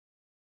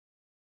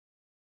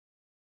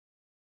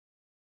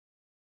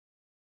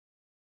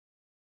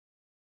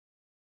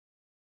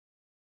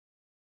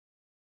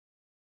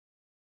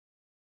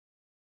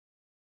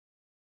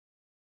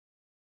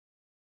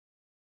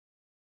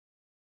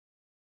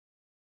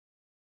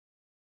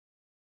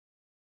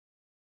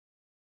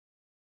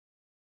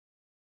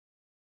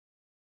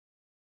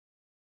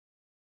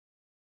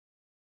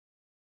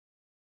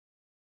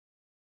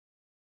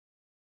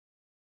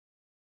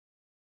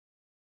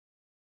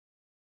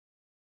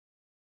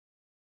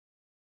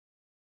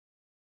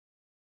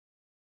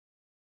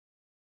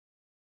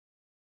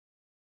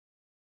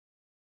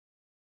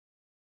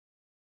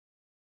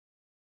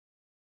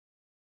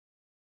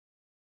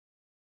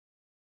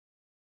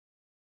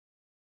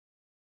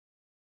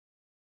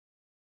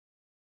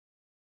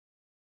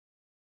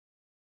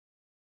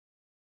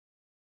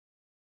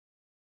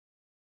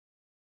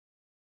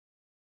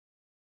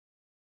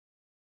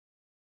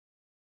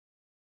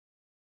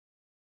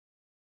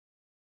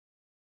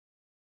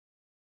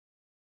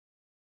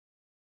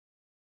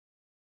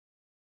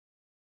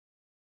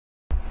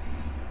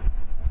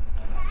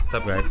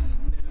What's up, guys?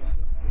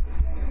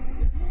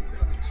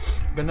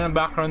 Ganda ng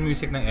background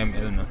music ng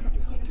ML, no?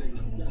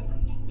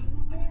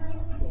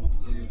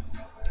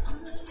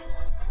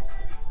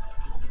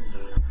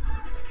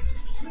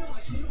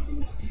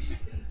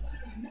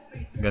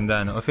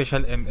 Ganda, no?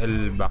 Official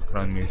ML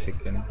background music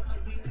yan.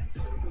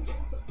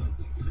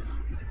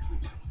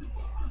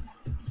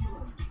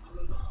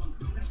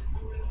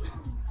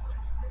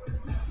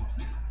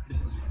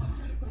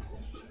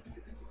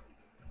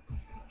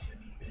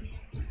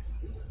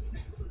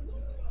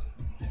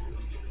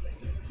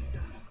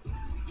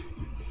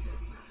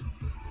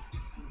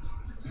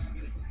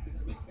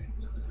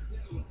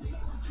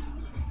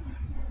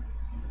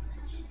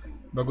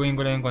 Baguhin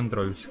ko lang yung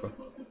controls ko.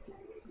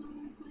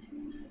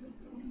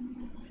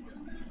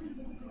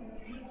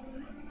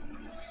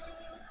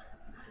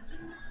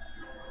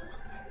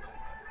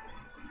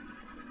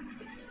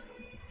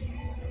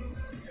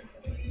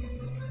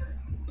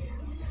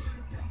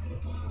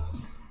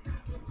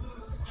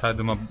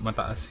 Masyado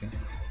mataas yun.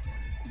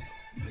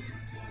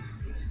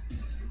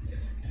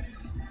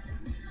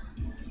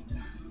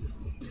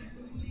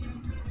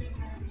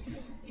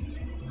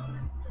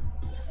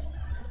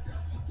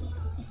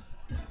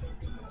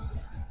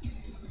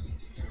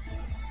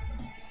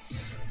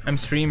 I'm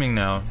streaming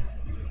now.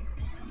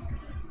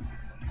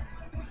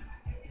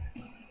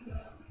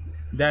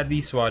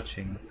 Daddy's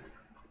watching.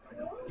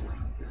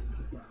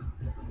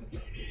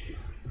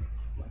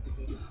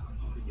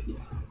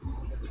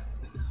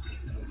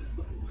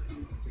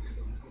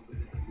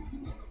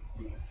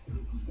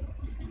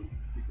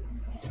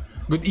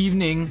 Good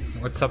evening.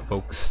 What's up,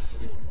 folks?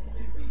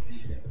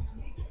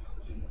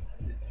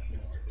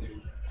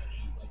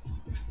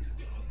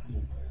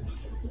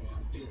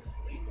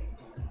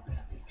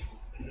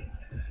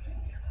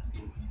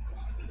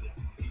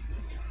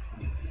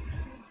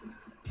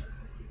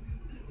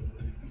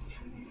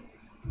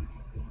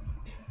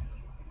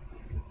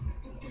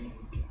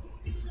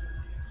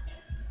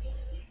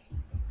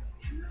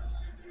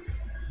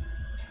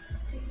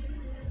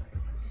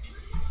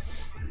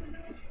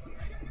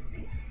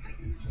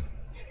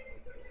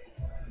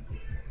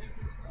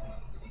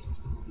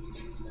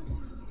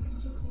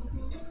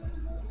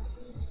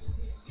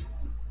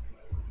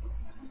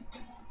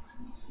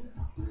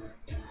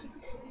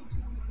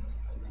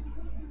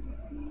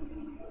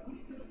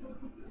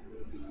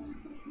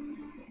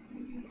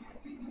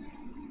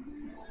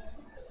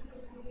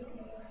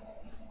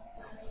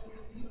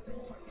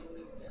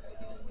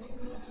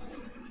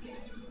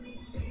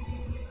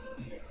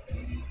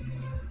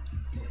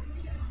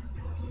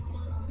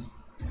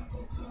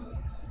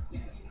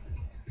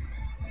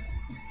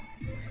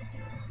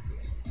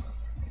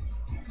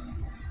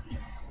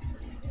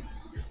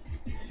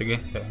 Sige,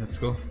 let's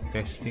go.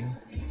 Testing.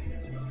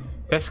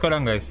 Test ko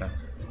lang, guys, ha.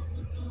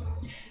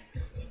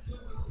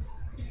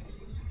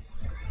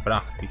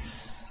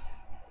 Practice.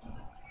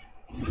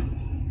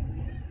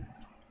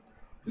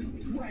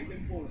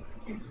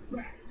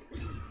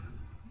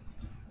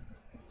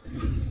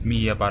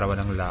 Mia para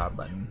walang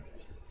laban.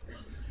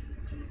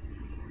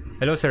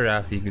 Hello, Sir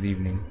Rafi. Good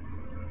evening.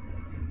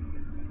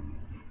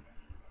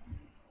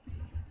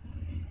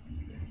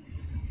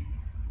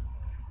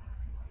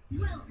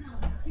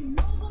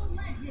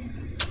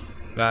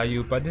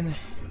 Layo pa din eh.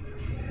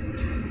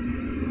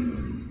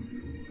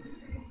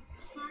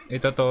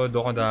 Ito todo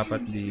ko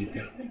dapat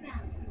dito.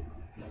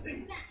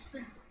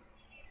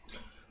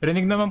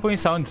 Rinig naman po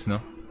yung sounds, no?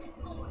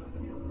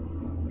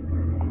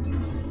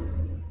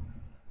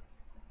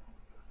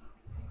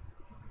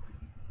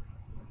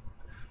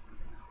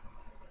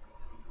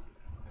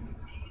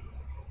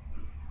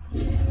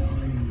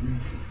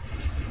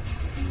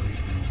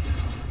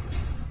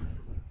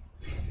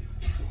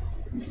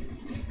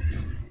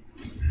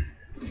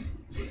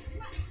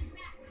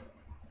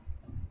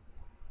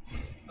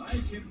 I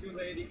came to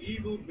lay the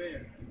evil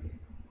bare.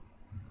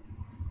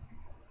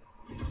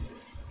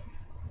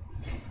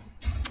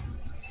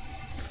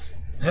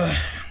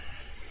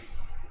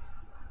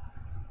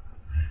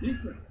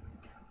 Different,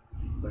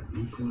 but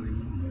equally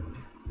new.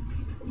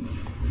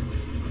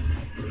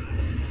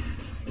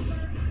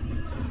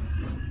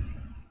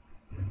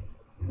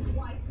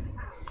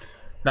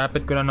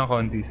 Lapit ko lang ng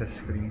konti sa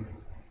screen.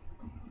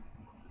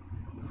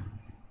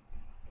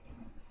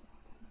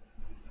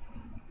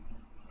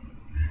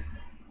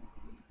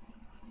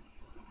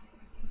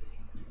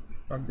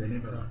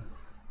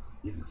 Deliverance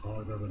is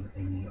harder than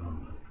any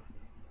other.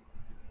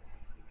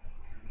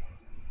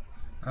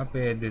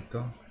 Pwede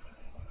to.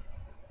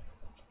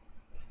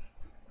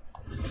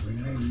 When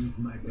I use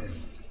my bed,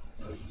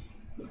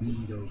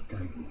 windows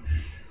guide me.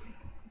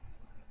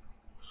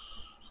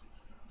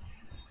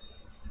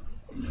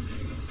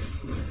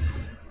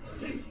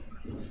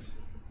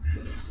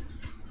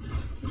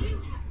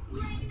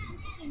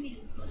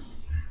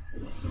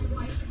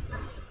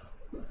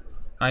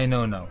 I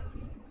know now.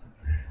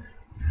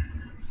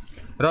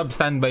 Rob,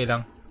 standby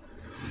lang.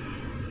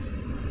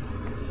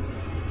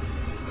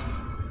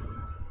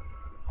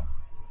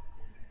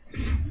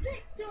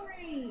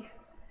 Victory!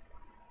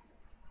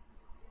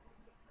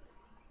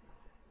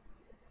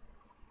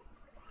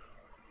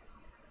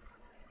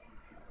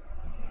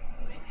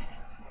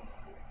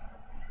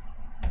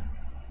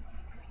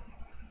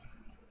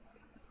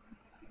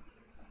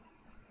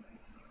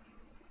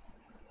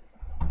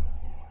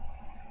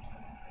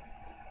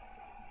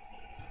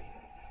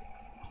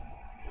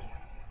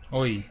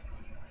 Oy.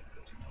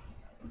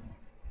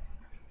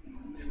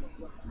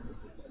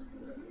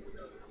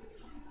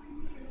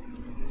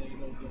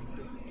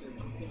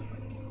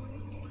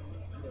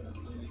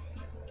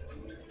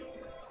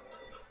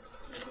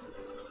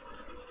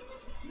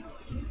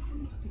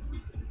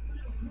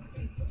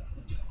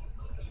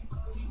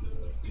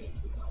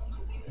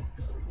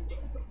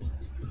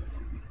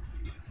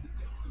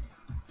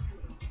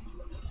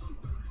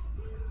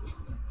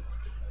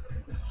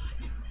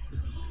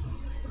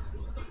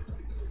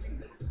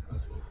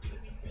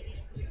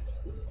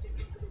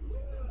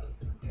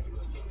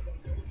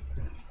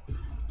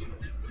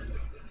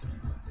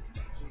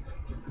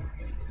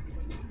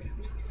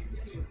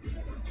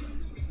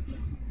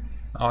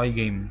 Okay,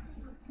 game.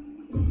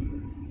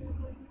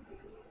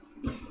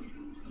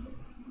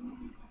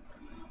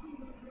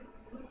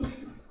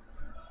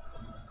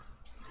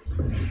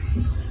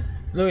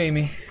 Hello,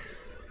 Amy.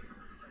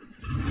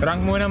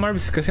 Rank muna,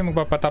 Marvs, kasi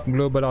magpapatop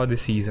global ako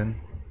this season.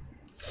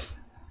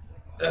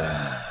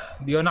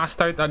 Di ako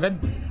naka-start agad.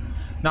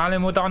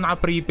 Nakalimutan ko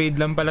naka-prepaid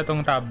lang pala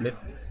tong tablet.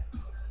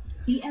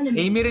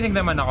 Amy, rinig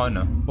naman ako,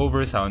 no?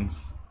 Over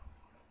sounds.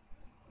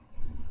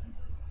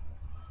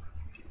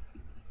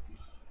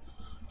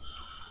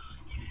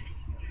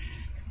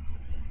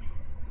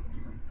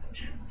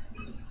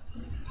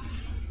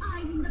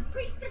 I'm the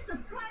priestess of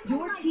primal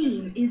Your life,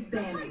 team is the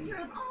banning. hunter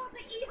of all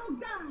the evil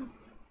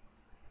gods.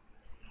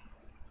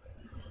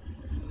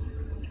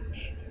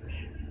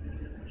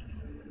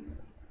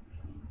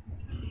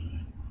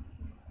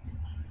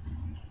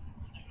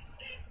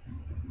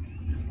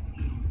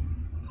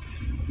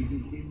 It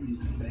is in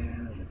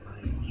despair that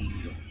I see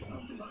the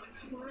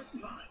forest.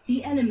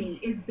 The enemy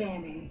is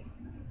banning.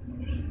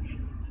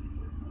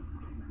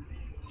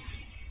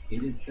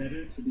 It is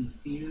better to be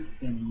feared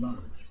than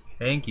loved.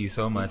 Thank you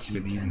so much.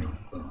 Good evening.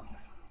 Both.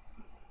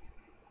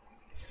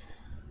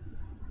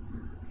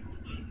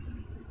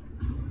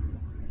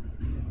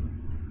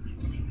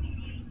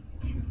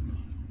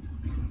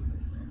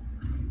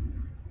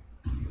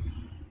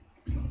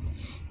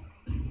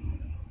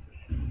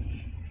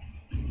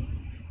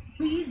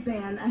 Please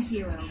ban a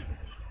hero.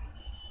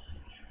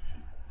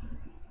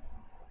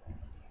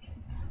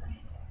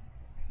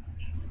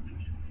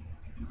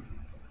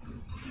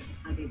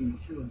 I didn't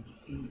cure the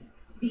pain.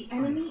 The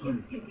enemy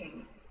is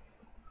picking.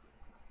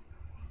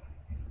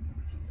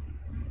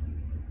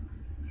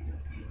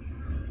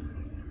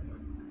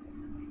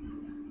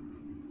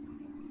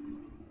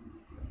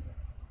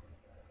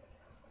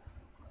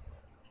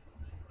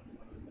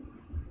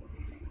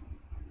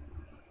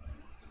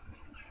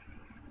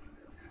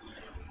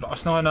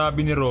 Lakas na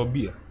kanabi ni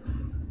Robby, ah.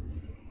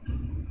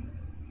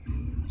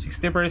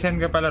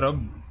 60% ka pala, Rob.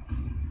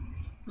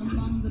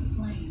 Among the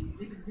planes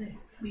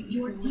exists the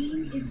Your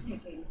team equilibrium is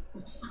picking.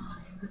 which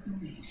I was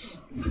made for.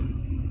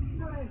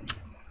 Friends,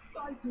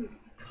 fighters,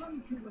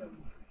 countrymen,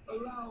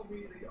 allow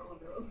me the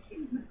honor of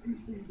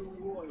introducing the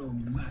Royal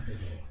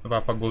Matador.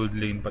 Napapag-gold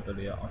lane pa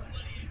tuloy ako.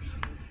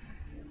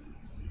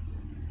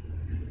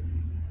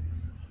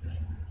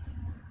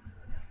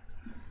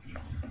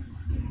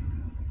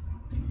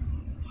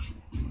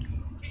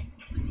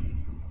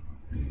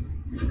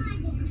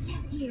 I will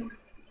protect you.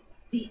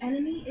 The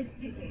enemy is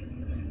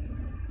picking.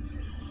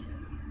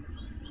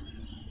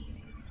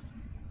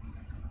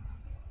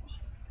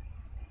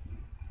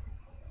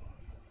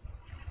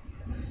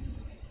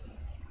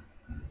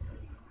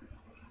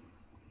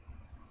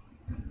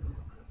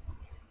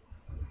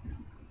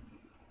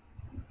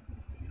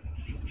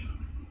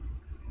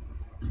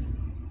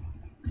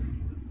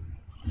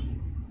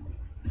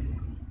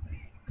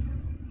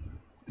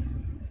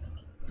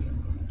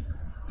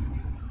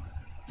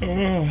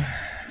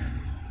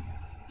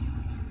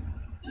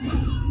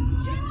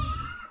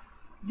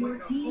 Your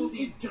team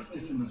is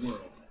Justice picking. in the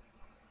world.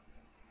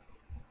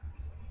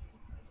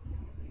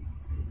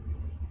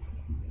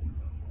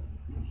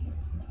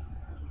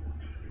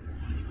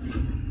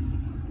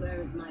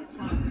 Where is my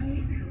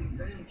target?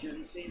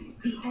 Vengeance in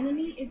The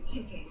enemy is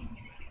picking.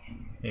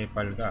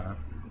 Epal ka, ah.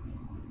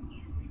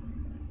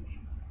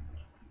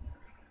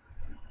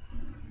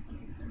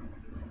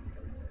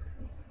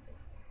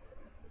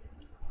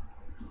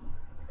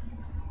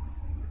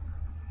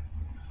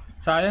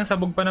 Sayang,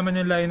 sabog pa naman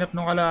yung lineup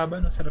ng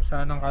kalaban. Ang sarap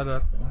sana ng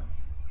kalat. Wherever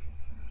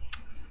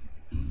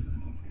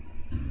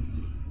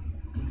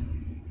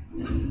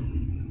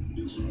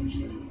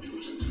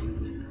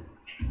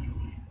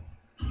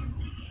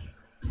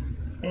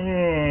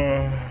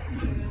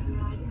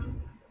I go,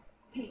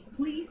 Hey,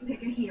 please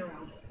pick a hero.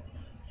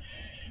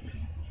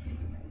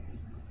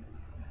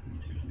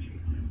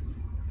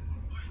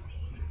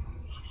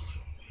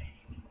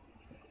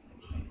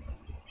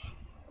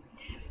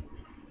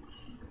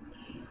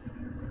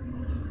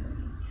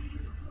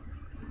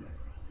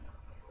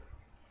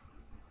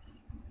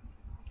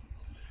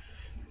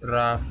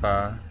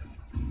 Rafa.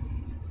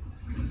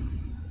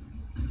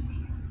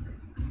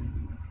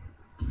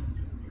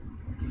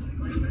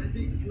 my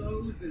magic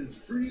flows as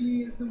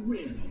freely as the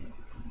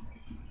winds.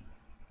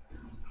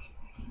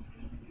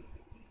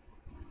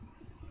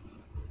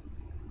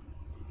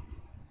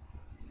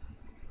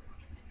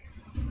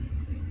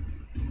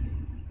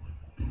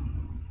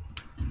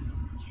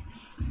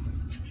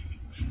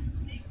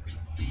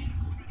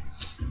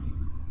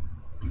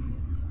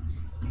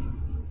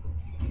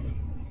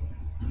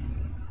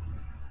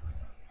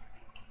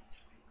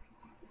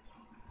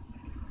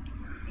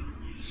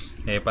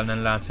 Epal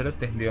ng Lancelot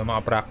eh, hindi ako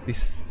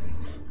makapractice.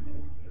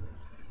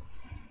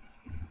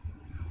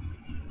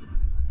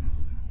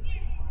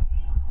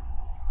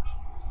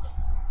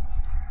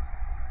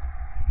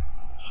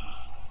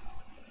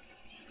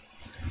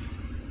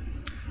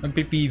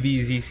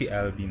 Magpi-PVZ si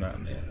Albi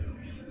mamaya.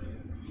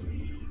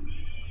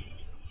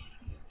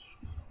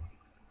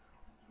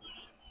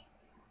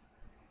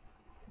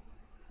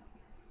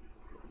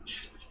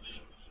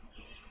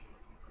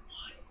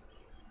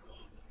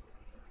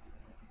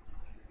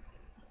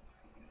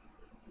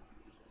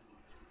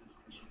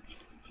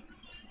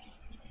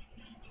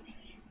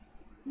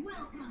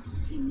 Welcome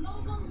to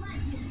Mobile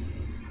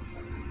Legends!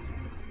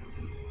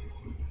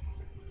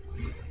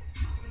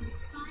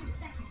 5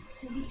 seconds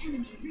till the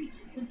enemy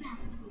reaches the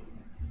battlefield.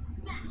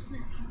 Smash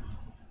them!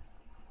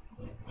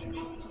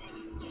 Ultimates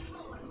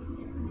deployed.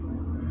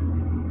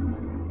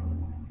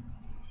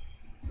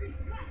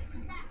 Request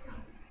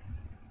backup.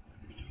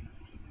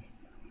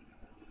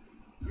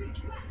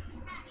 Request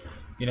backup.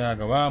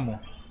 Ginagawa mo.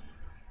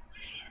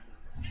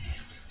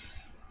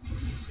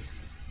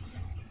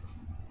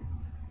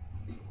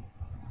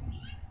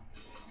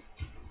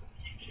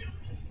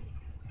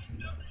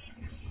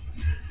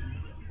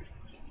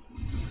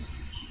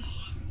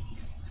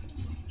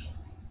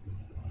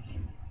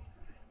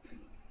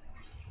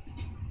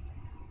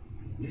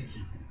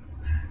 Listen,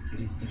 it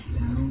is the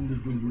sound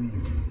of the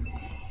winds.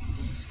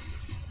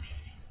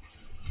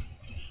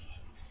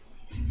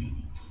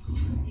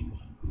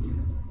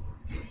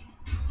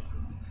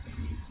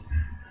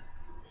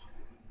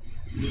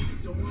 The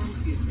storm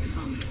is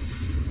coming.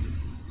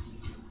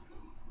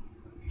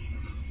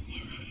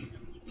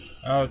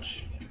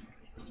 Ouch.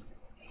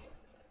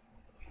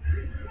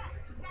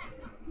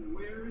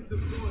 Where is the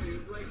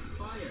noise like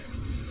fire?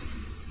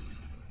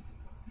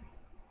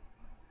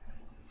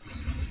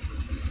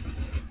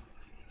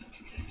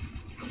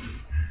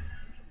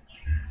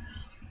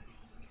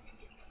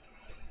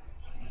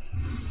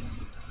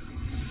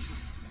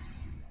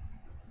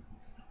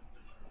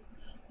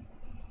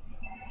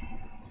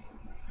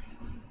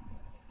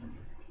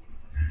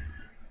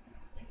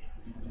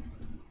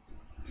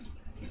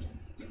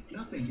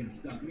 Nothing can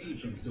stop me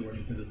from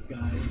soaring to the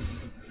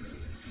skies.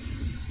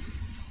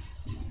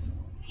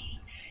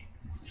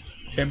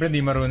 Siyempre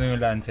di marunong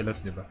yung Lancelot,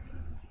 di ba?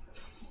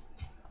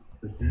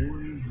 The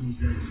boy who's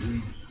like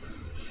wind.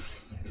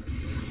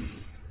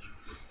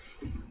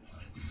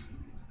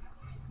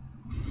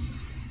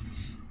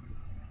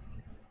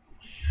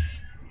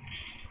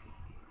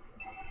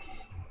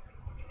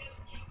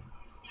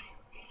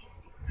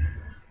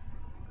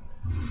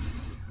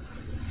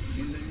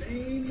 In the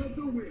name of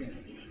the winds.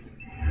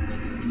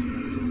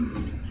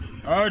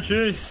 Oh,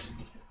 jeez!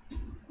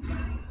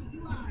 First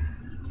blood.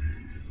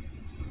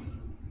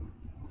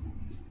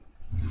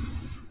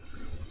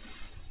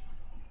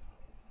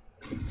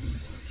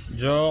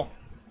 Joke.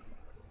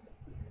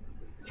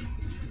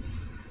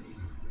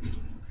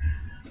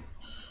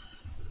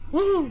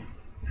 Woo!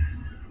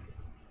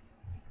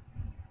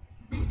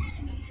 The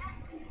enemy has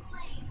been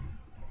slain.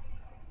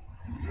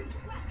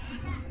 Request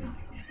backup.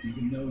 You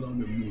can no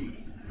longer move.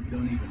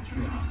 Don't even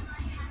try.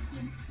 Ally has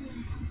been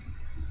slain.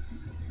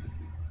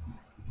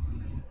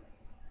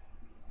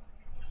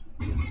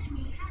 An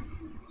enemy has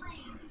been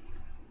slain.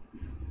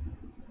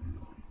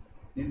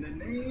 In the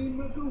name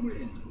of the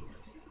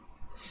winds.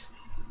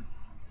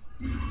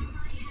 An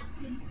ally has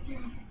been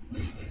slain.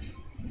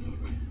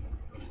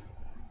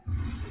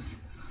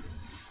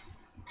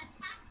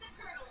 Attack the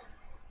turtle.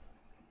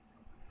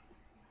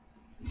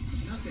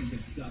 Nothing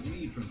can stop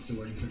me from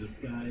soaring to the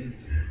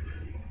skies.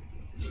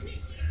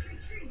 Initiate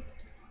retreat.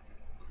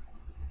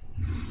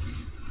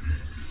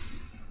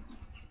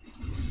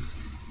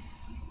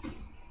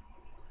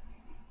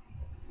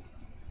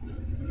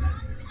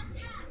 Launch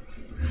attack.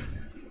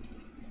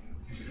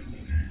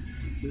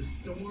 The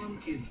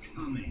storm is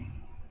coming.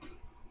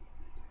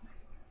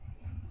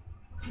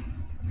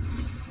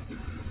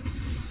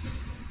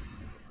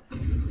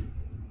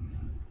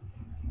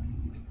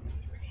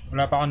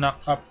 Wala pa akong knock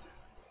up.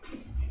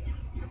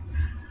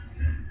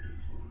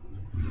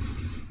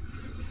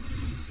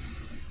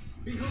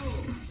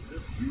 Behold, the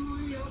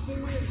fury of the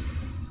wind.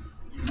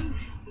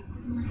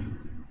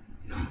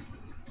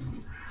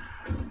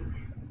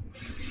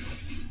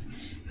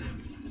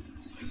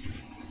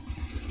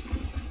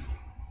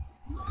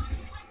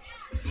 Launch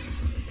attack.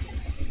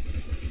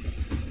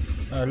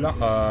 Ala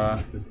ka.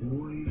 The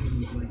boy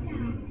who's like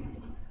wind.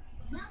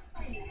 Well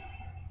played.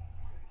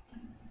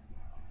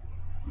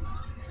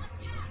 Launch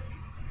attack.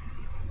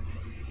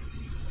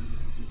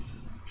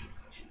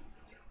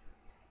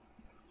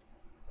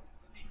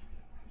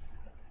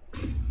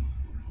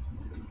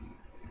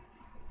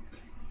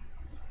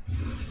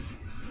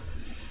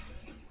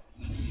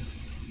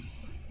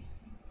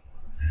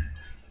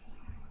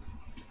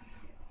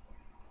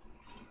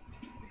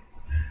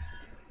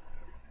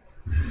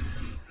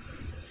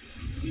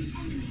 The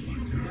enemy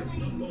has slain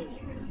the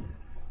turtle.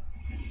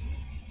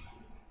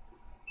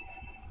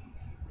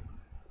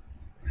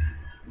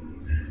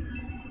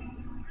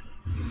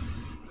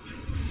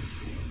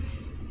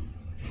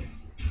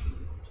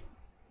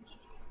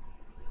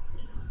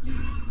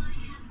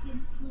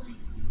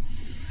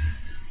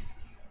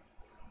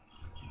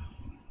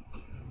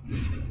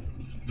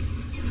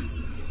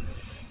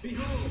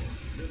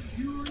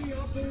 fury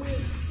of the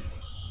wind.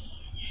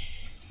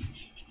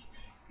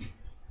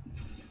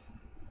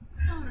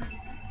 Sorry.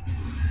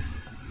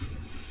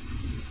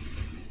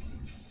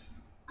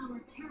 Our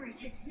turret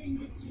has been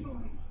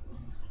destroyed.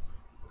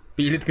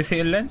 Pilit kasi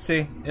yung lens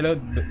eh. Hello,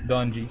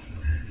 Donji.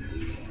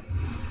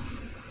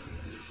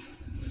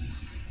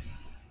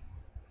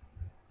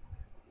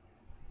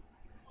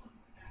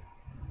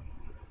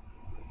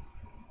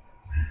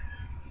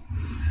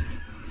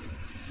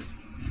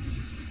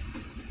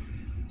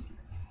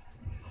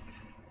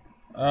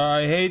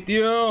 I hate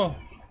you!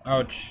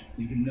 Ouch.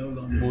 You can no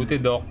longer Buti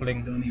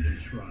Dokling. don't even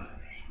try.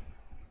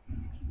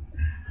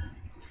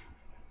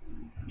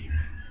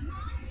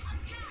 Launch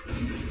attack.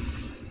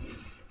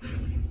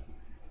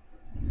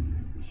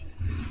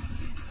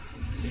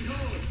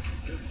 Behold,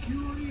 the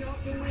fury of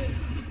the wind.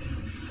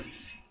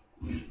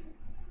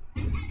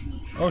 An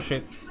enemy has Oh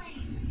shit.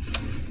 slain.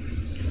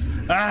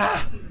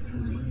 Ah!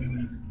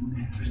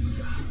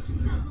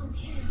 Double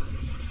kill.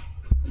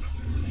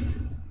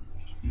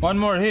 One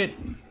more hit.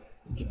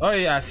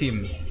 Oy,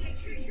 Asim.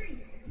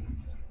 Retreat.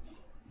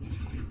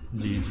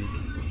 GG.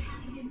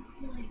 Has been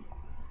slain.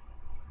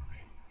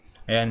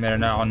 Ayan, meron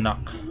na akong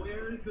knock.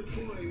 Where is the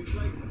toy who's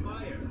like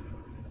fire?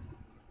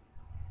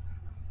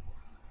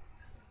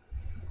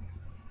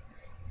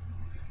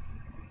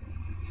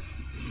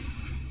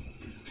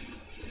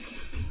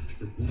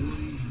 The boy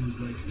who's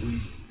like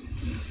wind.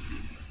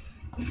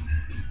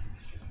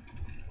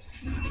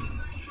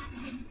 Ally has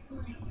been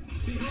slain.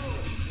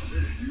 Behold,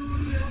 the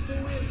fury of the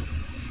wind.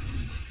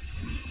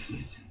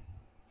 Listen.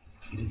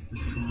 It is the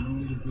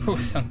sound of the wind.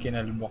 Pusang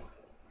kinalbok.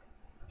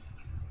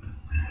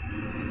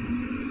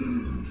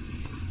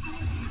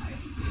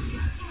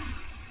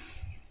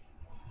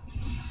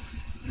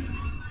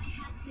 Ally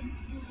has been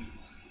slain.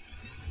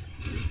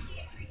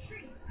 Initiate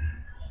retreat.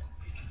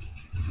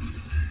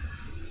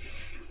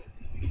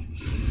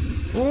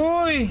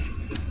 Uy!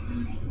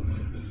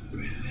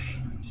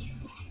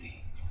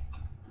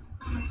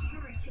 Our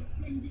turret has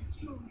been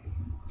destroyed.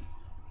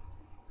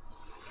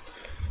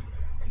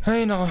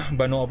 Ay nako,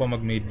 bano ka pa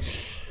mag-mid.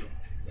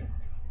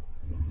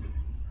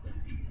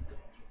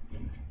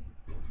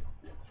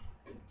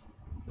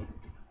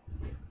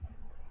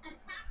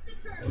 Attack the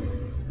turret.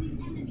 The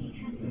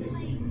enemy has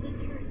slain the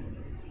turret.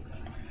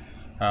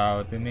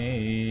 How to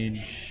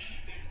mage.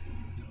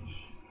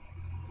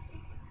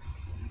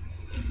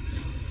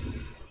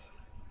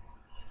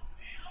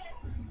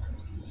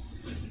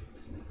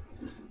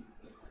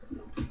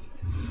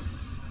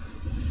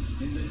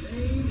 In the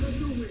name of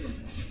the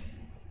wind.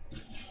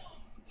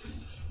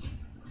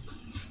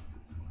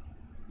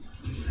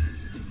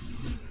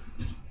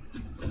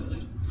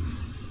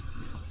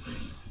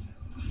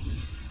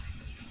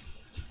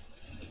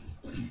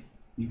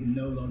 You can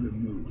no longer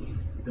move.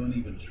 Don't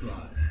even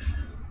try.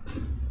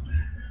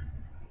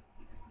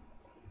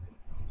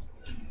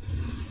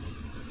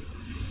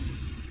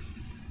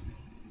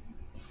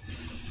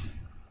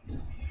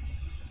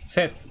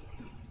 Set.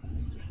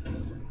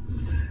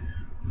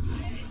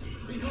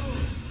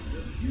 Behold,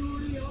 the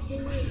fury of the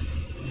wind.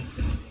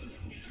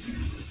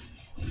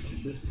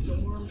 The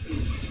storm is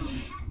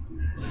coming.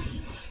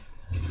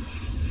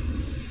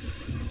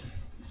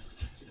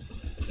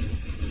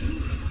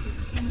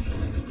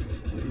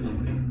 The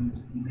wind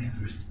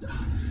never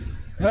stops.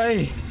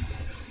 Ay!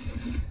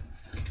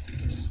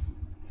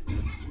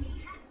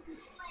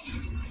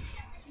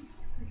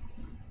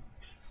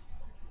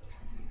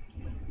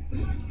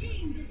 Your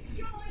team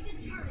destroyed a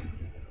turret.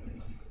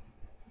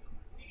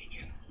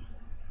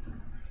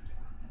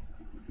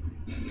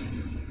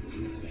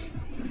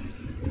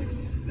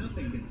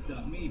 Nothing can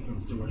stop me from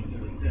soaring to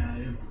the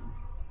skies.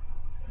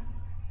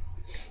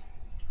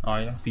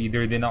 Okay lang,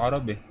 feeder din ako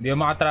Rob eh. Hindi ako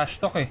maka-trash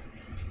talk eh.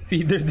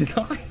 Feeder din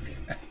ako eh.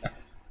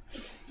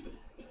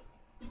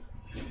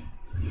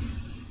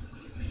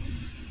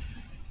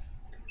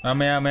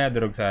 Mamaya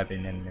drug sa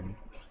atin yan.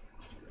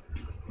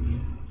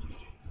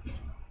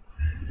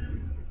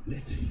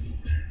 Listen.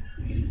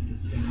 It is the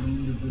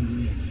sound of the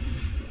wind.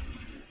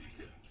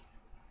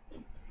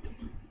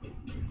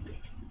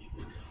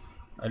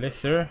 Alis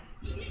sir.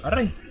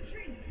 Aray!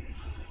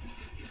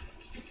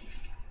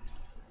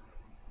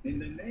 In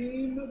the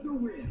name of the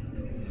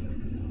winds.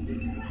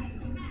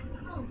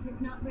 Ult is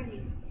not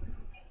ready.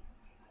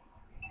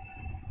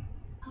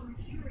 Our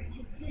turret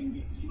has been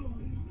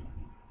destroyed.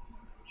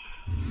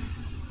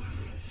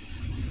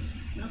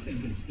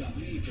 Nothing can stop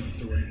me from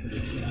soaring to the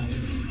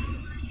skies.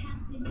 Ally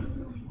has been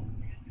slain.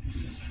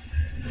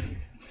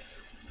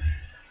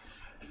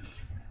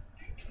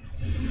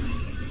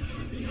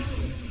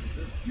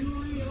 The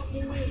fury of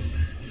the wind.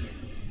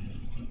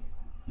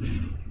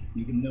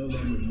 You can no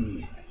longer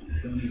move.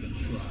 Don't even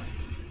try.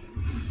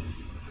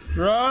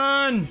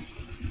 Run!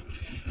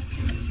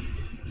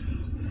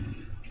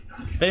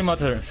 Patay mo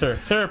sir.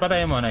 Sir,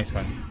 patay mo. Nice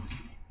one.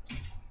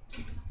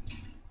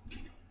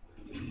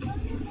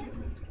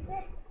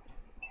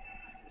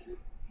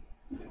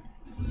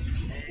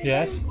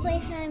 Yes?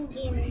 Play some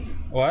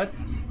games. What?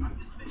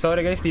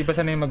 Sorry guys, di pa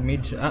sanay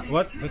mag-mage. Ah,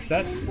 what? What's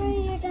that? Remember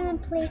you're gonna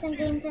play some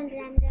games and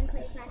then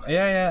play Clash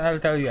Yeah, I'll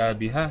tell you,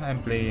 Abby, huh?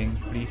 I'm playing,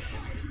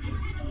 please.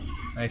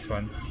 Nice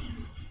one.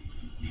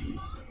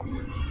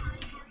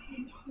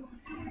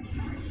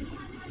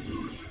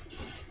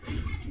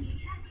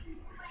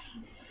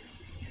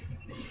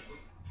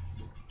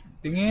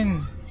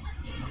 Tingin.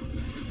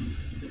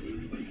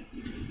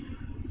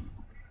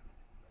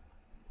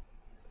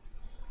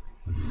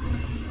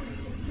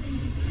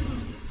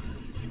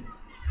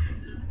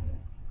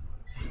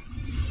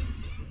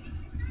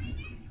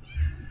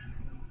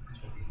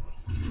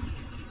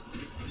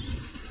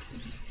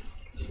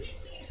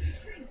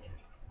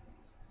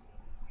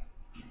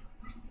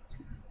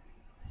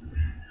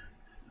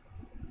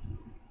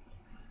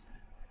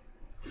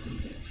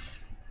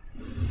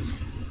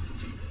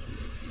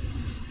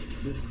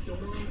 The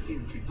storm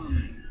is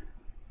coming.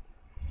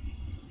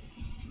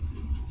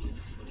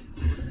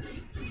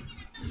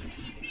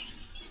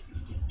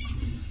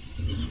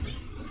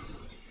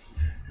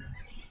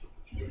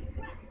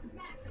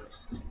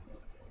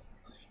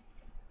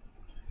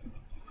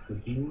 The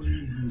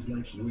glory is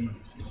like wind.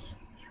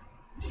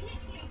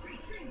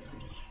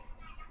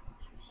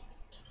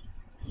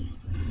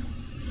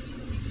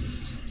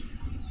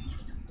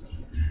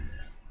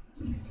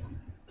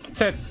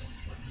 Set.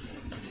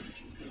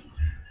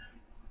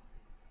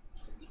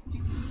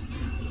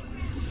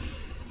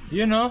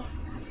 You know.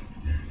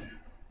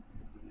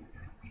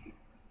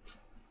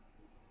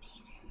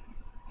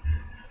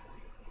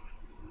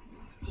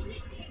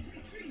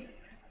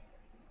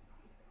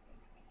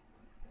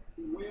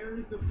 Where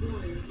is the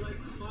flames like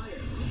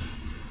fire?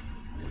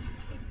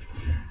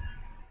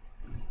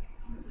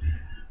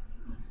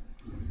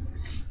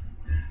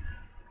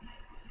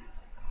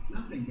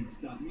 Nothing can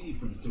stop me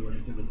from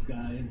soaring to the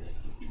skies.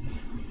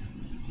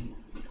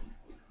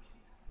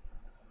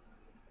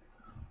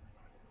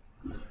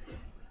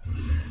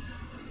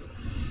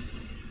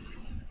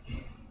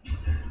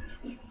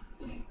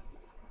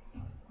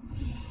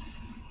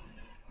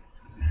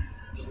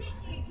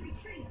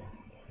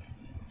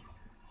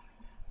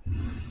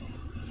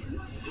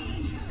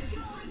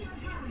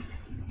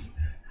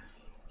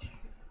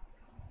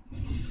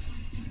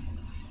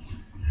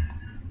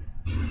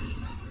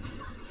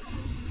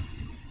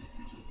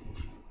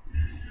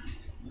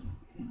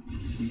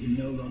 You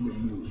can no longer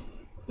move.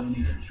 Don't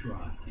even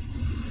try.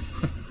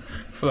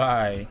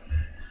 Fly.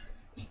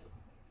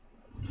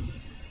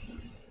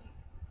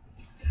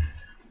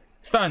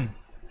 Stun.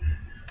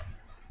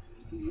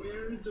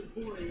 Where is the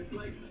flames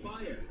like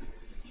fire?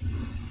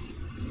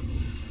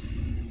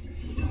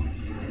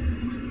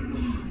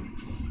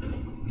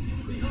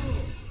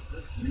 Behold,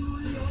 the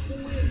fury of the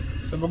wind.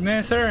 Sabog na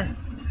yan, sir.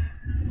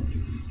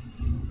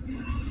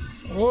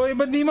 Uy,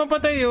 ba't di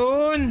mapatay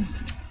yun?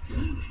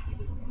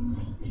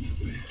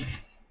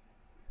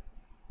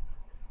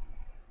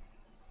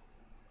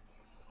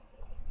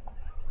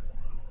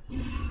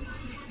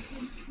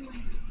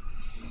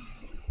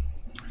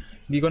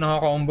 Hindi ko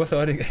nakaka-combo,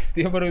 sorry guys.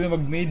 Hindi ko pa rin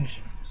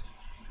mag-mage.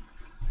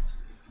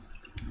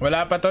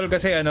 Wala pa tol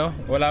kasi ano,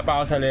 wala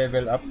pa ako sa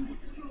level up.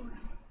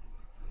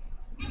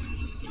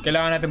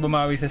 Kailangan natin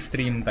bumawi sa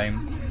stream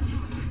time.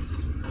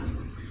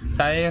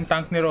 Sayang yung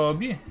tank ni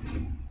Robby.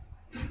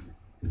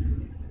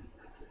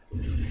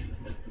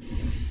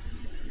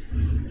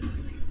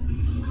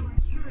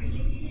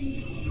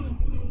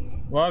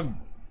 Wag.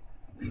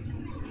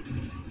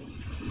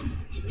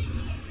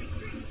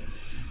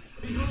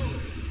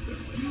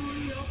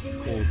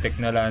 Putek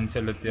na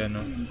Lancelot yan,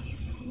 no?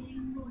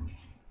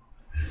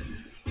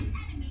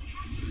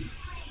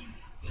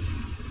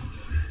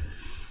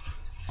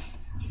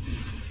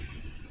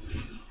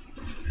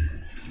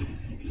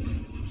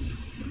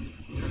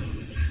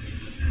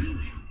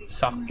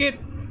 Sakit!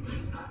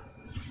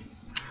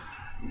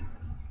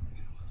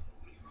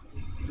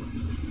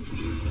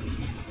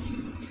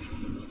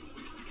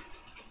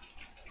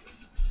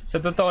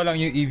 Sa totoo lang,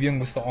 yung Eve yung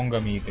gusto kong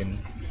gamitin.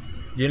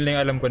 Yun lang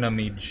alam ko na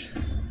mage.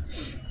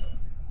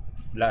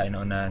 Wala,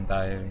 inaunahan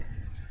tayo eh.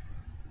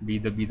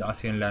 Bida-bida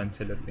kasi yung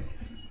Lancelot eh.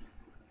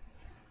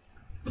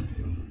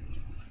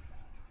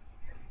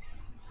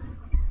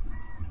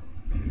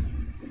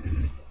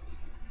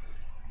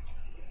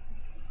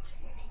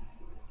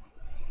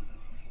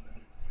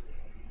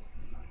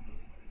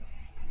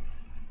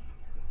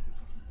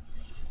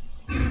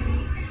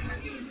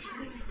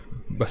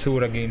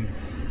 Basura game.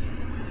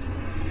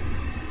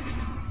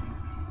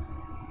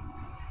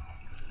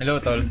 Hello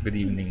tol, good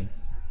evening.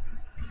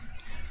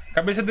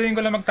 Kabisaduhin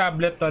ko lang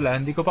mag-tablet tol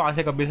ha. Hindi ko pa kasi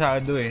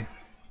kabisado eh.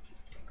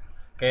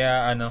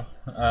 Kaya ano,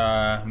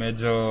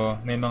 medyo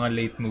may mga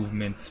late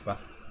movements pa.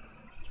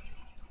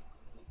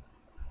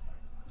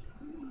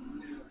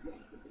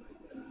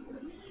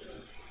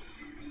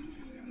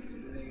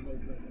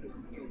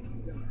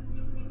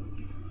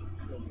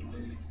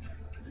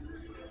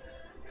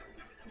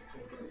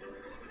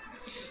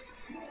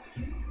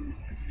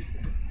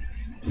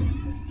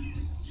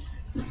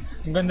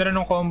 Ang ganda rin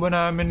ng combo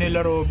namin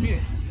nila Robby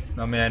eh.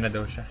 Mamaya na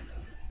daw siya.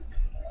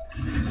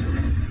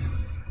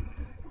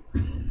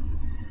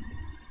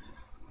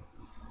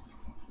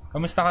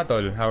 Kamusta ka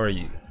tol? How are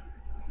you?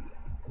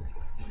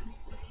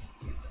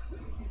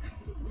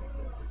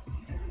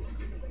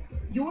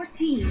 Your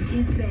team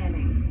is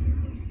banning.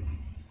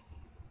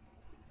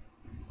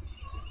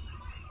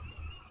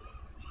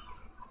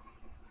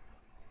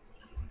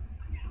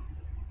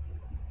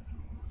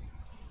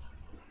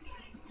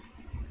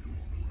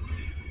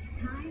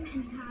 Time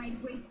and tide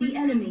wait for The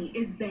enemy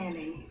is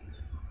banning.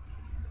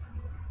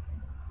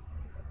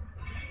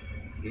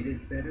 It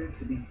is better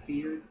to be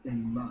feared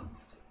than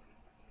loved,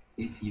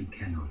 if you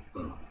cannot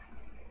both.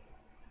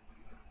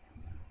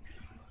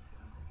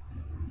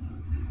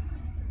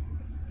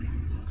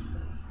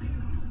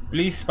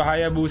 Please,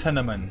 pahayabusa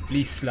naman.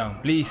 Please lang.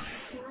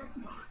 Please.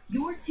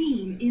 Your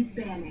team is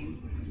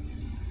banning.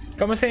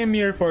 Kamusta yung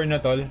Mirror 4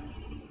 na, tol?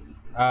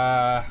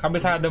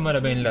 Kabisado mo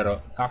na ba yung laro?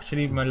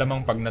 Actually,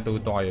 malamang pag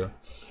natuto kayo,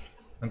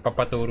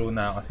 nagpapaturo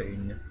na ako sa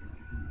inyo.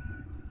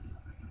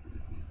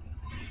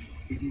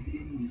 It is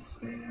in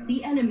despair.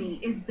 The enemy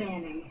is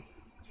banning.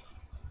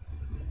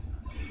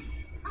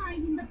 I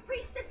am the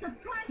priestess of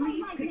primal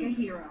Please pick a lightning,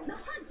 hero. the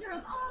hunter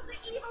of all the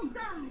evil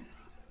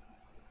gods.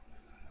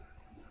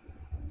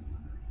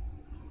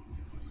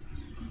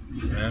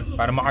 Ayan,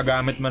 para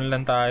makagamit man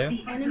lang tayo.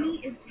 The enemy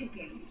is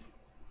picking.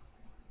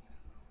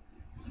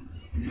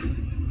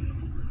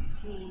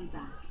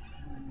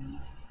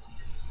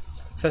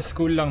 Sa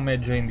school lang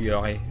medyo hindi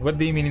okay. What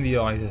do you mean hindi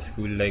okay sa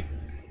school? Like,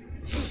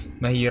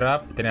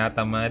 mahirap,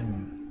 tinatamad,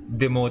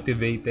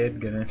 demotivated,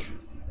 ganun.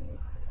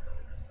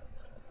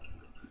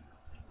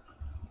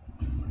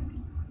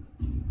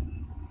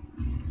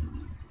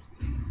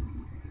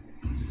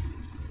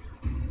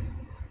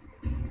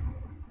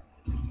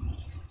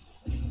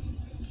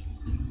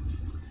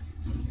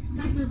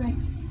 Sniper ready.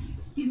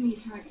 Give me a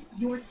target.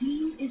 Your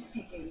team is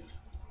picking.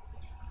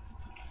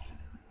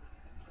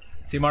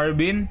 Si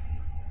Marvin?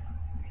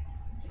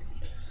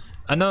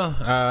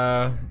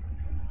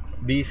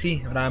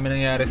 Busy. Marami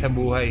nangyari sa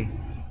buhay.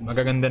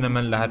 Magaganda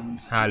naman lahat,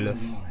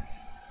 halos.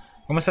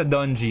 Kumusta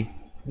Donji?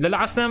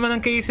 Lalakas naman ang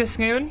cases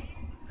ngayon.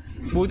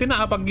 Buti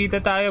nakapagkita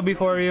tayo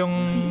before yung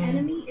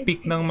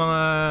peak ng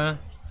mga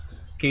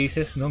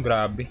cases, no?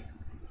 Grabe.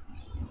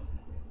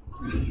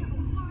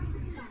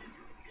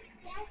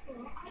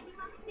 Therefore, I do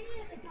not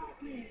fear the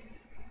darkness.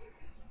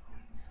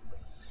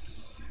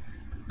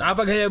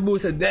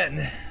 Nakapaghayabusa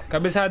din.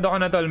 Kabisado ko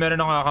na, tol.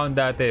 Meron akong account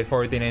dati,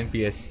 49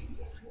 PS.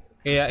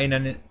 Kaya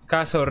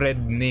kaso red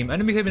name.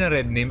 Ano ibig sabihin ng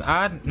red name?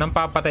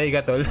 Nampapatay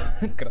ka, tol.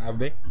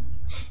 Grabe.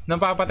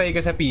 Nampapatay ka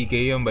sa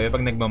PK, yun ba?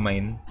 Pag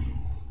nagmamine.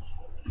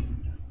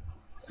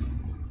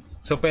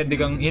 So pwede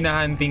kang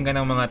hinahunting ka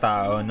ng mga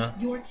tao, no?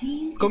 Your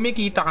team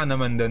Kumikita ka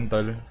naman dun,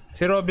 tol.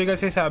 Si Robby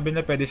kasi sabi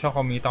na pwede siya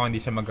kumita kung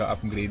hindi siya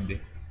mag-upgrade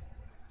eh.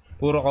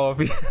 Puro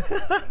coffee.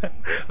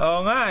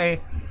 Oo nga eh.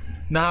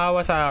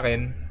 Nahawa sa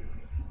akin.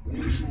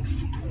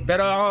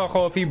 Pero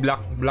ako, coffee,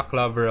 black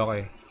lover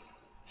ako eh.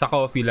 Sa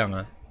coffee lang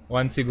ah.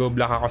 Once you go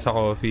black ako sa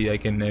coffee,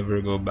 I can never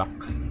go back.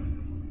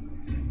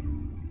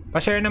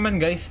 Pa-share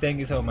naman guys,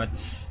 thank you so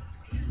much.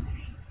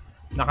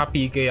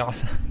 Naka-PK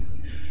ako sa...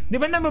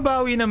 Di ba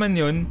nababawi naman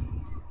yun?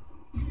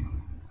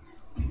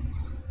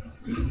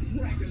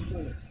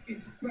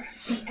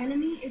 The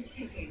enemy is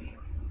picking.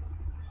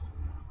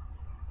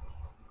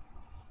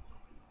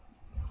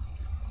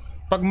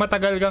 Pag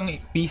matagal kang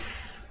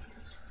peace,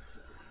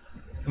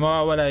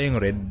 mawawala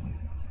yung red.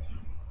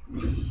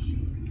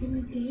 Can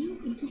we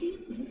gaze into the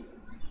abyss?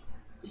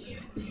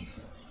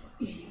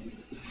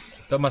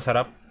 Ito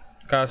masarap.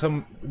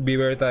 Kaso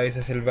beware tayo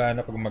sa Sylvana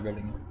pag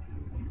magaling.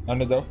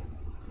 Ano daw?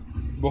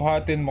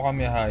 Buhatin mo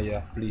kami,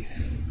 Haya,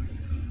 please.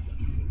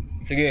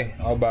 Sige,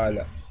 ako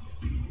bahala.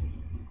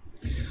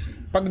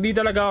 Pag di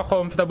talaga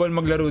ako comfortable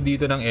maglaro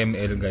dito ng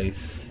ML,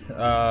 guys,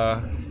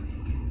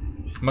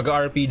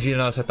 mag-RPG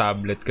na ako sa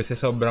tablet kasi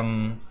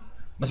sobrang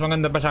mas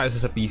maganda pa siya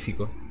kaysa sa PC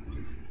ko.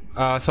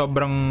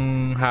 Sobrang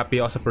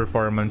happy ako sa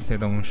performance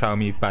nitong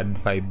Xiaomi Pad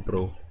 5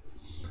 Pro.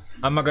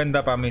 Ang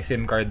maganda pa, may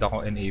SIM card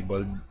ako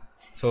enabled.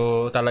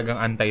 So talagang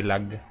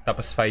anti-lag,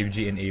 tapos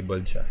 5G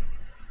enabled siya.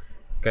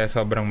 Kaya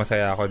sobrang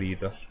masaya ako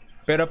dito.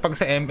 Pero pag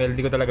sa ML,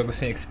 di ko talaga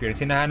gusto yung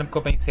experience. Hinahanap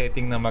ko pa yung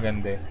setting na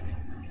maganda.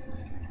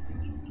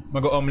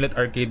 Mag-omelette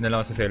arcade na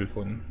lang sa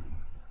cellphone.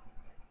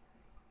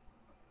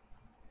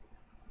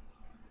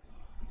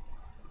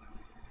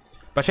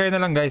 Pa-share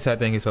na lang guys ha,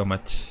 thank you so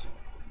much.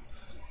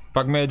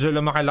 Pag medyo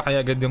lumakalaki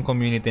agad yung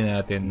community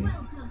natin,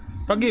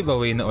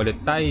 pag-giveaway na ulit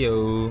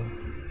tayo.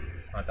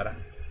 Tara. 5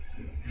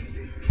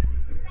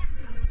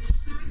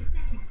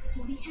 seconds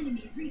till the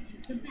enemy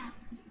reaches the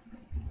battlefield.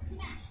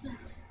 Smash them.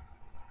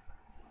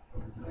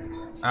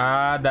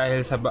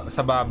 Dahil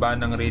sa baba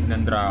ng raid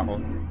ng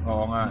Draco.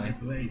 Oo nga eh.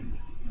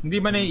 Hindi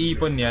ba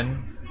naiipon yan?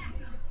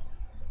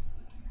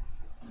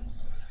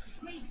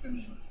 Wait for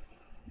me.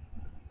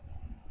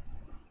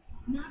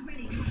 Not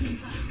ready to keep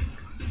up.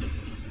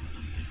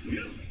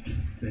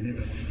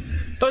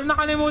 Tol,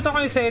 nakalimutan ko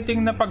yung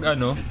setting na pag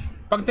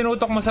pag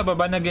tinutok mo sa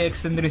baba,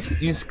 nag-extend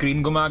yung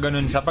screen,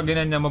 gumaganon siya. Pag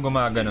ginanya mo,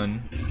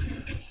 gumaganon.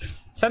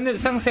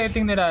 Saan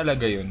setting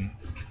nilalagay yun?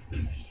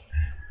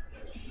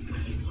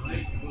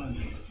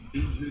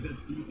 Into the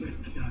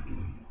deepest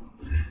darkness,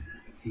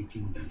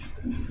 seeking the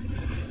truth.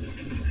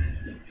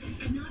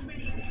 Not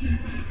ready to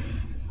keep up.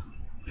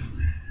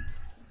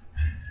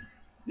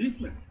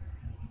 different,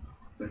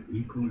 but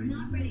equally.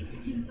 Not ready for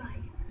team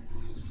fight.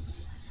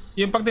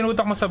 Yung pag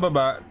tinutak mo sa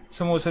baba,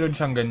 sumusunod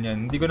siyang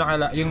ganyan. Hindi ko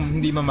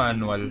yung hindi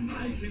ma-manual.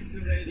 I came to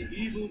lay the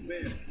evil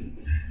bear.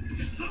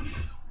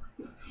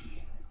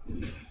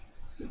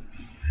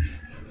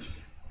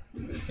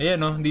 Ayan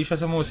no, hindi siya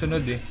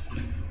sumusunod eh.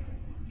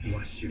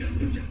 What should I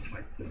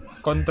fight for?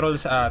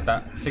 Controls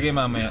ata. Sige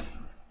mamaya.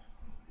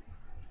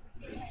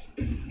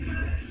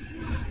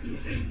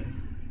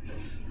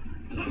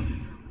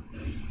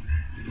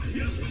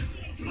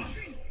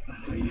 A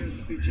higher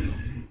creature's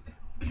hate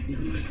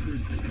is my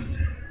first,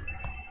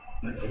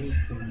 but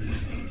also my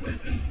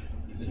weapon.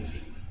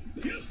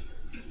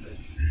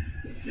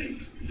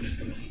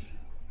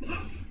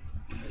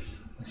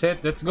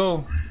 Set, let's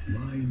go.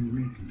 My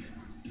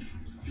weakness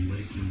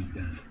weighs me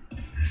down.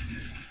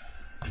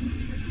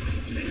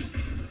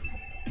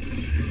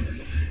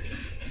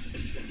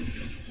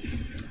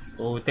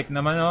 Putik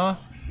naman oh.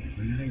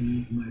 When I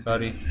lose my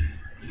Sorry.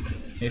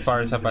 May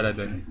Farsa pala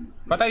dun.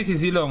 Patay si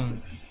Zilong.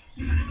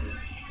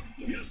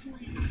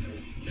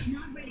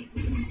 Not ready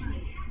for team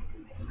fight.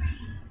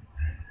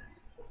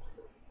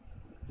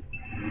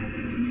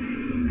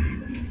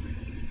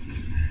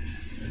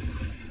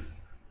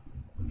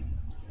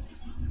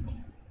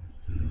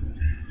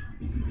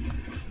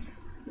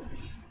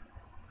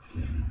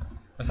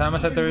 Kasama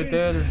sa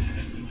turtle.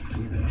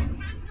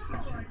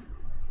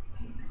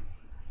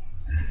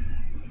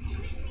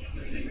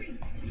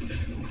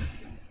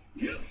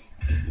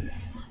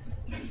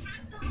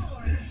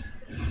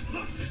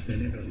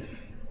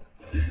 benevolence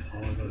is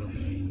harder on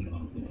me.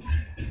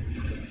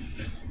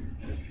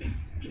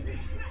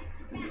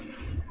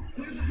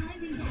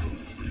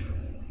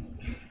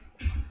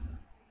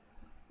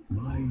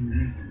 My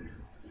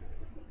weakness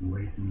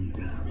weighs me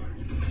down.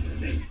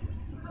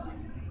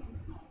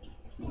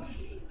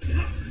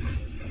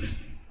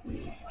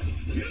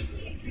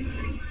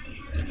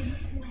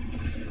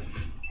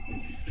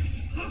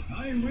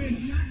 I win.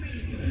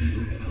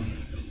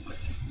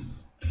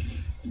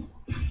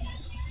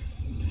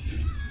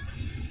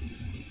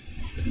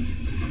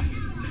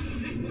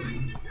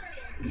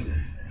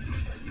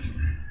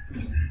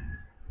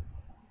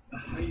 A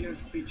higher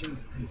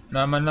creature's hate,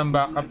 Naman ng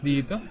backup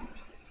dito.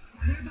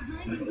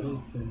 but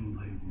also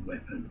my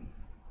weapon.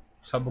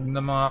 Sabog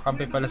na mga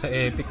kampi pala sa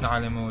Epic.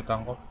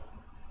 Nakalimutan ko.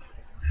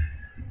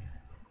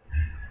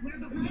 When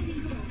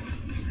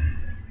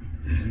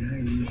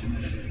I lose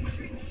my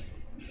faith,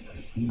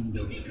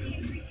 Indo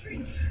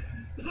comes.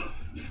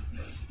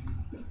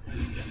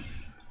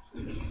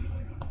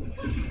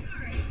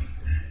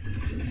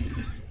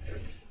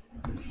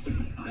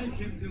 I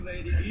came to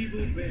lay the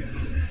evil bear.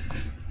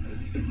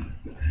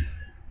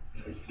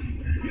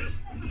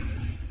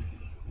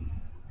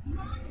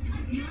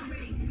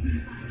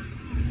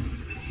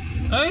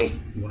 Ay!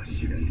 What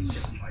should I do to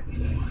fight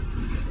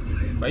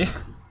for? Baya.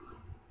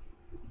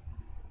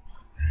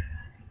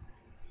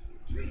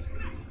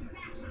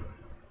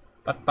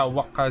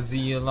 Patawak ka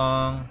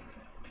Zilang.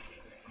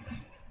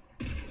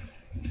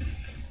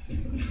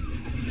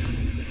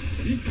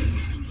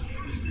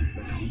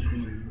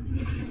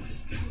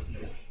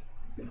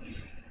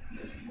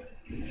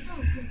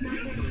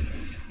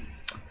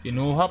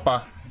 Kinuha pa.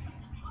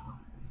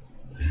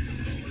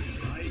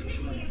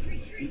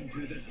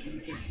 Into the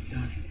deepest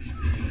darkness,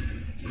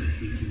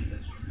 seeking the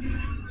truth.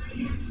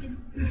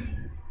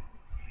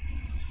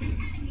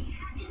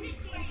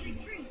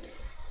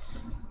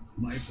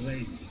 My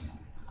blade.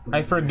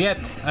 I forget.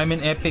 I'm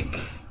in Epic.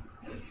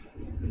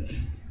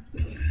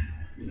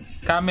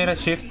 Camera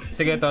shift.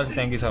 Sige tol,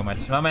 thank you so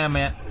much.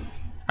 Mamaya.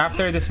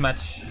 After this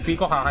match, feel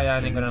ko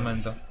kakayanin ko naman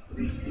to.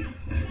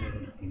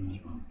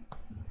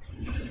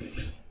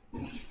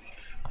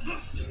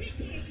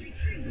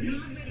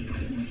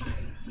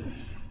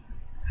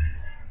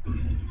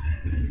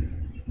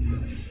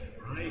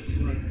 I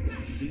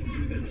plunged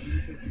into the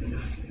deepest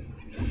darkness,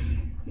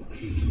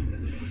 seeking the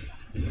truth.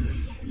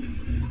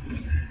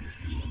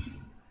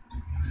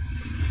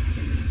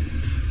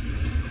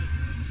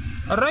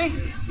 Aray!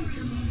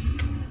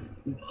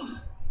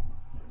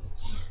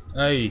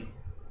 Ay.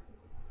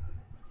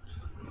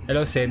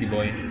 Hello, Sedi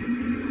boy.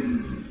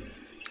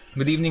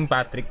 Good evening,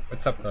 Patrick.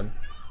 What's up, tol?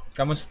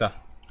 Kamusta?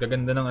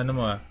 Gaganda ng ano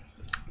mo ah.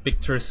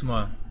 Pictures mo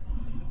ah.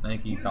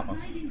 Nakikita ko.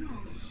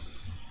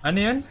 Ano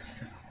yan?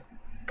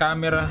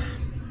 Camera.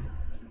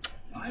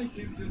 I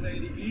came to lay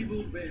the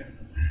evil bear.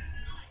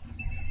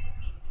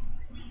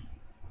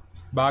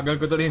 Bagal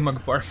ko tuloy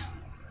mag-farm.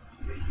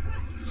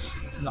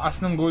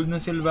 Lakas ng gold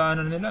ng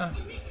Silvano nila.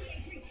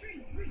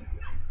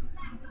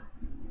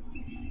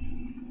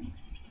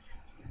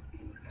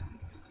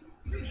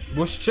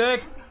 Bush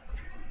check!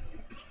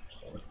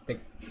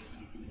 Tik.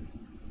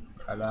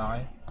 Kala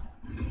kayo.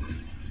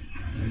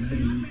 When I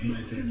lose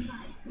my faith,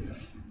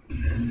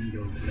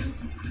 Indo comes.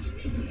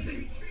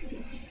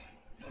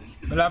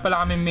 Wala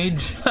pala kami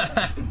mage.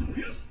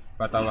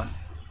 Patawa.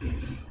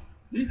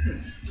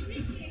 Different,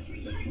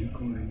 but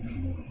equally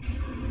more.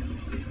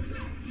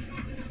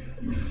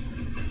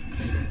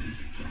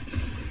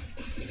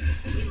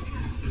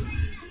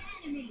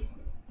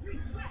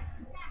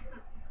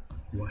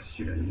 What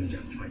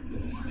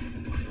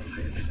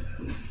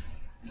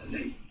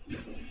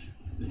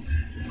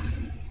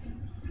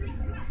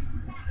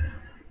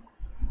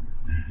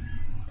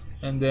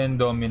And then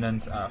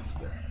dominance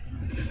after.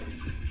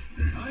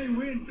 I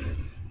win.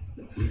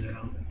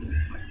 Without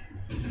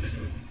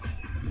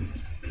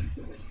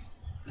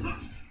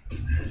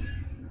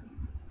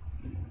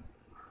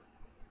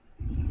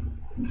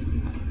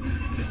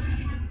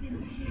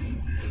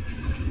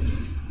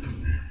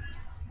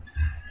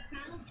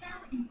Battle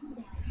spell and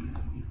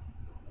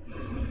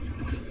cooldown.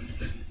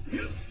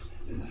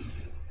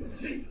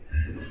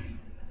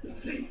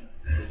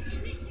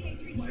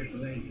 Initiate my retreat.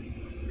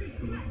 blade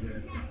goes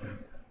where suffering.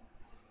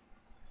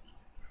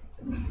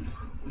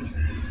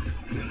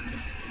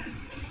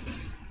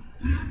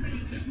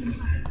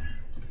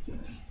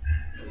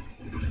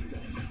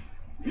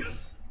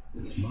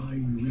 My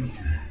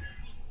weakness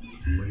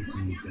weighs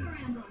me Watch out for down.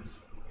 ambush.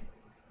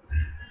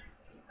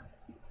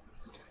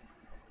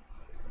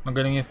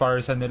 Magaling yung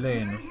Farsa nila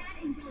eh, no? We're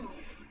ahead and goal.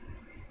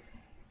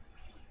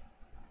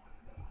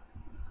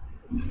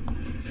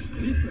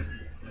 Different,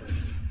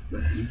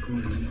 but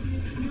equally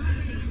noble. Not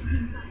ready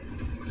for team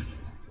fight.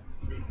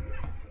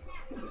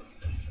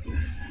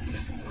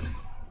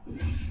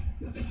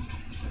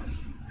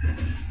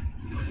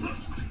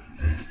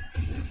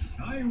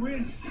 I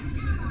win.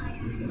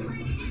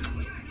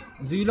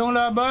 Zilong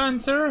laban,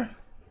 sir!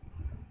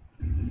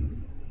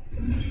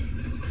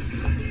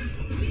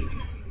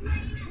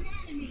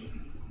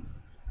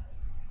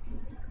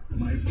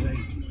 My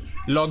blade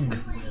Log.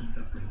 where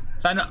suffering.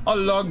 Sana all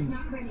log.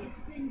 Not ready. It's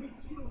been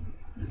destroyed.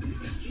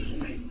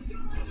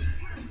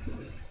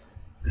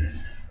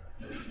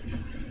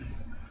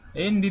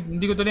 Eh,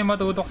 hindi ko tuloy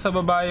matutok sa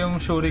baba yung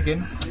shuriken.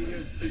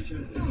 Higher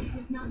creatures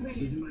Was not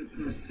ready. is my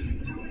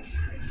pursuit.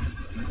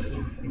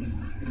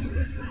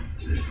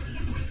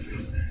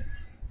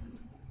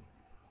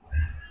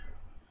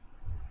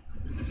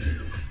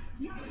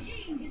 Your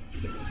team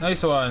destroyed.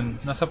 Nice one.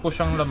 Nasa push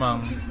ang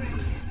lamang.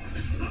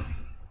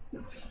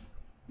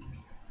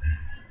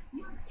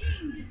 Your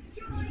team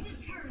destroyed a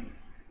turret.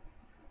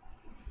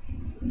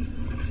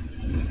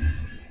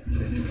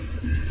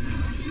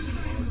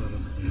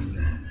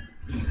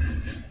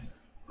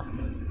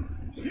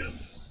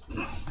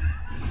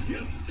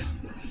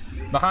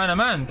 Baka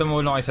naman,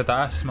 tumulong kayo sa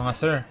taas, mga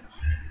sir.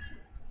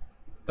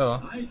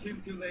 Ito. I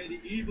came to lay the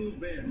evil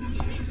bare.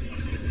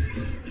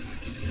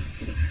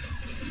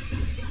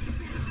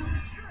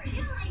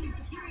 Killing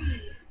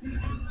spree. An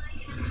ally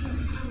has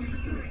our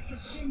turret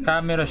has been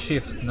Camera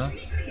shift, no?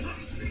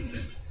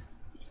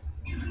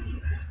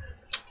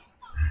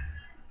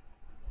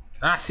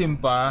 Asim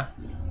pa.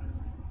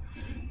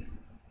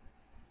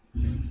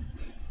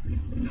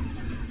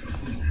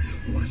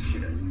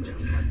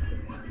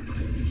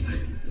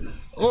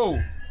 Oh!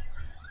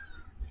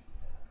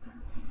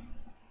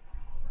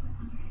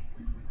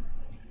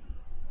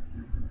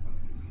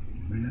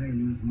 When I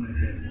lose my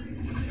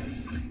balance,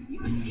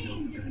 Your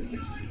team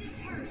destroyed a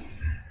turret.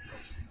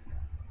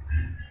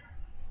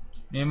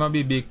 May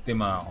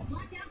mabibiktima ako.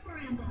 Watch out for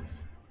ambush.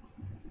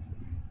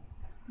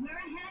 We're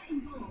ahead in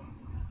goal.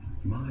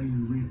 my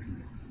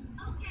weakness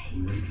Okay.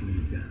 weighs me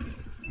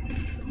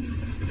down.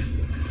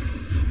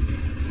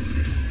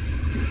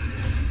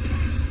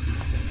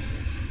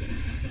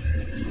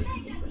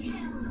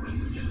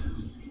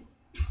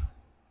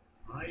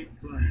 I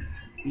plunge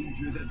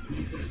into the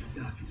deepest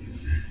darkness,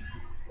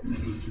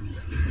 seeking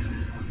the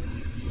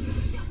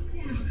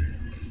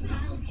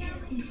Battle kill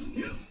and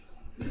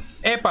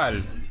Epal!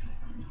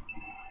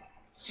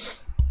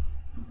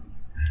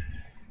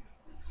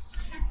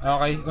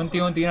 Okay,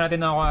 unti-unti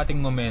natin nakuha ating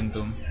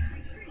momentum.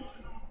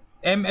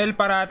 ML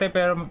parate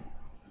pero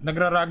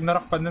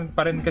nagra-Ragnarok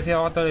pa rin kasi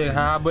ako tuloy.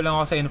 Hahabol lang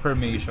ako sa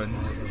information.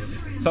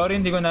 Sorry,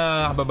 hindi ko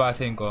na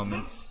nakababasa yung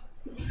comments.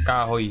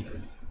 Kahoy.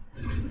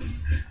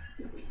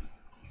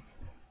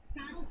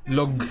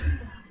 Log.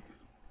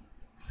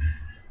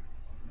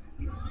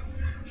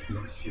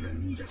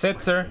 Set,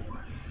 sir.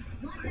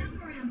 watch out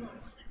for ambush.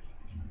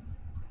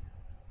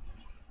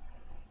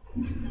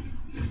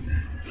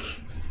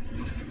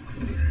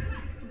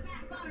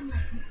 Bottom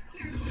lane.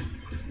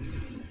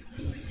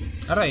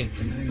 Aray.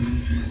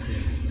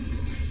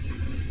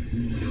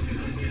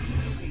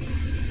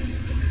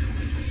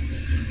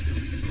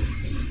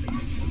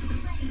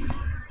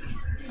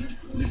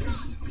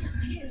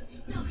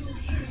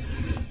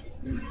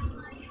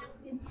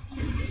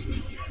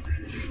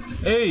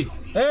 Hey!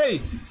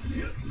 Hey!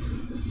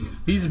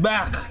 He's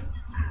back!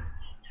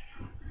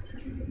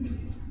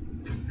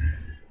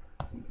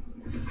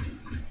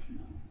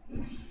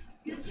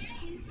 Good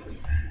game.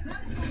 Well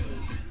played.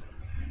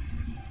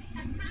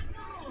 Attack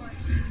the Lord.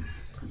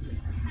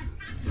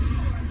 Attack the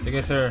Lord.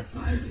 Sige, sir.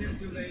 I came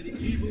to lay the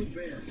evil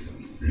bare.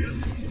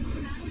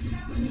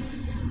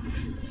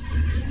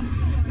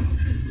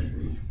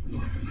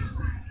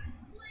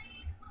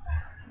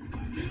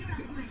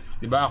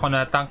 Diba ako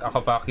na tank, ako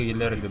pa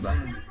killer, diba?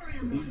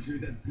 Into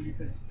the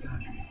deepest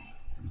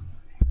darkness,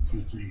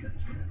 seeking the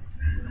trapped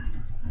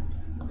light.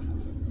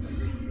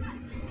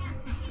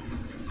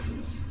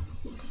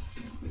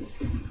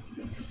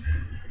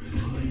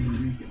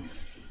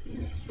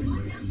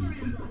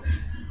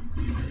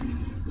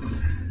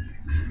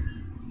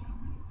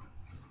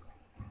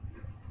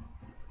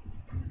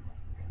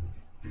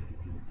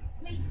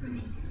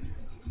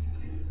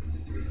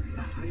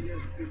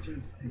 highest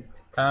creature's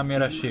fate.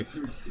 Camera is my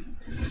shift. pursuit,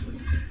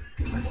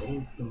 but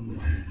also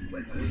my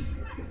weapon.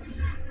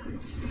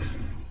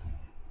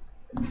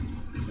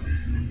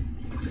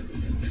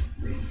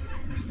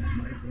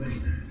 My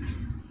blade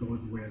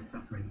goes where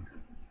suffering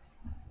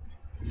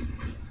happens.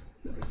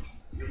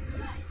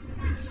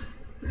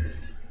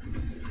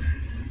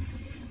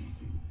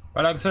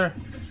 Palag, sir.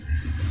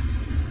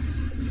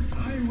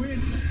 I win.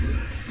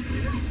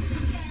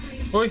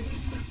 Uy!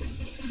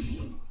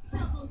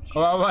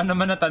 Kawawa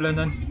naman na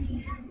talunan.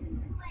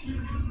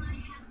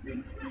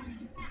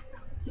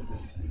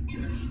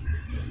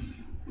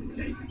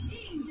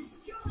 Team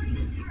destroyed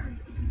a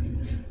turret.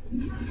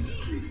 Your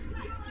team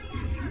destroyed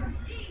a turret.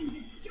 Team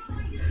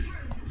destroyed a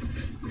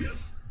turret.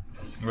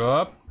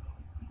 Yup.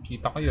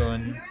 Kita ko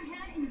yun. We're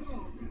ahead in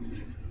gold.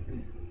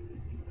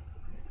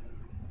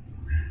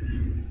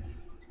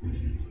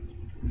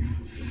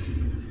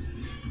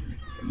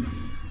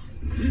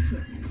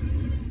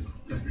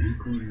 But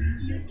equally,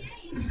 Good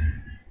game.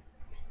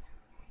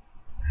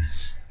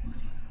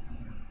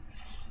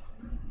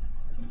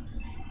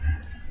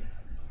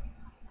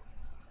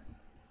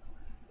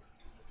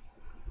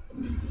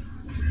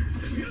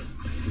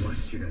 what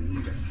should I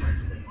need a fight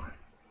for?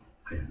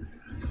 Hayabusa.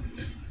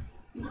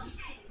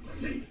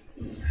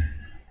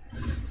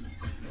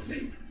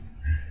 Okay.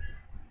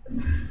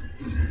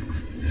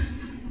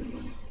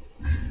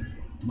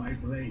 My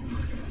blade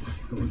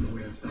goes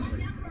where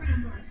suffering Up for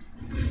ambush.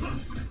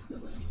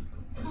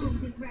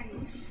 Ult is ready.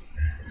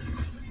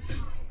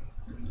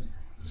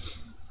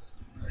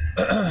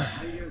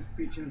 highest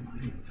creature's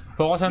fate.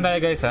 Focus lang tayo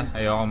guys ha.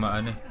 Ayoko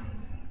maano eh.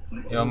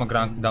 but Ayoko also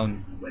mag-rank down.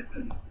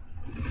 weapon. Battle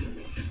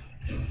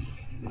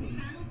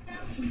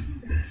spell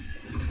into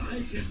I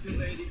can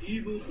delay the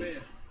evil bear.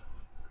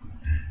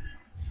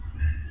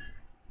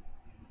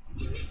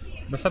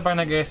 initiate. Basta pag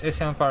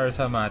nag-SS yung fire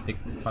sa Matic,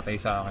 patay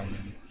sa akin.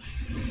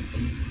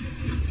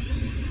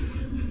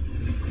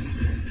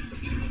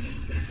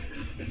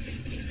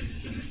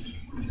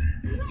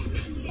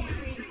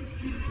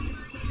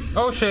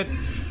 Oh shit!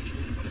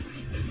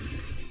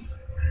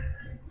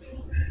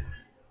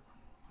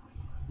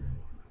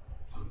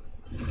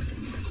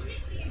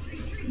 Initiate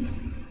retreat.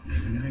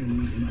 And I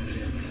lose my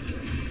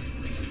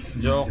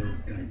bear. Joke. So,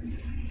 guys,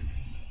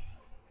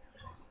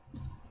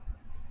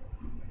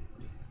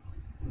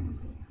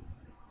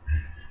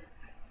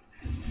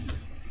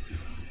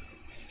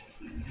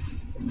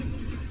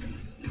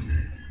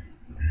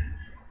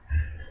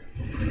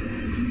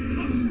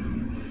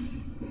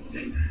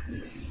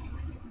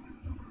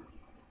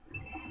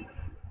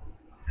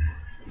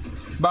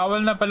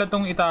 Bawal na pala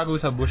tong itago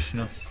sa bush,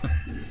 no?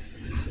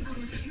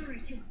 Our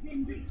turret has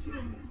been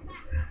destroyed.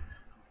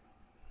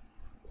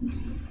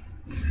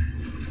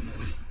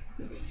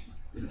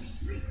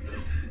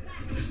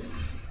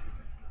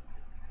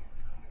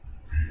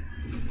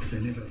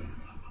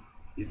 benevolence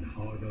is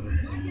harder than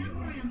Watch any out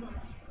for art.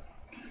 ambush.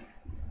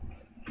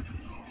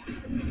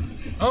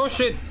 Oh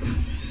shit! I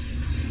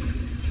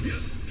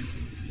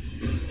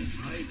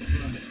fly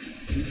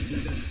into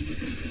the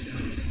deepest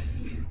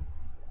darkness,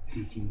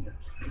 seeking the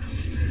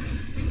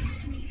truth.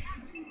 Enemy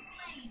has been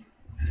slain.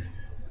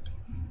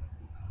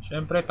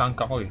 Siyempre, tank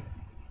ako eh.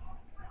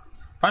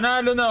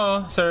 Panalo na oh,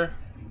 sir.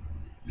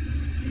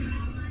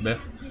 Be,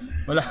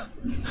 wala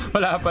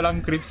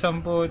palang creeps ang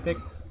putik.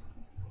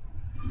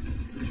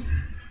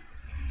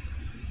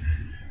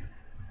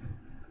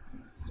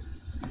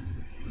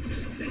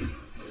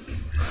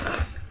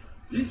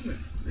 Listen,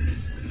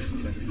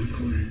 but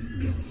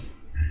equally young.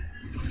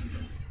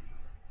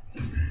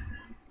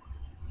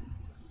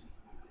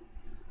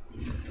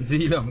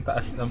 Zilong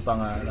taas ng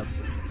pangarap.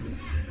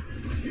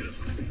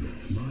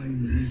 My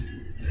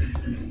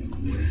weakness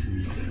wears me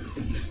down.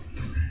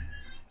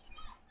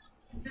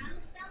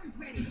 Battle spell is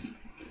ready.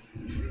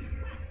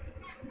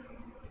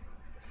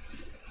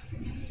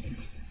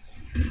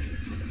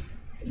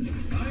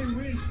 I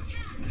win.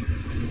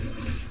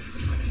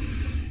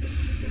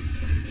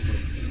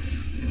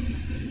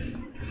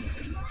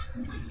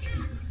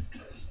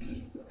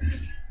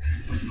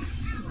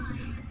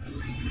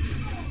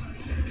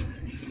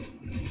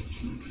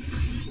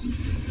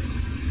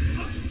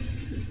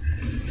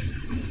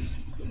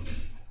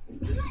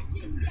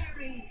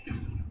 Legendary.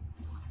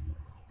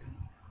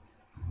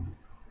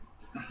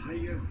 The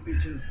highest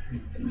creature's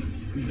fate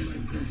is my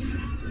pursuit.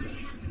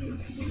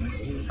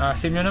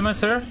 Asim nyo naman,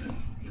 sir.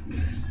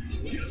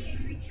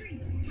 Initiate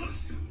retreat. And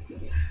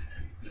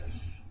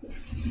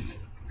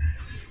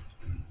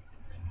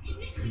I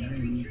Initiate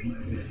lose my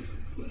retreat. bear.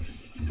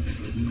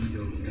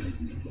 Window guides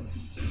me.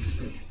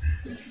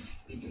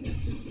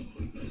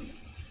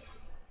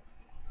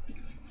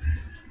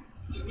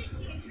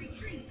 Initiate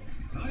retreat.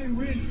 I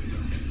win.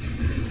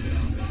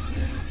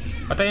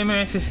 Patayin mo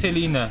yung si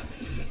Selena.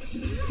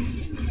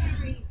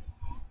 Legendary.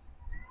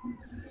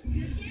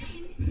 Good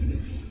game.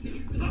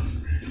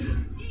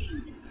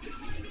 Team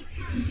destroy the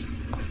turret.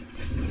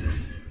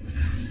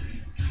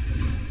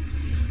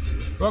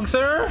 Wag,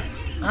 sir!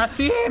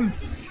 Asim! I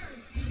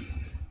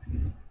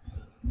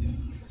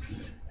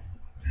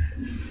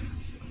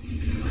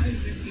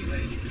can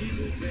delay the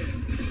evil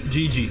bear.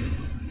 GG.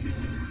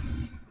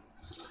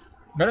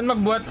 Ganun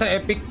magbuhat sa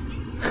Epic.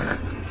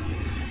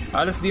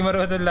 Halos di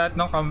marunong lahat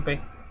ng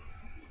kampe.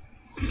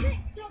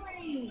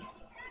 Victory!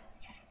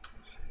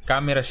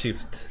 Camera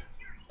shift.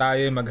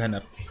 Tayo yung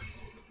maghanap.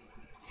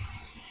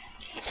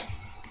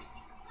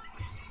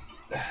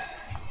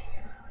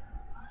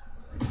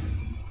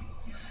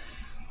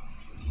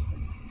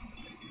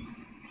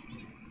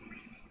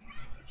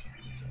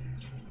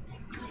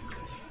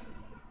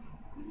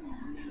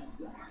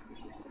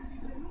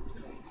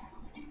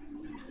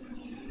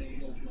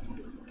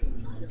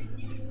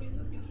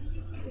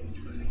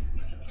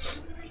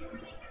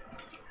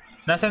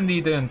 Nasaan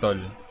dito yung tol?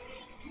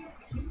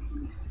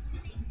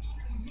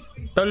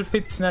 Tol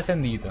fits nasaan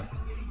dito?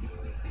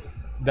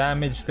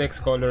 Damage,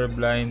 text,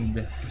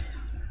 colorblind,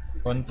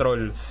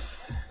 controls,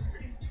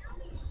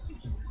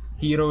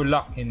 hero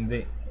lock,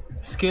 hindi.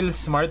 Skill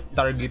smart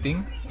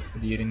targeting,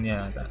 hindi rin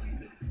yata.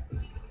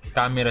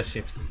 Camera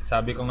shift,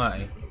 sabi ko nga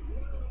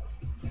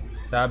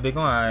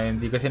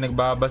hindi kasi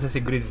nagbabasa si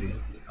Grizz eh.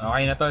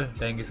 Okay na tol,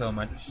 thank you so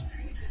much.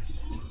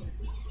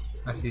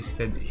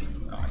 Assisted eh.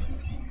 Okay.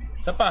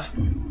 Isa pa.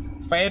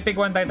 Pa-epic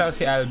 1 tayo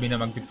si Albi na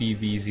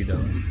magpi-PVZ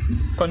daw.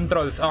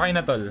 Controls, okay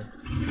na tol.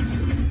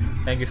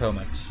 Thank you so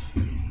much.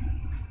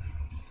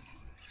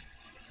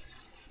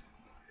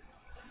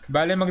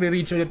 Bale,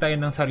 magre-reach ulit tayo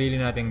ng sarili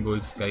nating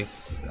goals,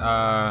 guys.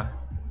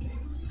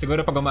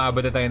 Siguro pag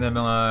umaabot na tayo ng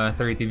mga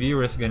 30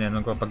 viewers, ganyan,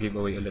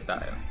 magpapag-giveaway ulit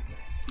tayo.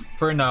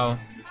 For now,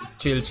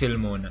 chill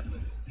muna.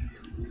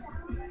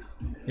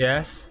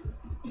 Yes?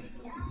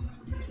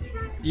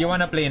 You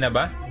wanna play na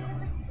ba?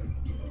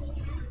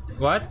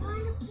 What?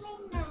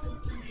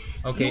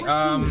 Okay, Is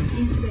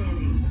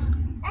banning.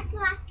 That's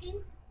last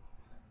game.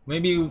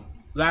 maybe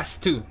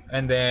last 2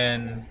 and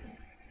then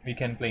we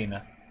can play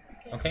na.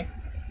 Okay?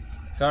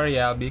 Sorry,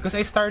 Albi, because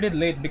I started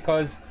late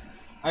because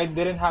I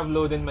didn't have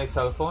load in my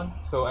cell phone,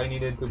 so I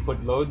needed to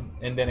put load,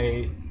 and then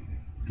I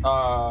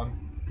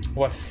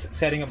was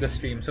setting up the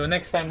stream. So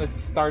next time, let's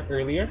start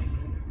earlier.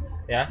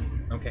 Yeah?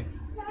 Okay.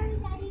 Sorry,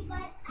 Daddy,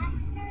 but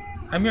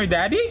after... I'm your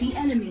daddy? The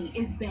enemy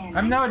is banning.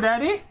 I'm now a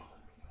daddy?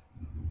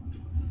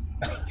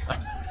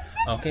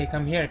 Okay,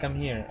 come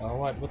here. Oh,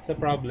 what's the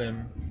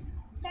problem?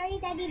 Sorry,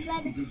 Daddy,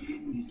 but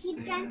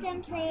keep trying to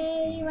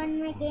play one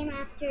more game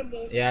after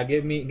this. Yeah,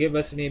 give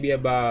us maybe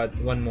about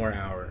 1 more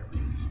hour.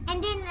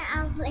 And then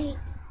I'll play.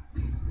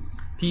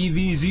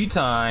 PVZ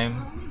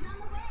time.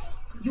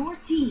 Your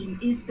team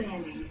is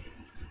banning.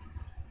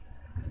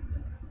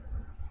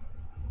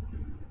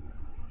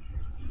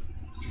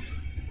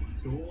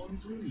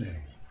 Thorns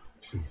remain,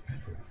 should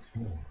petals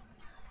fall.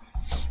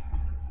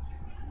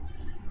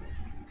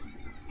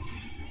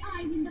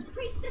 I'm the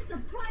priestess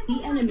of primal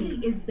The enemy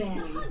life, is the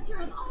banning. hunter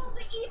of all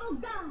the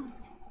evil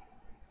gods.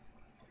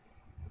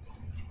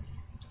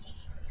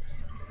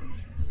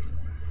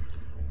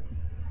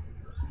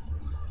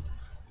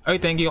 Ay,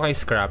 thank you kay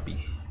Scrappy.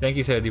 Thank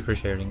you, Sedi, for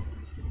sharing.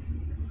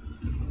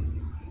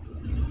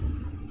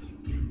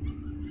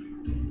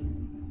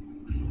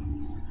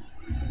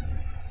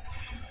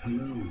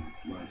 Hello,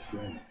 my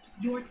friend.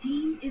 Your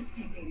team is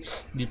picking.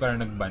 Di pa rin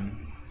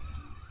nag-ban.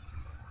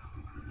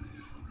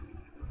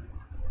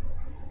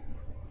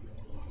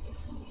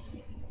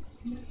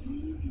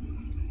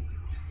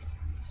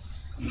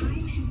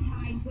 Time and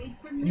tide wait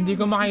for no Hindi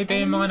ko one. makita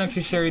yung mga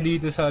nagsishare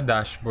dito sa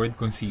dashboard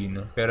kung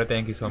sino. Pero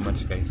thank you so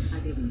much, guys.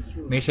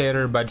 May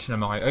sharer badge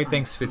naman kayo. Ay,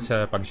 thanks Fit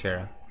sa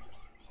pag-share.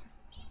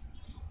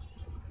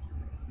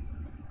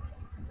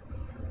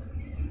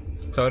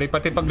 Sorry,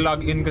 pati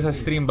pag-login ko sa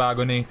stream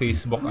bago na yung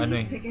Facebook, ano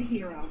eh. Pick a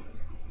hero.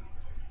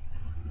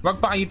 Wag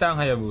pakita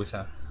ang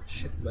Hayabusa.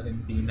 Shit,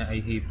 Valentina,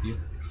 I hate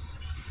you.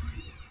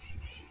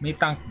 May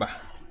tank ba?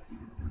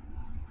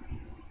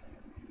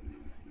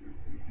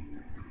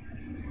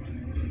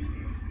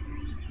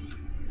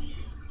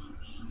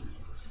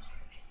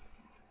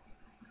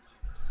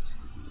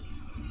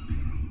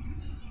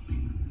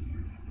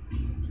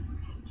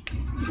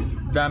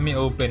 Dami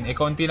open. Eh,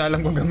 konti na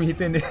lang kung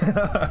gamitin eh.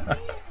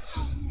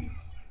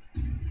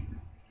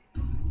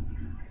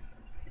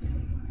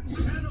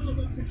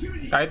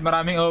 Kahit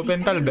maraming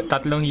open tol, 3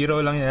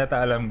 hero lang yata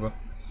alam ko.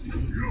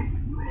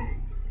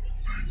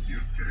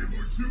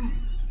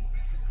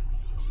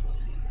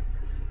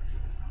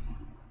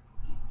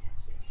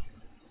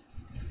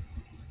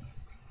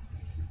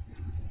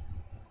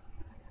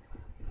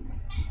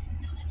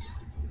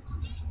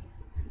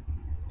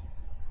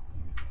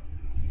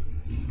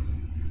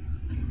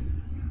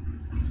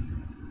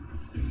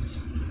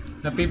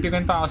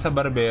 Napipikon pa ako sa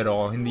barbero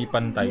ko, hindi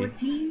pantay.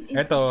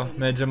 Ito,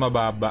 medyo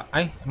mababa.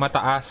 Ay,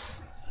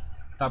 mataas.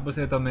 Tapos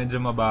ito medyo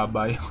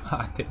mababa yung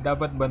ate.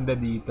 Dapat banda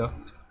dito.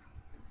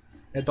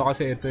 Ito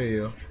kasi ito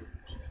eh. Oh.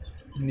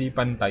 Hindi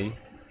pantay.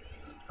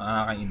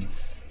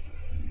 Nakakainis.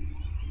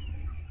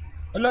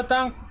 Wala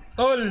tank!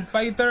 Tol!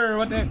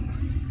 Fighter! What the...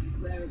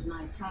 Where is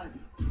my target?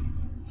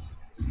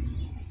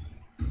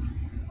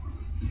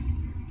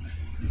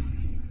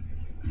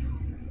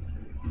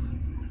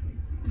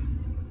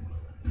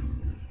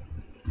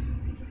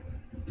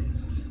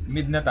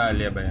 Mid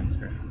Natalia ba yan,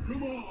 sir?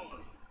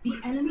 The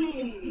enemy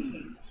is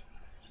picking.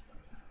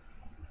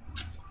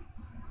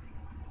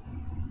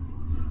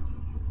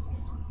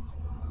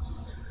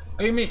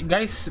 Ay,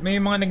 guys, may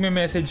mga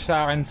nagme-message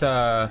sa akin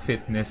sa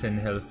fitness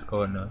and health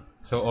ko, no?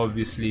 So,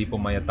 obviously,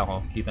 pumayat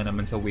ako. Kita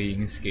naman sa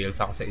weighing scale,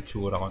 saka sa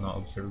itsura ko na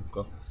observe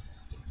ko.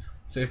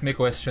 So, if may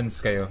questions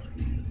kayo,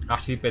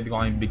 actually, pwede ko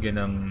kayong bigyan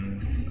ng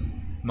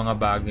mga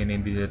bagay na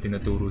hindi nila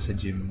tinuturo sa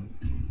gym.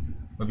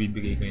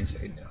 Mabibigay ko yun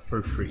sa inyo for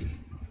free.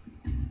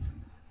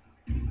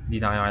 Hindi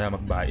na kayo kaya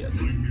magbayad.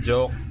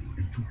 Joke.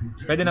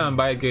 Pwede naman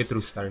bayad kayo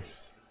through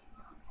stars.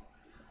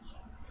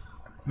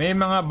 May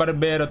mga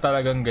barbero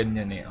talagang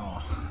ganyan eh.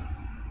 Oh.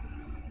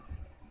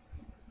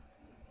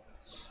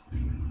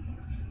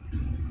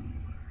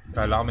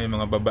 Kala ko may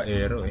mga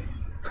babaero eh.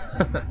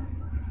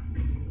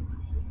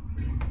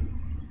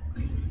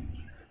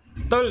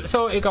 Tol,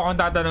 so ikaw kung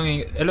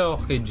tatanungin, hello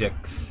kay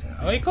Jex.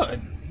 O ikaw,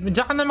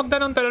 diyan ka na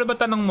magtanong, tol, ba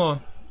tanong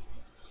mo?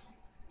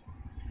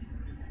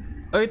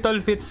 Oy, Tol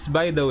Fits,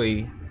 by the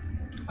way,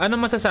 ano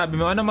masasabi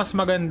mo? Ano mas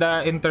maganda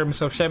in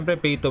terms of, syempre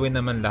pay to win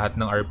naman lahat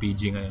ng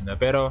RPG ngayon na.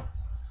 Pero,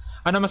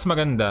 ano mas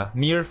maganda?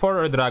 Near 4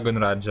 or Dragon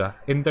Raja?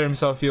 In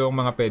terms of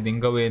yung mga pwedeng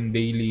gawin,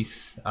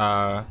 dailies,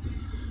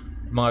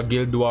 mga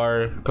guild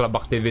war, club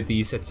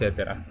activities,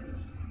 etc.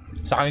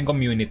 Sa kanyang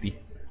community.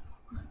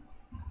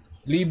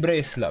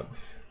 Libre is love.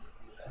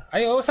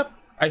 Ay,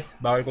 ay,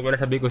 bawal ko pala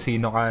sabi ko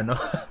sino ka, no?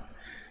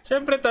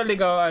 Syempre, Tol,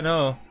 ikaw,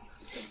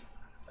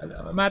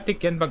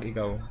 matik yan pag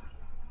ikaw.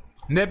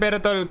 Hindi,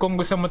 pero Tol, kung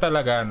gusto mo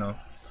talaga, no?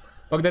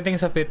 Pagdating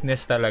sa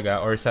fitness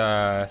talaga, or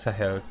sa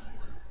health,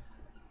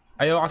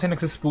 ayaw kasi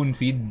nagsa-spoon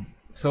feed.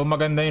 So,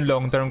 maganda yung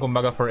long term,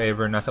 kumbaga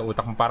forever, nasa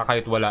utak mo, para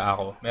kahit wala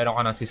ako, meron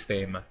ka ng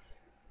sistema.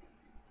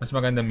 Mas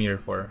maganda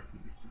Mirror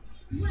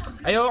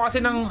 4. Ayaw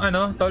kasi ng,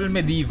 Tol,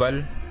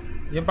 medieval.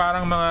 Yung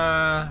parang mga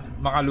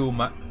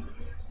makaluma.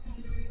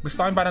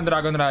 Gusto ko yung parang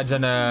Dragon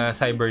Raja na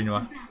cyber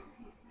nyo,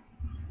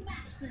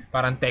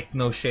 Parang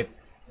techno shit.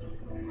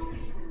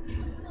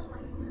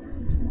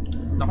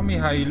 Naku, may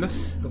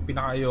Hylos. Ito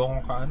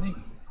pinaka-ayokong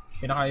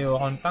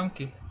pinaka-ayokong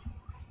tank eh.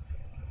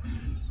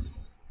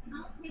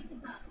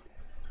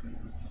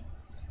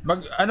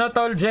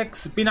 Tol,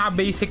 Jex,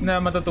 pinaka-basic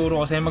na matuturo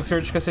ko sa'yo,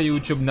 mag-search ka sa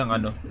YouTube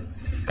ng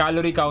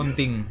calorie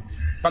counting.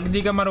 Pag di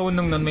ka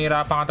marunong nun, may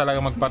hirapan ka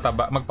talaga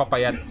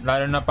magpapayat.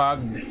 Lalo na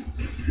pag...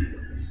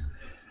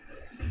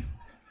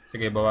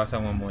 Sige,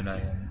 bawasan mo muna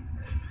yan.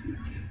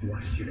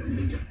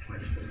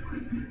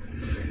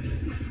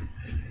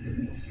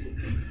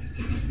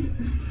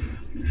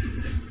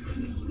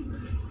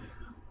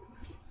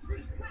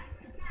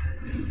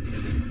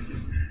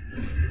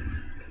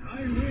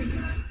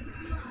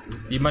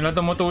 Di man lang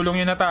tumutulong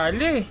yung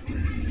Natalia eh.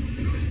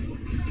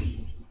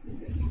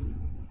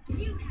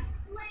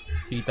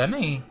 Kita na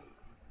eh.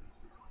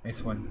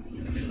 Nice one.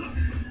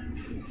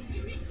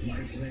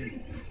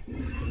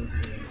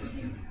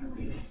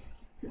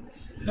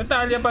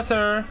 Natalia pa,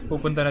 sir.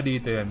 Pupunta na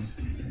dito yan.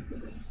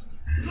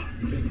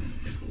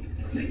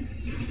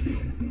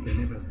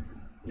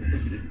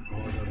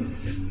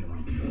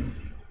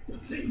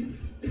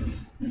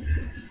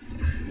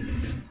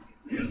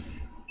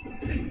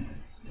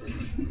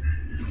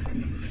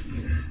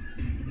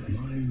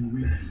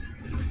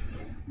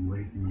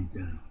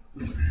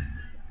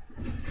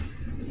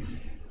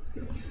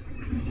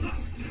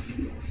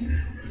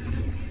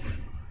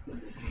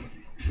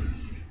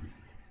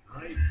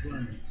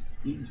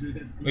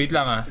 Wait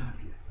lang ah.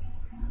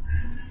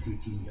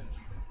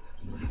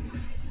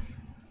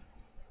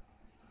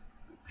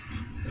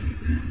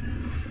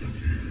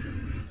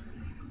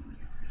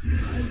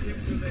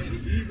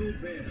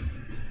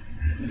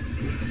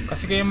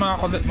 Kasi kayo mga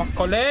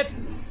kulit.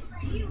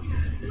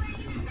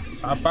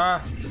 Saka pa.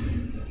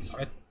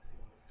 Sakit.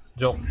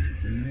 Joke.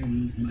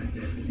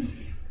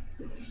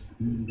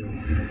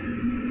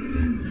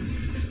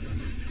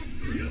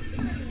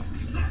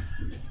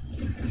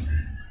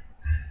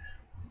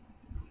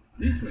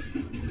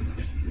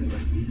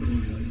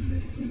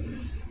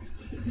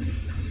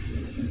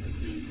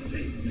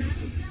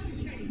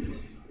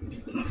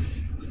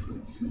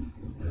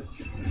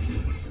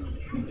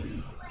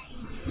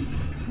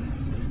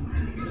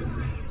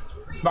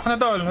 Back na,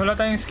 Tol. Wala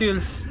tayong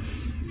skills.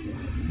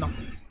 No.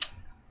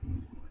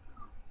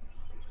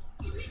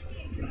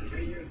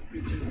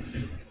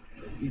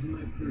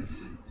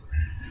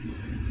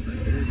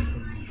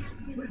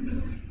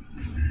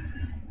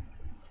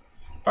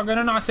 Pag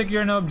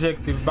naka-secure na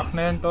objective, back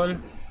na yan, Tol.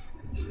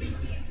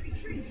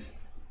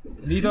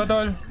 Dito,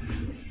 Tol.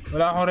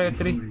 Wala akong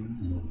retry.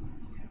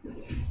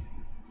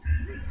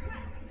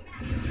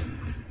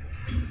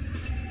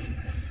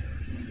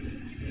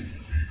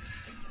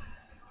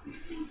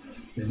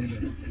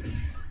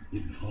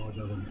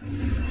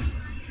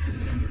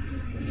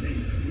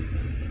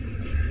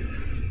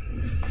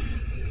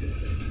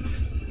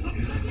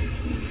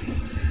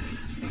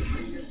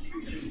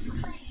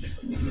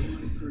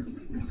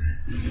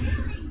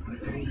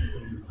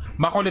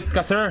 Makulit ka,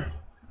 sir.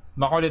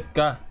 Makulit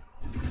ka.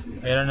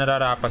 Ayan ang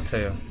nararapat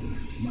sa'yo.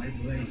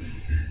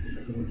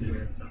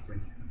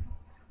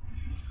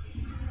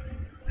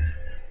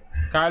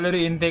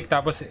 Calorie intake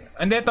tapos...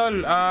 Hindi,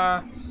 Tol.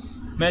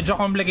 Medyo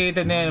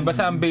complicated na yan.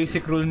 Basta ang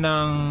basic rule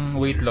ng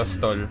weight loss,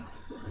 Tol.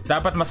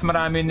 Dapat mas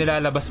marami yung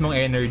nilalabas mong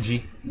energy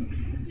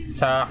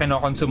sa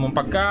kinokonsumong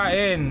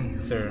pagkain,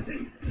 sir.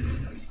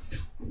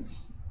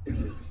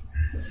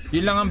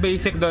 Yun lang ang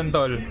basic doon,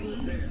 tol.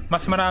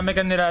 Mas marami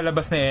kang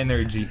nilalabas na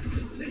energy.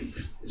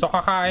 So,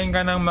 kakain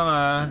ka ng mga...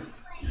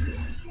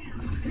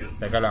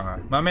 Teka lang ha.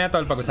 Mamaya,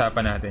 tol,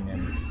 pag-usapan natin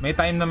yan. May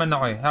time naman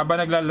ako eh.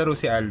 Habang naglalaro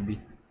si Albi.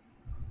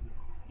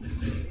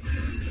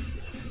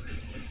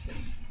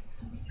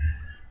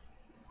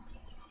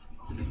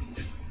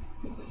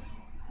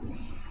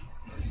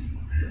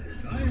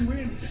 I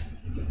win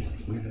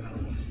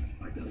without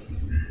fighting.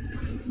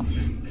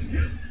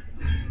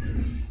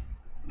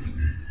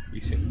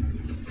 Easy.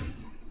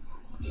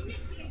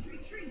 Initiate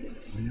retreat.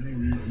 When I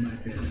leave my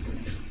bed,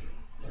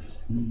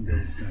 Nindo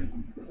guides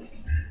me.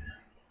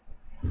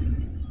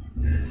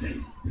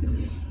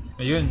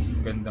 Ayun,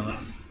 ganda nga.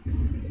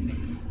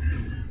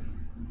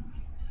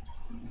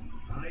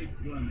 I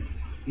plummet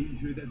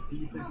into the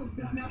deepest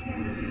dark,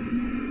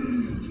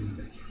 seeking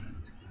the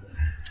trapped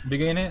blood.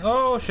 Bigay na yun.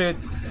 Oh, shit.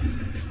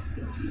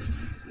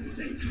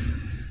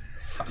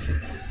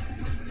 Sakit.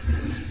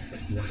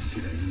 What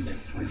should I need to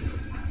fight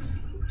for?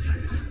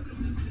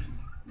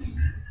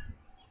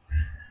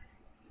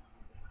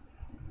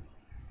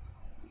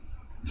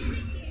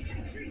 Initiate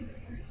retreat.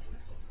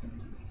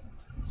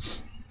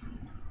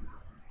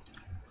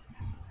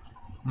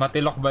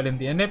 Matilok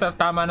Valentina. Hindi,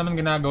 tama naman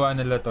ginagawa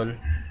nila, tol.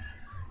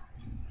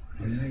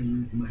 When I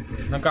use my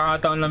bed,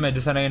 Nagkakataon lang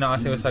medyo sanay na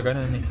kasi sa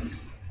ganun eh.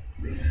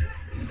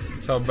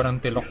 Sobrang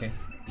tilok eh.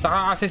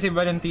 Saka kasi si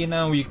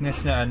Valentina ang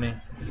weakness niya ano eh.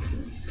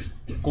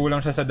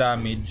 Kulang siya sa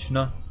damage,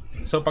 no?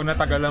 So pag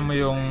natagalan mo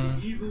yung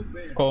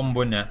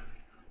combo niya,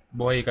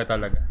 buhay ka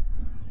talaga.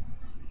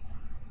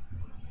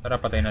 Tara,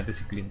 patayin natin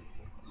si Clint.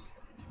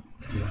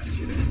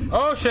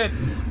 Oh shit!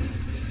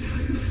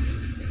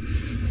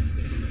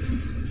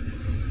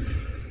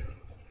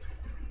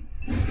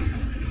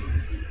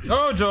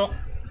 Oh, joke!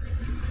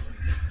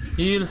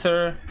 Heal,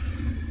 sir.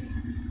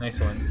 Nice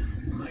one.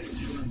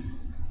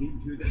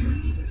 into the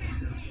deepest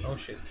dark, Oh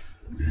shit.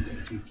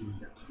 seeking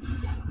the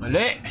truth.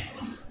 Mali!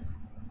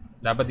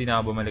 Dapat di na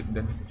ako bumalik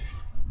dun.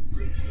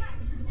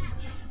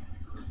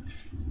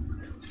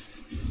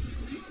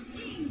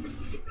 Team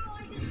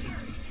destroy the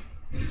turret.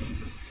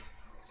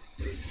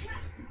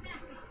 Request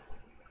backup.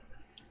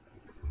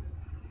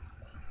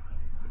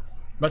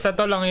 Basta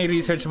to lang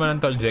i-research mo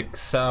ng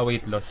Toljex sa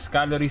weight loss.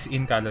 Calories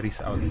in, calories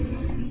out.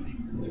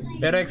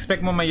 Pero expect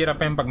mo mahirap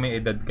pa yung pag may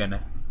edad ka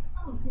na.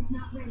 Ult is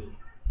not ready.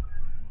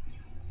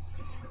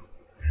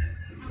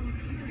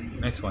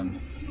 Nice one.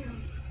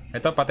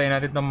 Ito, patay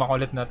natin itong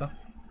makulit na to.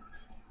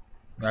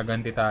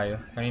 Gaganti tayo.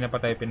 Kanina pa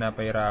tayo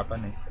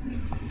pinapahirapan eh.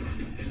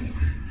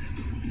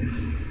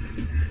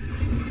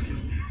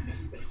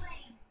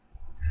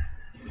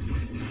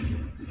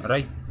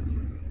 Aray.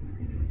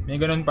 May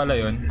ganun pala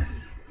yun.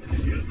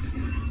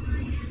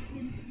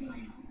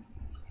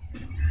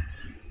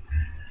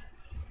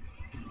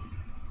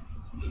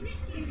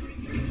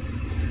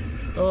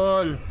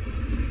 Tol.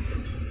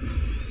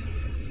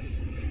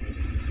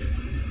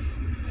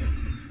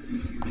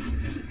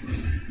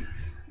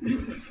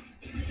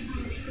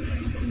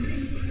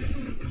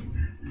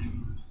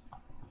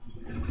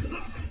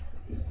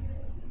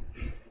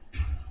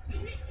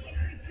 Initiate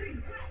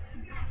retreat. Request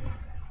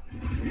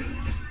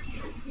backup.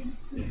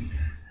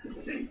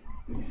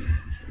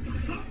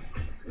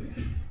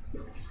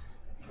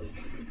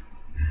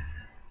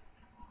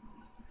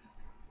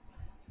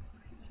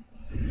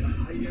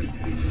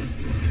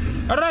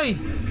 Aray!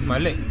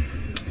 Mali.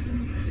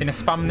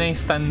 Sinaspam na yung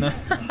stun na.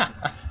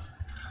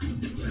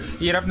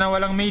 Hirap na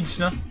walang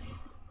mage, no?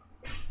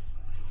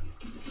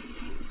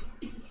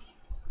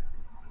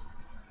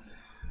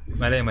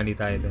 Mali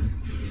tayo dun.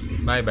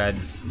 My bad.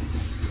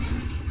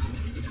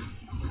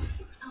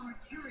 Our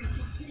turret has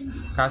been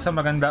destroyed. Kaso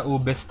maganda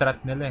ube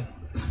strat nila eh.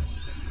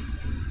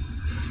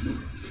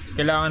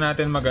 Kailangan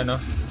natin magano.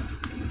 Our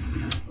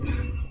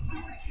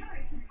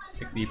turret is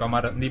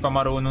under Di pa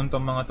marunong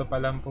tong mga to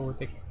palang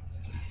putik.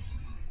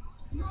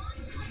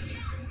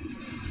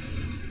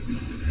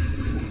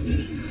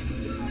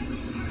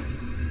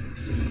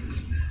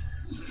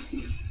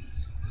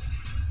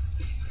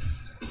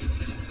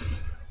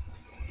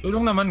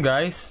 Tulong naman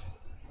guys.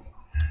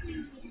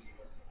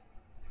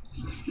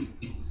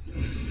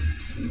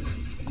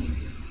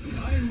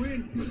 I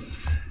win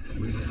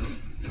without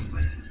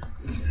fighting.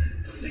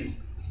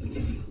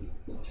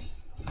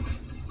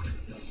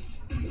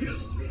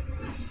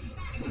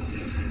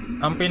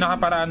 Ang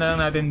pinakaparaan na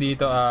lang natin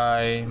dito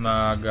ay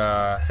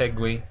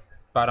mag-segue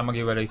para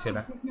maghiwalay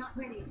sila. is not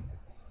ready.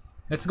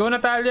 Let's go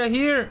Natalia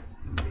here!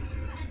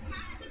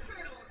 Attack the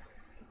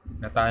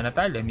turtle.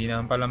 Natalia, hindi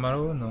naman pala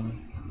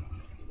marunong.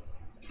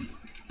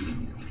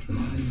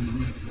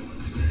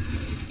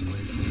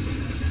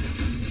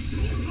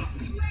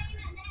 Slain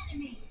an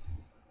enemy.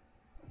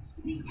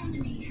 The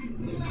enemy has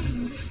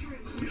slain the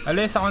turret.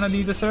 Alis, ako na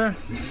dito sir.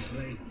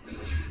 Play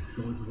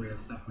goes where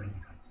suffering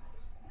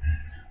happens.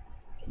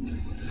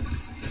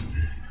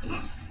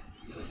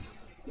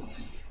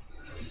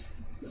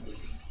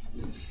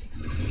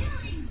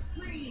 Killing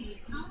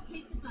spree. I'll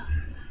take the buff.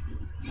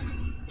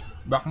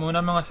 Back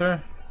muna mga sir.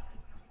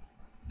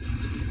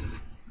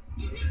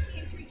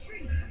 Initiate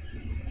retreat.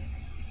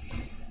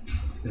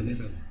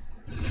 Deliverance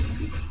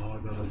is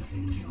harder than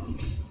any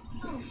other.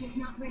 Ult is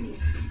not ready.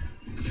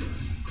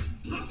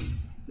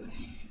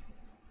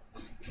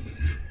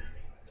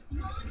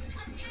 Launch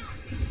attack.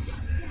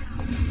 Shut down.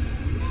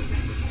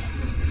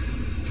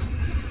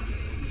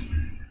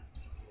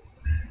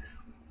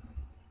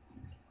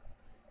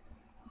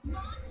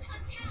 Launch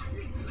attack.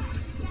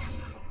 Request death.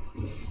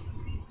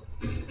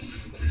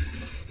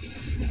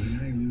 When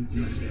I lose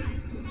my death,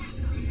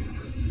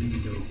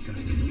 window gun.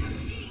 Your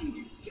team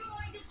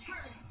destroyed a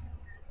turret.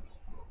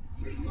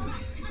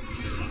 Launch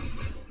attack.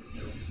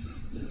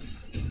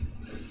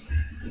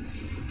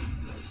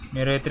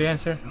 May retry yan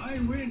sir. I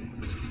win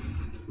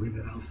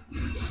without.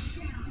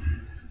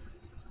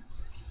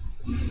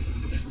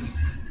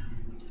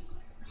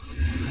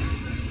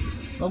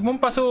 Huwag mong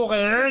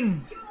pasukin!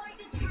 Destroyed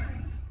a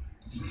turret.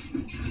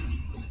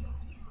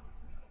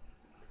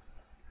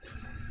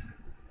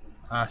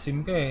 Asim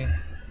ka eh.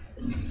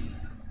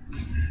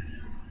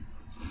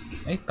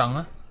 Ay,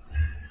 tanga.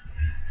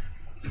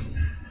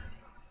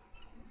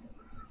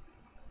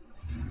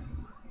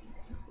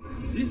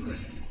 Different,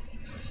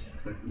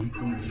 but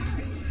equally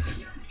effective.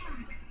 Your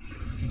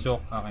attack.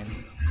 Joke akin.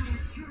 Our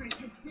turret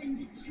has been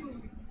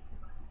destroyed.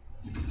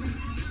 An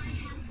ally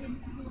has been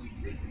slain.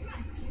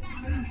 Request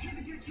backup. Our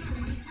inhibitor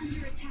turret is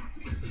under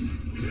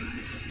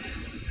attack.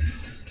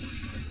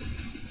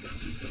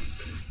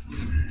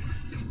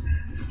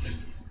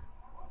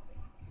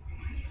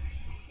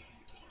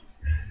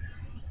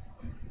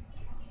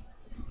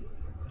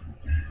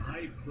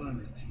 I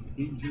plummet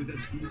into the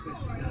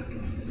deepest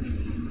darkness,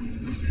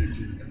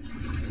 seeking the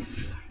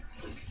truth.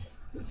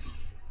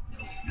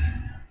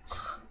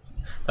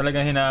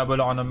 Talagang hinahabol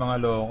ako ng mga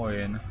loko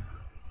eh. No?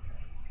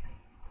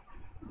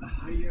 The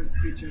highest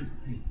creature's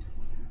fate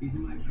is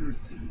my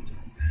pursuit,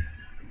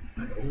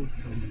 but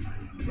also my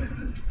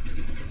weapon.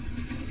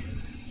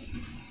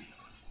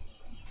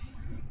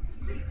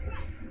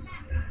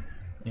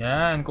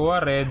 Yan,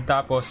 kuha red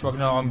tapos wag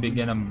na akong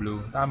bigyan ng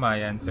blue. Tama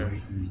yan sir.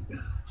 Break me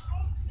down.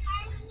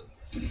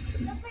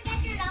 Don't forget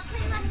your love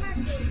play one more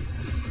game.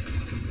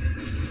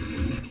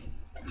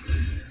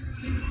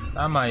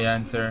 Tama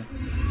yan sir.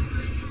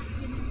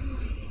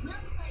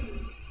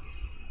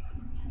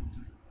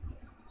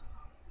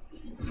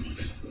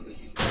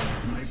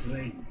 My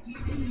blade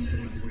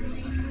goes where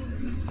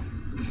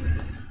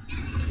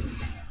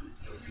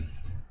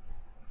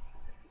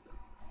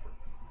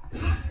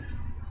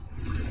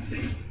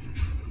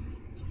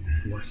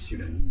what should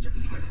a ninja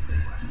fight for?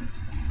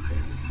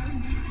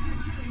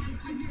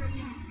 Under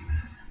attack.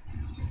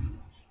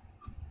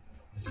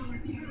 Our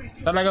turret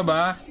is Talaga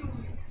ba? destroyed.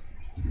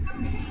 Our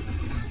base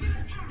is under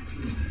attack.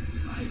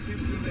 I can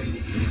remain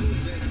evil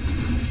then.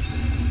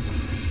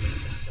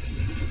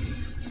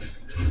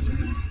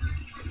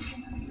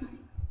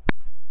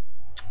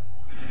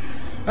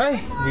 Ay,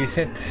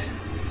 reset.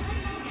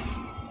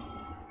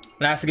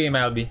 Last game,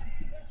 Albi.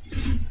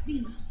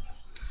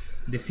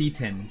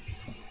 Defeated.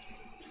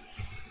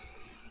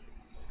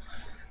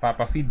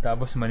 Papa-feed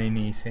tapos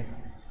maninisi.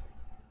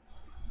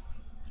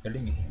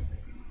 Galing eh.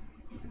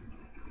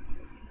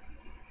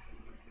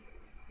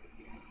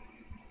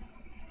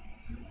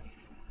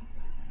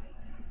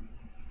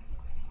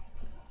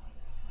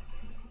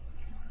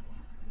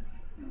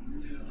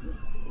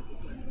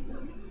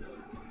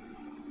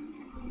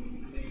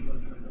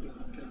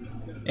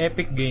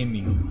 Epic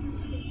Gaming.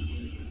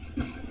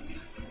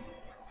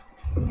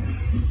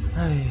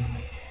 Ay.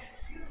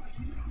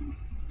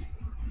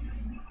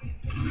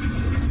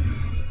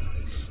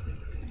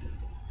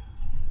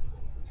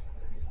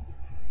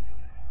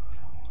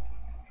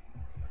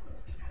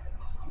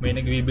 May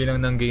nagbibilang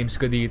ng games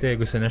ko dito eh.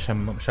 Gusto na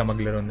siya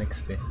maglaro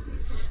next eh.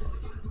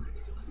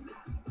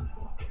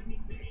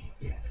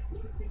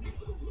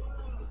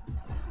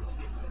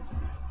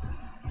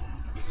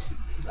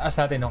 Taas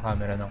natin ang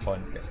camera ng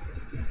konti.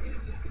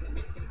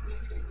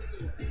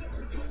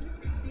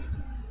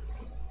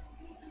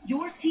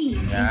 Your team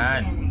is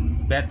Yan.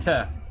 banning. Betsa.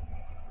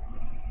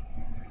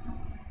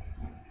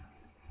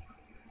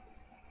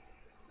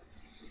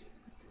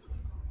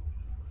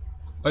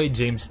 Oy,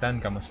 James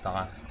Tan, kamusta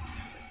ka?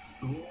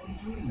 Thorns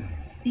remain.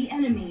 The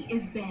enemy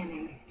is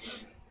banning.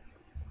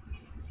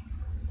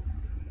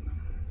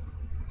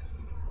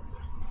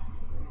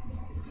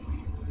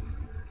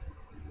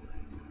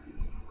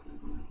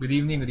 Good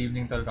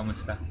evening tol,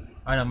 kamusta?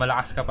 Ano,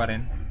 malakas ka pa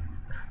rin?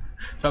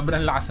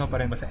 Sobrang lakas mo pa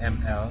rin ba sa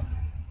ML?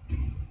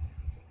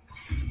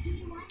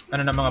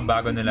 Ano na mga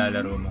bago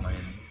nilalaro mo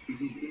ngayon? It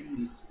is in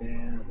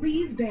despair.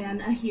 Please ban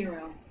a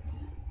hero.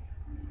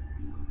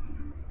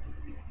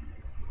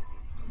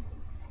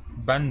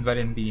 Ban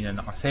Valentina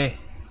na kasi.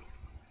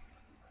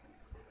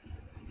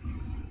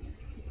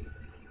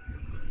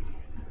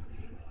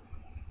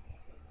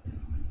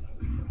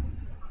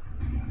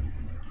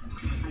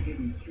 I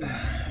didn't kill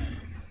her.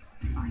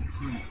 I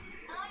hunt.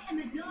 I am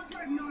a daughter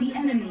of Northern The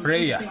enemy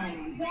Freya. is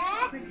banning.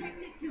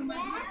 protected to my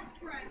last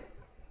breath.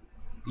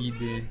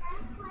 Ide.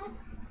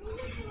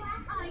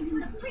 I'm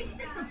the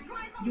priestess of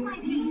primal Your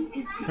team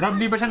is Rob,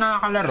 di ba siya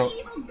nakakalaro?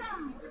 evil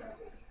gods.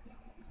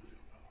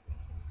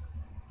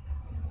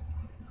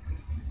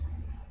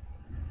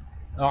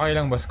 Okay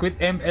lang boss. Quit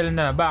ML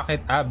na.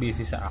 Bakit?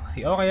 Busy sa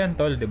Axie. Okay yan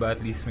tol, di ba?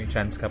 At least may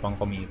chance ka pang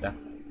kumita.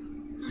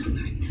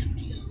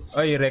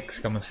 Oy,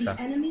 Rex, kamusta?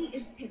 The enemy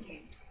is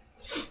picking.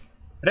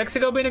 Rex,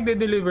 ikaw ba yung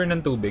nagde-deliver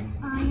ng tubig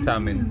sa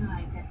amin?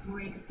 Moonlight that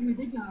breaks through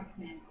the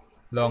darkness.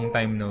 Long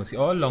time no see.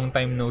 Oh, long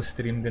time no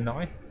stream din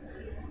ako eh.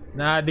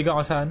 Na-addict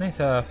ako sa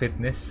sa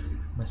fitness.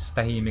 Mas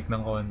tahimik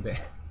ng konti.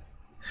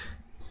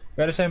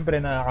 Pero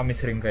syempre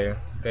nakakamiss rin kayo.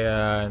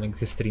 Kaya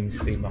nagsi-stream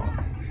ako.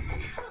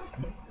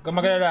 Kung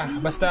magalala,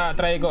 basta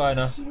try ko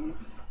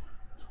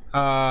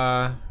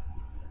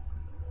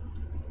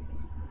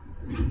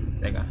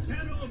teka.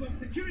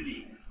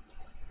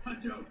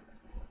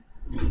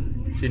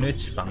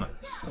 Sinwitch pa nga.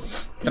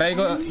 Try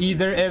ko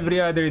either every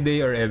other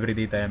day or every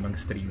day tayo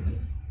mag-stream.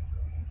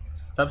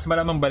 Tapos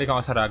malamang balik ako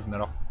sa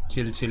Ragnarok.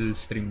 Chill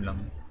stream lang.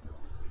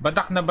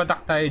 Batak na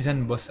batak tayo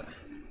dyan, boss.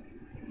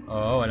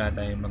 Oo, wala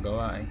tayong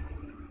magawa eh.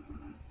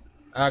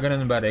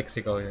 Ganun ba, Rex?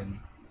 Ikaw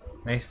yun.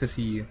 Nice to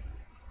see you.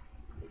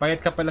 Payat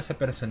ka pala sa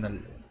personal.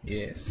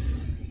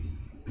 Yes.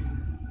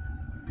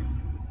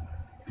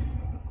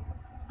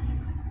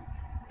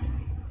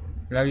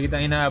 Lagi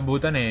kitang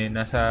inaabutan eh.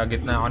 Nasa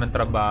gitna ako ng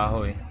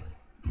trabaho eh.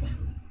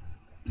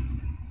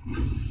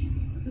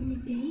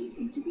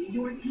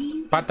 Your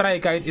team Patry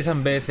kahit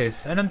isang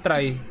beses. Anong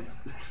try?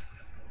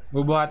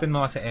 Bubuhatin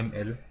mo ka sa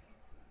ML.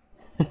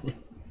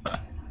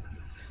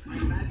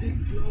 Magic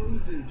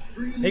flows as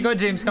freely. Ikaw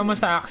James,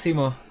 kamusta Axie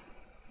mo?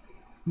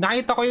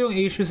 Nakita ko yung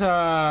issue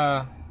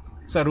sa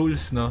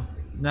rules, no?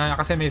 Na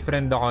kasi may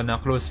friend ako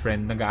na close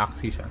friend,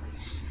 nag-Axie siya.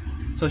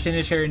 So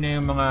sinishare niya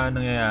yung mga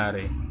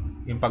nangyayari.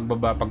 Yung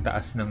pagbaba,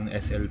 pagtaas ng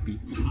SLP.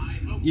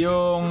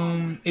 Yung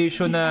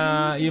issue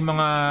na yung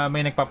mga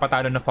may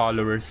nagpapatalo na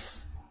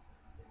followers.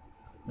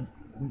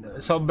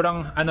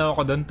 Sobrang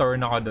ako doon,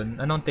 torn ako doon.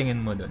 Anong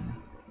tingin mo doon?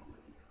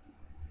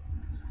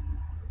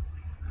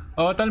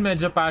 Tol,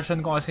 medyo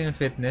passion ko kasi yung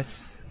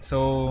fitness.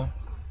 So,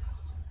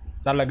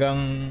 talagang,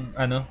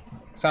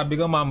 sabi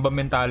ko, mamba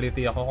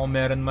mentality ako. Kung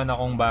meron man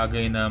akong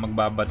bagay na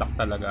magbabatak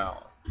talaga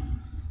ako.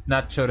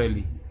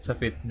 Naturally, sa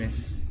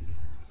fitness.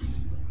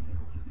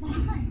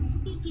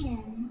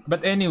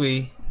 But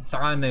anyway,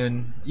 saka na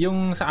yun.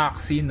 Yung sa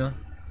Axie, no?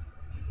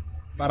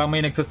 Parang may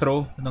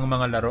nagtuthrow ng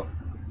mga laro.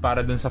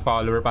 Para dun sa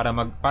follower,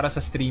 para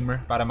sa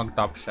streamer, para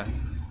mag-top siya.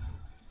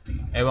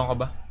 Ewan ko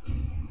ba?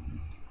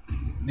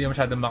 Hindi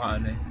masyadong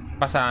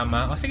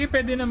pasama. O sige,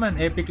 pwede naman.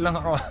 Epic lang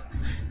ako.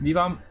 Di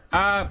ba?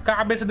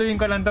 Kakabesaduhin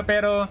ko lang to,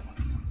 pero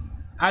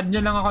add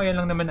nyo lang ako. Yan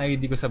lang naman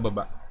ID ko sa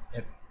baba.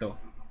 Ito.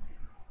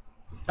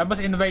 Tapos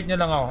invite nyo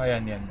lang ako.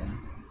 Ayan.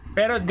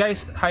 Pero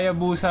guys,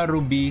 Hayabusa,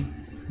 Ruby,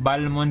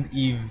 Balmond,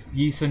 Eve,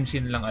 Yison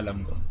Shin lang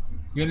alam ko.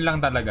 Yun lang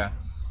talaga.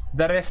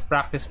 The rest,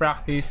 practice.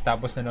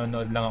 Tapos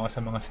nanonood lang ako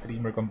sa mga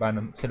streamer kung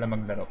paano sila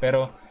maglaro.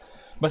 Pero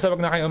basta wag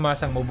na kayo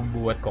umasang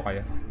mabubuhat ko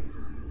kayo.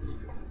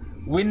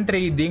 Win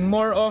trading,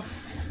 more of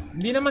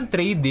hindi naman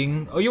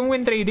trading. O yung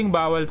win trading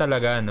bawal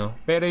talaga, no?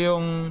 Pero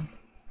yung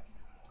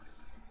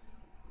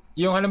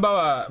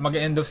halimbawa,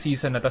 mag-end of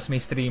season na tapos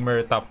may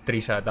streamer top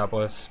 3 siya,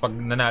 tapos pag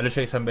nanalo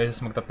siya isang beses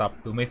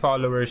magta-top 2, may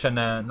follower siya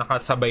na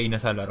nakasabay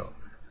na sa laro.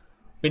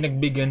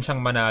 Pinagbigyan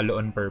siyang manalo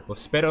on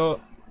purpose. Pero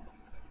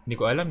hindi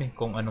ko alam eh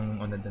kung anong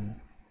dun.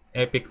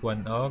 Epic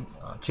one.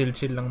 Chill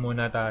lang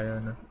muna tayo,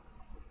 no?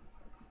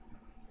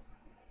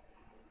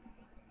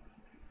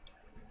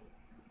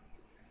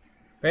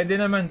 Pwede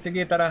naman.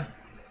 Sige, tara.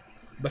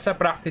 Basta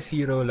practice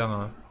hero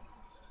lang,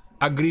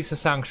 Agree sa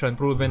sanction.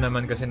 Proven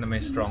naman kasi na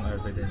may strong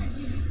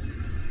evidence.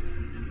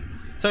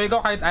 So, ikaw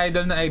kahit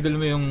idol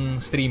mo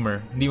yung streamer,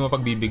 hindi mo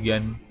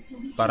pagbibigyan.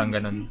 Parang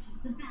ganun.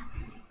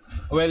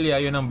 Well, yeah,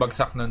 yun ang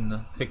bagsak nun,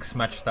 no? Fixed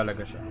match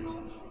talaga siya.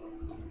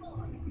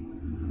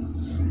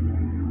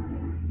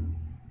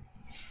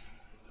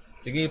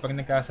 Sige, pag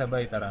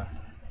nagkasabay, tara.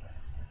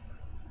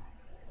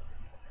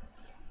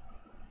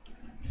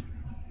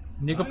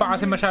 Hindi ko pa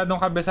kasi masyadong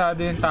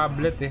kabisado yung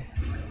tablet eh.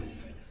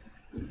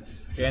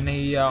 Kaya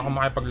nahihiya ako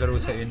makipaglaro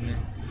sa inyo.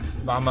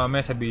 Baka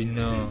mamaya sabihin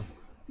nyo,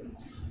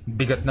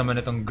 bigat naman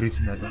itong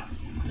gris na to.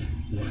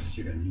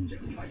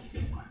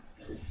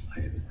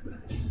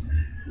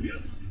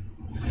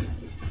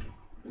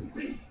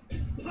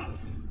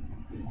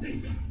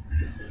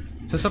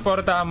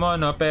 Susuportahan mo,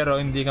 no? Pero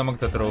hindi ka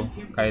magto-throw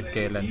kahit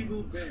kailan.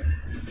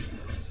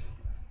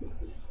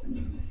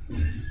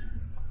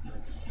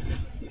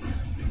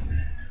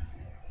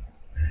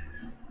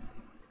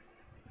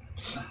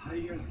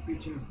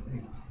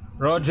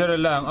 Roger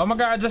lang.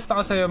 Mag-a-adjust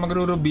ako sa'yo.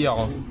 Magro-ruby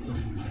ako.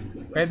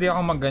 Pwede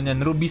ako mag-ganyan.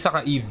 Ruby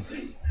saka Eve.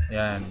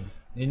 Yan.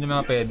 Yun yung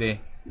mga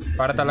pwede.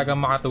 Para talagang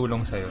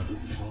makatulong sa'yo.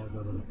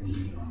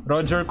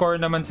 Roger Core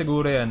naman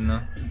siguro yan, no?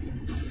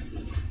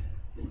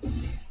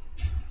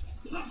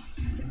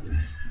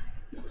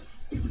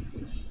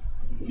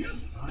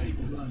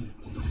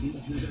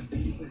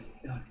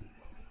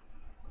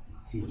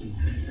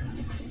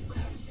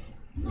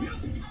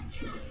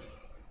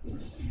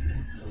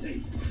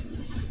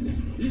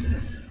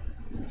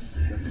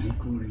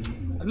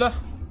 Ala!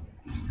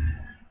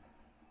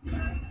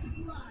 First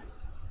blood.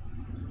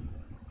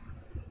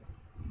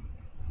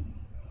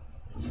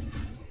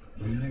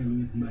 When I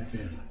lose my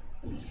balance,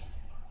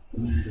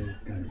 Mundo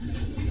Kazi.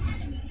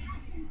 Enemy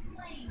has been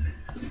slain.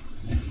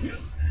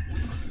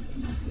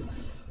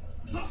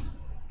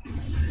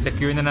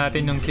 Secure na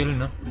natin yung kill,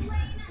 no? Slain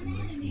an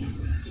enemy.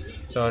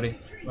 Sorry,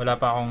 wala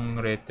pa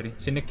akong retry.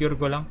 Sinecure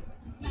ko lang.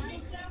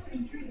 Initial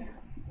intruder.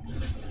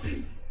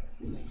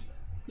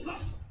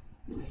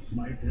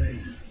 My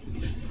blade.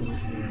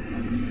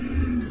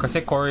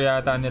 Kasi core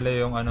yata nila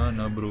yung ano,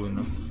 no,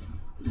 Bruno.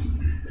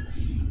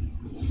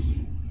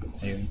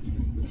 Ayun.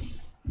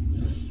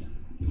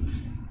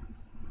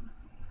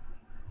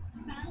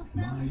 Battle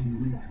My spell.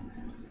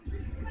 weakness.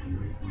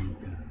 Raising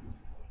gun.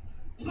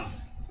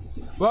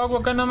 Wag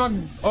ka na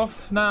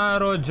mag-off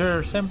na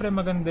Roger. Siyempre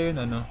maganda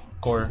yun, ano,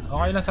 core.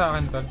 Okay lang sa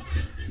akin, tol.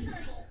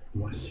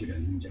 Washira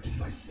Ninja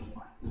fight for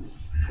one.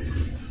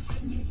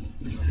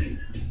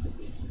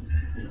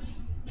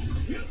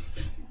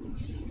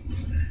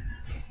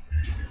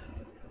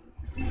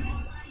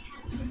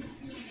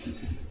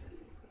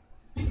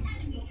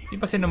 Di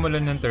pa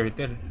sinamulan ng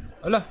turtle.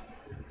 Ala!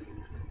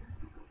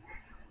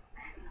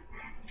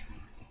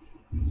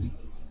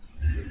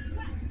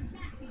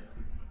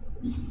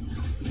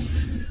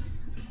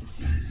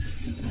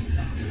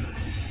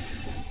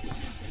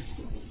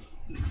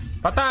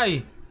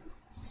 Patay!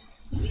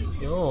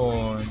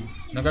 Yun.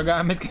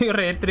 Nagagamit ko yung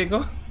retry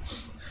ko.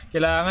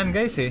 Kailangan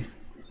guys eh.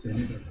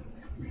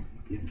 Benevolence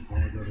is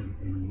harder than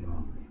any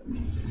arm.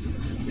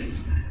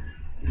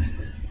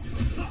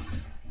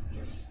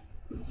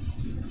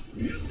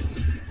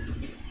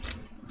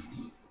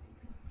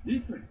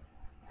 Different.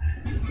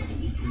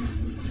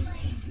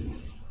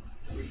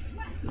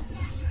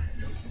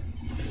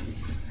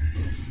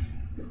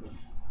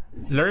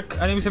 Lurk?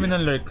 Ano ibig sabihin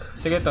ng lurk?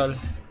 Sige tol.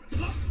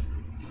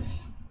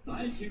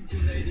 I came to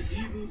lay the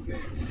evil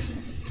bare.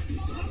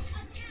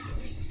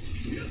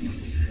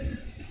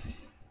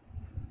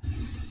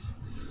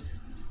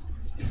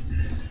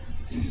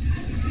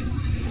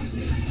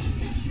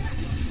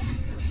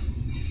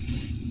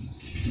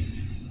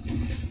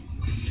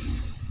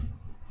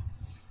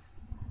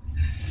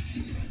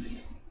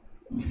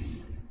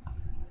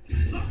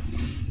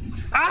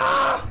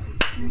 Ah!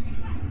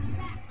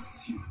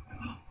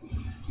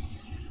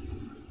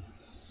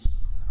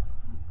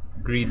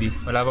 Greedy.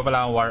 Wala pa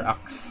pala akong war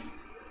axe.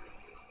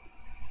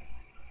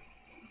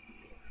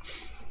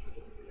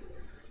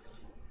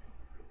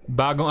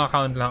 Bagong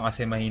account lang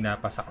kasi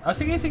mahina pa sa... Ah,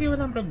 sige, sige,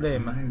 walang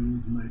problema. I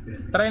lose my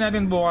balance. Try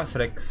natin bukas,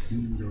 Rex.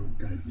 Mundo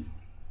Kazi.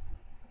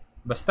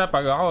 Basta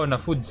pag ako na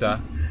foods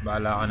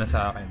bahala ka na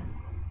sa akin.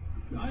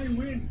 I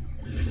win.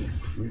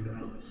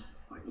 Without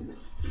fighting.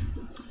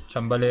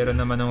 Chambalero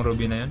naman ng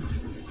Ruby na yun.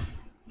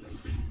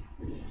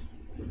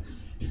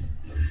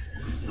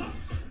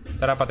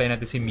 Tara, patayin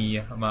natin si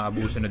Mia.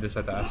 Maabuso na doon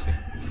sa taas eh.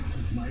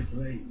 My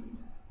blade.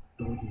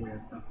 Those were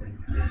suffering.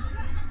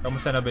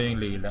 Kamusta na ba yung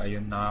Layla?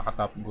 Ayun,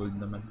 nakaka-top gold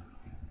naman.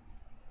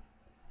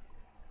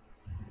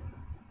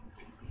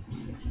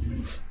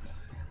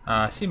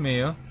 Si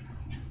Mio.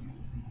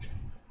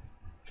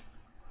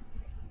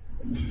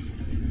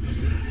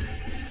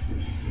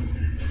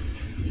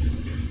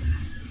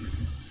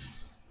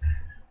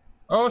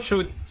 Oh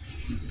shoot!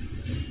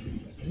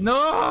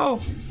 No!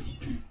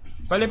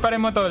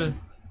 Pali-pare mo tol.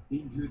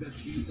 Into the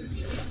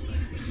deepest.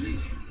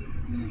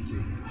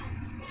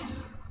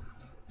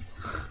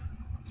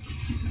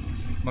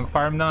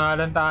 Mag-farm na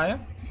nga lang tayo.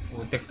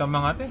 Utik ng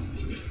mga te.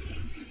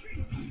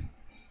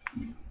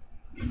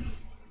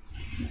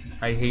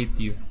 I hate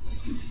you.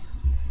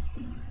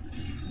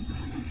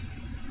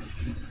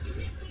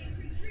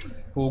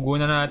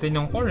 Pugo na natin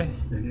yung core eh.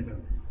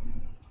 Benevolence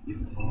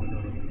is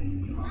harder than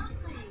any arm.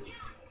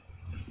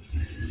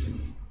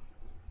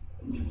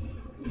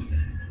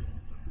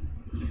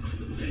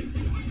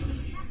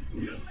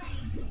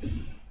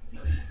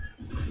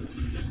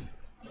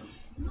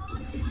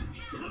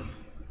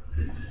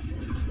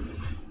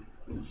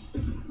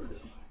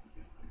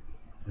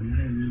 When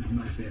I lose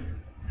my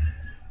balance,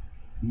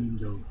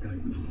 Mundo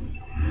Kazi.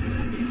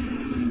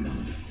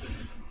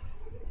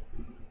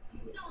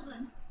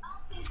 Stolen.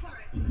 I'll stay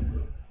turret.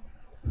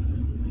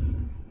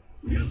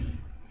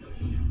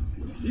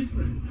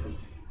 Different,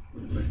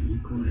 but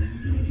equally.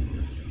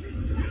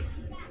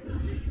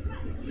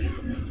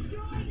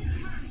 Destroy the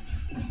turret.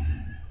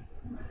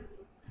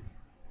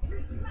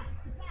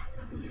 Request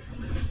backup.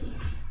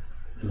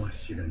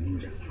 Washira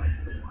Ninja fight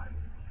for one.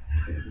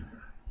 Hayabusa.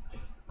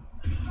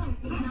 Oh,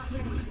 we're not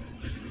ready.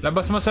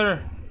 Labas mo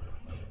sir.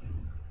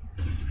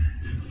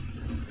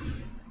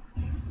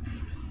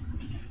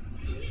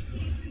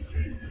 Initiate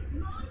retreat.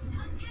 Launch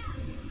attack.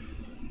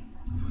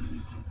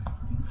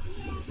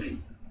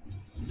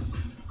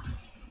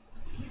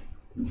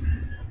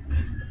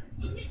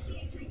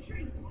 Initiate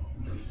retreat.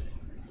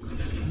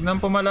 Huwag nang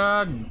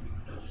pumalag.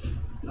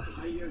 The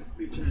highest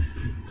creature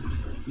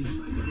is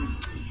my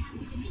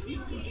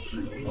face.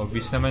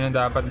 Obvious naman yung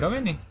dapat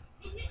gawin eh.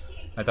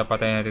 Initiate. Ito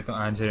patayin natin itong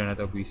Angela na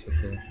to. Visit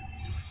ko.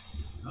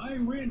 I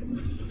win.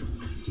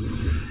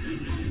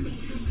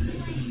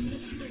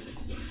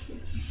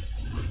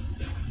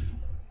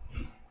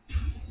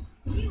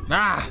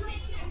 Ah!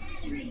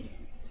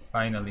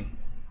 Finally.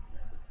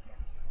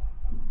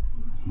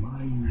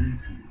 My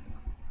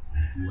weakness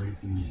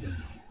weighs me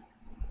down.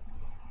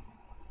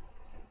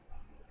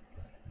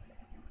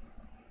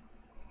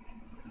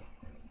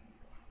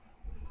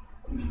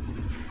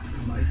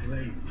 My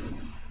blade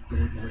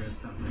goes where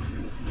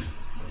suffering is.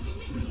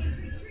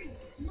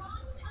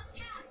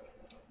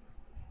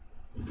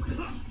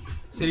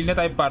 Sili na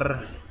tayo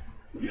par.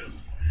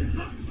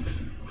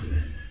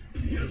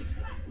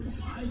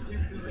 I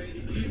give the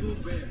lady evil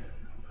bear.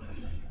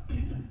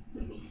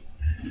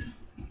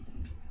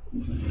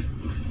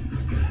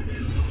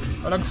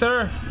 Walang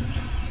sir.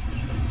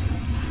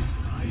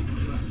 I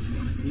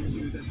trust in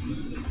you that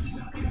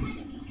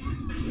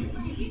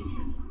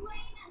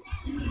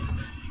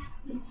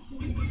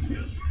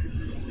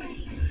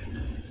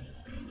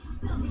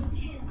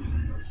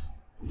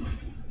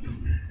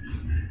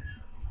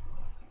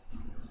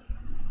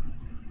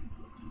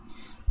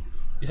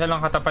Isa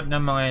lang katapat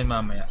ng mga yan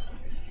mamaya.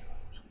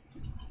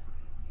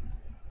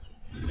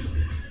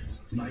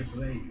 My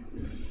blade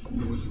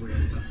goes where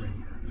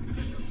suffering is.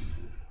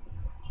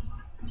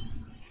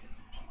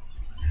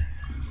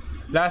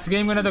 Last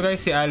game ko na to guys,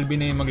 si Albi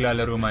na yung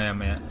maglalaro maya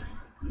maya.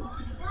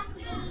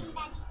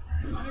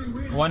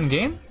 One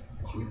game?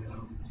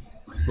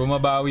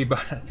 Bumabawi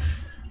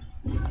Barats.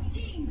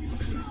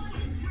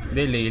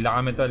 Hindi,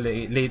 Layla kami to.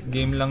 Late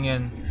game lang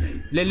yan.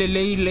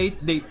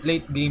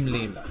 Late game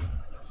Layla.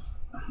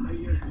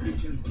 Highest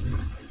vision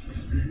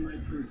is my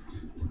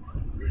pursuit.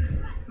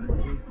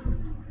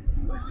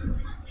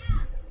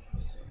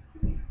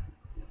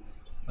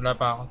 Wala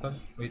pa ako tol.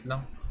 Wait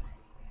lang.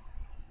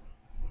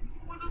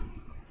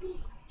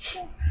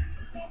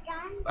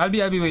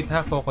 Albi, wait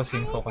ha.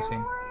 Focusing. Is it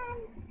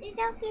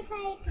okay if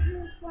I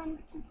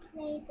want to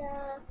play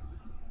the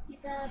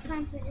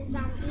Plants vs.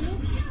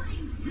 Zombies?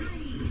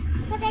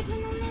 But I can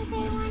only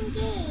play one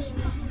game.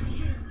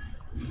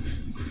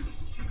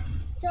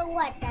 So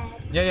what,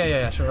 Dad?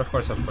 Yeah. Sure, of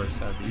course, Albi.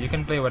 You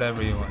can play whatever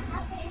you want.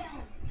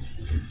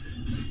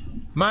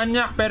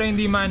 Manyak pero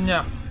hindi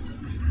manyak.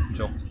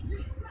 Joke.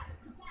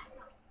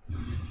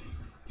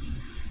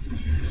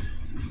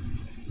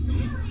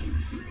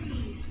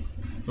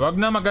 Wag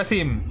na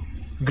mag-asim.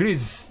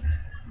 Grizz.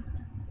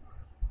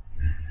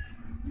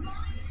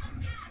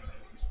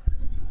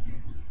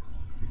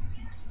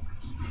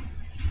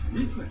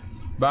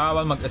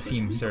 Bawal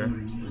mag-asim, sir.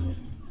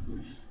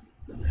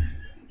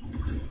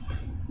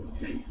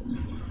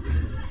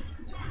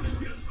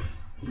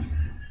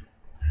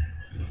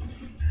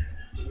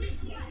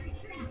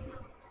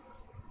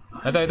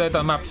 Ito,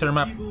 map, sir,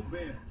 map. evil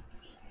bear.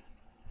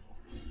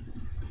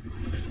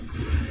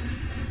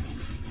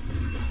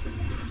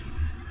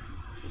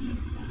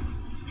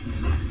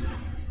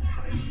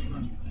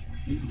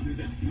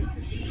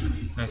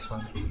 Nice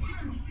one.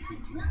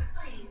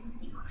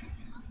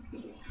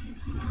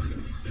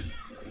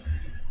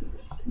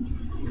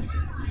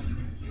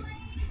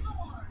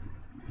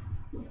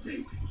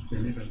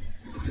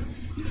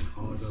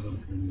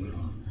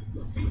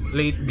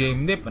 Late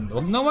game, di pa.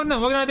 Wag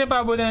natin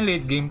paabutin ng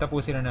late game,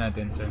 tapusin na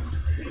natin, sir.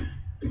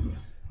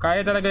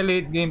 Kaya talaga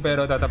late game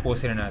pero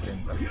tatapusin na natin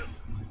to.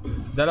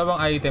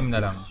 Dalawang item na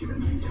lang.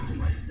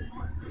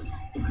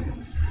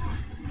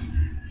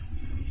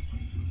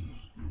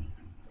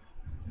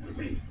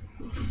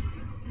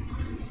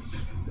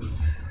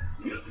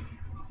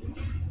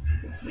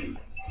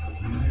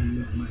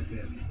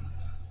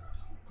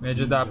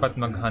 Medyo dapat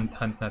mag-hunt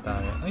na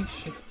tayo. Ay,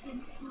 shit.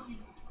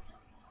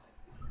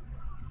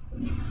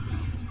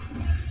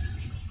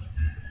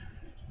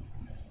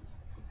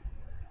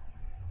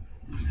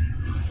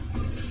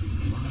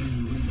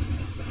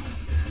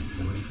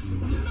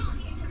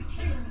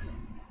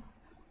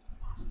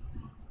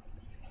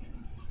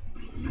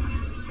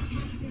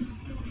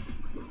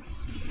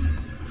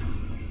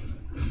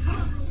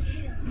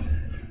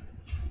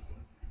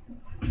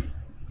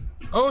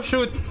 Oh,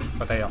 shoot!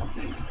 Patay ako.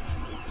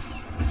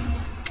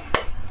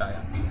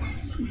 Sayang.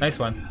 Nice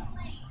one.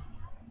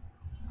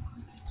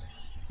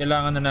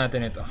 Kailangan na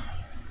natin ito.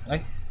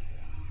 Ay.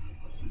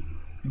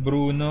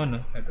 Bruno,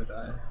 no? Ito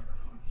tayo.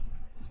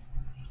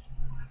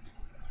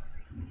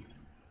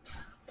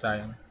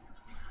 Sayang.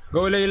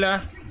 Go,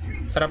 Layla!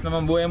 Sarap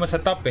naman buhay mo sa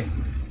top eh.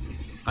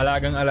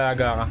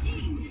 Alagang-alaga ka.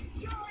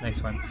 Nice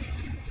one.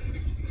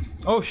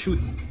 Oh, shoot!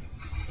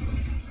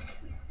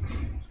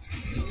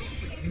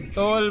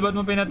 Tol, ba't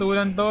mo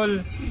pinatulan,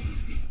 tol?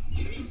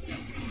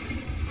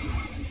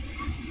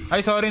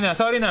 Ay, sorry na.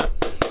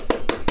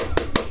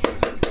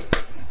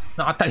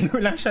 Nakatayo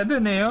lang siya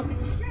dun eh, oh.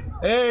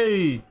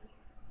 Hey!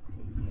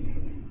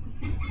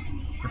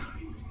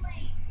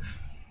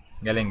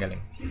 Galing.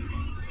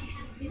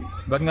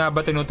 Ba't nga ba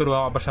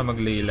tinuturuan ko pa siya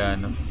mag-Layla,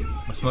 no?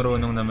 Mas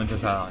marunong naman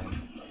siya sa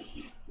akin.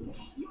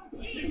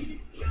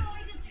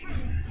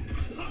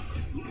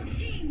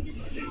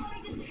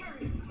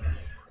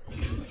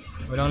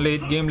 Walang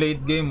late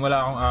game,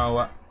 wala akong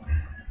awa.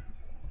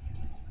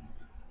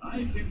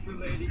 I can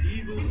delay the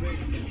evil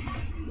victim.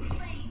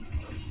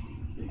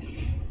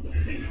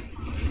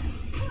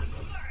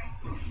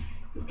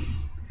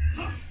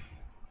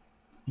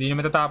 Hindi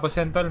na matatapos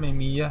yan, tol. May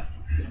Mia.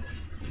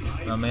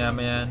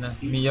 Mamaya-maya na.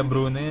 Mia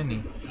Bruno yan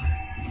eh.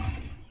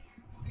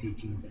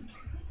 Seeking the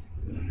truth.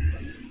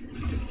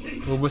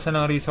 Ubus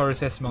na ng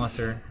resources, mga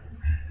sir.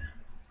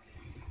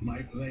 My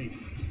blade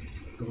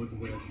goes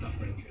where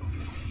suffering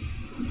comes.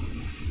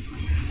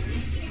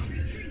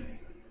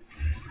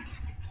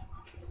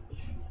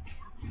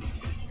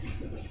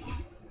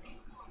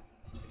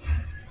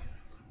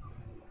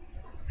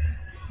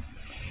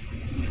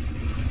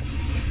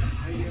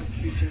 Higher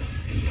creature.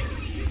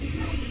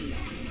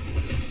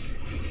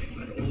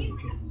 You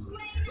have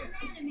slain an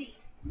enemy.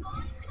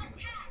 Launch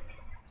attack.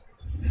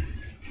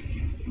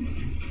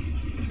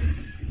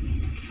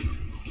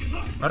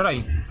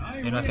 Aray!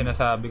 Yun ang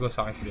sinasabi ko,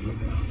 sakit diba?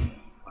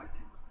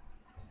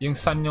 Yung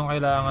sun yung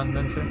kailangan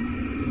dun, sir.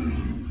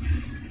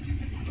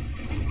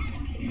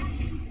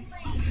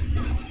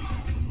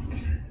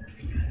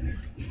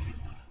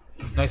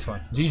 Nice one.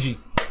 GG.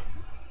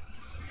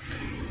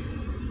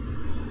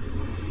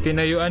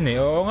 Tinayuan eh.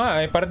 Oo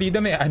nga, eh.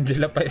 Partida may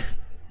Angela pa eh.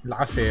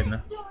 Lakas eh,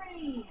 no?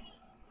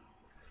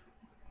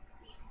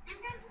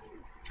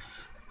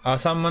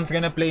 Someone's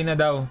gonna play na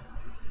daw.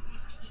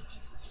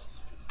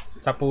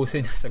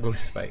 Tapusin sa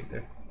Ghost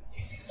Fighter.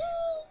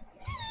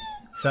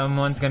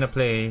 Someone's gonna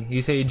play. You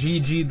say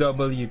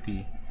GGWP.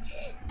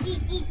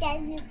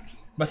 GGWP.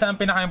 Basta ang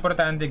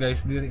pinaka-importante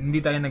guys,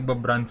 hindi tayo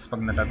nagbabronze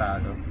pag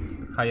natatalo.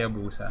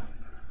 Hayabusa.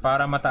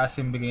 Para mataas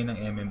yung bigay ng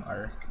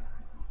MMR.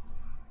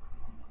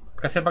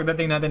 Kasi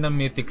pagdating natin ng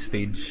Mythic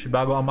Stage,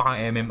 bago ang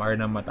maka-MMR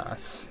na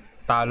mataas,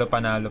 talo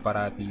panalo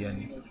parati yan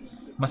eh.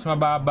 Mas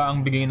mababa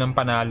ang bigay ng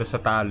panalo sa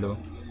talo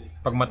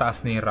pag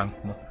mataas na yung rank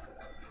mo.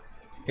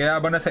 Kaya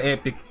habang nasa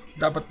Epic,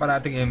 dapat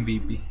parating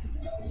MVP.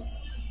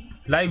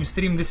 Live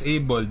stream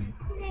disabled.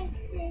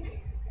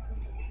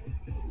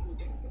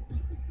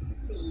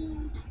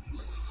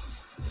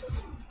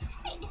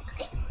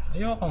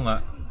 Ayoko nga.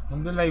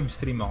 Magdo-live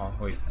stream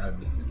ako. Wait,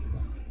 Albi.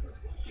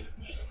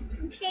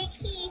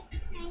 Shaky.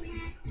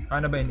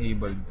 Paano ba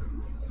enabled?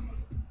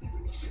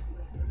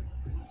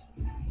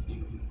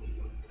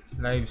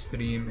 Live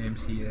stream,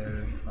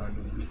 MCL,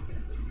 ano.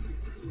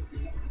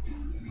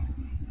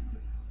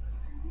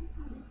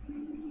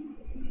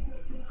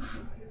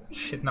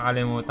 Shit,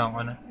 nakalimutan ko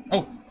na.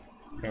 Oh!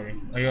 Sorry.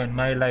 Ayun,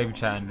 my live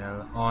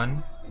channel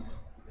on.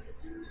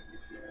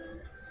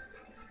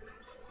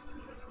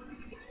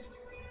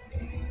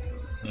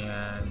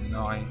 Ayan,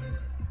 okay.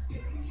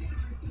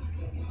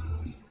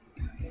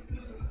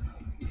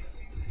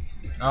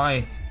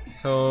 Okay,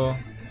 so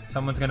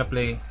someone's gonna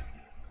play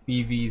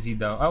PVZ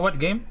daw. What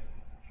game?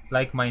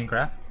 Like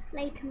Minecraft?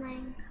 Like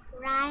mine.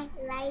 Right?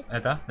 Like.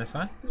 Eto, this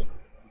one? Yeah.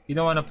 You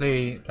don't wanna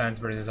play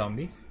Plants vs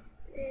Zombies?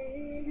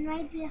 It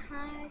might be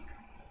hard.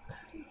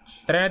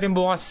 Try natin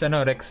bukas,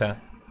 Rexa.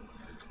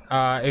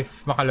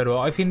 If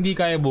makalaro ako. If hindi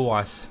kaya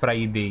bukas,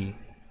 Friday.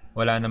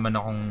 Wala naman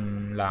akong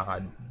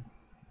lakad.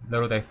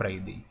 Laro tayo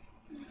Friday.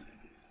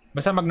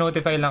 Basta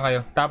mag-notify lang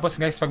kayo.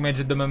 Tapos guys, pag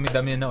medyo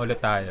dumami-dami na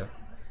ulit tayo,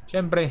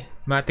 syempre,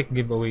 matic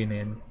giveaway na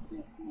yan.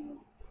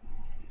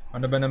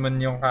 Ano ba naman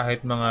yung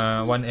kahit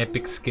mga 1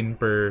 epic skin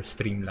per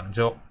stream lang?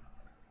 Joke.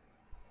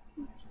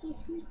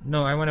 Excuse me.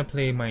 No, I wanna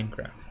play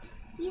Minecraft.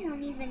 You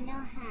don't even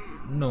know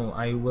how. No,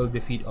 I will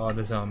defeat all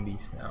the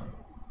zombies now.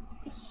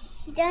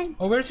 You don't.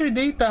 Oh, where's your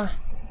data?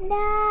 No.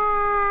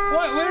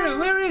 What?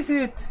 Where is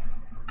it?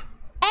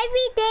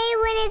 Every day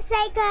when it's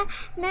like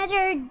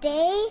another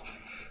day,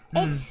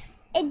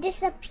 it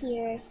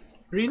disappears.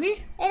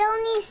 Really? It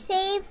only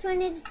saves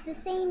when it's the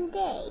same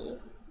day.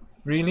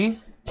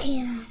 Really?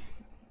 Yeah.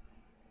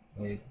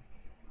 Wait.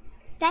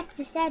 That's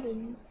the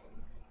settings.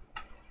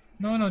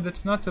 No,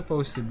 that's not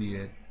supposed to be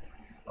it.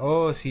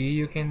 Oh, see,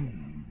 you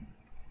can...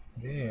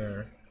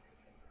 There.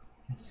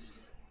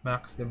 Let's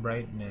max the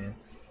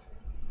brightness.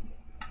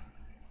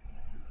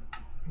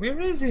 Where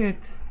is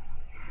it?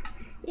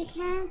 You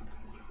can't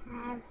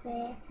have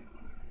it.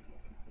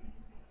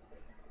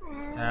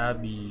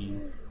 Abby.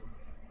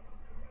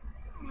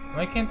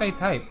 Why can't I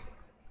type?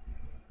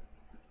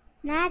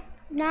 Not.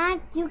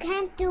 You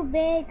can't do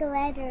big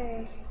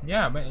letters.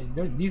 Yeah, but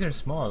these are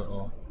small.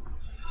 Oh.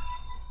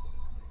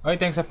 Okay,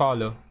 thanks a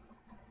follow.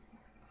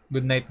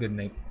 Good night.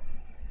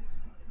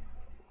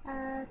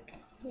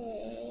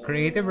 Okay.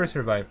 Creative or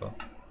survival?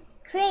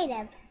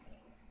 Creative.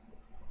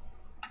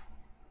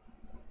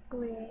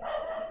 Weird.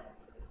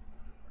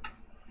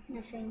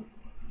 Nothing.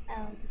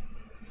 Oh.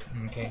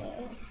 Okay.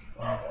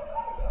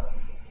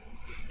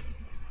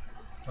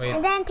 Wait.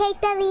 And then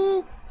take the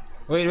lead.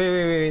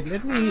 Wait.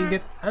 Let me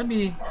get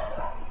Abby.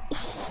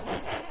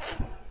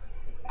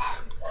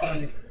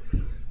 Sorry.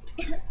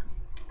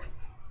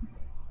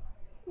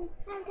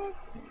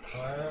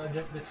 I'll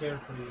adjust the chair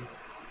for you.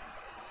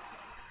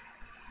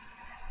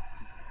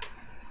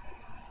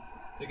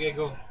 Sige,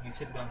 go.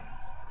 Sit down.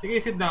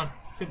 Sige, sit down.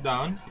 Sit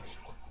down.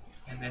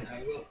 And then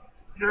I will...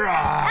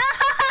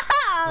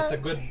 That's a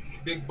good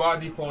big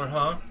body for,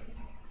 huh?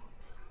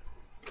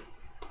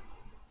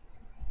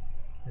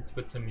 Let's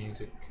put some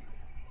music.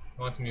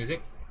 Want some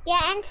music?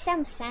 Yeah, and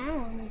some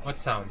sounds. What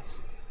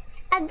sounds?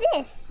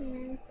 This,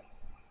 man.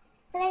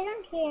 But I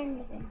don't hear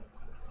anything.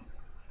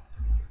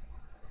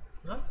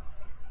 Huh?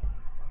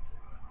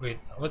 Wait,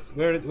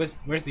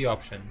 where's the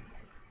option?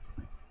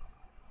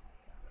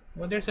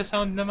 Well, there's a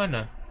sound naman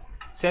ah.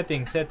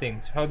 Settings.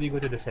 How do you go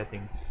to the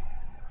settings?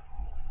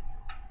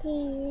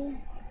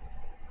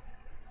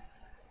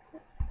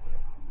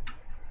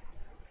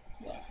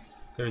 Yes.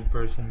 Third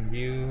person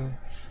view.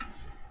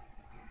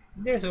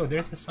 There's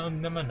a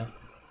sound naman ah.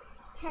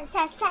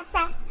 Sass.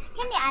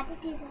 Can you add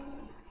it to the...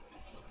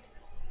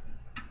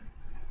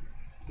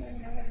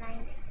 Never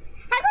mind.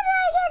 How do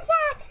I get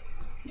back?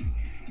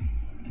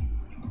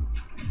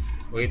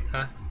 Wait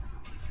ha.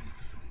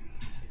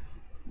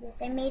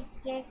 Yes, I made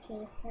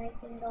staircase so I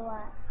can go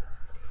up.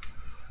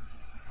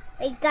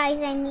 Wait guys,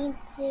 I need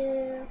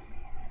to...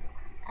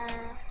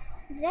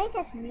 Did I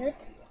just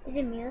mute? Is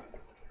it mute?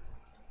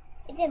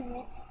 Is it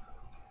mute?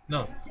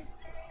 No.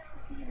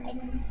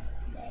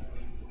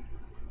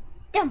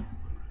 Dum!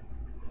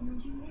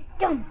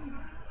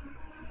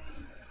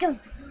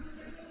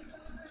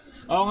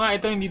 Oo nga,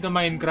 ito hindi to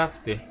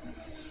Minecraft eh.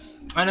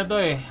 Ano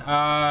to eh?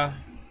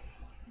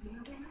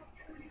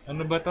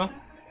 Ano ba to?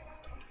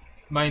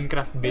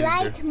 Minecraft builder.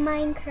 Light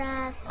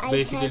Minecraft.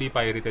 Basically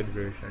pirated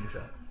version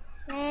siya.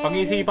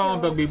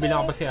 Pag-iisipan ko pagbibili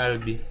ko pa si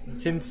Albi.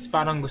 Since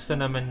parang gusto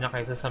naman niya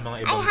kaysa sa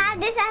mga I ibang have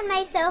this on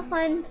my cell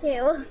phone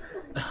too.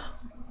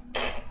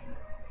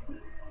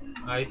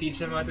 I teach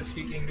them how to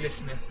speak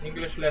English na.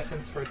 English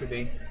lessons for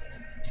today.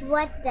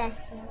 What the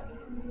hell?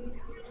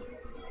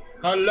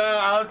 Hello,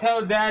 I'll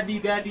tell Daddy.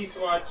 Daddy's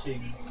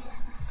watching.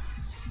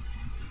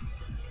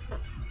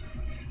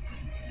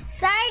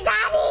 Sorry,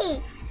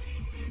 Daddy!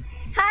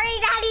 Sorry,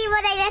 Daddy,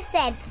 what I just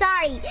said.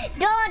 Sorry.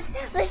 Don't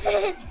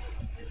listen.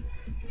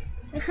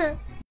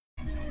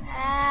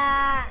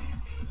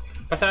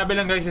 Pasabi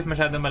lang guys if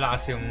masyadong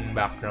malakas yung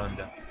background.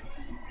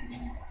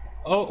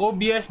 Oh,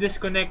 OBS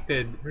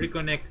disconnected.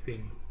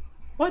 Reconnecting.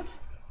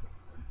 What?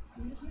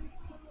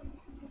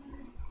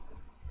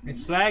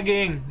 It's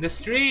lagging. The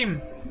stream.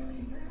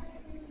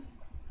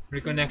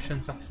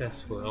 Reconnection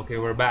successful.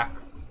 Okay, we're back.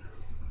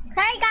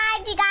 Sorry,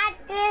 guys, we got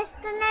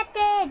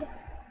disconnected.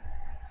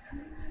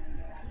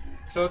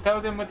 So tell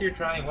them what you're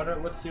trying.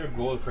 What's your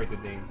goal for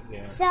today?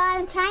 Yeah. So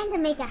I'm trying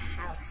to make a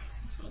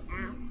house right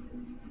now.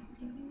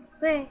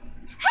 Where?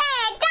 Hey,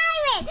 a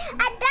diamond!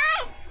 A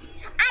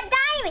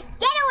diamond!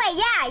 Get away!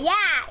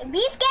 Yeah! Be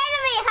scared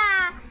of me,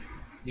 huh?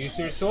 Use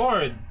your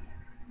sword.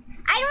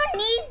 I don't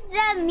need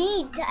the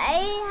meat.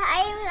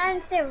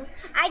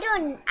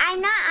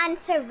 I'm not on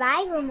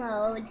survival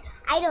mode.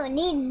 I don't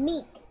need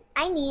meat.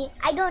 I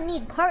don't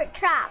need pork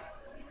chop.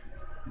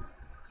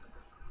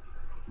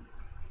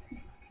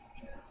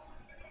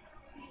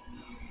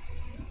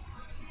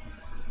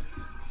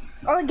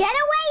 Or get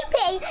away,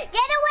 pig!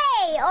 Get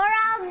away! Or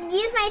I'll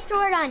use my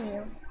sword on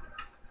you.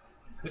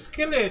 Just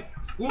kill it.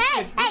 Oof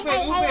Hey!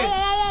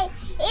 it.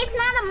 It's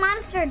not a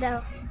monster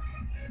though.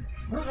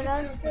 But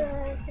also...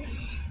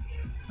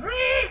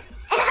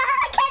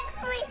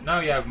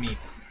 Now you have meat.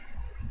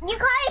 You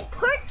call it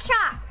pork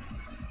chop.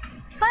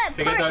 Call it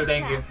Sige, pork tol,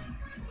 thank chop. you.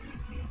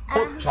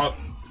 Pork chop.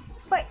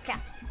 Pork chop.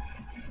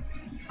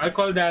 I'll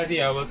call Daddy.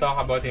 I will talk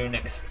about your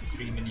next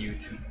stream in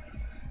YouTube.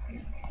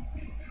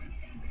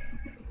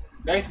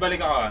 Guys,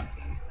 balik ako.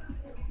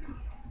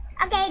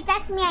 Okay,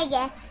 that's me, I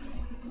guess.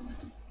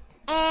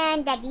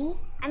 And Daddy,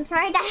 I'm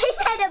sorry that I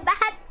said a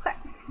bad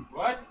word.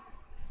 What?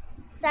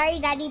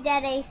 Sorry, Daddy,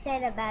 that I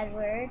said a bad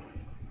word.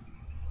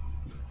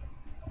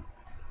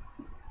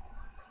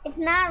 It's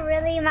not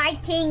really my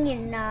thing, you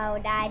know,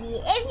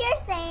 Daddy. If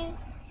you're saying,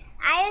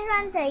 I just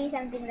want to tell you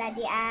something,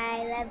 Daddy.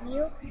 I love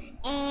you,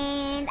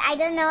 and I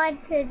don't know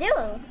what to do.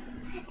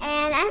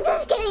 And I'm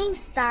just getting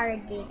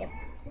started.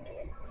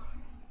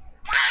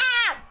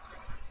 Ah!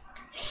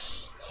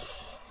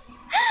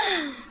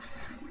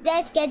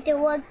 Let's get to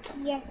work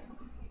here.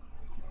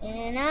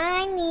 And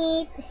I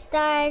need to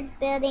start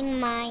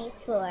building my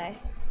floor.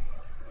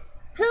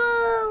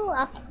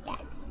 Okay,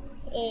 that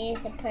is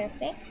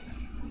perfect.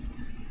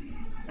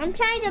 I'm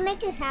trying to make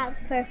this house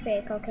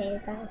perfect, okay,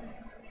 guys.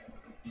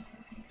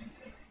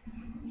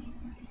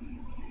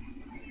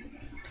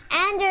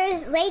 And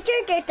there's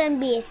gonna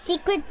be a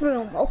secret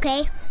room,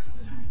 okay?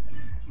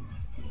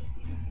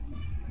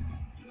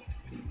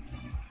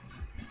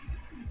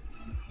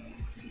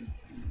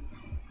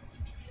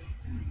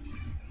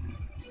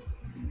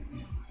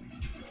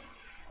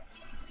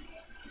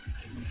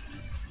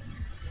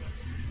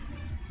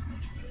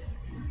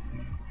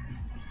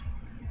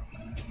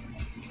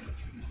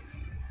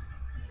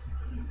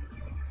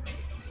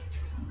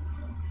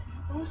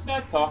 Who's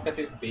that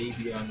talkative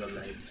baby on the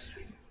live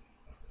stream?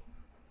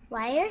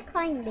 Why are you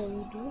calling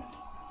baby?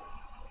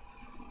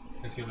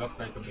 Because you look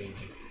like a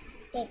baby.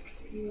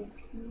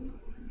 Excuse me.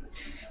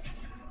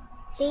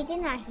 They did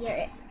not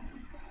hear it.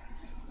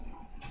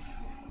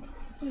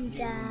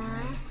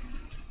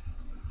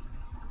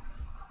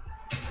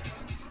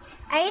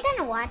 Are you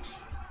gonna watch?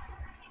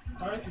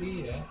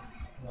 Partly, yes.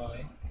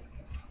 Why?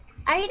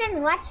 Are you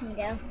gonna watch me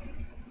though?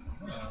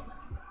 Yeah.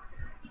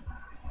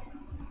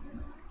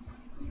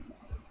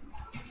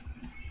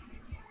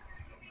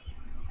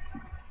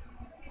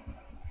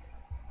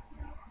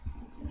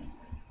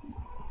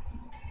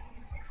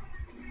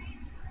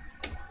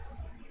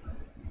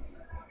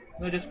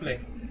 No, just play.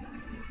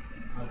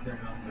 I'll turn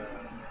on the light.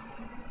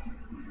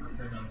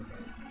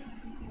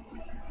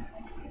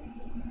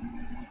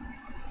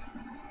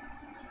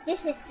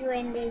 This is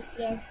when this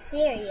gets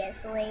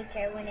serious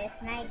later when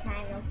it's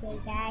nighttime, okay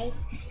guys?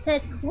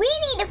 Because we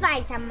need to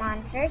fight some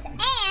monsters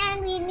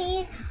and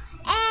we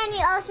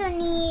also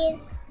need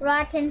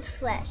rotten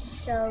flesh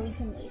so we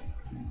can eat.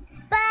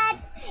 But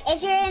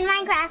if you're in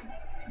Minecraft,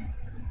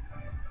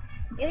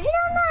 you don't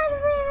know how to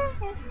play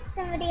Minecraft.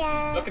 Somebody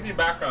else. Look at your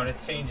background,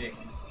 it's changing.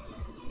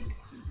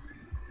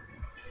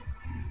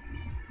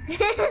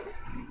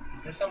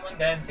 There's someone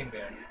dancing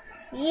there.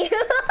 You.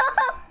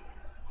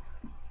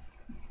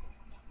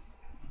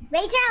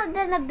 Later I'm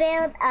gonna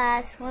build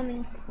a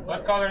swimming pool.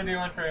 What color do you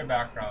want for your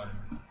background?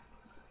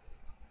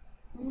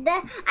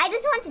 I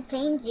just want it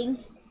changing.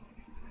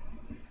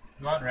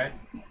 You want red?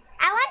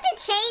 I want it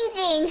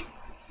changing.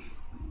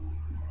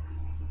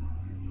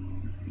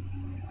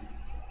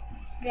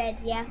 Red,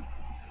 yeah.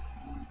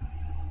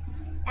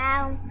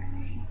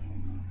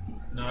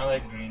 No, I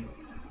like green.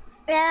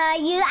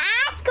 You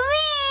ask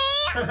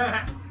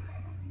me.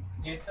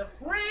 It's a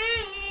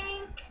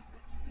prank!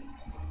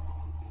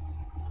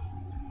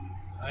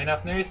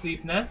 Enough na,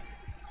 sleep na?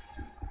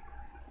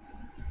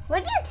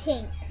 What do you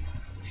think?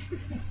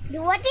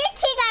 What do you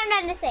think I'm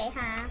gonna say,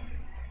 huh?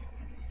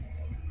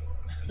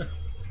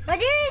 What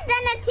do you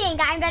gonna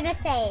think I'm gonna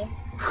say?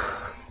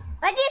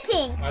 What do you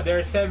think? There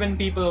are 7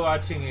 people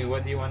watching you.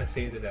 What do you want to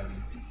say to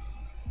them?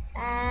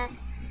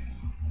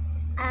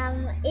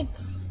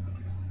 It's...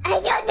 I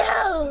don't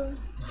know!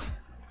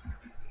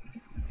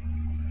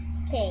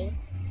 Okay.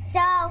 So,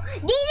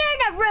 these are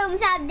the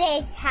rooms of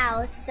this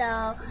house.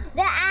 So,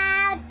 the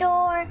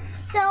outdoor.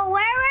 So,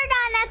 where we're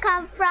gonna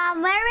come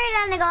from, where we're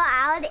gonna go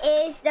out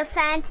is the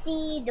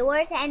fancy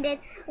doors. And then,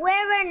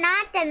 where we're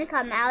not gonna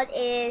come out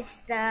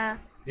is the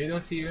They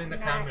don't see you in the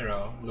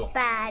camera. Look.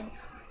 bad.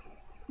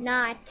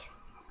 Not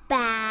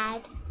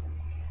bad.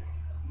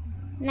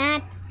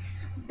 Not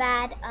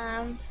bad.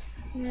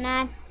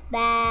 Not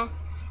bad.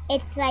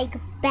 It's like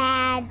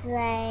bad,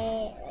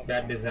 like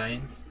Bad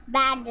designs.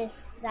 bad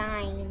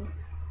design.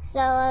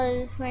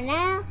 So for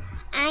now,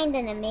 I'm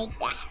gonna make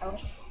the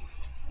house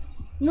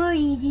more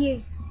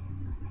easier.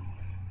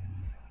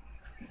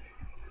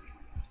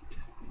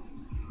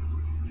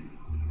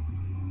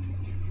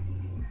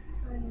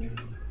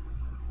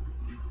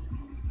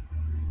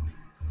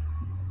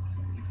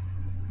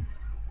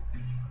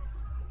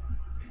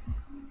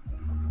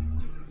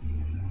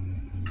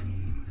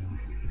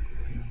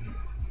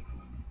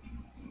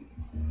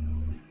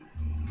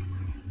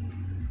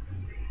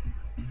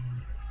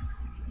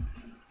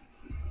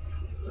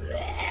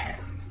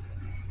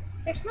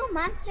 There's no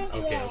monsters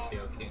Okay, yet.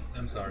 okay.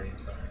 I'm sorry.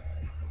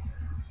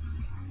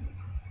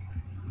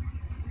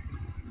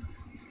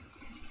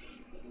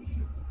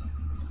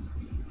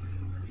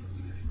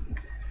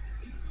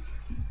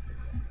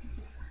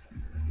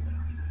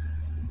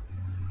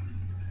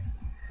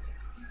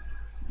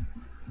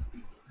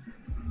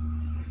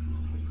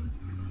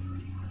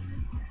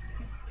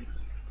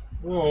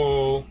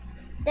 Whoa.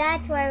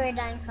 That's where we're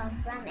done come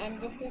from, and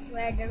this is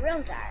where the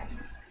rooms are.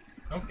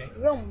 Okay.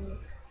 Rooms.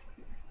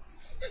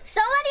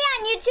 Somebody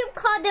on YouTube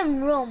called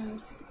them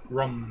rooms.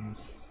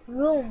 Rums.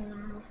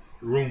 Rooms.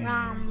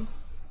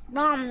 Rooms.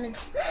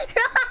 Rooms. Rooms.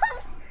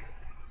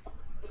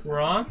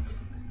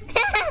 Rums?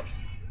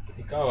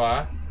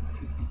 Ikaw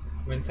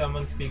when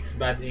someone speaks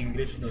bad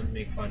English, don't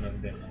make fun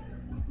of them.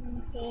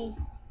 Okay.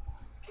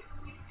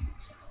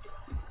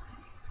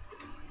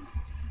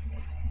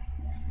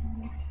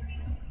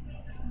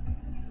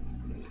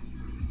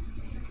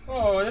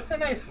 Oh, that's a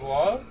nice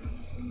wall.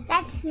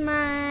 That's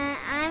my.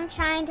 I'm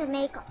trying to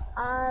make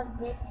all of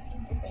this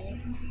the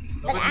same.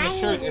 Look at my I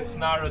shirt, need- it's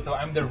Naruto.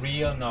 I'm the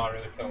real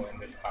Naruto in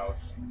this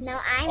house. No,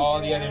 I'm. All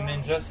the real. other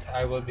ninjas,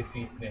 I will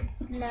defeat them.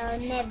 No,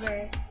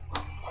 never.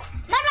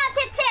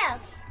 Naruto too.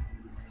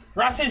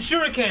 Rasen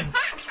Shuriken!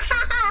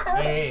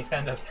 Hey,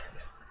 stand up.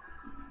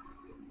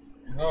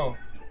 Go.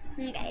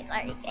 Okay,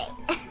 sorry, guys.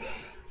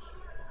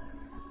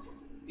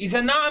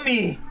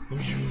 Izanami!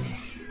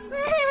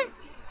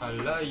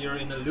 Hala, you're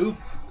in a loop.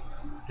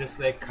 Just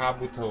like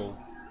Kabuto.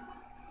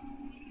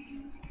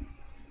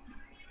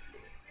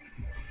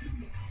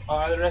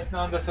 I'll rest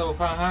na on the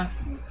sofa, ha?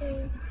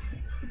 Okay.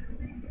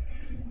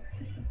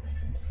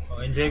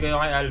 Enjoy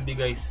kayo kay Albi,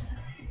 guys.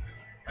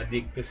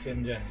 Addictus yan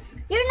dyan.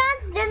 You're not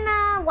gonna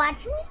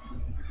watch me?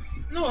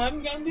 No,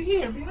 I'm gonna be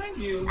here, behind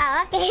you.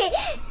 Oh, okay.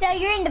 So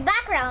you're in the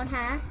background,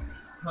 huh?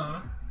 Huh?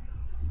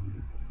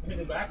 I'm in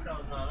the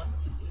background, huh?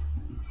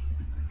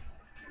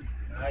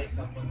 Ay,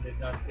 someone did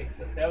not fix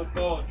the cell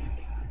phone.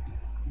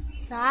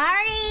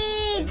 Sorry,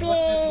 And what's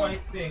this babe.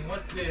 white thing?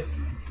 What's this?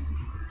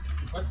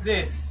 What's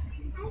this?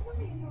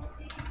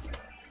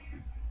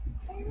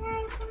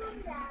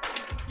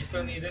 You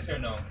still need this or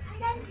no?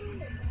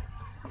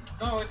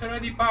 No, it's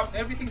already popped.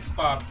 Everything's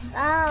popped.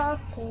 Oh,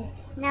 okay.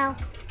 No.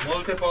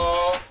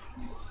 Multiple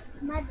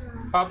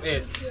Mudroom. pop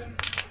its.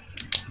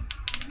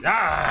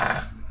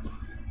 Ah!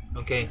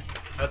 Okay.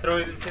 I'll throw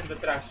it in the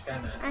trash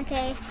can.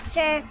 Okay,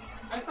 sure.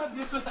 I thought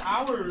this was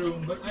our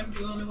room, but I'm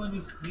the only one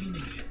who's cleaning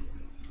it.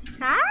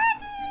 Sorry.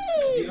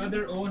 The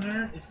other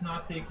owner is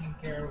not taking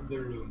care of the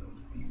room.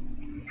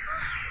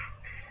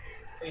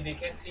 Hey, they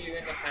can see you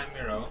in the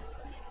camera.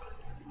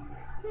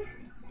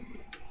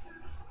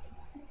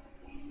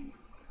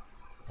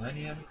 When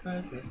you have a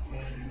perfect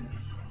 10.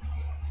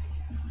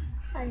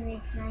 Oh,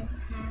 it's my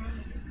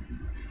time.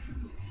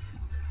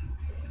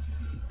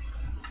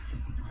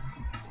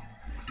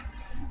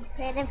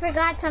 Wait, I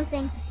forgot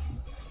something.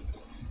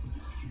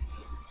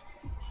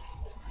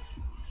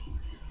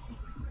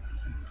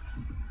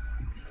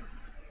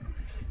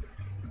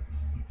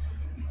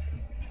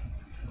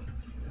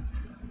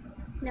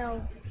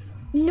 No.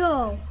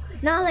 No!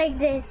 Not like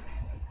this.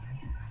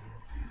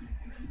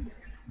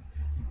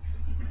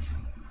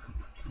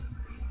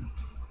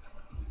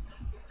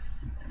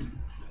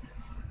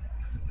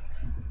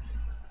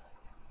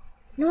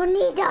 No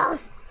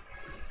needles!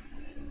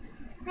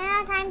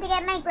 Now time to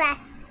get my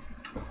glass.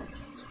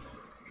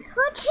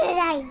 What should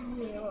I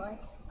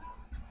use?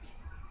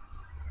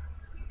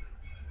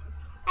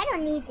 I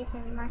don't need this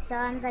anymore, so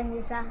I'm gonna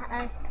use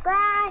a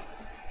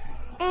glass.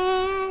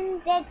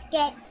 And let's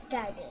get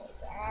started.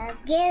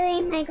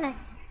 Getting my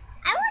glass.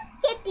 I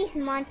want to get these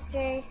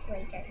monsters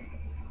later.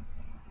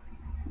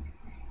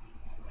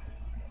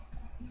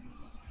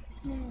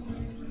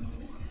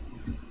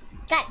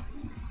 Got it.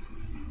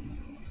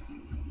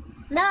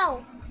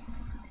 No.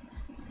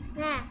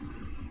 Nah.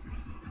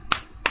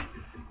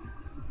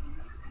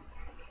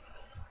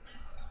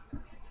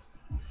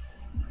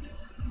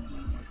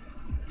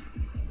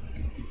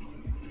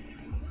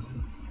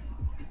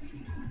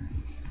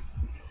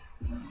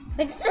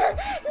 Fix the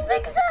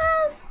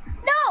house.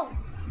 No.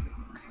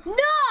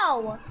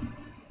 No.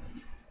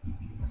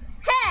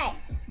 Hey.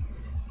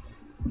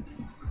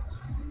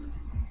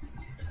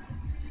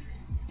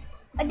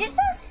 Did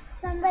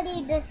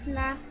somebody just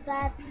knock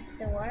that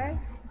door?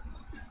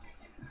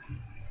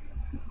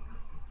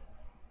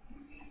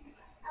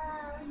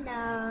 Oh,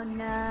 no,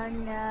 no,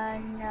 no,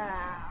 no.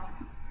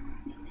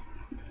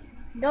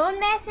 Don't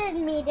mess with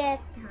me that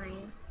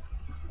time.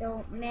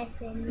 Don't mess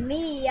with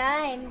me.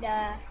 I'm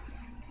the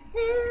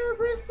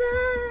super spy.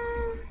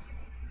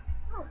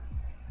 Oh.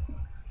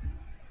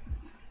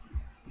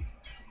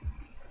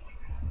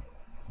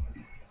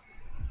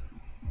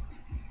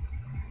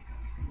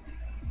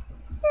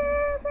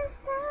 Super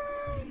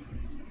spy.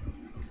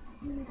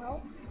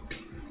 No.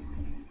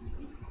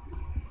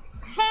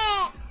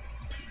 Hey.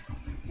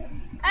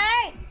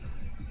 Hey.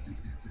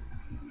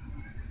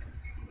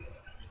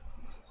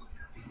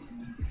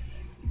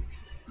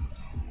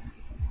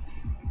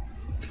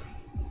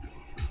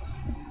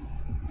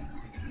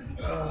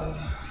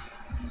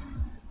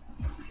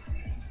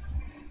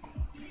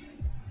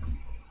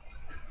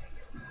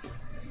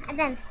 And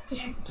then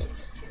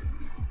staircase.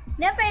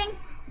 Nothing.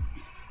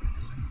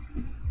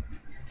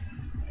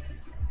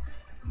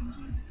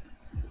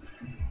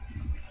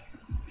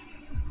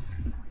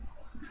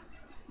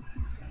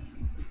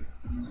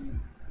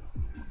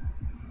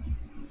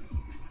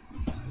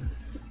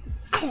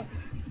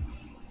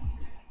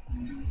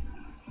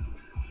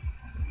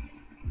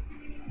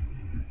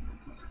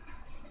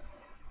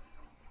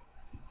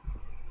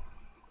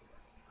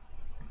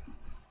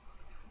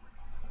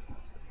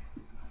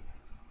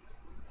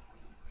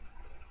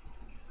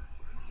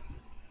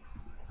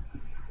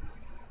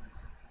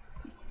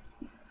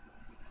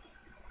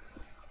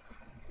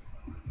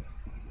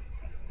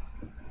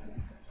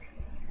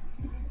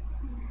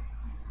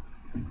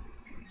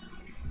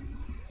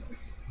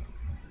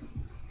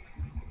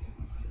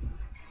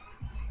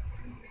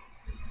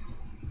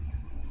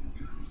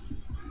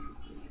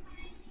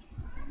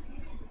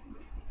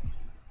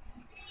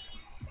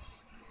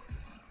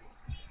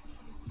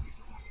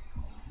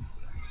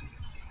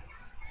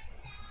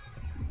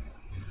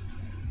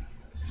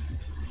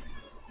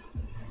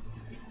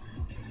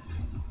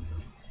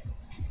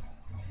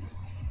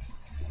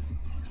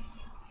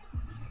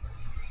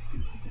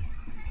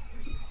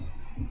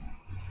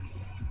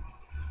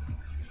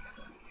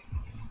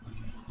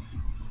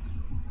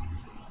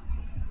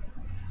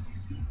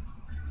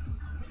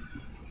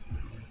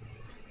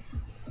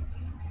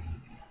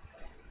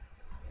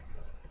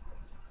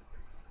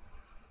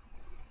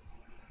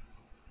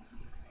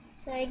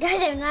 Sorry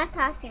guys, I'm not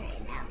talking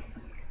right now.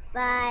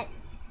 But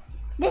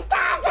this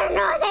time I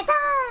know the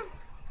time.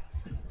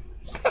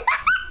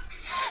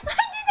 Why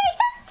did I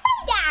just say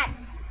that?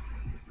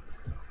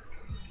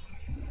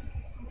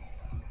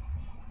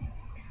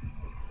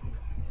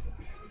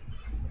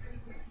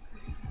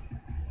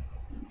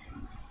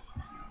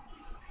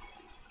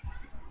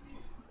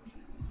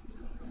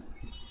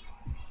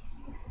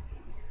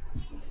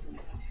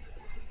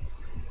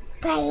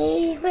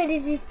 Bye, what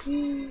is it?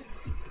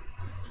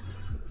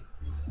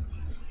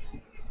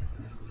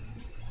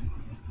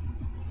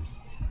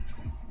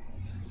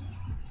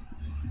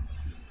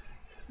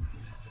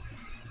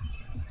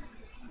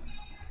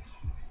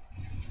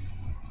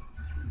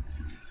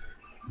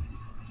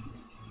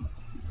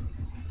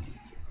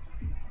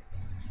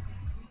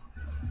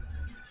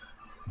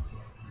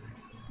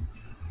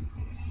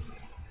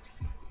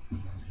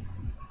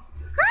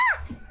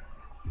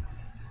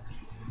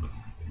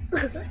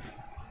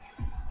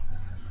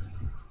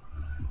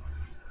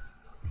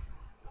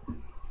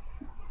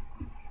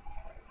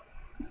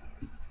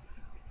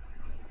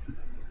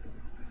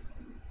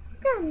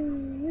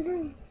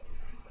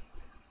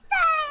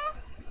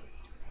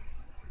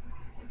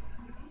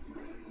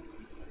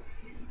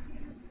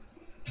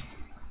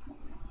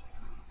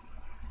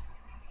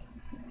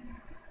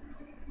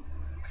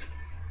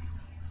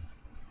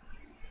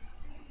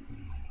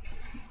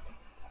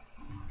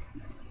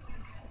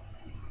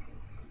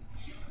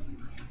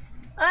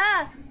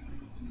 Ah!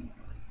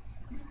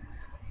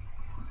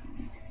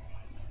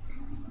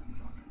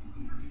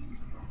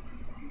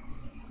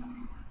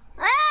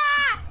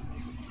 Ah!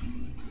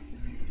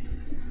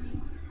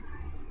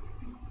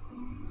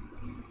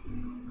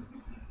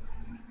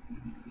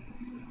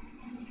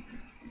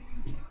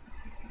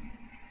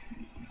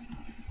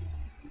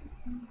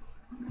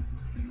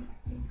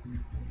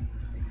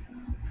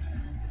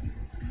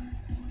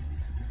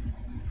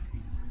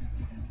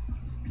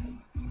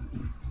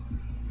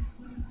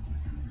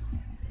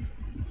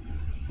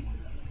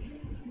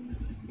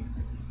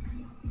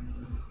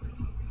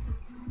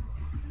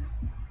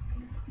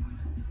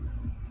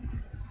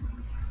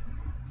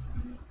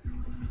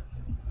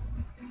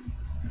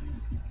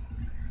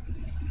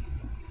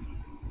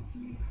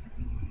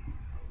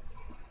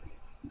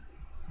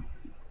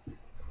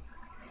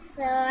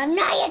 So I'm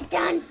not yet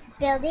done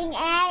building,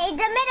 and it's the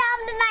middle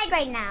of the night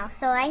right now.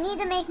 So I need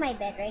to make my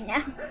bed right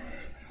now.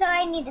 So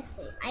I need to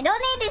sleep. I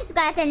don't need this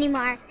glass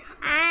anymore.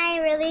 I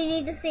really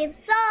need to sleep.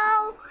 So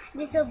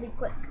this will be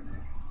quick.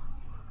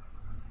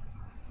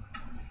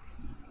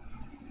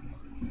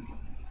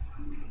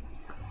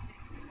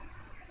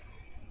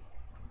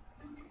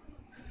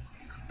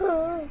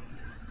 Boo.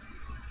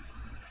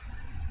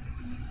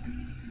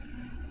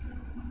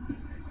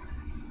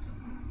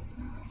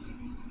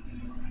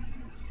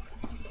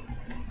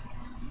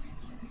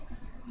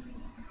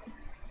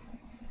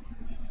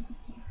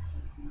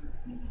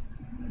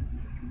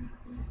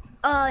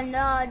 Oh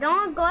no,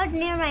 don't go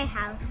near my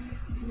house.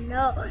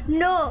 No,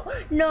 no,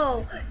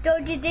 no,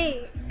 don't you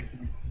dare.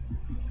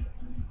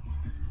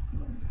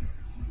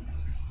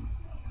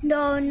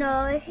 No,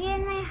 no, is he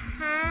in my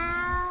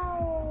house?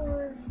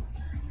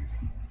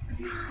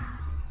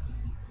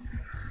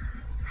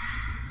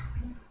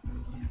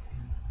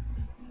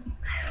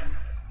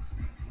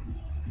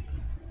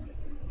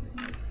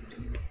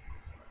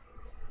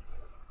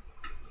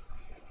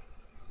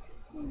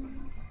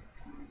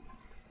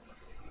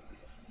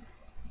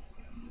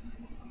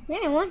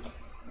 I want.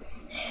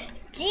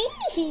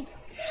 Jeez,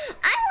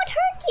 I would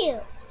hurt you.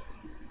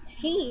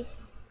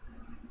 Jeez.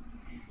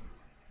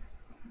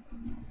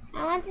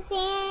 I want to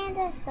see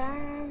the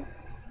fun.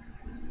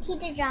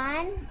 Teacher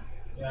John.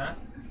 Yeah?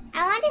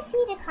 I want to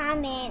see the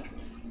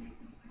comments.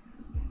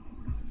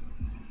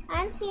 I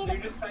want to see You're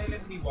the. just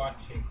silently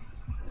watching.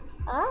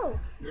 Oh,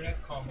 You're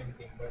not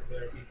commenting, but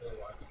there are people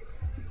watching.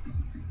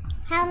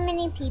 how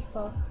many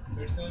people?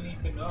 There's no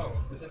need to know.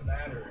 It doesn't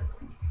matter.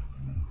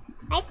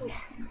 I just.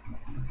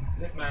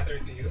 Does it matter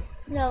to you?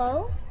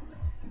 No.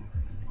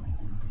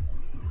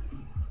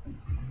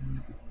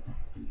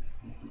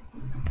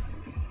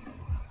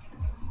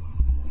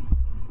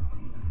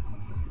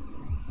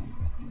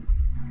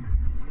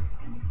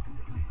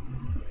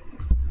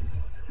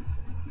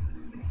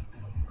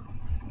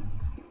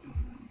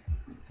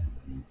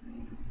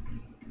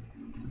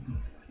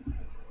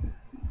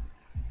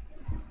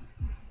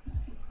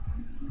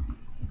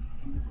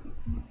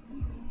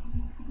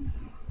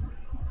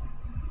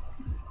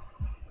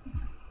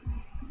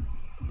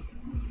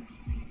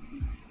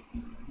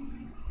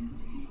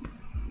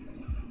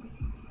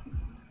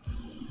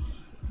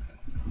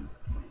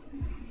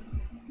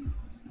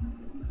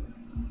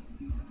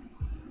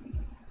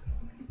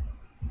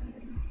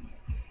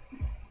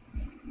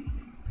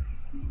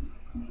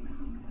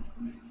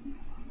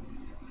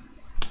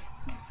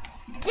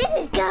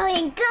 This is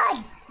going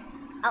good.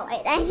 Oh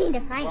wait, I need to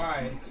find it.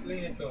 Why?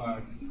 Explain it to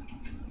us.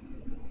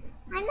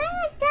 I'm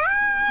not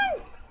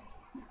done.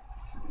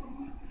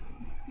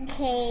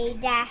 Okay,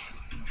 that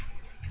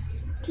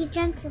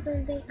teacher's a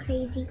little bit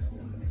crazy.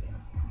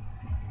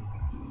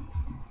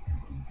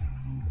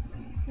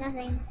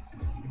 Nothing.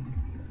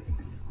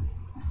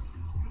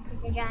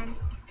 Teacher John.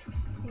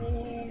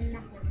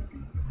 Nothing.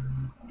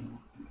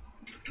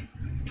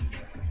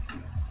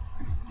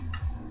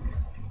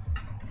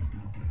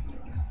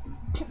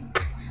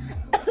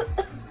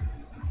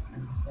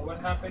 Well, what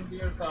happened to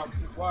your coffee?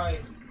 Why?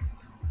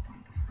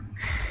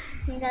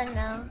 I don't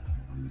know.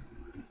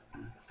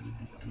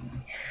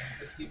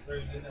 Just keep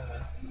breathing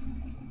na.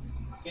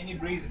 Can you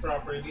breathe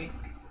properly?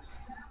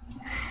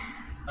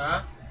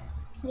 Huh?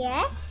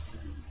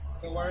 Yes.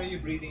 So why are you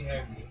breathing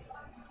heavy?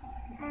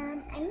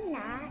 I'm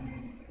not.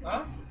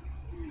 Huh?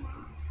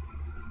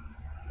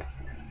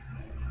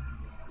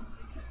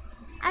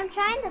 I'm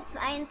trying to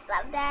find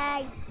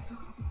something.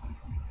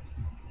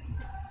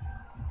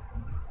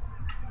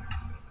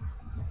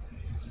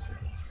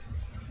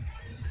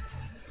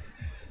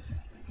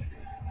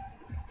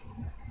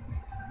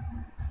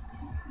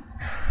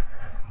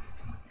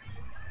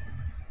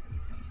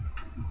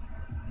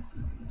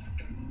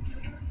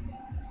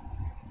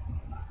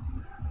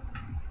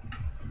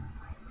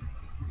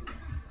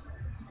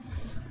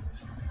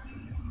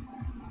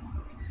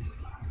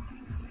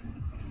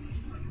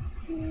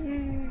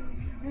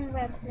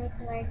 Webs look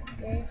like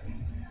this.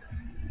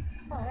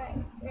 Alright,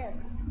 yeah,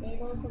 they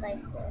look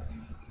like this.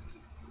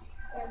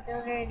 Yeah,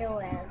 those are the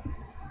webs.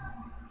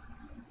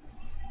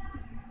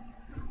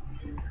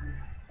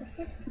 This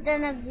is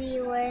gonna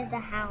be where the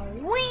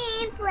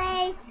Halloween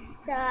place.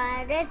 So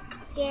this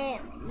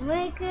get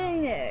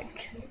making it.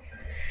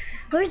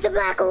 Where's the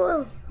black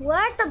wool?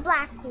 Where's the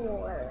black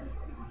wool?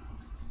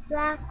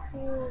 Black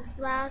wool,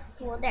 black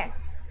wool. There.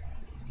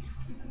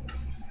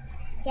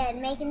 Okay,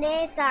 making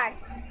this dark.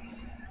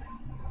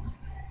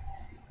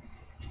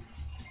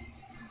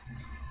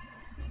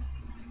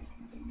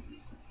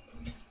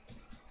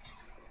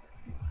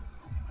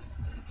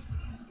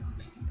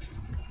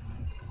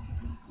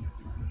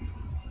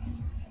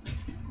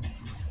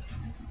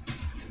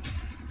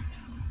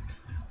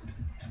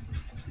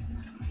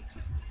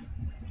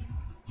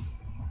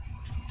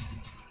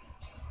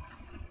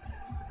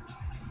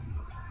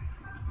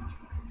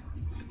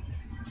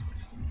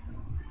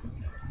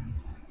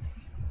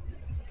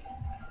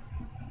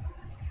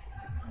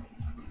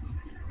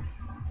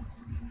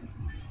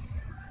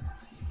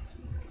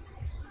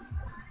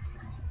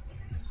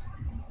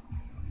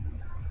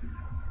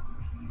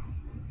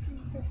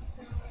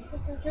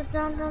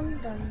 Dun, dun,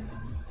 dun.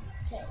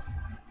 Okay.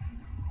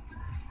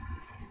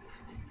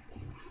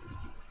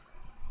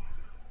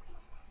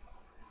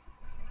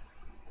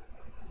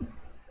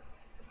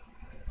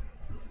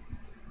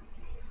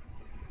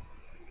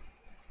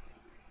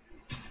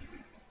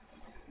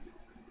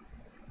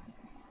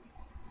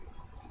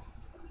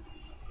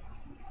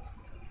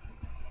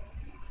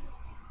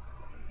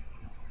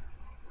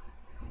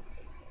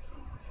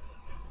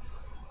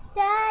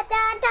 Dun,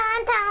 dun,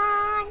 dun,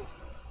 dun.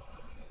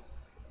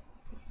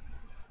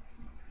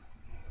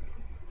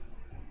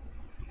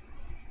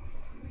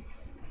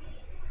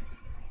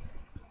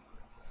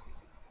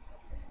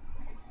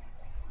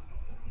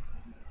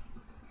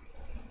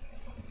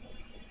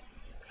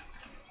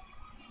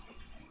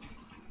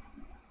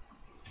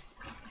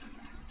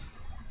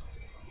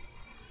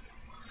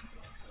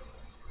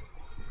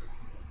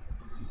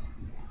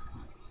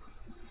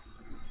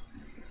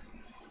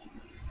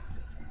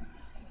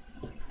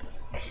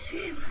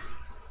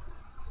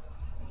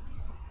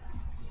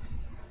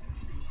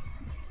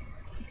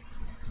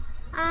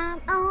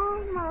 I'm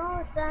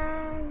almost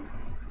done.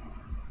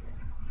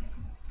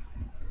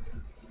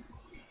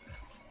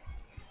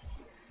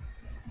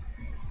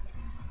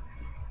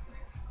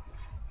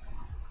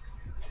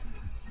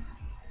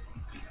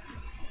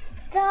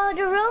 So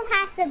the room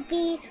has to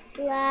be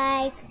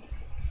like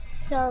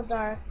so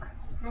dark.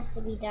 Has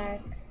to be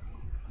dark.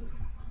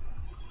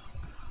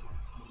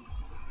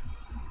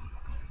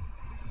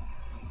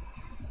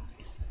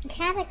 I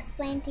can't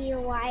explain to you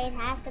why it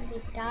has to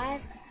be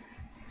dark.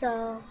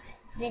 So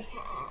this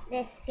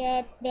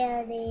good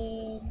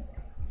building,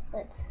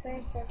 but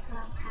first the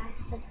top has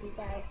to be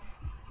dark.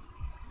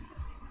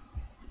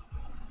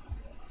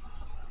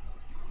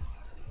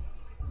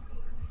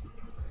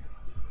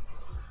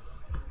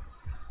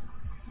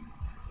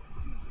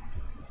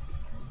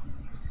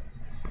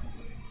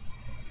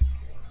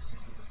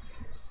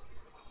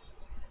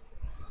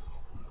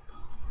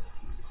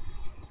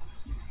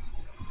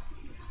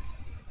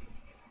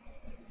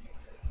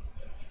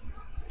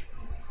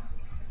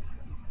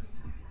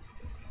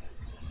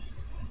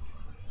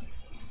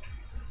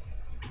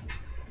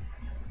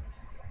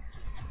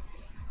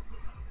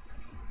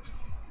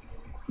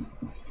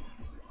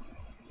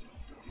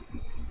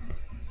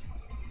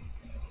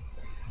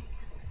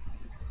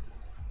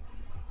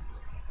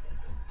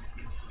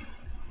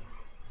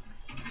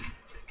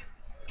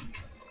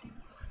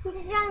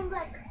 He's drawing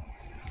book.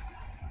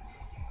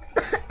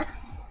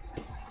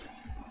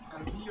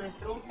 Your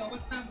throat na?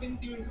 What happened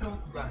to your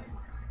throat ba?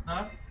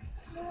 Huh?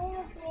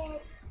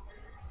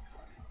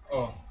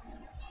 Oh.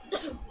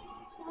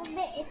 A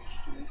bit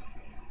itchy.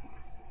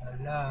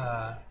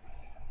 Ala.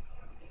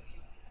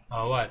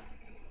 Oh, what?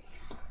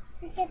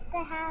 Look at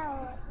the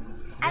house.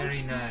 It's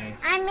very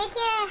nice. I'm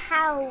making it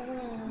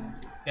Halloween.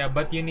 Yeah,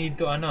 but you need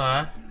to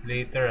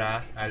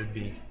later I'll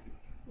be.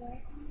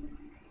 Yes.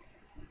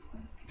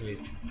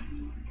 Wait.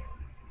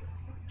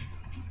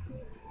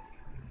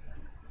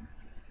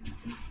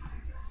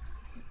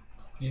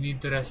 You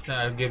need to rest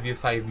na. I'll give you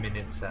 5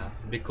 minutes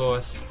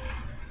because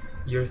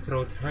your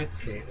throat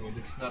hurts Oh,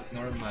 it's not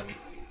normal.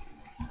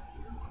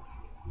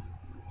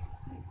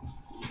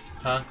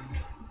 Huh?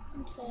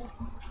 Okay.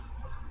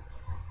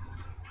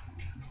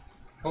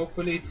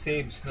 Hopefully it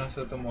saves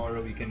so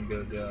tomorrow we can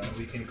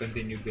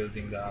continue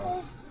building the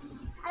house.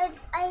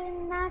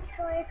 I'm not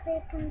sure if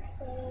it can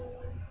save.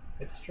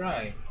 Let's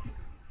try.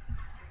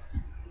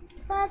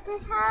 But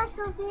it has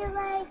to be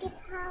like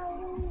it's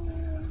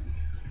Halloween.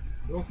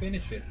 Go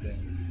finish it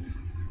then.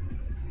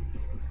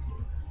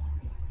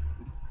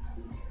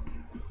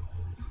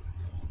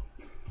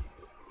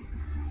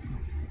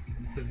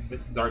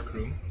 It's a dark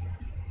room.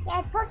 Yeah,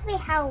 it's supposed to be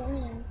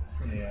Halloween.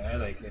 Yeah, I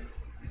like it.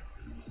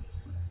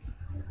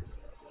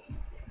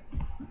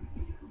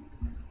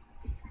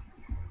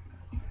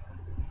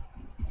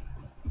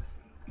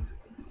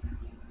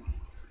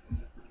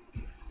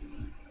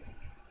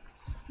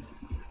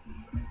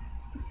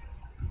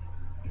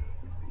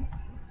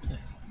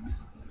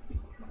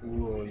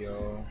 Cool,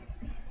 yo.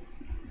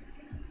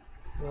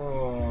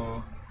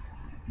 Oh,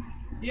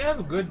 you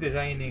have good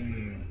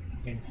designing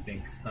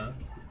instincts, huh?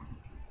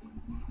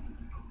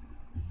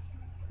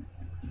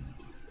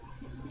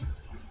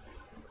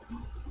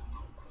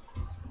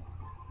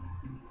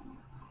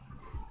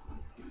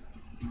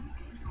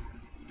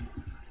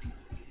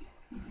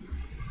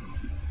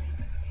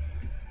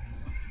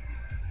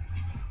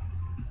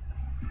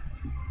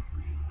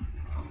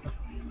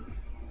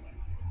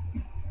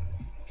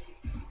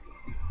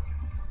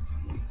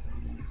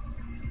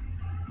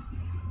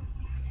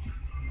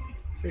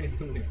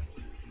 Really?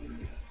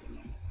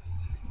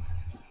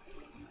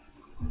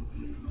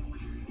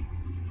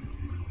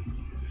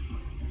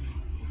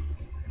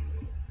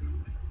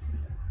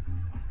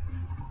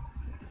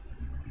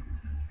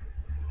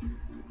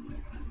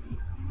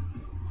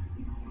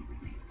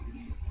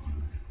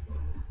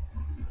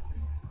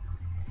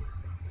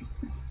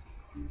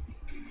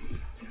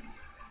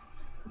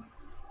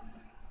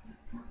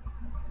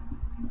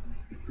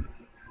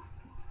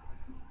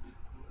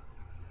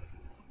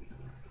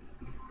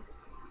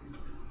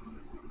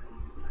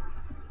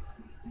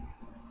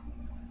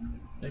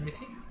 Let me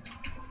see.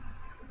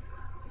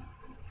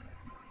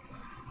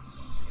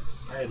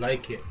 I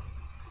like it.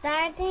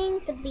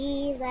 Starting to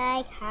be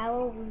like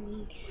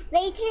Halloween.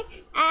 Later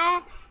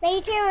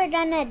we're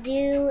gonna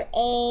do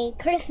a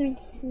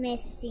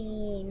Christmas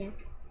scene.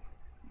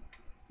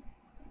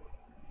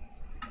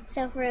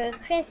 So for a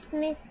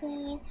Christmas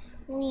scene,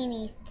 we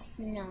need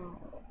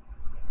snow.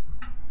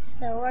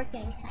 So we're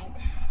gonna start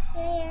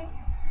here.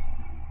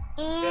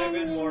 And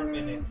 7 more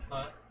minutes,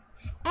 huh?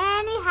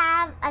 And we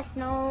have a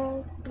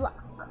snow block.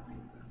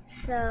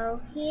 So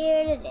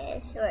here it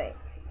is.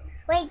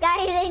 Wait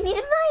guys, I need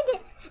to find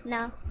it.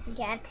 No, we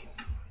can't.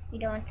 We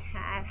don't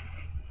have.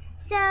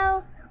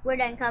 So we're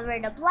gonna cover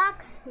the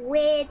blocks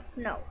with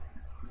snow.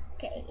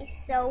 Okay,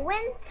 so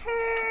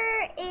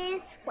winter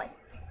is white.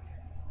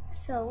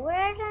 So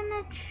we're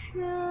gonna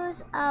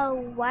choose a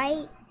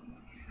white.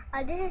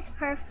 This is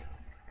perfect.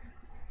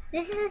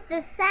 This is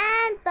the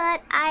sand,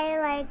 but I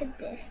like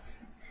this.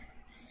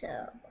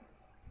 So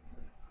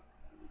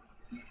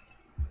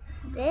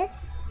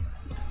this,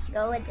 let's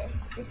go with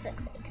this. This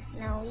looks like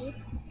snowy.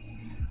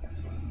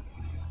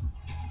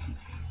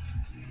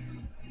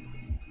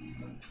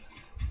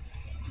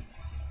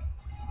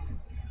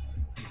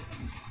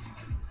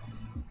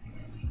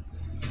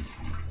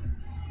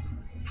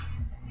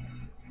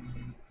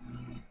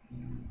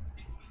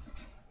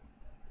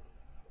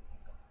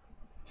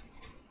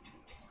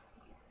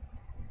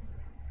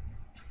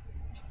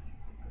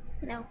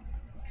 No.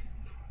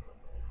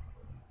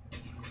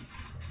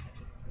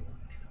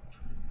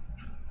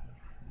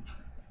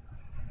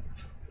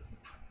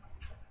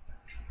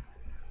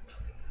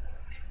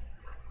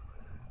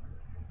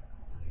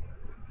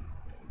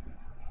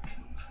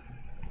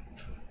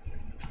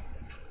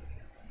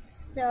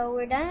 So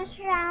we're done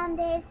surround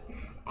this,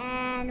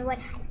 and what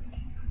height?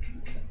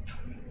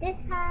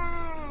 This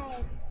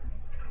height.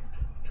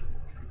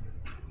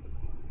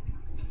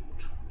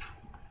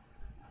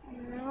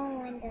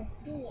 No window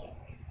here.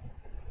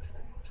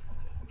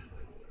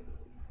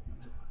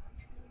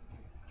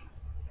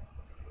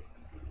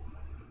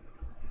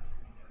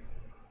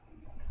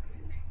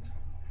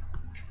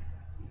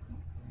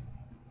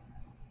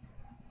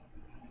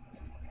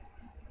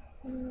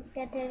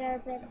 Get it our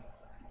bed.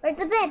 Where's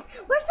the bed?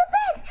 Where's the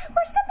bed?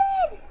 Where's the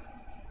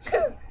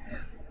bed?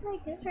 I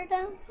guess we're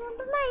down to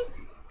the night.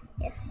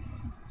 Yes.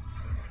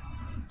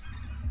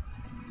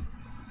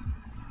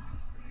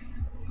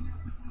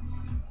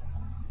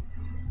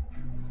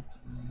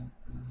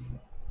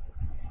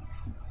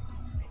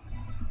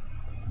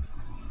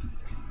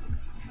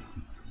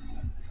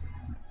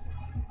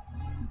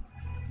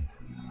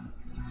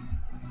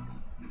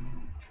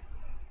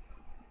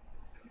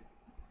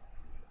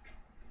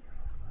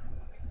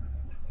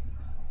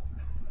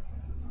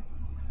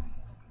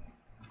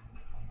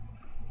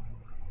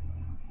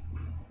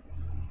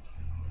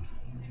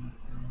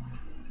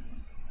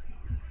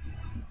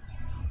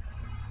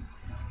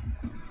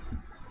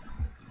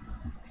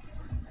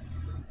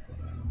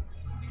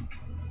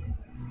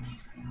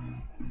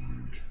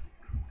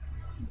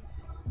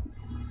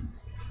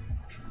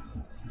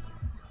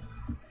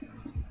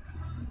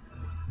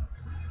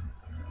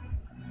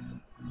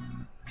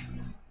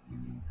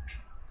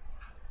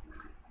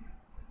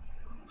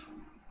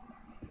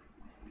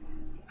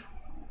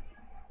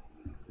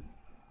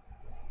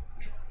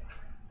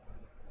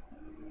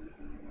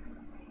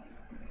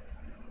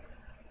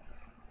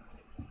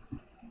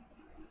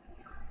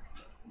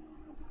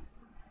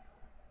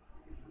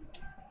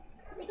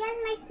 Look at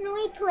my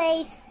snowy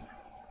place.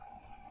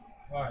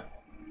 What?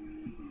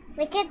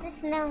 Look at the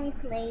snowy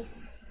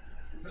place.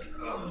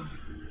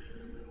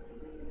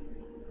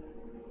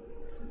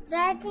 It's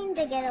starting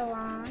to get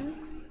along.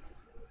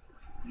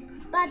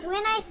 But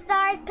when I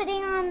start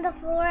putting on the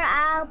floor,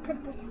 I'll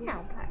put the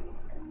snow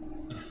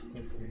parts.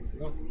 That's nice.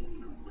 Oh.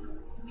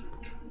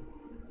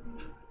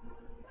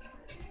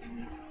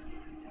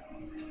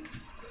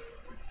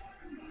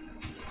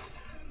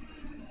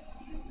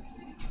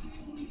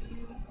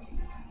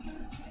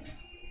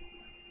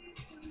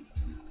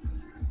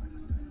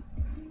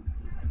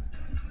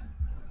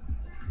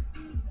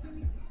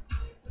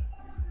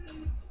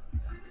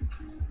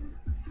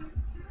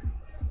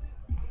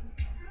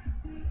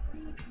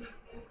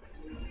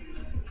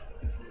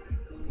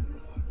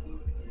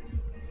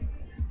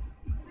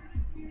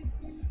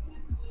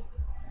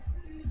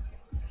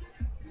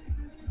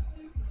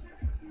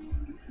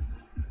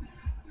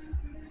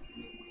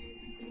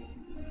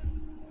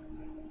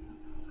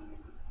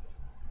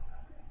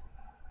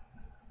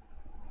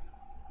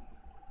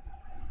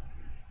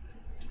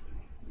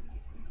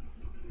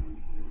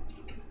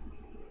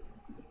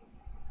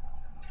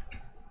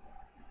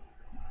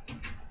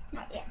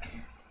 Not yet.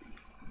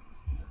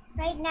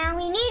 Right now,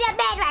 we need a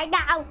bed right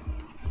now.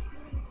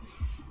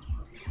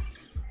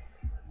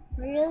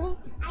 Really?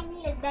 I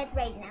need a bed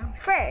right now.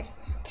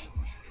 First,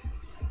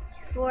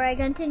 before I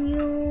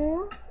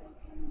continue,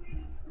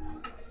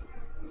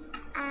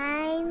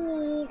 I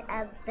need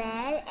a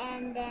bed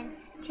and then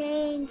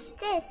change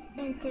this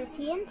into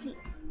TNT.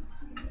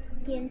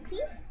 TNT.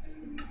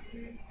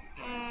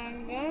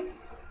 And then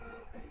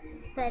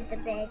put the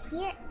bed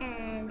here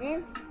and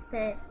then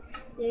put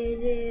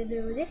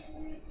do this.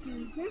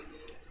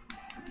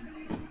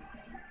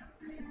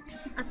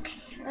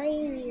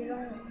 Actually, we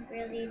don't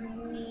really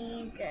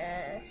need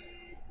this.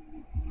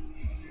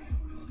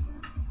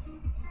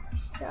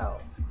 So.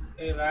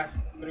 Hey, last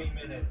 3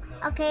 minutes.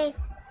 Huh? Okay.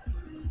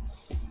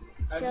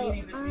 I So really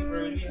need to sleep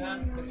early, huh?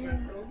 Because you're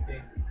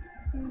floating.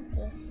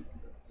 Okay.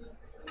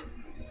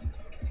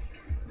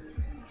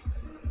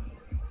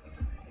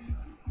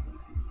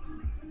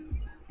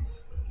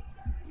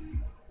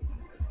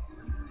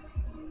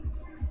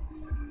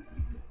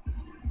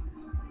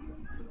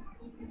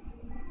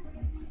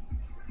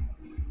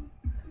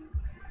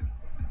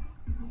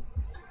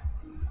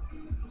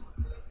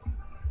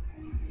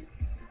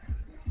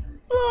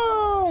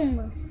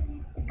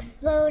 Boom!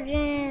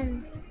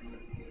 Explosion.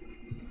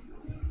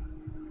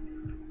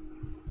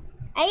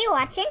 Are you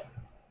watching?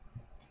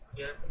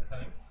 Yeah,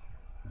 sometimes.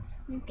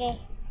 Okay.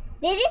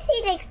 Did you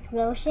see the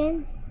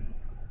explosion?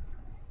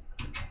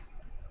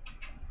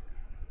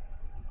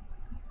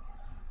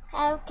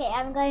 Okay,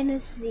 I'm going to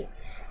sleep.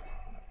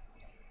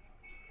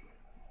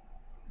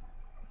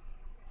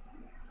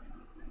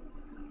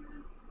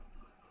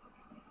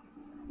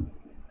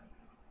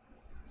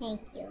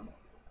 Thank you.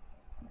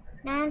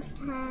 Now it's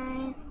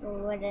time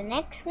for the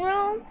next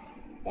room.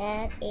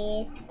 That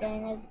is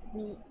gonna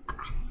be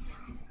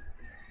awesome.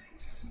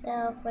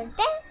 So for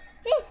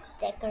this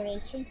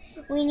decoration,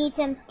 we need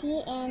some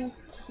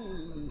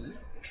TNT.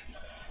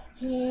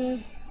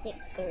 This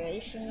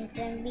decoration is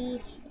gonna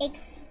be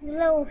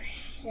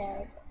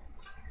explosion.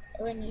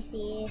 When you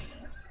see this.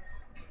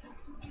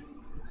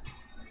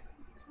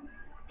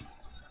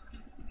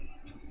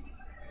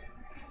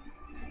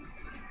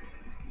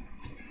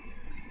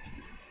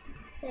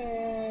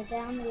 So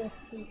down you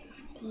see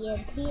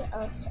TNT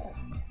also.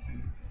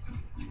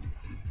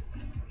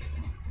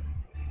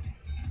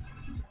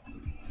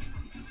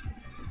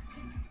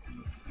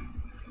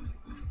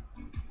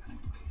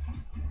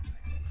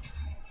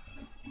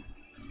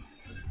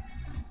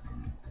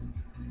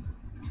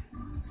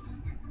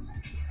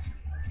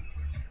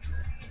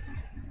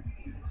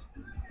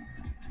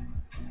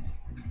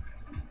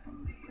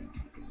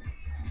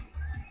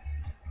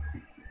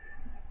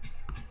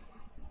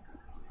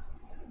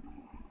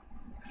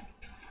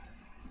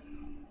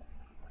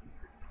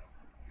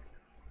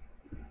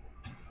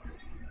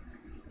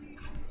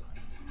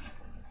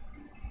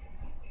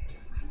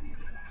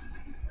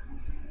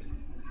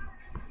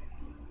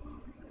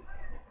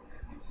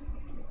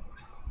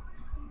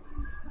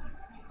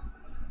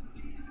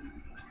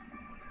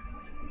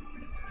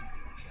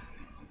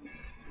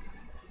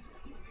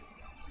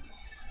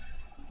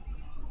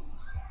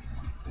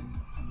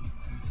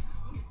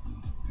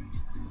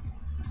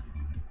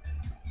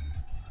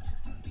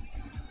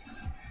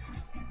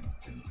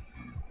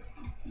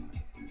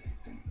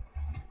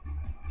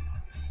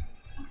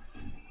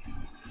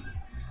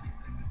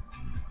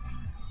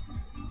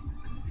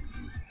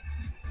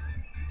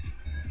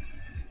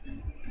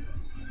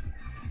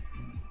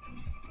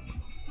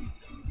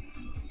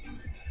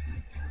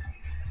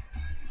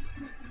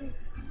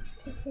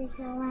 This is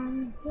a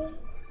long thing.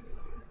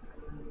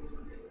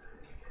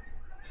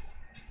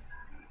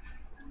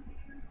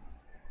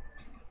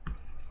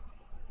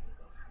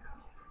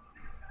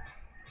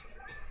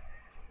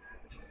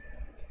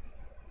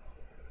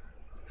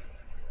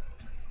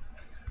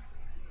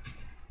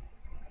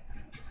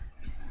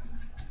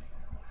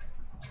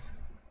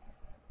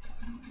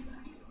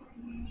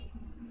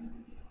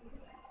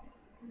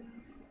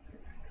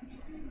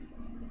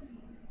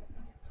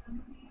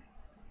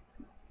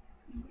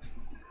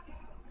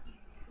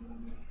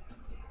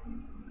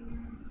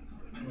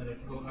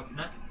 Let's go up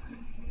na.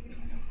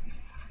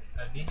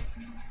 Alvin?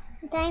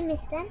 What time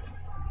is that?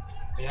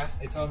 Yeah,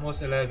 it's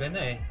almost 11 na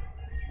eh.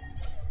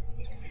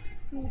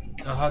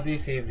 How do you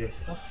save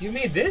this? Oh, you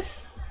made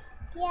this?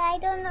 Yeah, I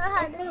don't know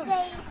how to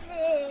save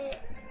it.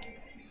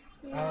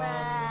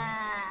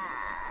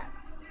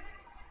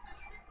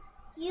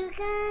 You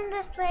can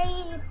just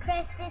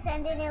press this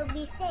and then it'll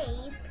be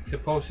saved.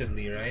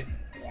 Supposedly, right?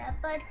 Yeah,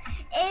 but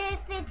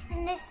if it's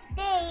in a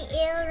state,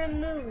 it'll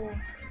remove.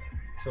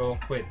 So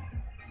quit.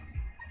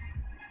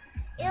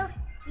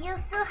 You'll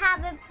still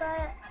have it,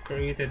 but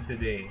Created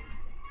today.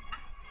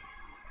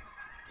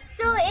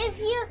 so if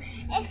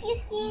you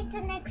see it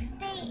the next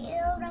day,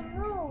 it'll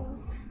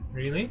remove.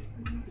 Really?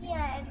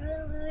 Yeah, it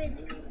will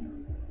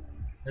reduce.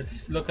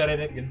 Let's look at it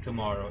again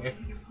tomorrow.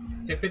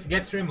 If it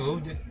gets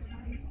removed,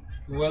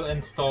 we'll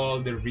install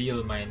the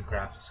real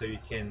Minecraft so you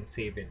can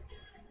save it.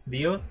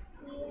 Deal?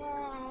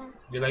 Yeah.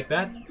 You like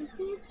that?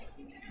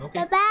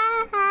 Okay.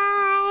 Bye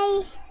bye.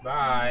 Bye.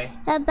 Bye.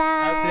 Bye-bye.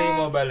 I'll play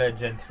Mobile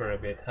Legends for a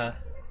bit, huh?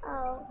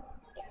 Oh.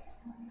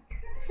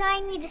 So I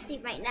need to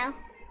sleep right now.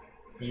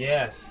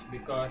 Yes,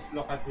 because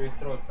look at your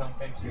throat.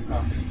 Sometimes you're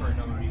coughing for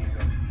no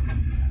reason.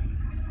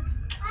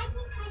 I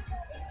think my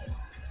throat is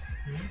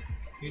itchy.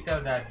 You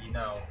tell Daddy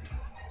now.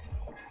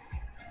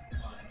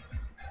 Come on.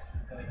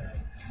 Tell Daddy.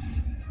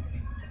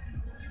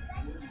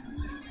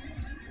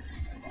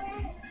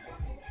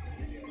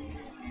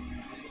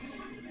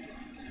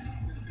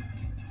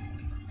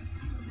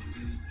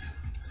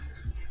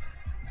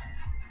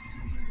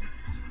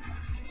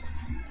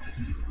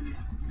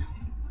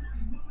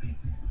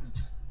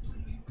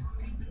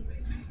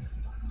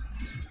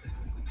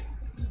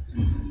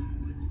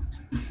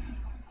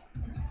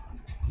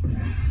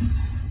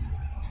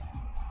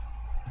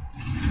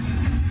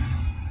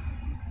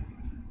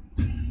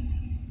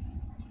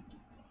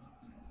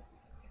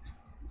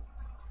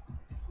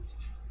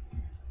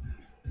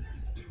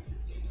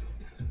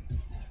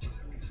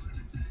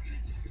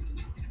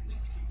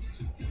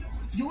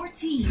 Your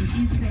team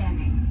is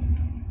banning.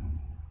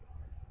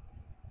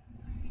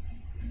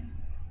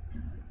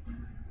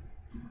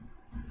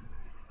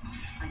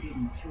 I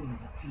didn't feel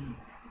the pain.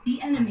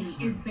 The enemy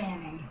is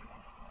banning.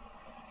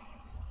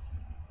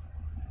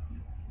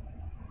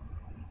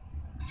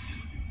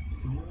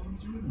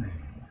 Thorns remain,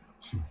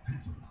 should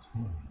petals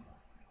fall.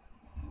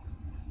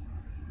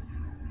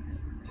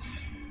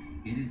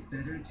 It is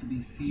better to be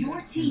feared Your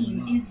than team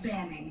loved is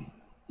banning.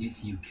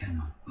 if you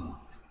cannot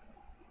both.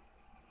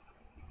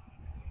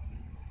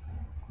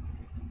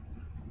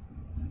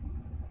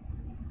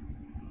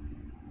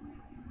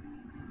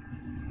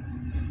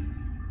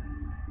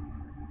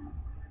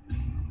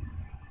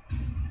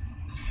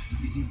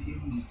 It is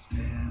in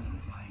despair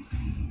that I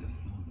see the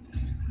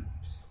fondest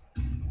hopes.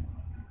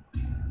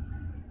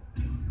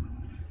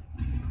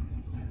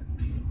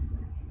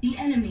 The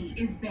enemy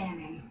is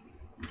banning.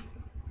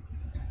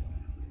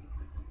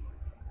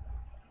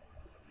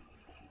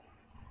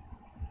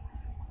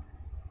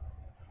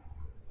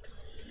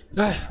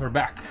 We're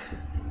back.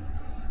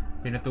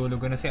 Pinatulog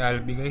ko na si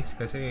Albi guys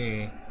kasi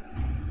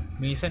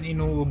minsan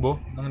inuubo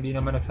nang di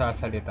naman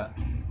nagsasalita.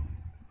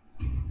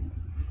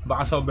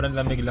 Baka sobrang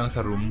lamig lang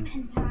sa room.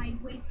 And tide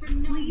wait for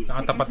no Please pick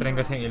a Nakatapat rin hero.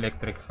 kasi yung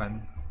electric fan.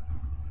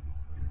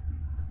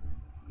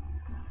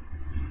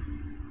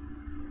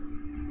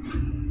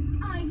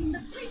 I am the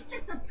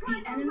priestess of The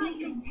primal enemy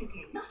is lightning,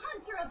 picking. the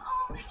hunter of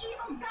all the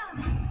evil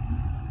gods.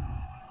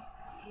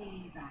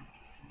 Payback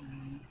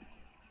time.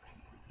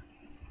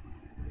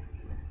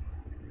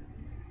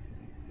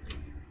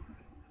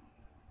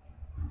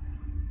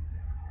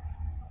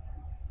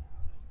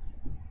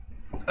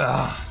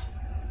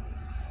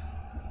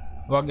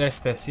 Wag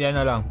Estes, yan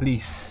na lang,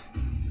 please.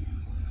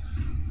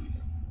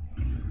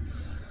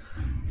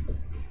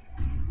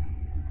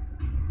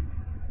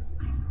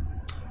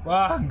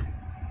 Wag!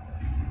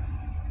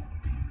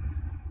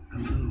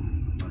 Hello,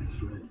 my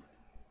friend.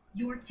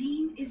 Your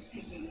team is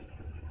picking.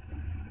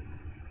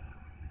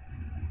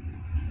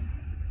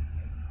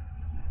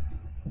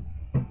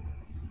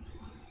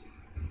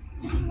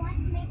 Do you want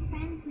to make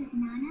friends with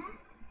Nana?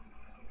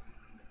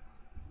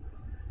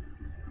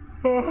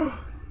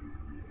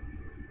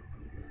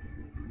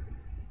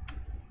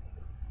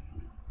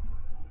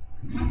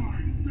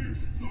 My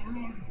fists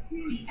are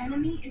The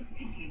enemy is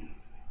picking.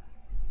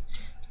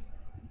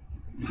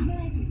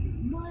 Magic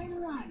is my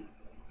life.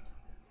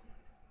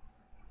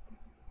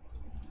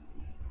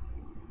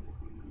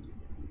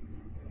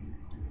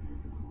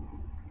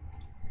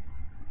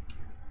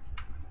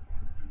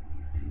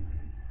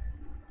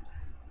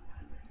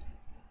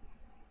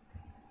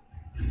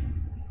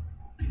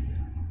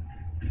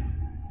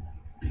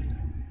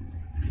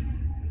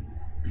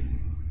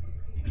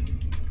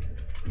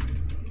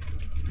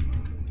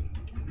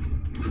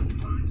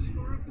 punch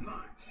for a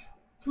punch.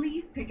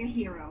 Please pick a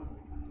hero.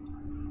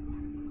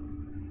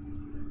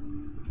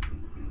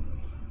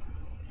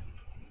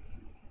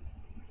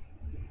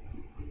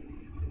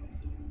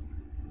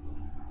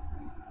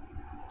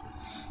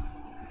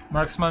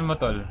 Marksman mo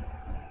tol.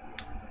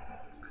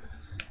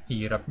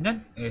 Hirap niyan.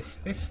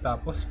 Estes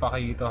tapos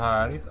Pakito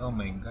Harit. Oh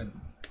my god.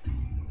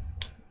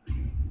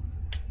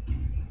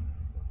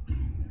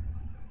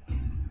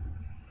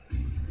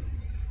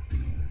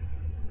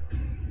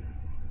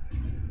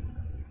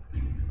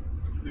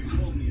 They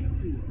call me a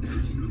hero.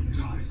 There's no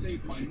time to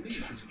save my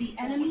nation. The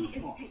enemy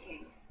is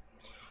picking.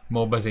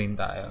 MOBA Zane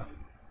tayo.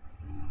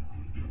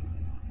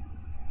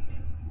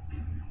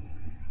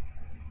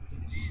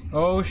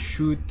 Oh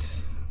shoot.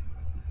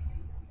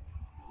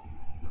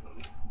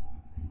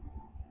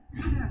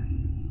 Sir,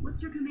 what's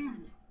your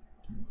command?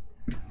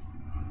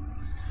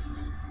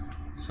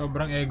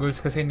 Sobrang egos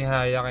kasi ni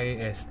Haya kay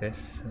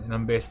Estes.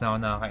 Ilang beses na ako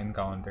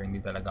nakaka-encounter, hindi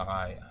talaga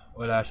kaya.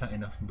 Wala siyang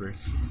enough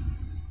burst.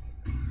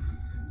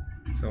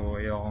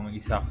 So, ayokong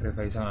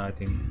i-sacrifice ang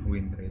ating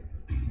win rate.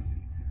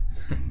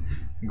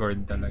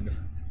 Gord talaga.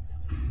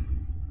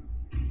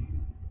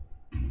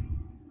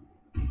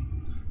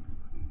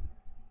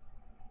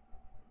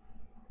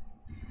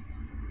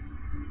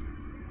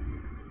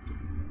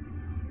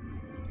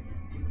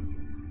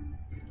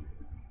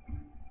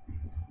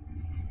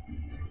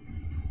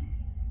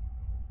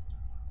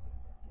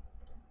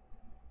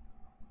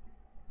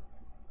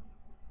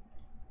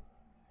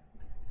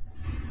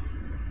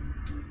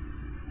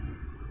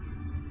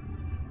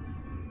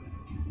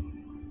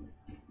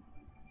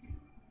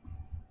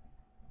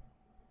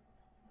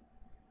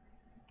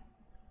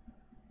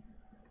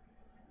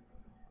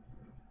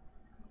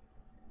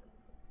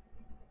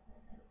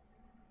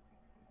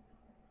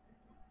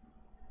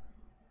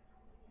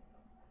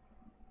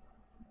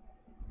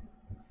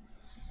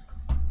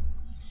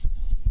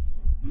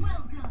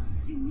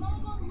 to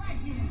Mobile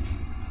Legends!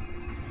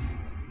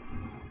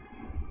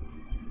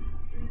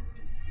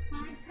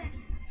 5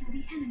 seconds till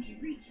the enemy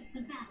reaches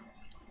the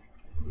battlefield.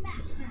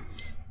 Smash them!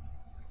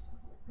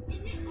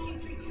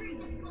 Initiate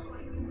retreat!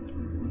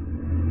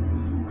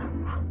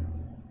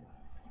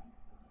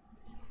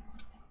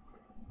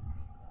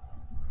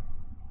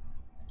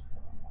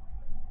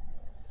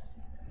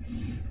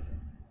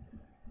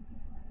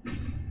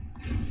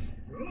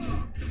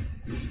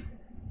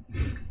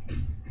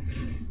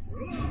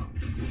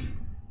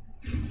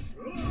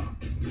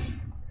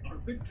 Our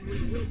victory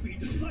will be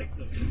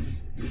decisive.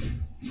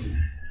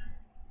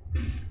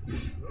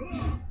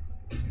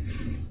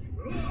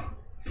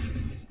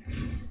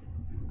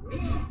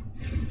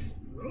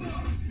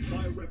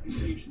 My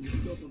reputation is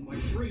built on my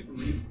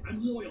bravery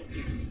and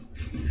loyalty.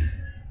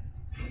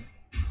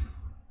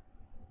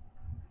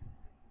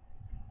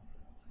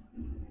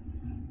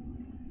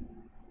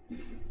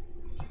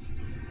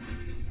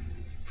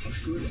 A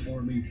good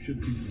army should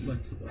be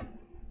flexible,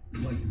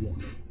 like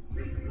water.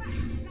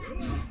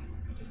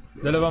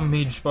 Dalawang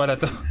mage pala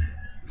to.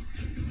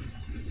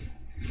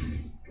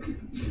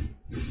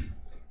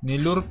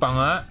 Nilure pa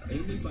nga.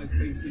 Only by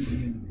facing the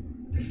enemy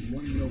can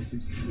one know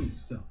his true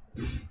self.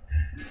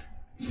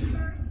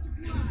 First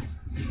blood!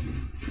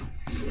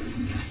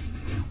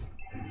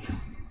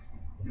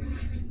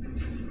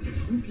 If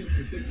you can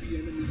predict the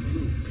enemy's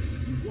moves,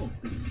 you won't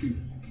be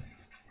defeated.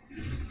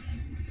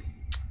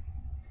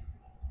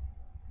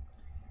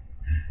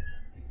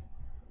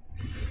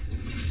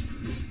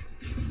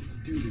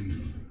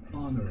 Duty,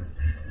 honor,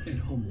 and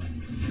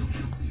homeland.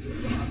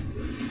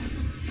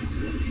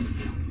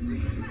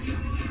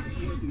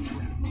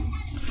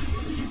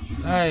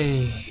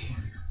 Ay.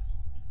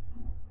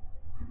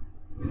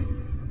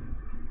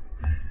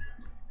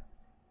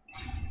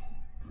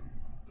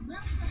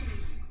 Well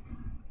played!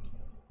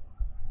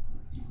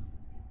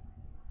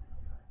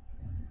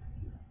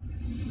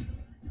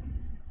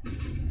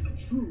 A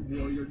true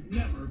warrior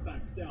never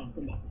backs down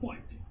from a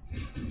fight.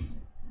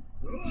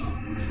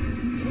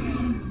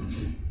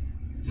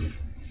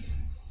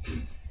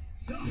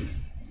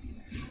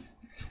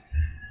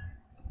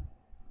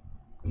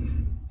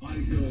 I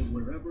go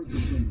wherever the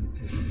wind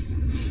takes me.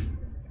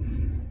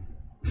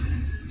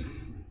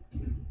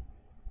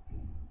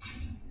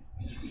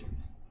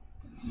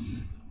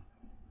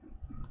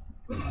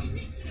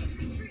 Initiate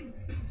retreat!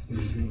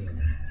 Stay loyal.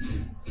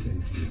 Stay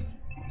true.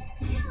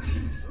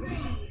 Killing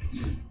spree!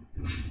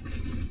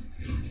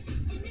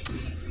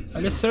 Initiate retreat!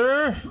 Alis,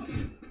 sir.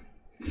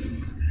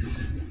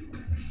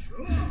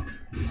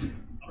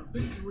 Our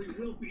victory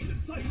will be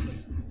decisive.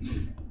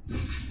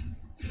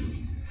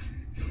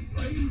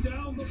 Rain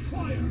down the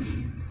fire.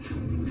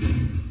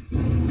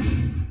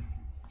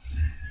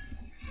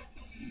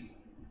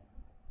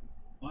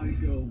 I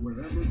go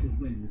wherever the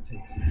wind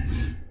takes me.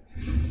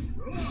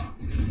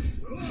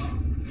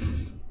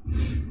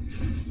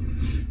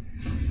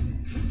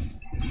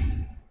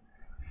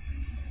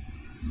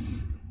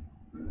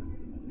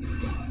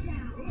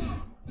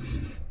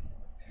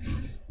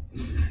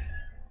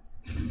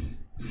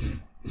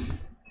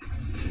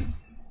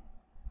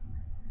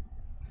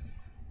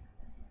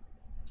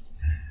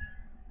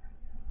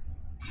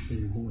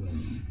 Stay loyal.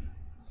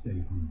 Stay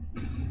home.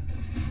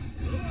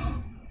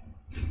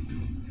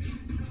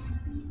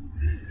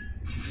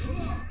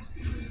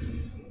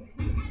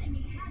 An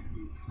enemy has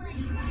been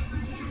slain by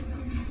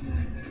Syazon.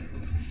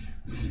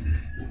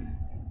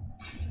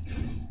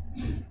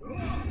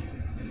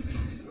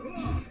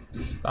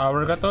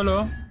 Tower ka tol,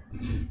 oh.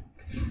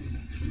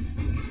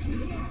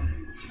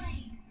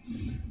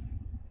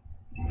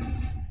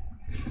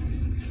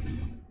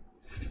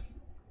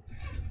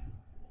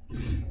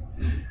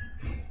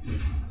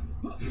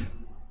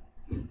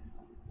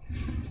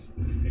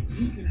 If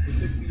you can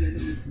predict the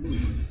enemy's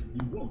moves,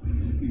 you won't be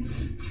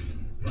defeated.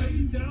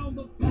 Rain down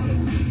the fire.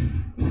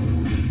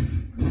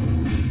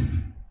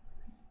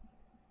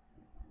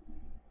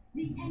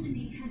 The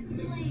enemy has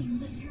slain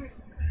the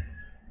turtle.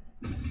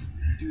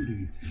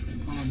 Duty,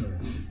 honor,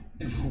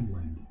 and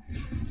homeland.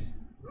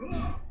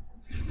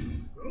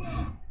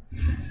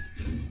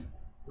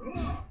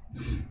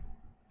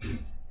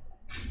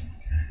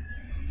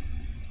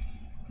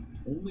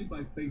 Only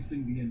by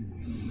facing the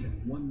enemy can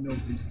one know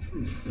his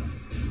true self.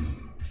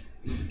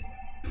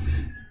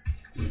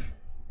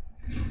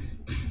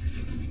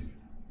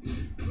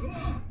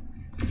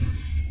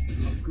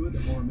 A good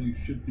army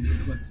should be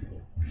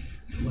flexible,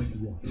 like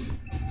water.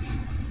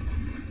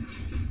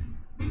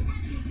 An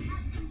enemy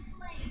has been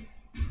slain.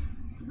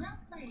 Well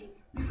played.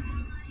 An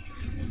ally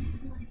has been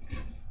slain.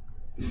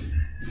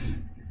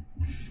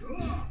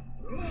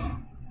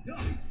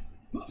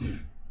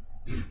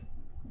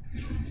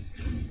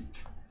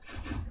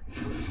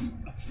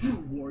 A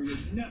true warrior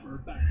never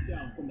backs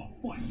down from a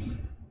fight.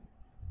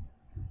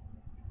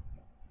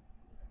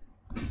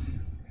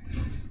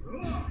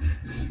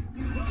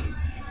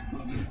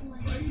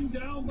 Rain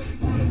down the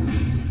fire.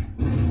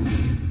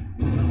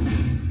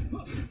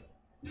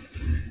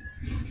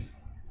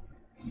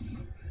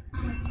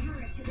 Our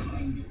turret has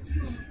been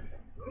destroyed.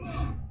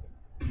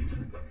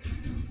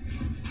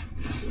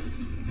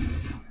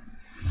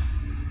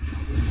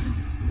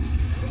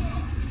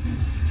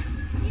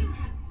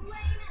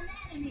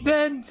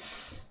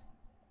 Defense!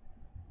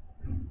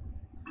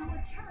 Our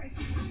turret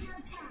is under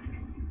attack.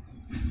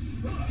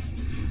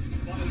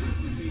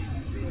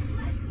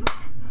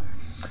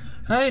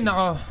 Ay,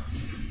 nako.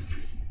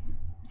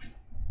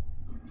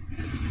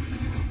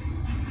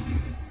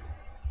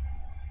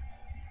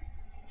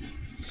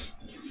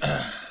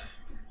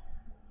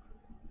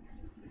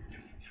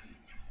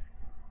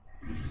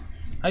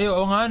 Ay,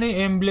 oo nga, ano yung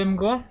emblem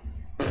ko?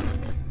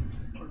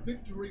 Our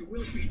victory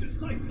will be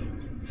decisive.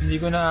 Hindi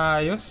ko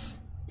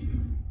naayos.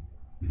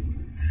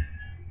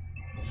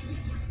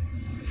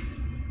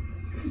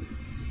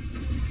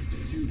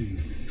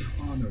 Duty,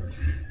 honor,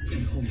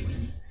 and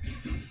homeland.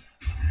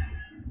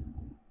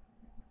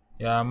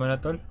 Yaman na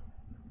tol.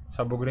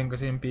 Sabog rin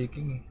kasi yung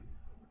picking eh.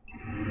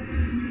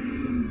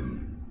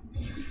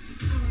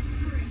 Our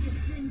turret has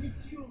been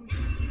destroyed.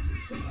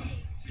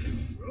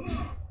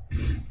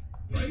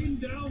 Rain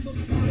down the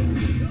fire.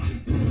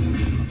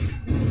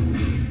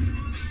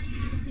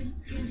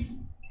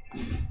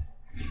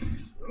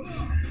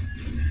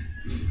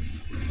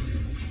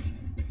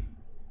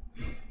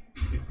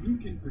 If you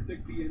can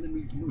predict the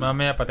enemy's move,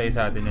 Mamaya patay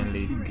sa atin yung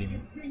late Turret game.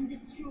 has been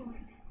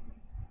destroyed.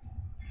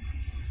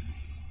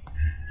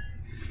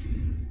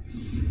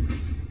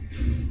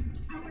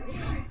 Our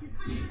turret is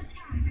under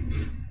attack.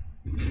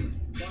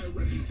 my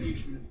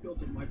reputation is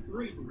built on my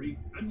bravery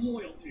and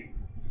loyalty.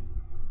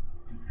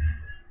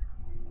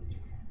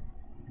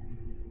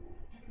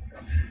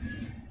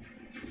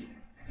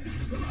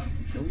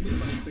 Only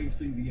by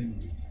facing the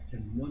enemy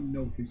can one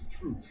know his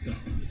true self.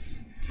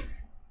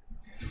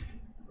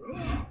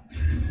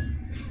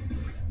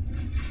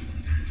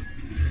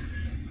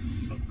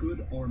 A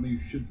good army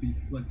should be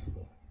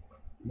flexible,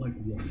 like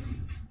water.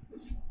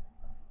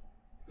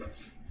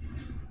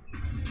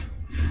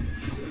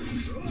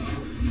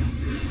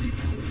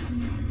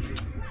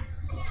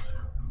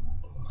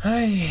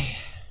 Ay.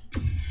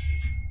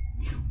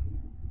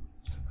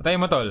 Patay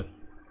mo tol.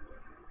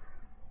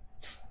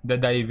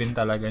 Da-dive in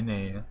talaga niya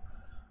eh.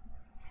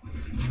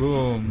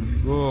 Boom.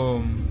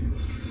 Boom.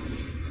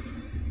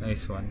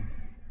 Nice one.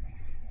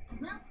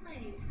 Well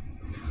played.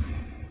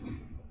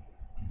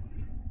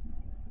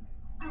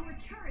 Our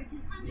turret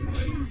is under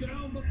attack.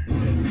 Down the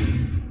fire.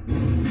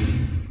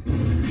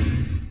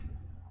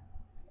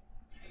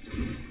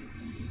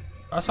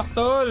 Pasak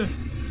tol.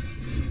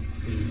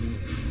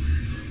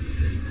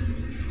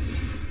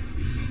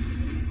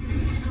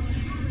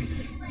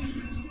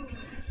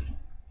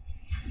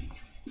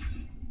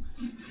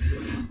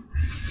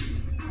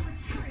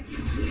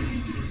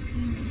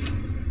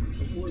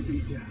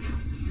 Worthy death.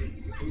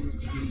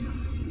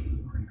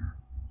 Warrior.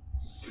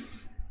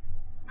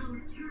 Our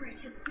turret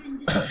has been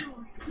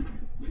destroyed.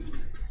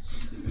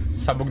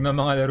 Sabog na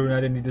mga laro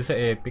natin dito sa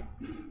Epic.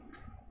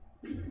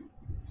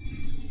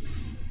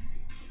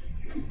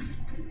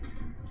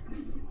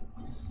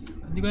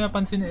 Hindi ko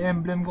napansin yung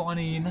emblem ko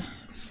kanina.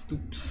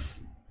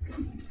 Stoops.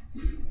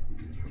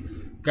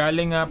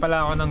 Galing nga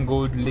pala ako ng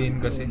gold lane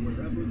kasi.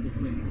 Wherever the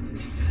wind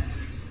is.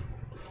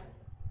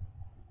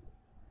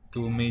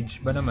 2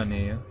 mage ba naman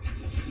eh.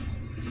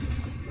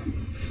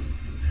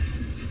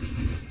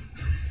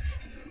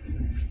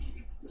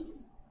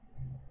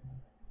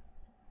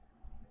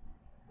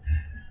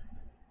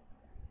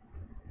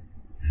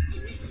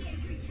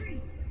 Initiate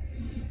retreat.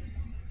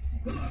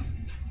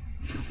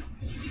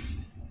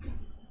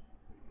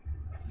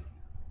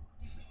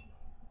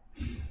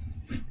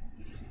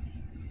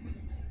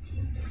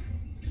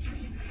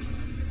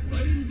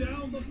 Rain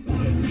down the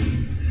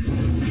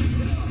fire.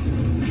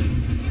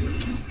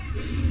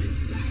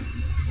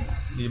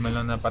 Hindi man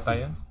lang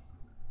napatayan.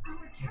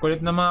 Our turret,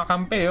 Kulit na mga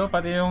kampe oh.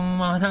 Pati yung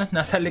mga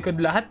nasa likod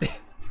lahat eh.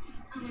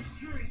 our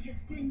turret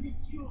has been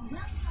destroyed. Well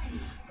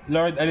played.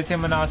 Lord, alisin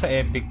mo na ako sa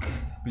Epic.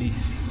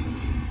 Please.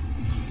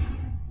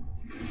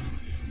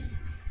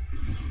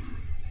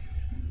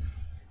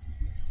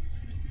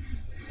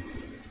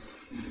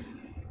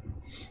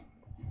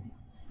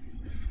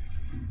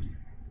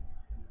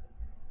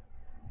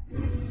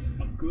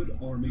 A good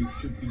army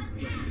should be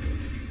flexible,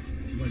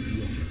 like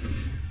water.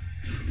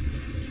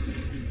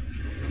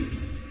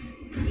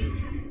 You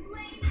have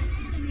slain an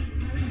enemy.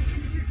 Our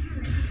inhibitor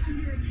turret is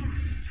under attack.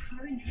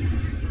 Our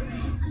inhibitor turret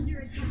is under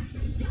attack.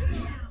 Shut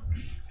down.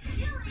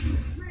 Killing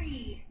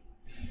spree.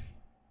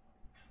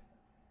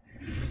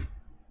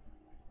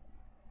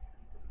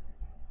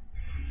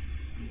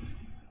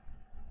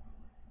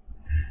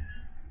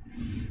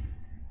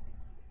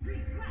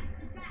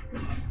 Request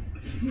backup. A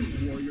true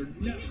warrior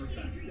never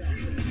backs down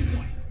from a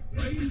fight.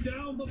 Rain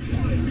down the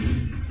fire.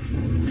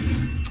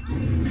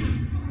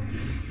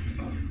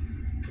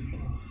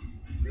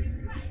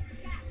 Request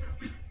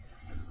backup.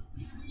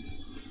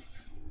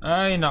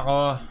 Ay,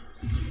 nako.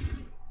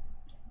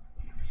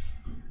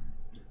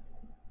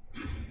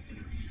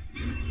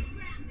 Enemy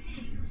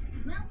rampage.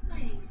 Well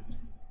played.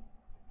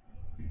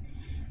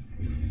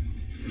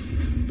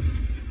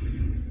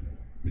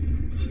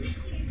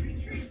 Initiate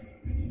retreat.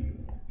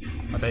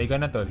 Patay ka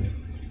na tol.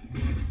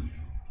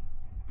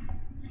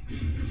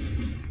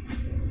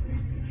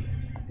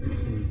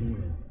 Stay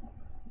loyal.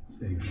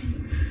 Stay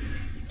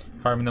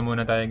humble. Farm na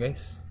muna tayo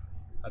guys.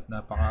 At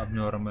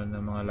napaka-abnormal ng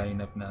mga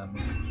lineup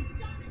namin.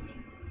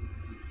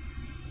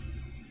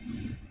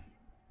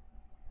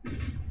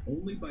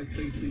 Only by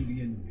facing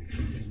the enemy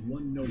can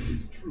one know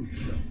his true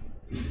self.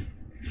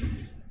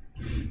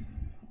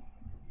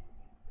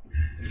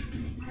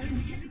 Our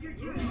inhibitor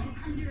turret is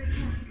under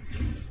attack.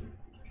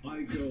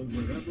 I go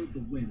wherever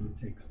the wind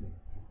takes me.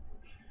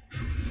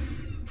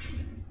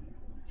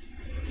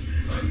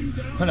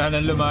 Wala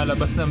nang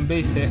lumalabas ng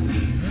base eh.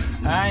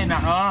 Ay,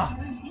 nako! Our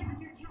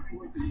inhibitor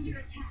turret is under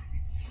attack.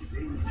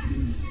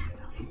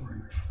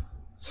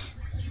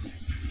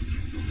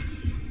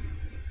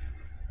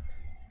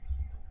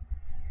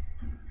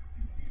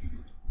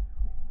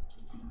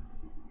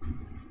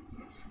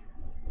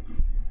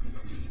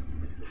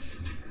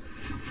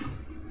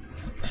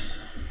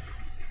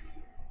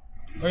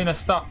 Uy,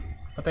 na-stuck.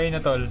 Patayin na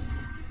tol.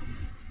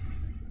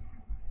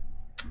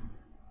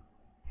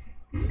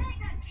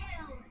 Mega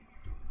kill.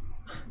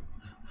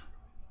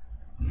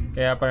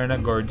 Kaya pala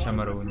nag-guard siya,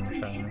 marunong Our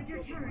siya. No? inhibitor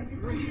turret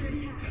is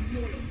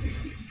under attack.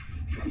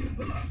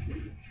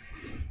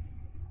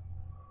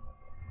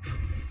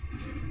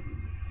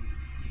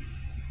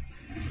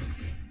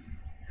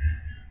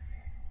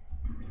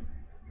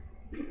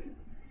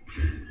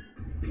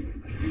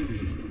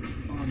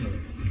 Honor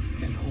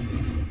and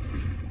homeland.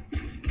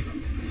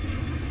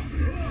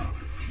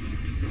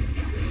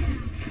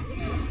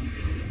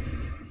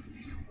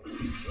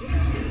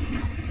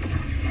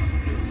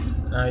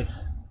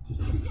 Nice.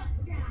 Shut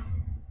down.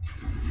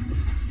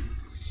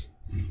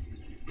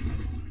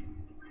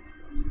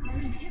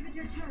 Our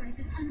inhibitor turret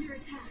is under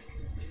attack.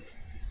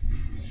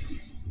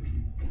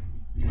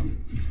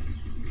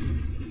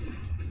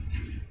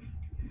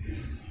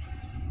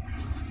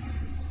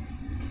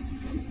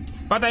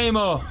 Patay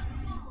mo!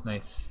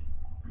 Nice.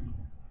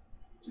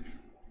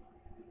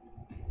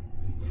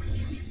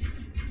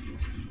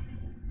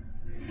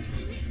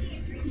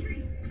 Initiate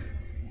retreat.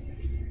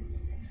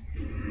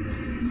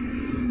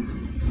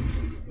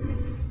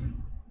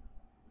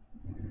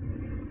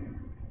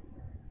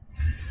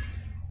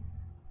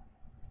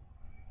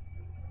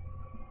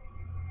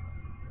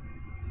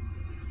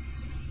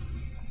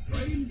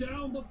 Rain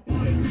down the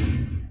fire!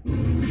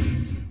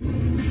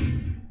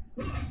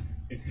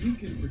 If you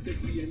can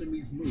predict the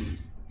enemy's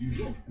moves,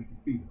 you won't be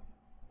defeated.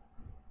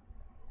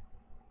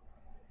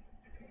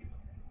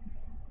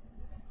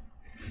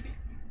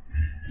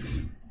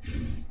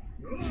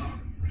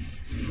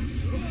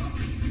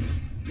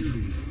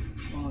 Duty,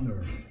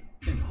 honor,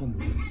 and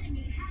homeland.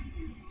 Enemy has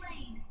been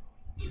slain.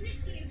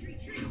 Initiate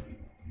retreat.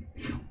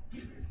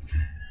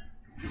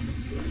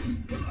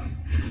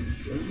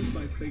 Only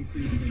by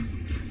facing the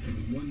enemy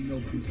can one know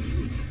his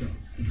true self.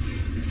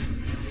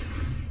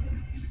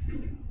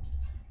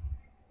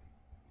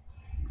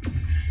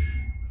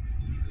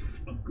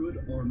 A good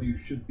army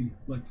should be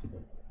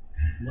flexible,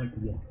 like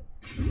water.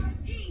 Your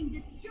team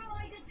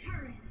destroyed a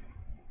turret.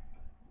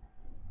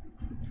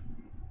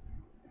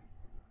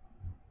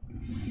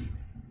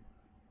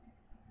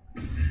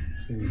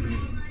 Stay here.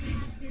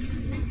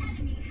 An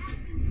enemy has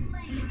been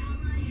slain.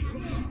 Ally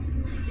has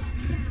been shut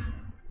down.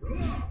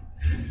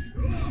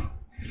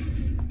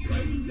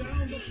 Enemy team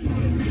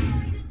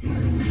destroyed a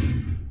turret.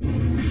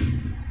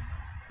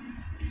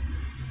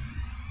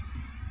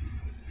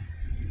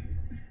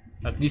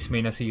 At least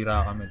may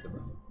nasira kami, diba?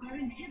 Our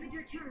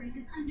inhibitor turret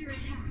is under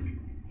attack.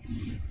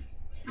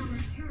 Our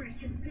turret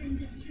has been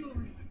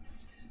destroyed.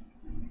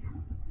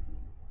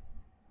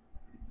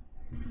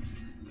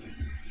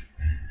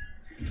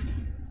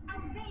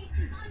 Our base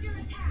is under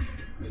attack.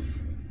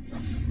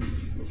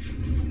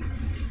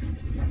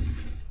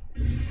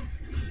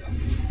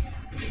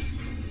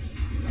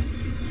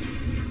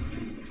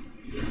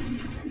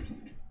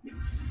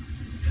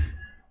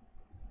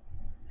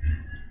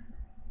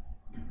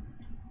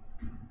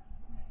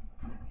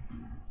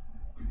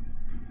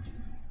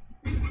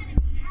 An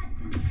enemy has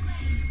been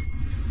slain.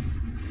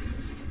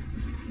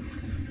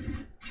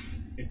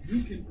 If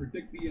you can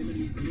predict the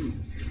enemy's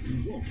moves,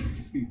 you won't be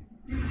defeated.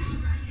 An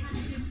ally has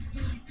been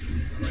slain.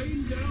 Rain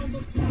down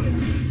the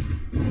fire!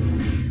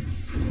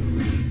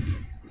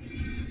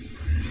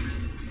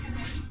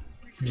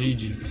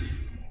 GG.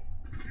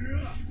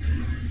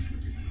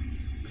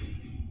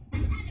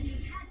 An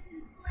enemy has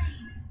been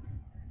slain.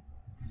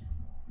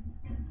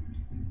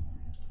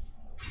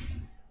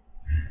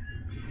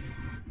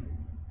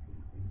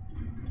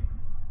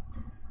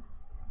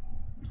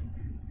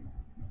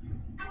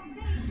 Our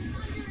base is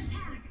under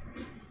attack.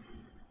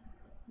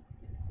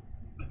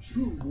 A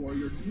true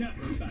warrior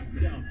never backs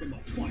down from a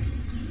fight.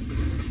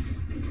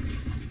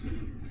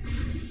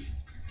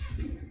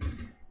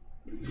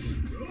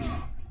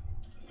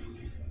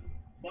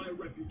 My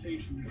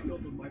reputation is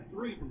built on my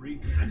bravery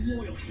and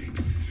loyalty.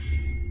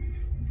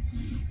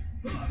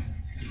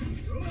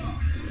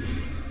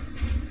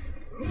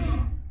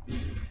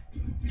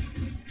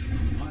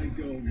 I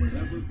go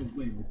wherever the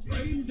wind takes.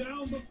 Rain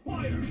down the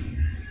fire!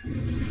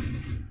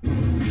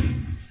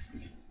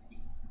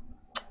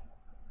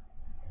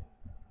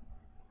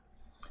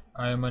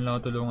 Ayaw man lang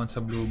ako tulungan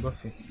sa blue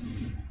buff eh.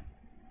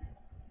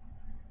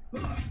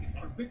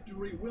 Our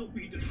victory will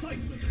be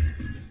decisive.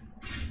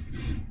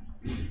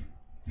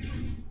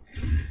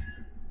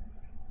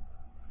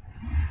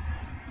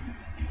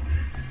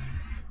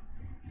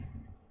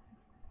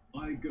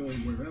 I go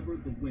wherever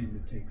the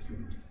wind takes me.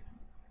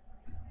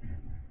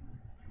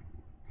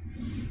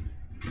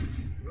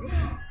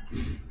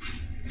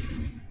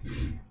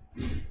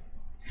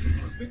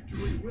 Our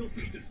victory will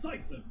be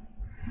decisive.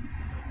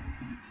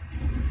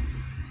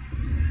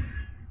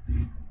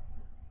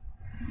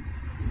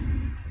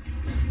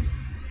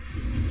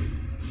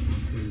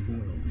 Stay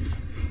loyal.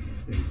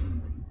 Stay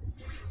loyal.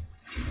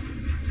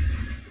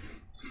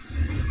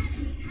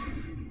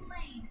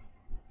 Slain.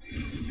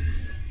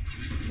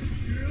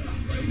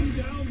 Rain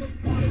down the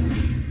fire.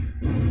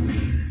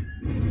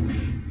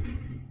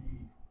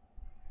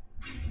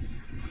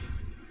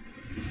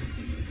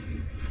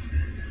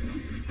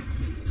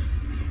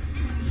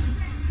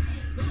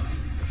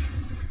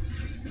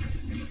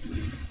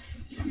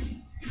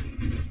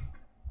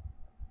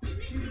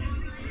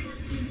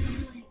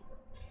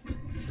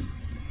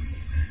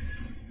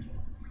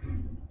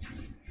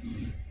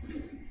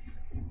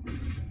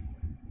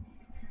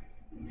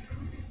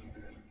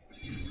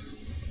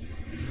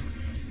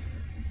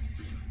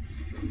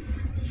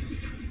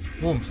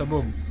 Boom,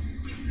 sabog.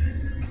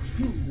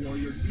 True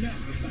warrior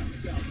never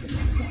backs down from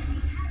a fight.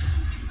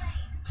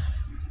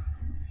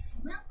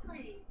 Well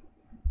played.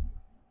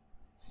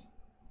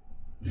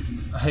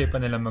 Ayaw pa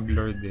nila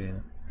mag-lord eh.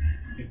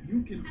 If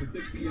you can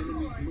predict the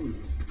enemy's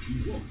moves,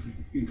 you won't be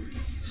defeated.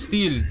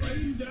 Steal!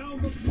 Rain down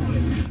the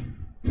fire.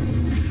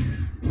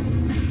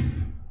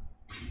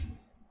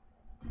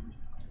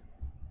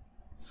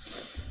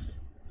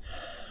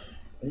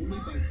 Only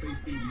by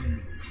facing the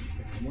enemy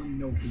can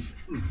one know his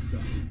true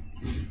self.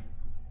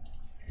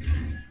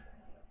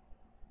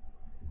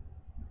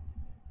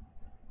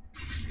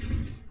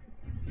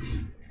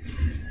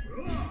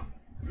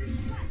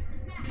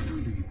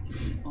 Duty,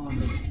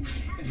 honor,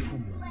 and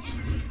homeland.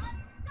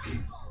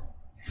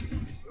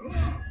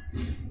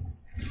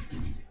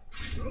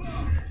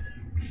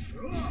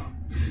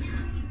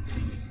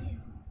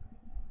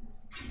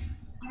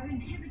 Our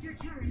inhibitor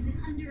turret is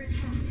under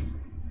attack.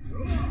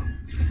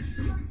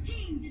 Your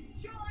team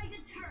destroyed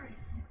a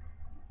turret.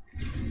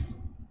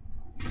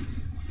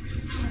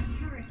 Our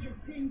turret has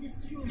been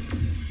destroyed.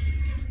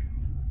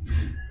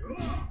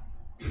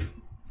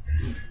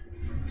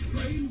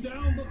 Rain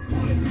down the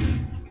fire.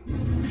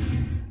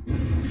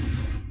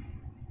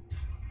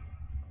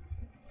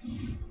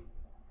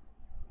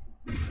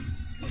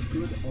 A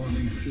good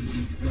army should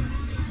be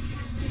flexible.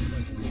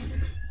 Like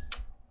water.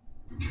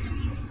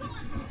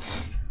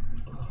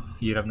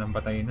 Hirap ng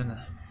patayin nun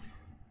ah.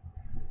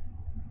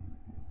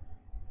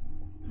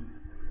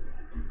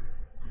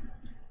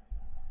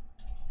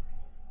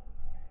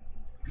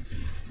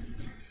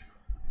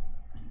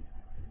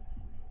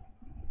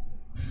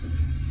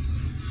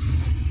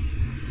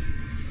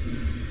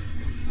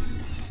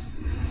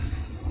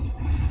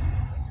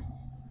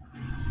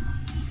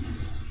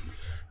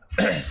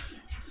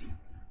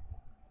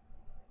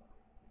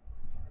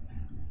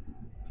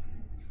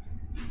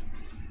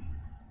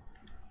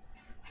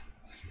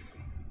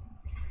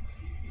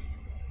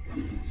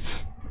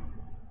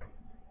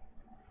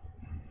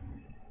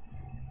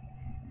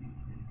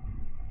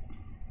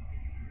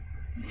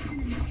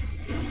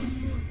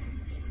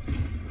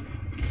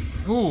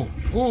 Ooh!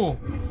 Ooh!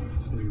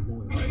 Stay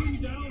loyal.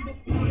 Rain down the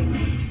fire.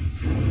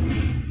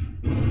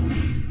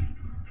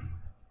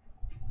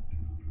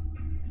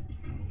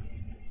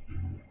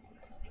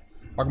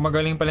 Pag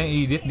magaling pala yung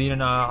edit, di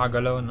na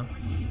nakakagalaw, no?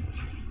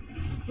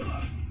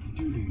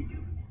 Duty,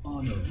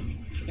 honor,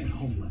 and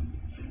homeland.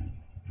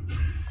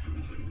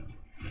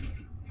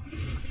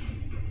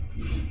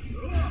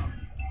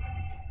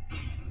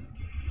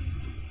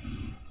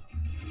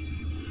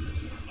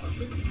 Our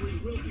victory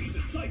will be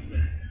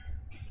decisive.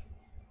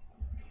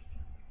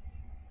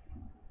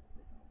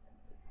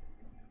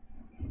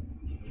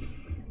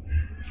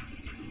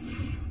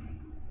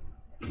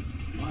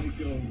 I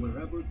go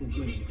wherever the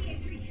wind takes me.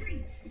 Initiate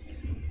retreat.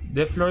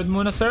 Death Lord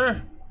muna,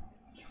 sir!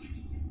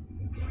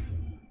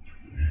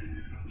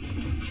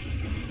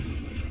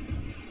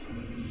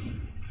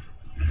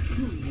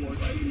 True war,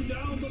 rain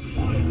down the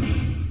fire.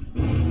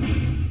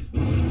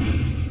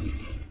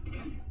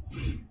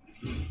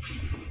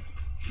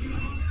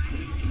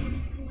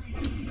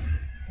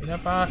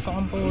 Pinapasok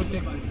ang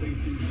putik. By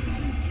facing the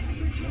enemy,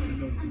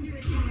 one knows Under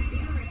his attack. true self.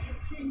 Turret has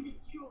been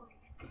destroyed.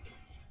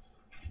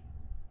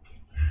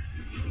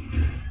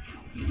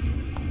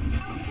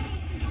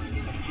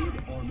 A good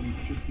army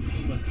should be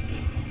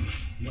flexible,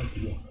 like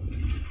water.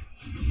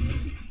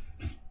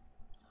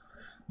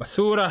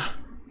 Basura!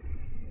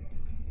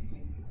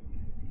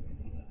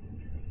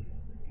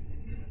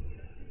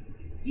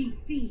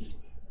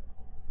 Defeat.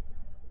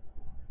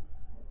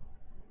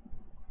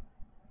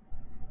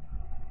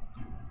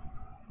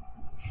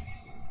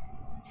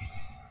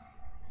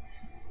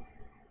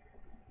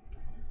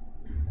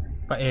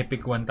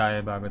 Pa-epic 1 tayo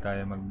bago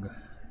tayo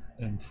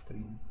mag-end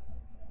stream.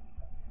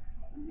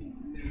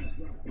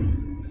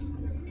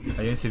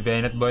 Ayun si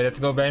Venet Boy.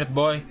 Let's go, Venet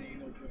Boy!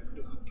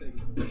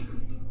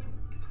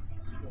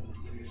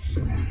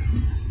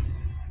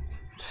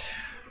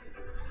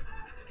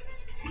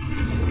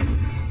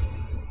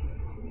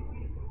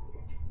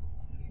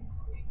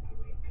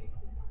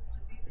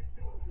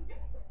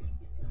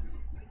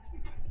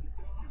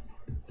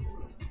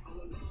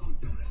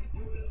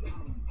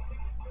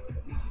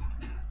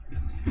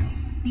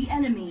 The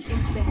enemy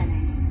is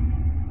banning.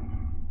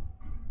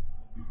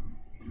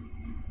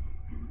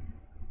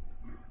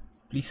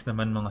 Please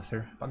naman mga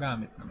sir,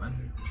 paggamit naman.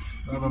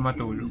 Baka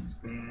matulog.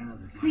 Spare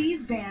the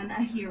Please ban a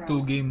hero.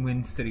 2-game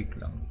win streak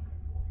lang.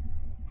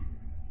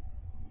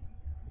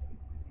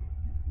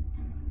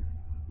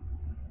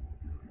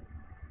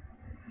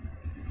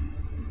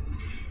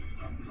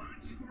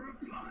 punch for a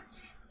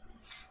punch.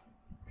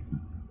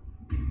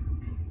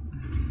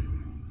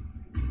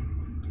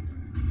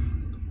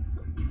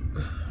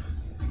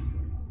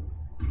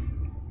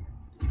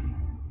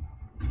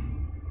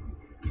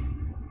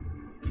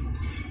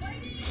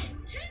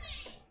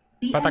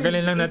 The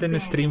Patagalin lang enemy natin is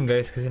yung stream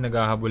guys kasi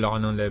naghahabol ako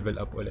ng level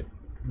up ulit.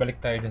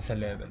 Balik tayo dun sa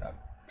level up.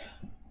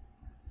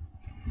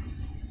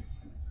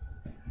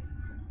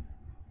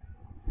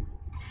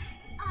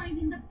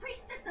 I'm the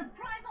priestess of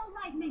primal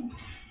lightning,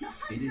 the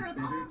It is hunter of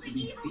better all to the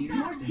be evil feared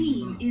Your gods.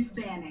 team is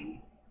banning.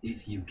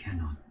 if you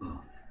cannot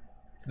both.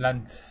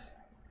 Lance.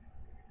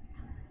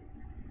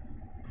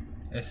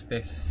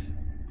 Estes.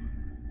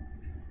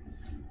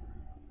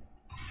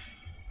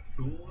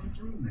 Thorns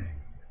remain.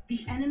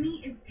 The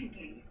enemy is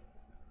picking.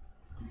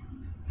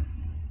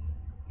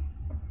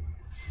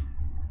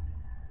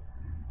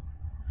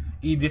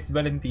 Edith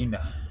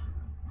Valentina.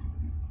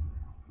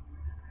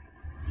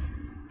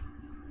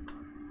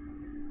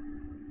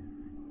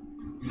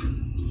 Do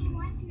you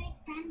want to make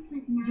friends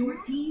with Nana? Your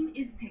team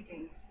is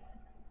picking.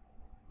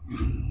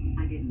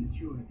 I didn't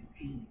cure the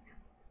pain.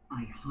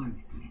 I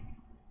harnessed it.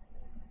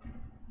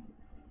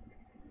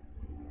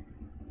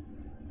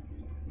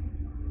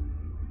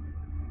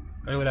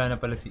 Ay, wala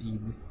na pala si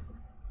Edith.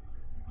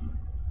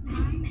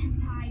 Time and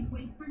tide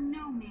wait for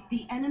no man.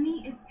 The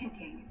enemy is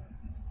picking.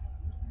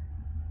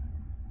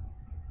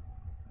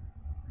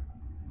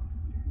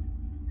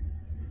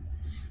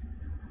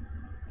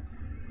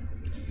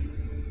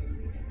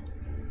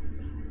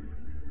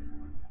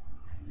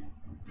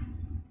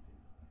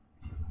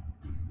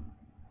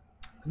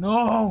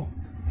 No!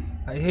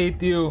 I hate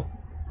you.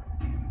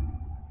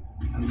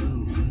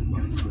 Hello,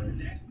 my friend.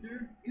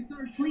 Dexter, it's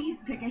our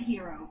Please pick a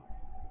hero.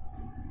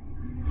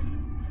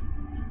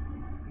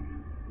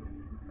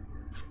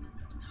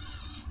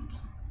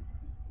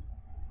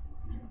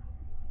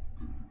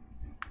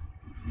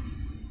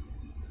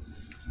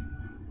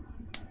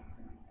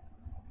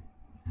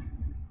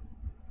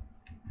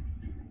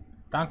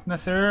 Tank na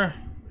sir.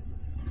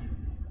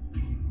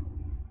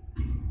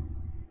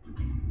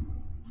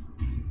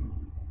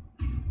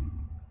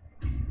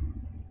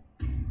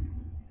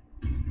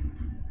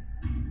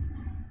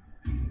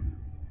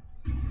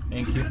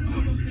 Thank you.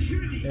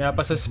 Kaya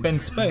pa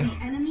suspense pa eh. The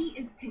enemy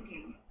is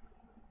picking.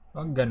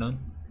 Huwag ganon.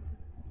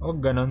 Huwag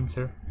ganon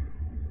sir.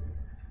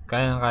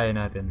 Kaya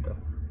natin to.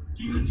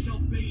 demons shall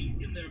bathe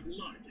in their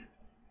blood.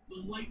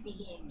 The light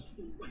belongs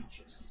to the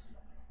righteous.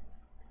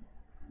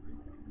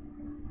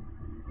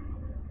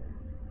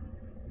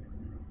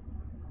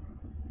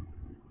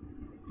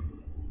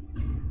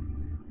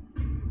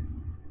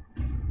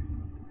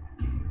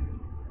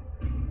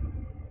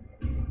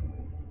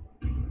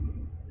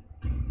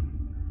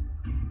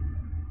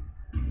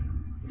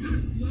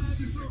 This land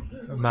is our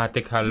home.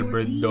 Matic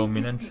Halberd Your team is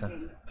Dominance.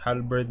 picking.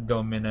 Halberd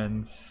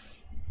Dominance.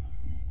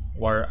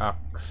 War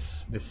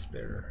Axe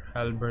Despair.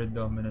 Halberd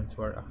Dominance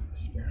War Axe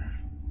Despair.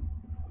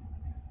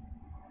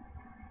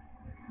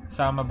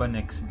 Sama ba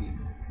next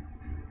game?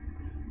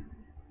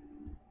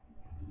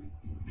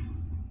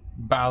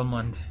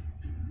 Balmond.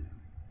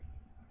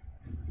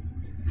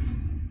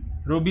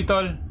 Ruby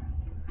tol.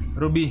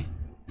 Ruby.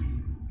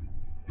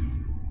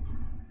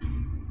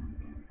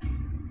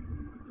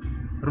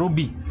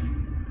 Ruby.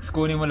 Tapos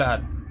kunin mo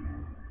lahat.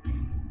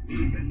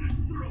 Even the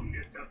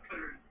strongest of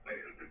clerics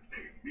fail to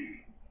tame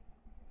me.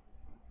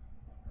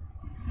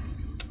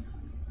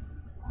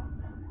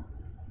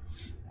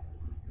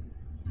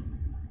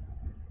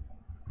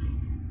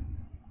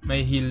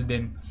 May heal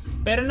din.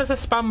 Pero nasa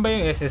spam ba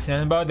yung SS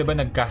niya? Ba, diba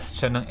nag-cast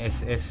siya ng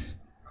SS?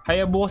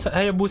 Hayabusa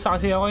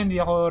kasi ako, hindi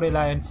ako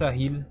reliant sa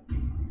heal.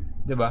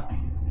 Diba?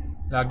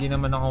 Lagi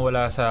naman ako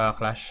wala sa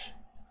Clash.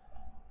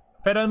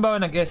 Pero ano ba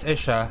nag-SS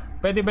siya,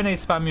 pwede ba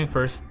na-spam yung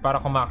first para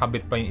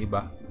kumakabit pa yung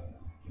iba?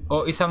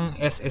 O isang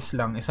SS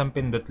lang, isang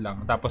pindot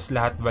lang, tapos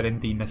lahat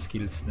Valentina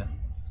skills na.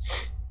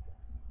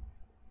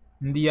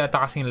 Hindi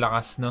yata kasing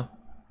lakas, no?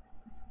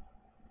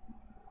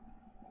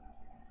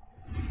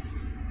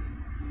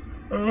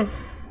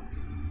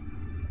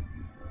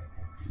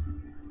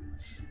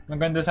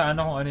 Maganda sa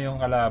ano kung ano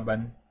yung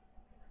kalaban.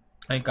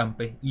 Ay,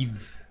 kampe.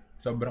 Eve.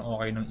 Sobrang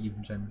okay ng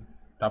Eve dyan.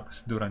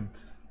 Tapos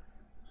Durance.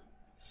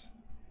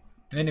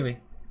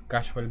 Anyway,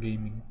 casual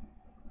gaming.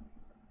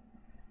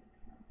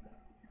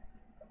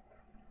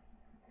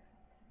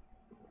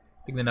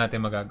 Tignan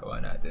natin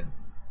magagawa natin.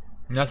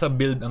 Nasa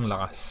build ang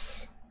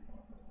lakas.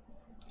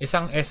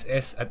 Isang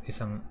SS at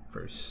isang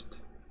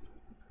first.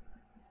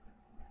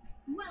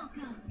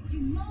 Welcome to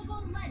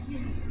Mobile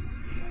Legends!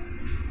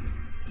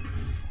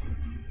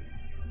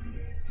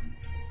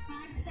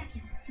 5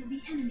 seconds till the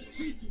enemy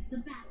reaches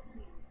the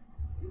battlefield.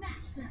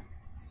 Smash them!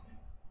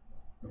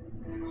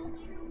 All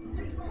troops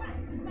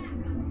request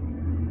backup!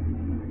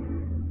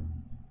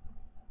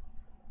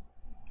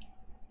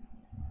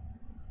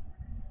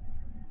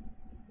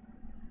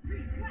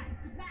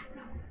 Request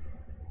backup.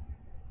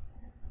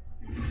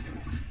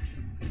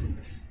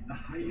 A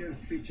higher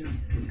feature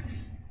state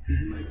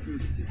is my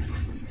pursuit.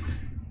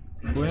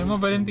 Kunin mo,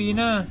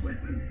 Valentina.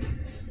 Weapon.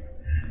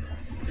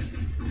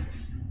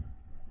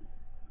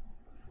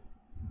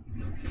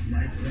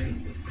 My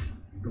blade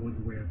goes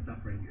where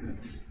suffering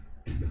happens.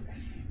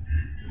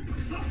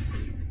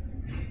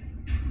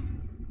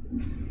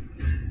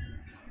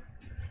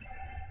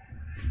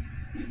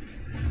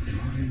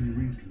 My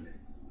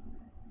weakness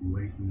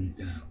weighs me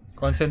down.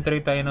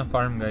 Concentrate tayo ng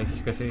farm,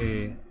 guys,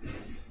 kasi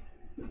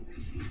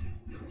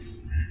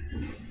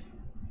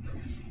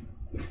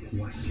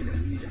What should I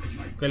need to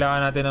fight?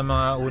 kailangan natin ng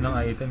mga unang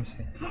items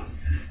eh.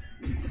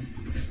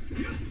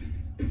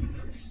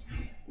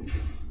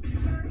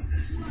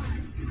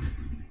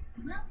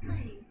 Well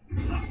played.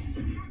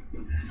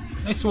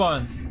 Nice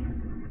one.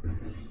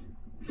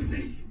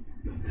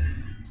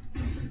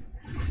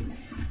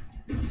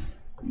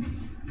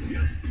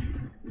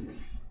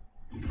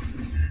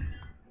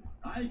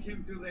 I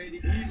came to lay the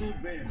evil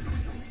bare.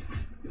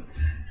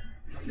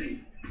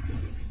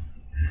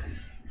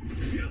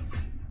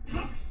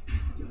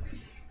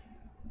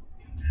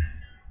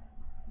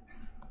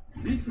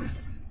 Different,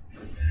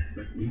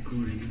 but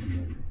equally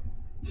more.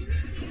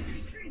 Initiate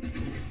retreat.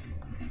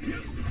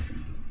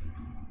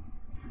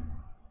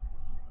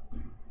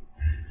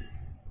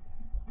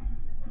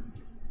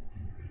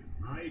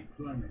 I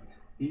plummet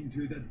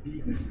into the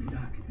deepest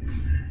darkness,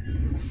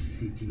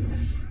 seeking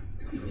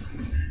strength.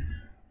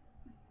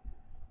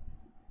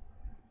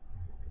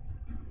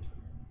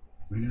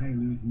 When I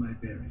lose my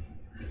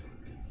bearings,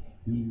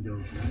 Nindo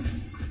guides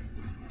me.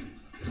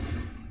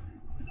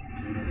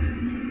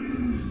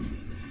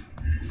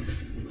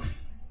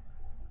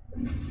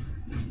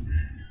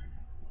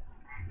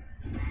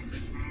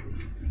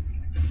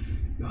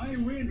 I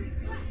win.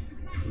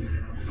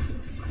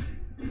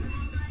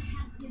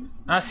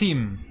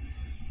 Asim.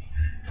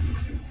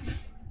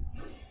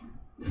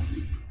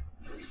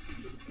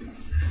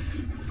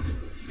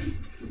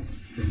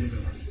 The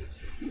middle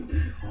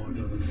is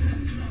harder than the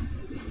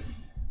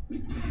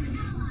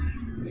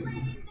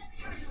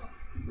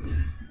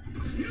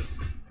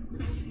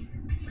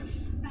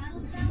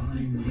my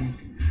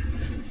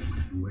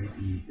weakness weighs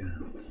me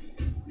down.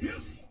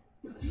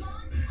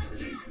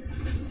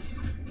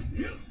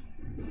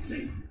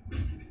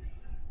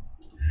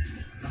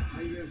 The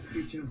higher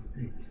spiritual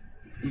state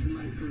is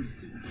my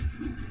pursuit,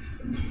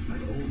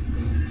 but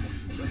also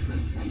weapon.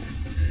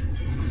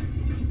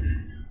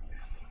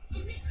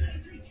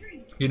 Initiate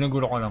retreat.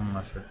 Ginugulo ko lang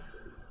nga, sir.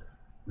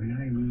 When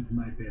I lose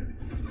my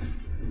bearings,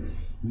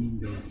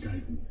 Nindo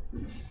guides me.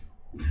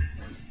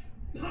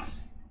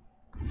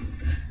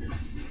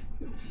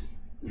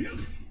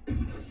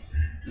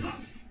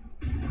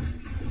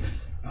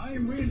 I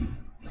win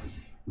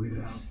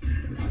without.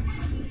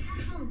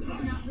 Oh,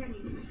 not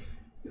ready.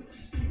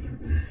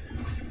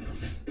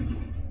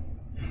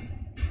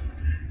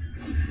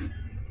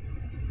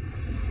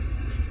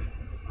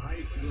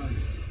 I plunge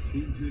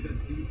into the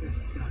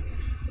deepest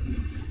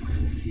darkness,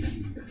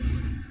 seeking the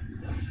light.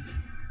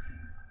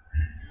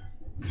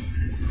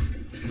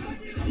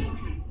 You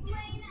have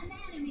slain an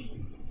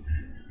enemy.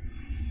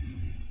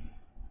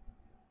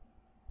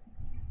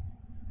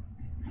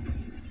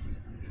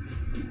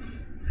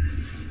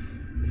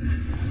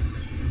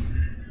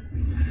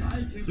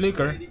 I can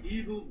Flicker. play the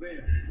evil bear.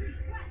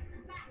 Request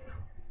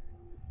backup.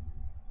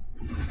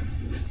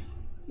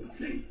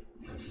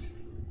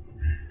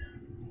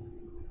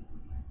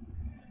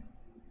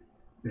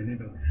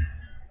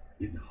 Benevolence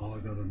is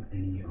harder than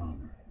any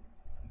armor.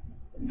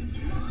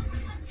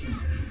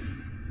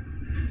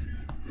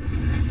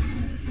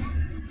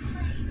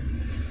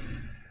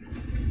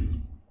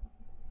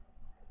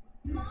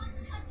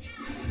 Launch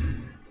attack.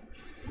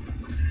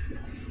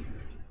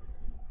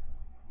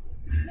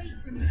 Wait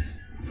for me.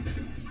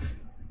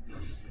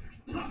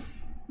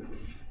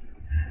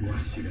 What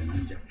should a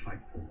ninja fight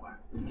for?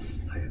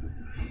 I have a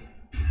side.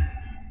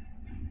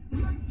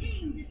 Your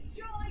team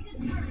destroyed a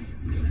turret.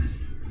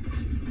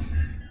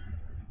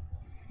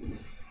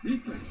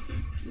 Different,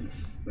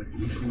 but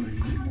equally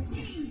Your more.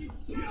 team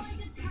destroyed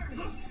a turret.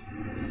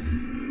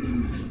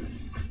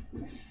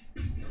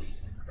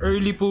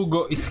 Early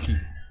Pugo is key.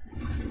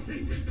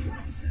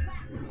 Request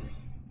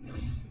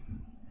backup.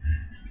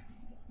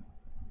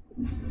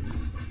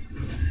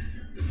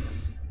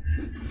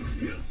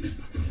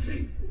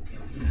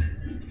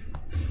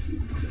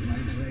 My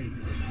blade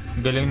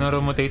Galing na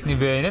rotate ni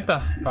Venet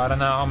ah. Para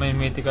na ako may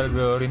mythical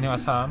glory ni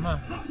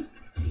kasama. An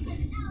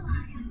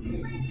ally has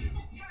slain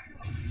the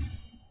turtle.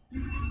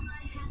 An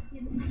ally has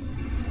been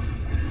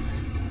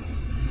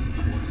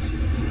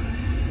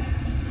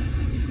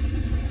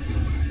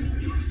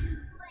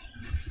slain.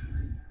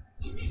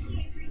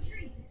 Initiate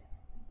retreat.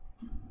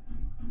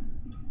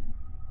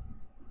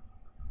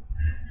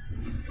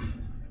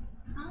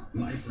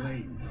 My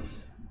blade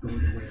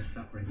goes where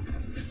suffering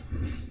happens.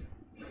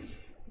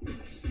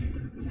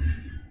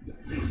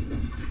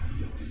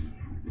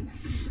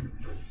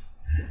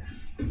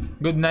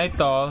 Good night,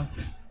 tol.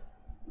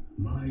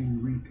 My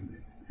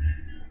weakness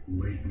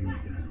weighs me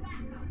down.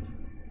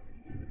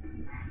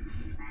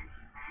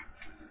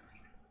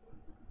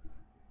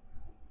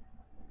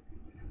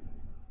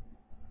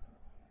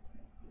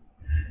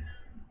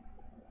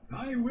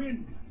 I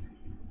win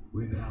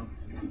without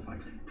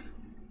fighting.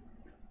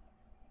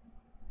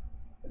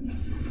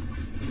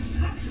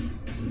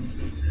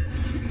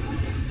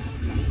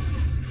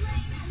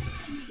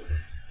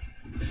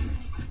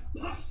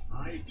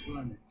 I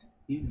plummet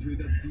into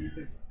the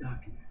deepest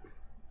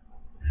darkness,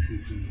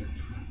 seeking the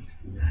trapped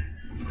light.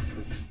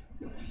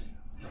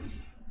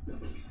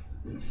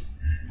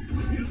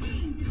 Your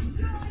team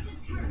destroyed a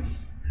turret.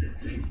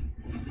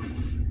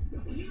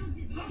 You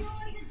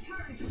destroyed a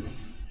turret.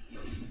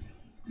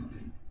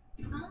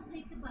 I'll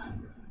take the bug.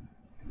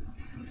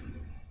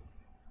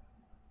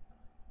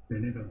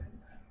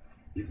 Benevolence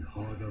is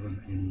harder than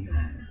any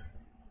honor.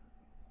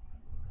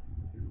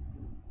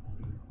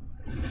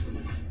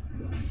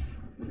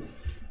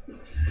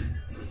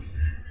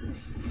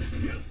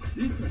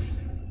 Different,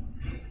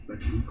 but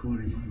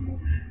equally more.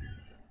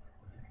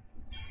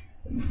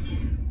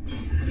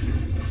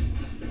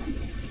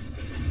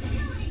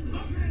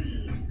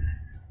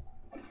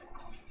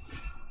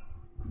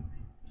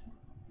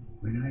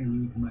 When I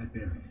lose my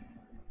bearings,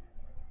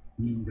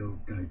 Nindo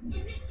guides me.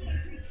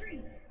 Initiate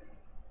retreat.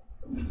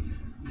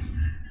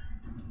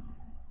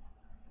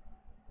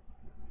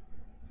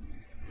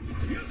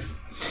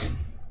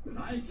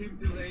 I came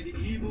to lay the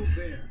evil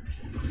bare.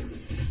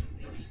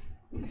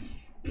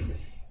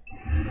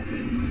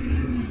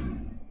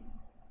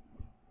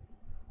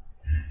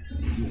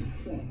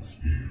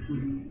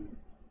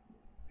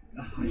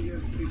 The higher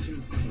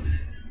creature's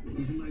heart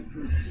is my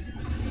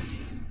pursuit,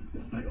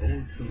 but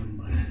also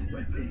my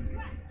weapon.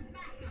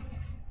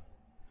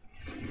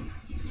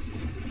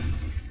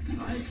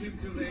 I came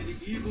to lay the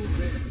evil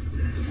bare.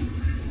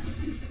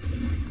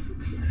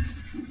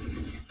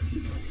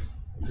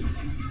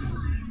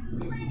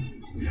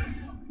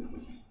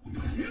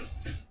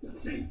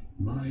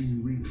 My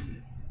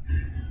weakness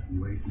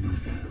weighs me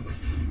down.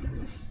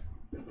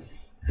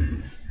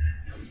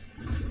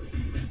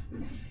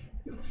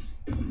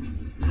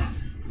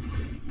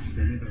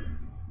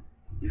 Deliverance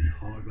is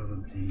harder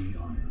than any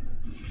honor.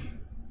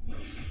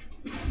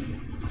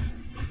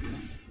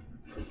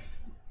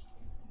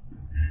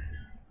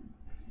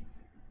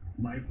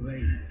 My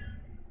blade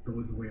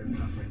goes where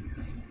suffering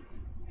happens.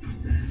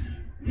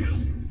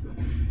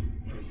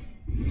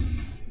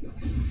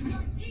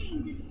 Your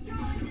team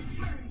destroyed the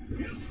turret.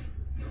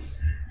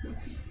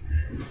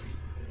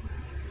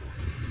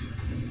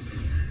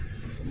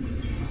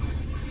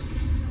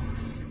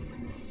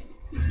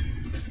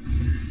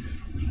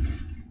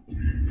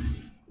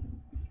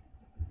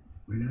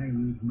 When I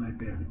lose my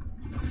bearings,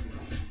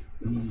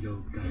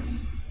 Nindo guides me.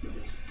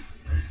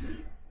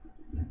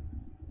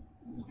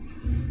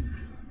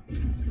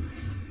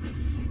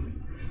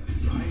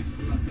 I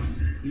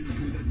plunge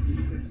into the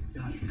deepest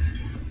darkness.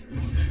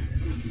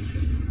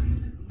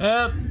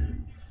 Help!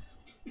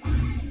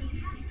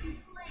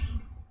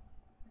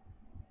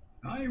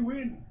 I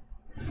win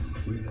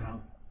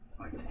without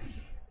fighting.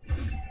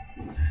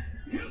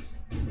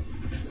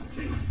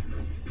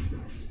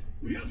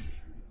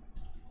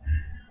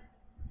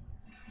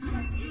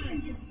 Your team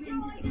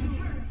destroyed a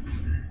turret.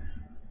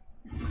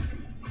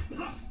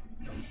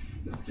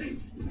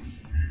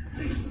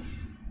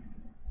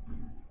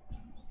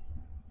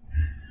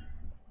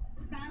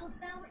 Battle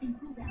spell in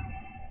cooldown.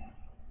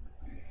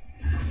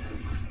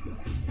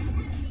 An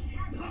enemy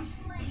has been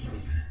slain.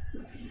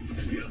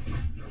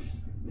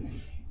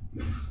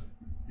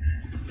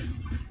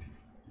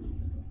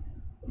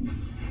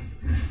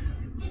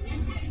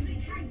 Initiating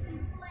retreat.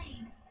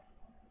 Slain.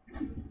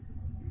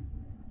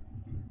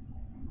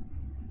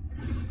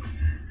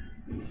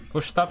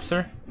 Push top,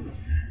 sir.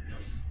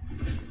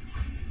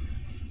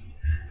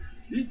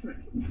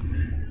 Different,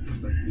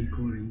 but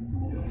equally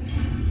more.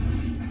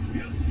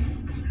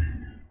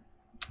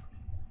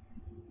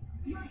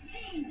 Your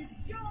team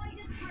destroyed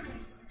a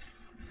turret.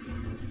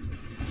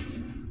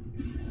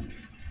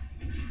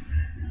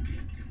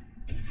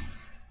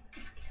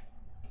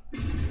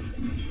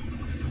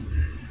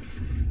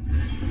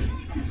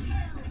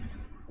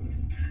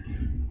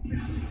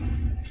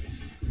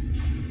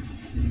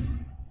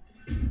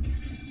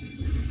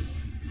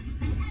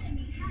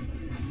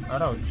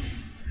 Ouch.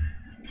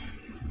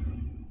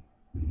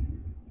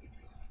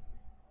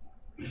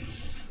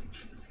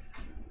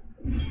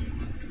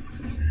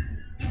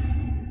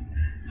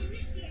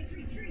 Initiate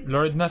retreat.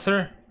 Lord na,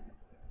 sir.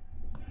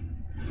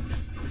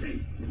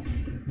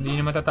 Hindi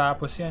na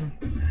matatapos yan.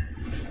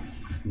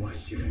 Why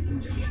should I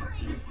inject my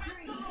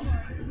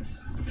Killing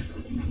spree.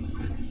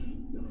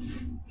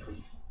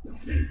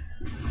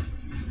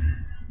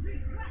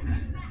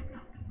 Request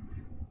backup.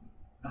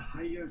 The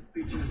higher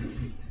spiritual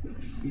state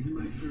is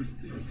my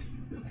pursuit,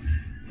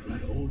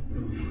 but also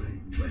my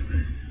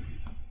weapon.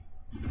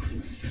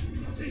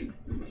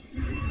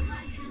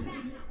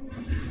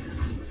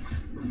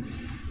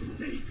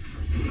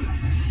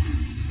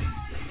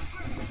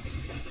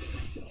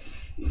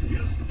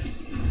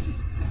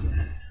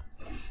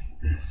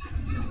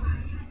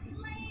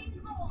 Slain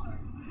more.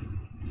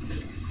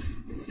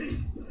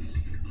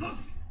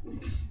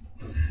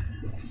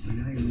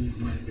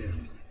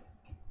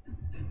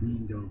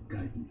 Window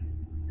guides me.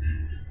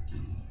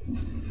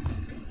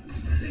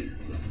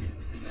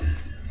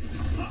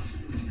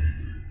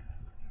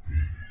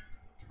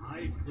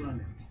 I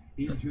plummet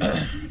into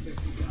the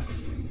deepest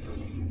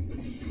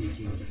darkness,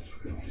 seeking the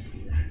truth.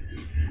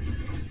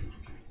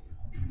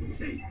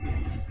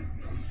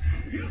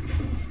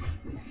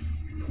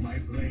 My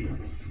blade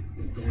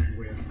goes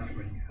where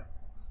suffering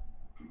happens.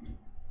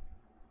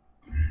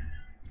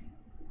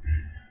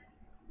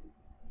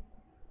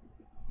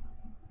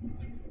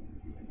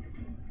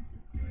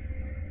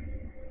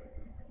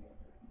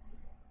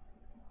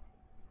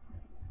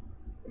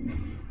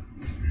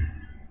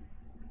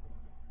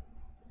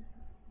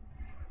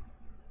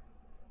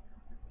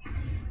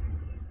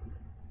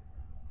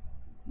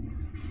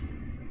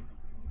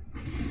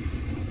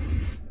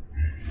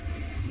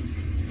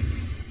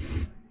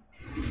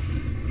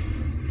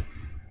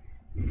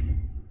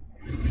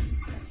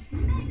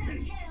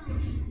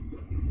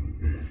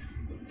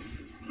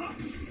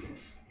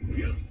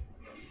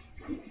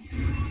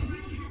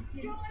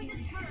 Destroy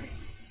the turret.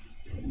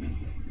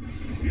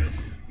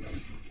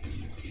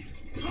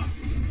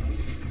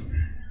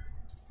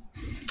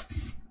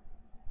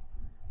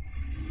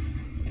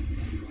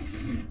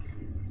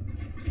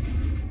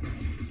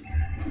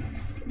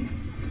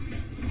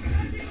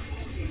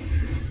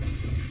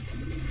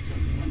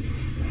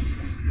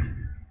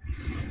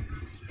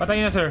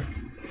 Patay na, sir.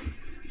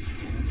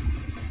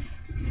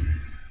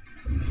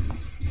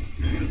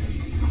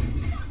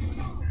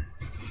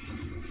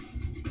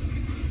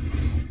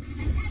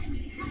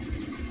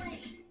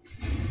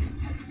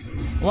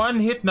 One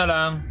hit na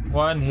lang.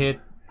 One hit.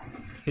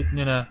 Hit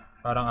nyo na.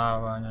 Parang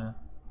awa na.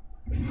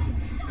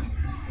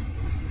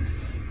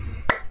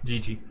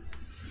 GG.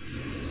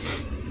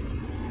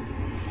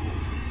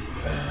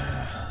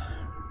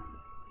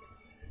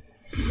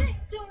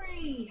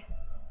 Victory!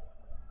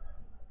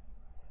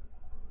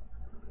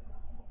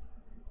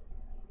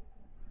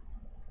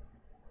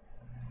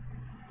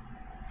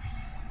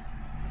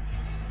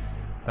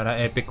 Tara,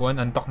 epic one.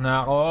 Antok na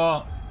ako.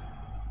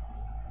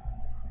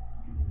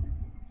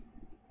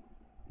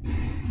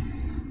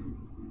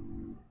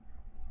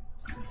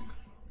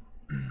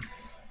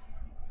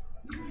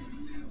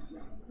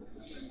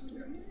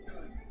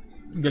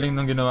 Galing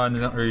nang ginawa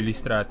nilang early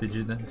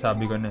strategy dun.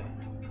 Sabi ko na eh.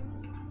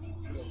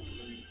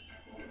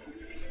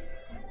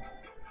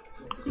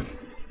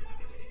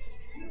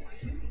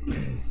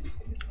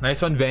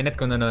 Nice one, Venet,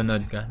 kung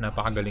nanonood ka.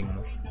 Napakagaling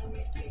mo.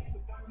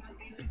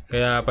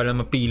 Kaya pala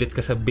mapilit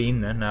ka sa Bane,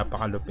 na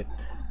napakalupit.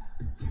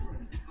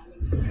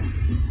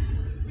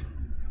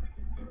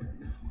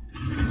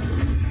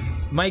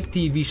 Mike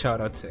TV,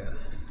 shoutout sa'yo.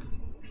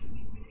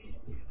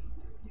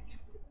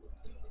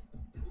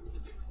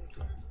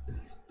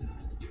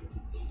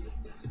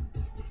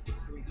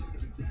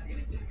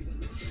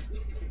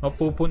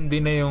 Mapupundi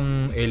na yung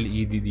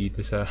LED dito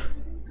sa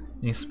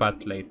yung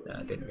spotlight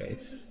natin,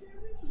 guys.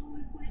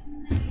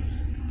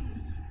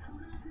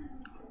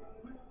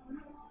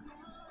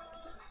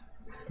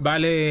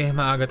 Bale,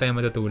 maaga tayo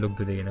matutulog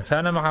today, no?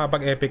 Sana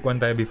makapag-epic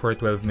one tayo before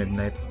 12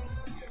 midnight.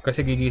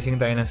 Kasi gigising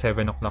tayo ng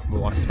 7 o'clock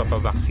bukas.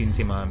 Papavaccine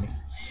si mami.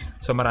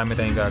 So marami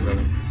tayong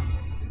gagawin.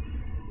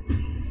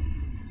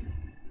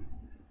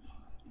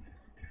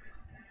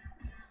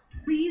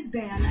 Please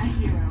ban a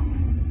hero.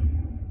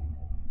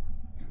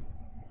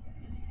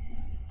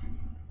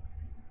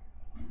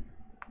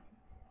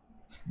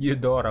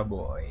 Eudora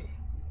boy.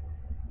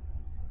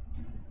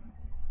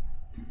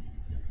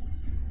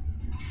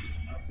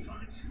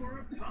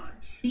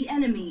 The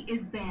enemy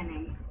is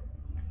banning.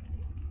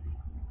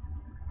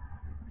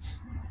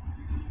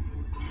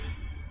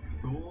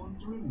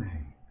 Thorns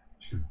remain,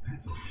 should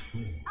petals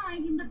fall. I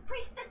am the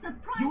priestess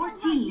of primal Your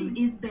team lightning,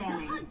 is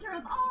banning. the hunter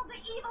of all the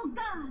evil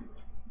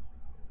gods.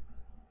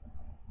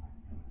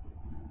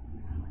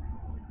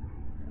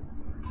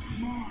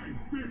 My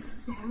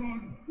fists are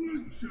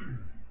unflinching.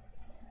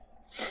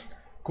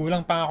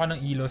 Kulang pa ako ng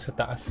ilaw sa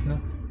taas, no?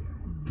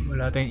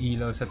 Wala tayong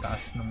ilaw sa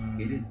taas ng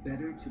It is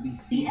better to be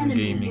The feared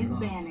enemy gaming. is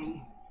banning.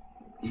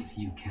 if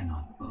you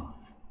cannot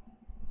both.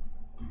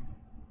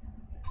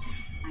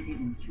 I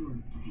didn't cure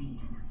the pain.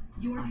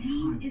 Your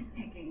team is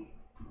picking.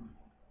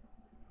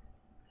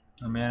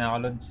 Mamaya na ako,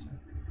 Lods.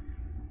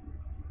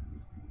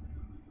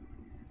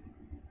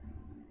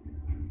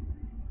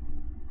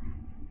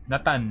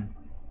 Natan.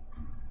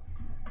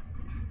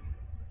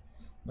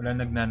 Wala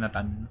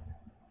nagnanatan.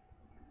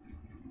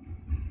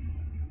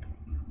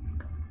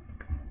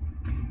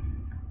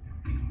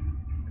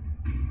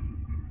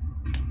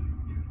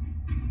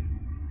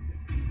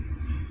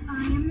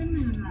 I am the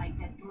moonlight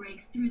that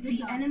breaks through the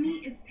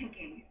enemy is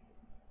picking.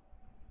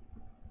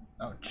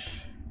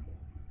 Ouch.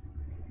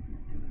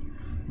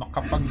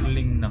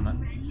 Makapagling na nga.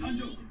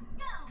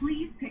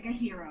 Please pick a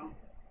hero.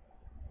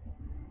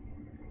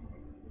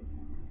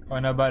 O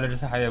nabala dyan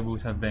sa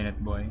Hayabusa, Venet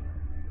boy.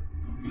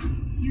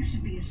 You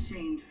should be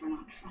ashamed for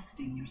not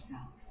trusting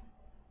yourself.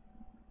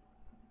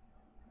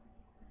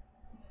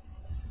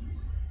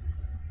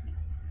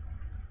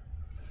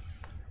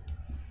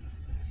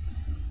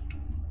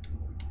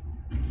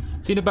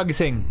 Sino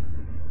pagising?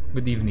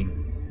 Good evening.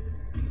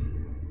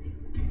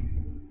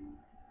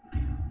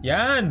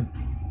 Yan!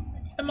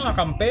 Yan mga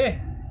kampe.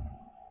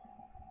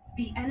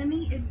 The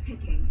enemy is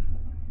picking.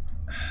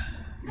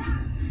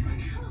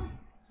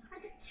 Are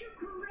the two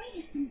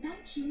greatest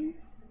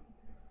inventions.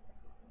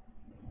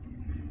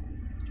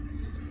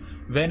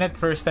 Venet,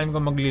 first time ko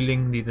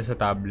magliling dito sa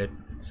tablet.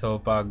 So,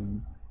 pag...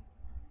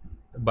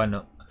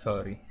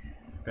 sorry.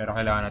 Pero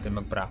kailangan natin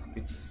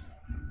mag-practice.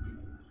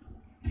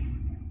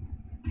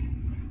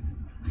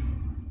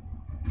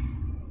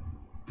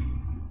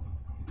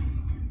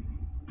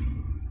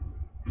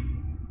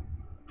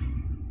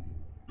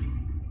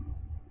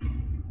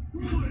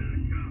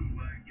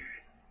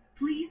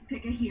 Please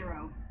pick a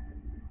hero.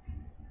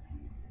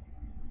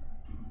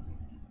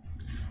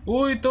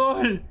 Uy,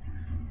 tol!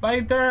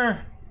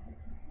 Fighter!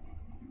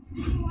 Do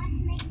you want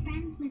to make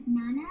friends with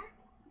Nana?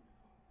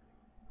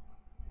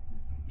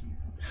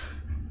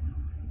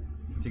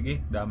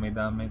 Sige,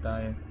 damay-damay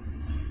tayo.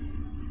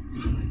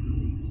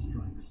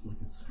 Strikes like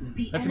a swift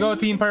The Let's go,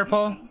 enemy Team is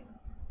Purple!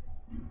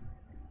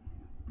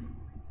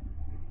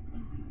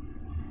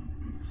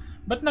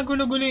 Ba't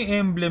nagulo-gulo yung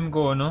emblem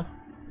ko, no?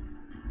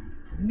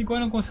 Hindi ko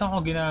alam kung saan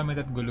ko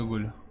ginamit at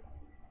gulo-gulo.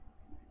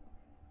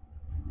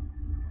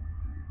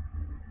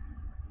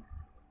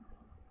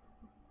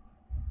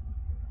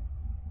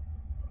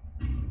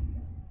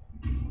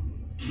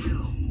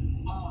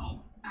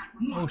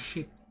 Oh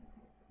shit.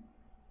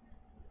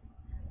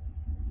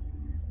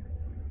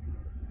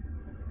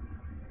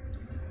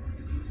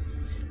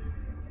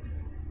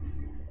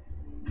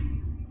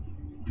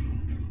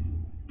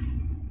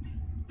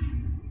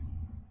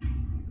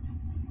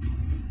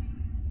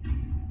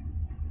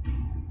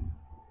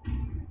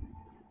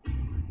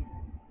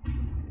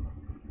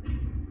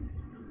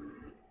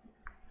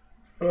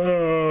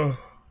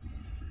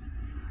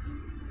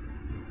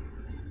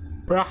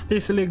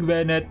 Practice League,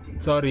 Bennett.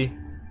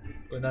 Sorry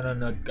kung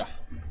nanonood ka.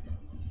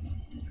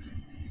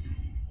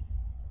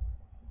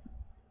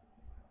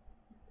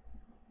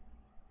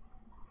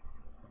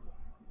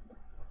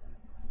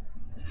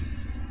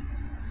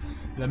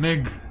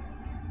 Lamig.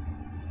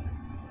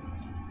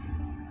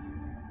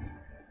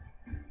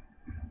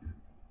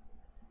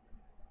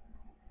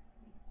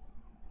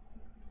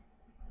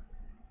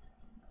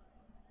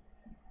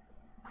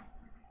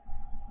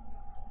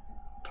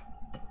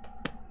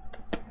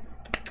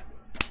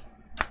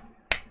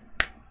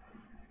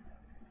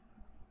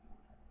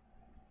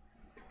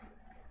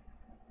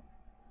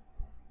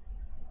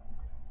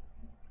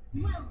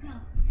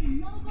 Welcome to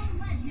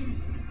Mobile Legends.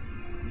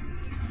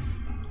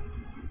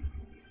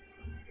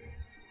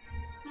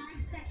 5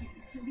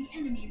 seconds till the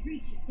enemy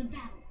reaches the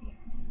battlefield.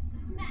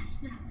 Smash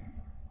them.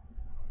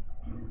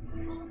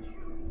 All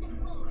troops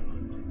deployed.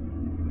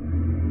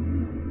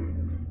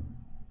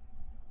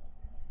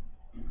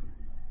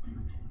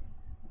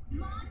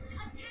 Launch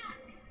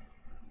attack.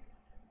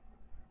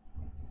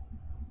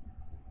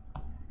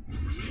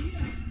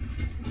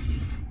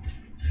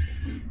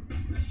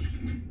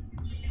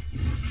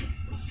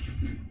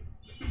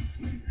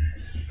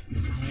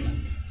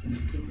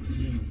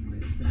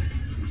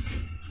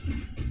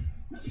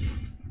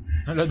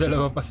 Hala,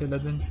 dalawa pa sila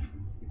dun.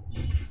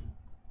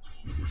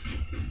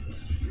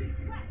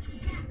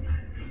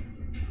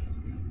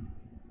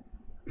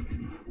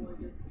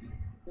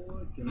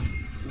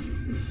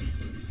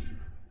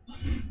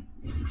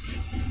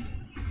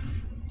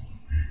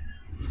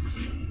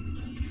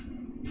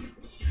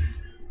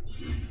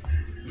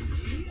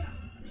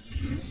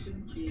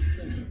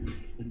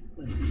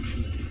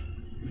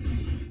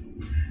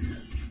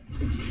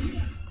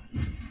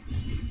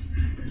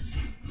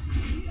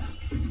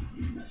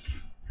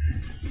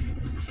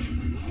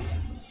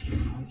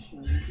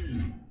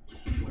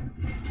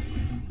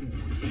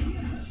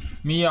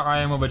 Mia,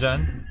 kaya mo ba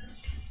dyan?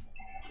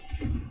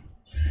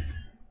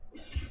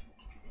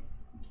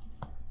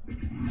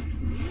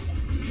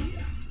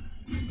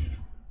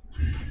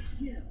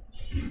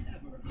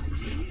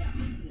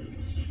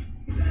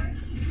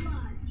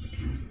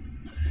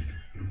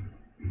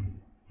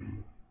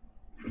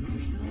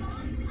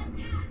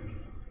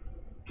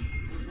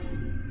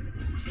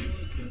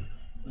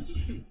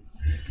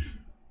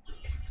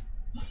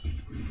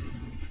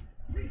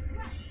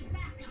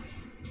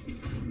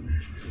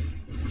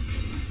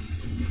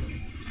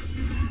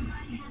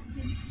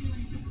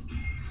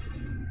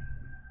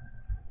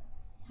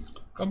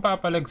 Kung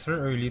papalag,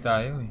 sir, early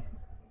tayo eh.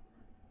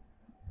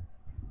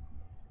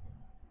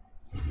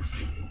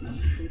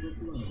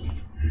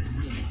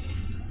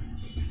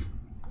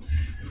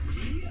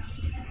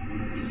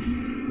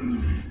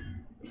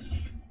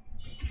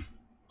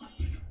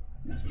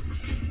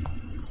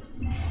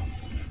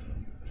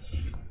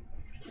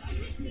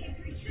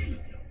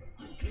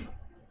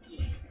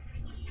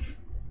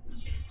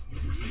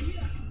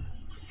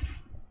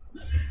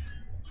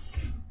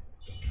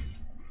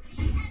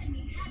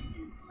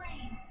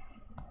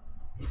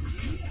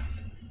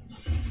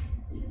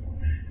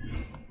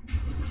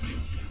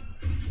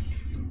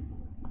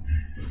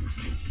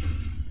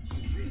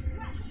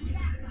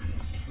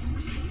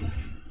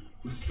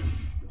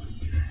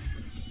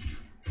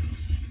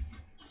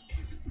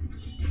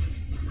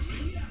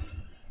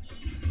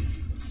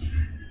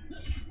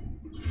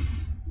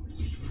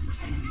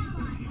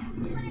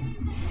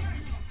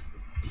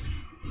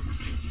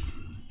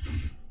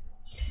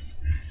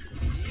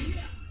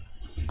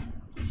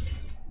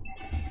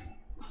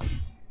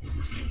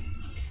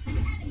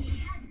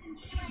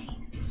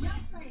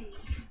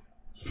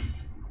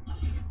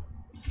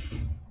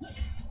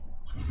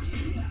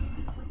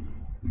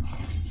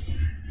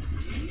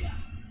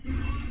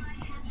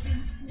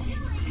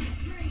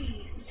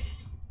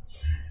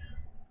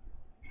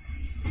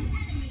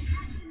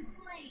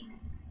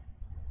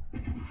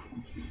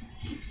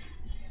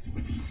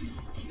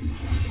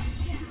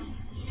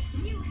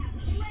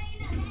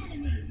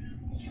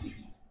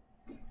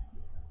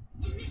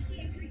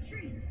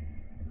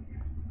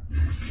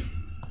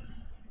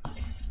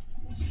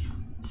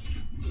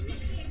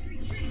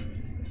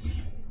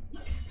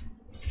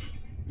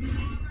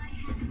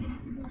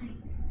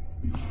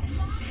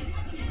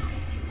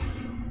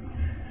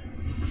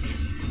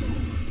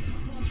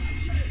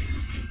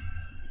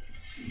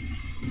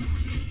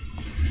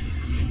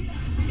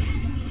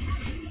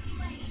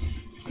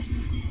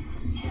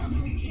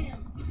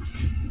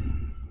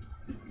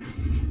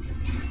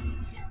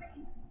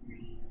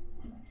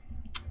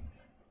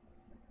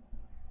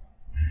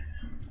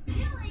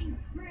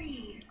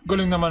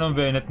 Galing naman ng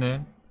Venet na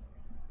yun.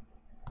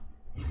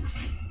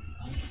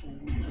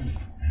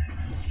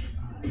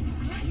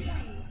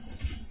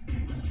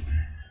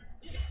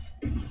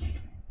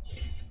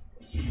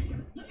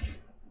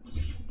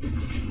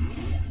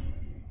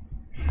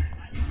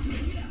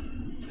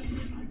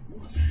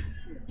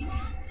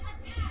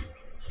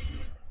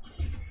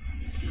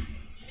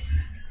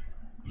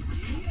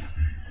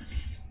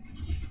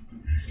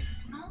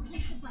 I'll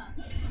take the buck.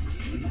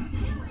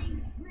 Killing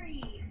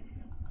spree.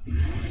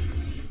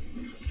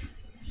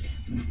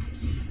 You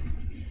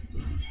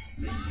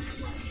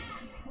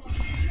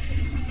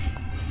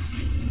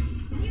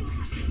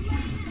have slain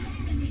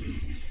an enemy.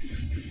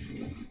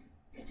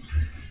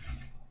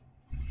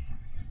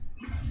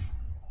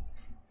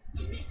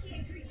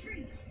 Initiate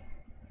retreat.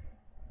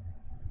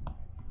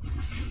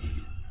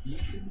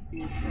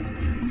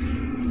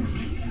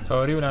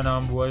 Sorry, wala na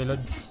akong buhay,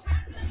 lads.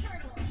 Attack the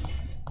turtle.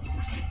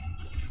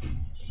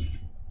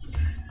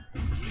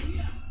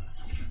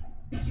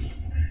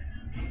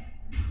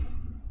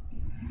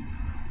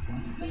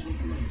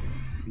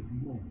 Is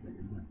more than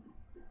enough.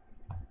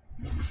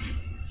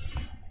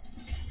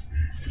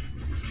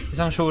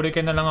 Isang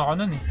shuriken na lang ako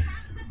nun eh. Attack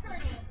the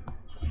turtle.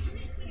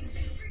 Initiate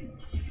retreat.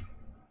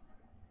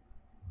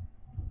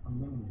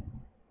 Alone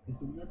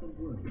is another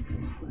word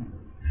for strength.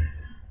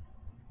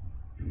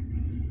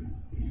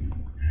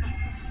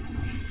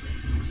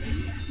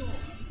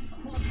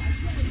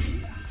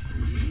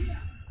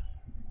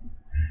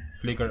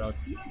 Flicker out.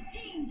 Your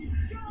team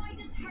destroyed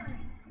a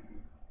turret.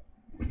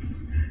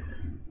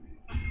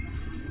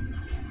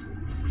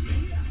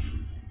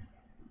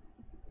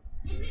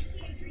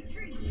 Initiate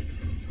retreat.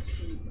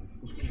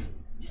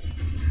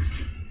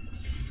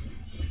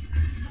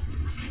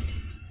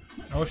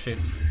 Oh shit.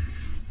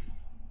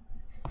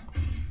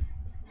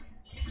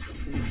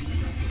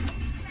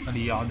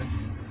 Mali ako dun.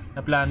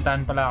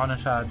 Naplantahan pala ako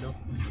ng shadow.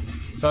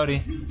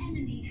 Sorry. The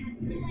enemy has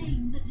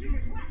slain the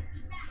turret.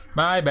 Request backup.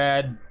 My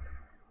bad.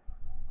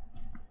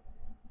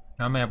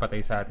 Mamaya patay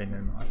sa atin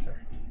yan mga sir.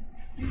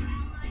 An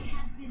ally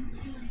has been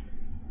slain.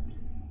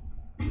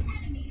 An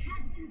enemy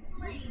has been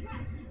slain.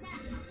 Request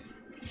backup.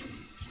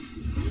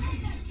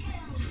 Mega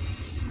kill.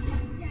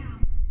 Shut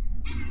down.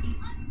 Enemy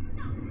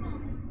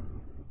unstoppable.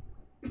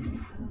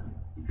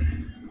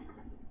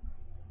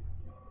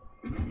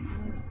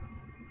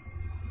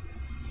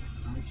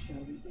 I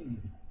shall regain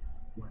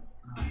what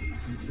I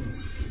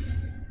deserve.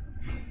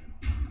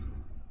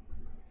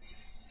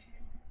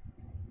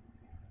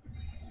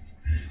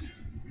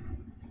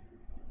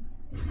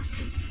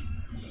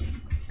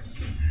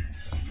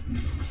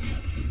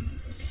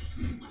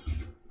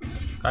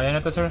 Kaya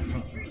na to sir.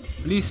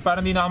 Please,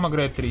 parang di na ako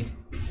mag-retry.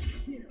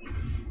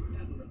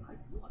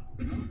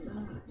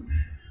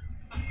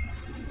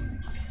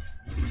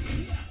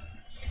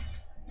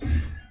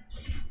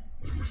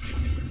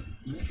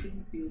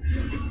 Nothing feels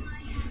better.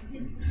 Ally has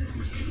been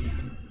slain.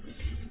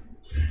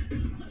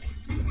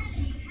 An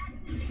enemy has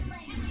been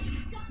slain.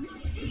 Your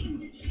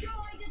team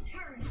destroyed a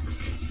turret.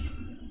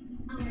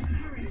 Our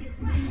turret is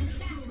under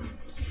attack.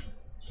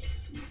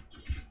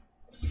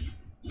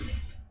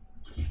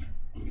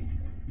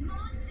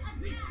 Launch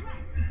attack.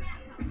 Request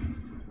backup.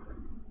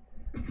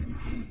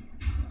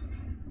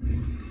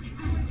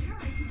 Our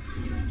turret is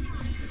under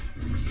attack.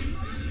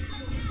 Launch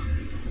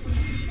attack.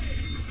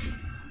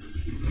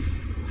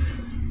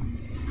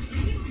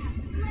 You have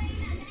slain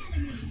an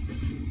enemy.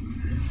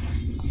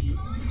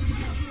 Launch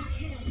double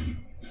kill.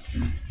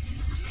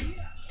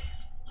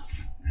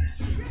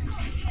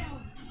 Triple kill.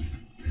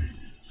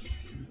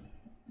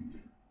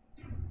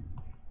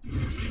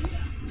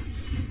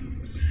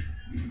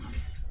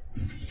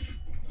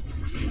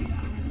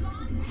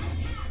 Launch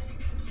attack.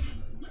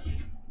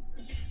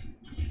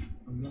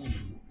 Alone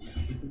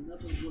is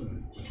another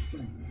word for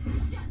strength.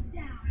 Shut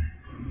down.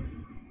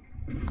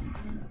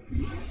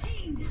 Your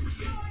team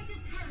destroyed a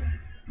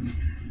turret.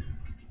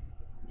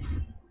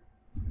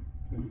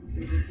 One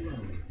fatal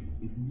blow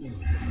is more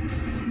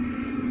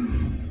than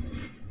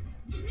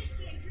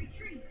Initiate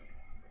retreat.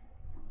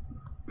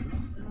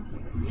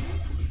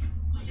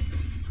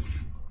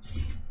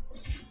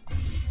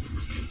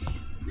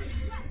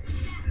 Request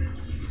backup.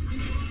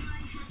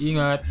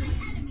 Ingat. An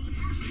enemy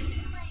has been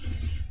slain.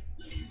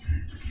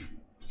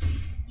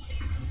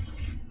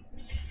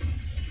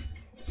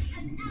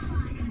 An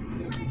ally has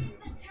slain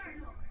the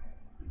turtle.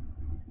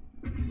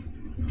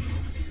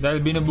 Dahil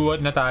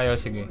binubuhat na tayo,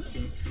 sige.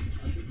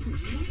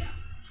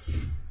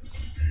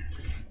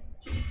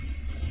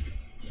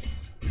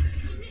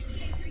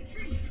 Initiate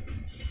retreat.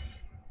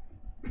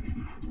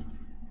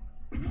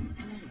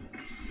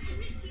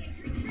 Initiate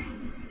retreat.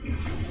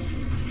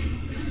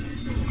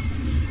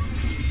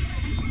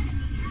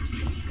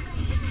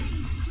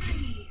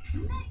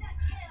 Mega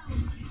kill.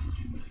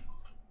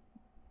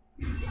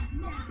 Shut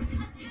down.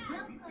 Attack.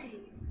 Well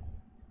played.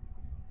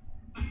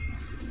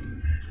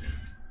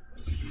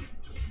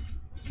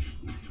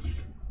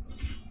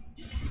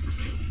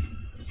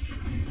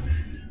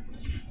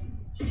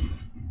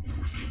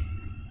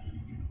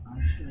 I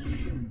shall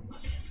regain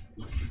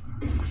what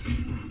I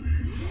deserve.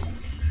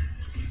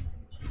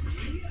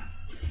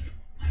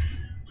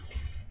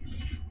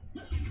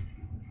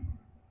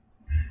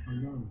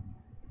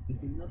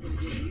 another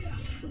word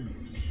for splendor.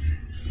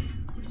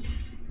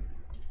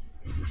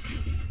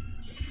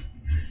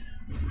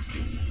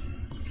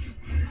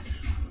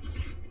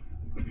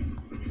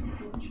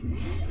 Fortune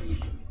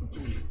favors the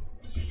bold.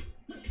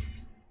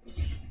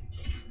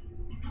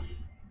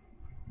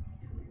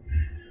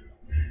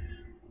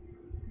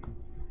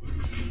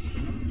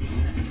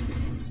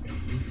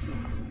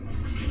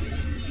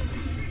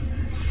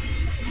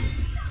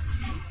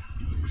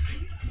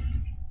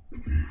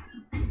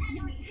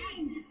 Your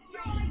team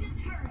destroyed a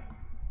turret.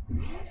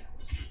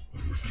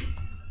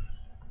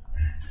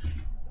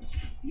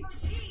 Your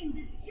team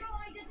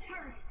destroyed a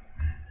turret.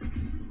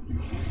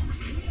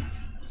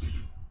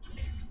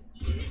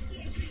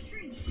 Initiate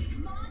retreat.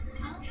 Launch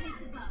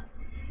attack.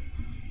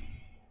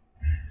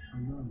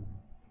 Alone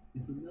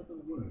is another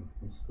word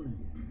for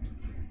splendor.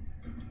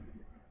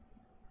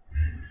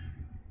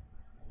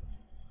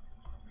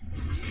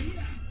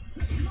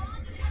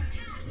 Launch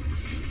attack.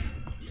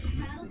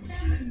 Battle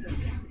them.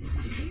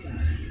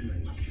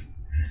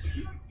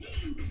 Your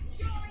team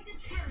destroyed a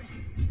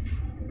turret.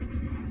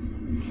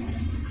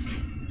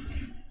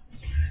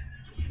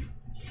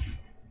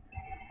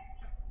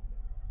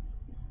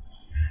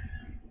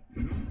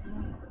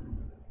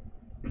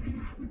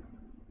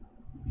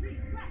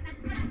 Request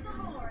attack the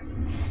Lord.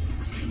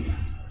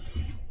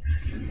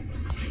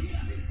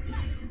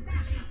 Request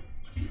backup.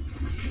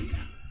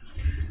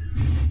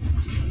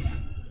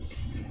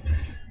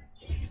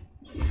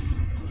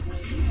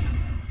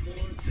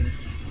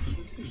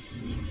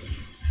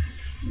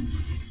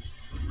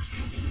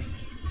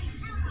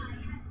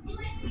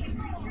 Initiate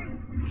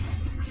retreat.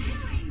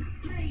 Killing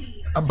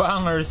spree. A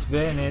bangers,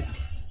 Bennett.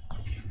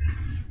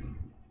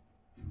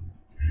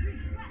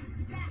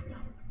 Request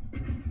backup.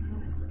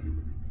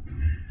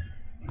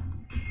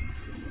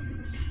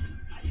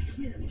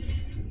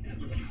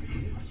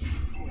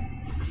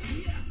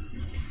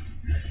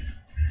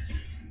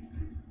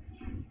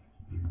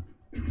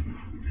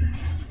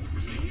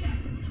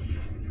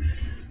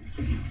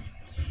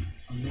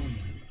 Alone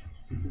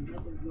is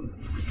another word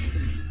for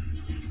splendor.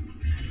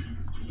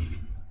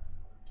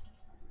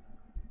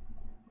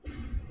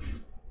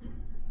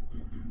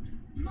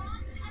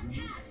 Launch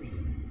attack.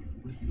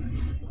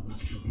 Reflects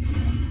one's soul.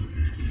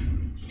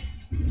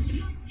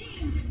 Your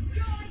team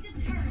destroyed a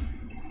turret.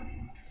 Your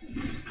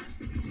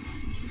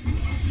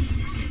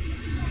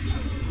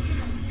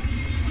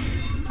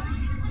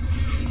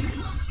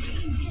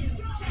team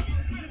destroyed a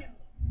turret.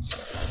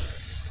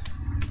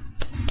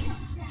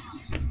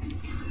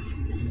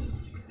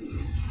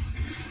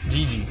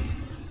 GG.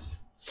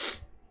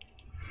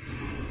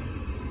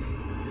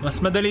 Mas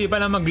madali pa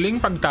na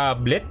mag-link pag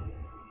tablet,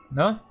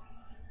 no?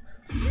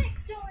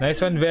 Victory. Nice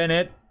one,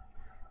 Bennett.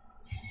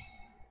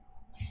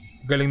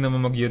 Galing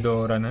naman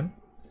mag-Eudora nun.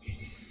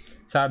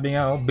 Sabi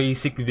nga, oh,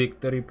 basic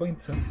victory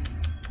points. Oh.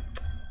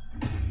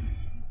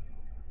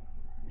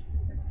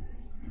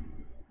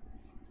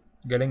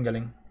 Galing,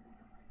 galing.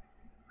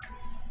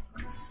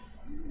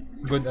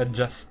 Good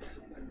adjust.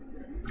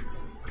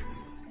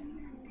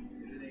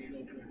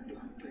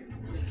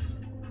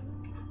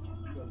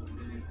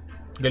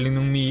 Galing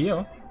nung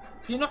Mia, oh.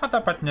 Sino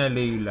katapat niya,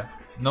 Layla?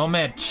 No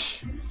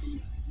match.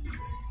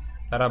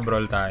 Tara,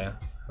 brawl tayo.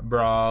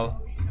 Brawl.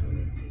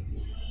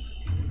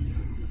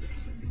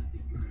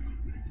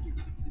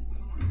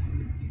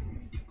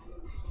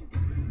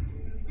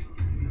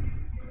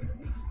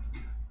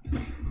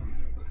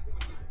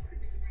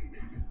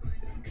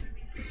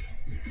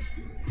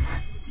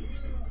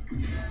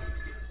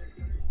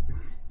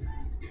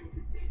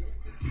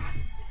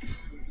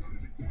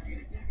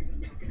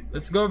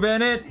 Let's go,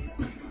 Bennett!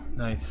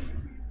 Nice.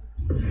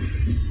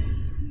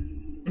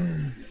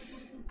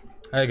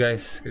 Hi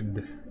guys,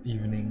 good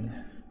evening.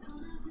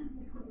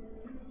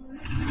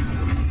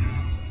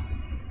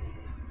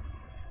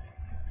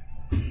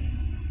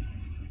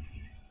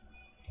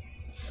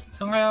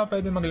 Saan kaya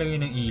pwede maglagay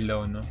ng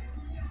ilaw, no?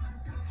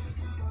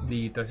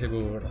 Dito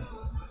siguro.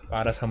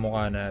 Para sa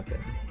mukha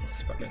natin.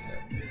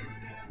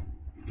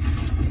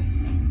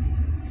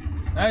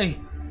 Ay!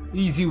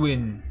 Easy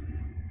win!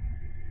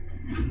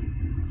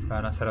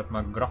 Parang sarap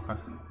mag-rock, ha?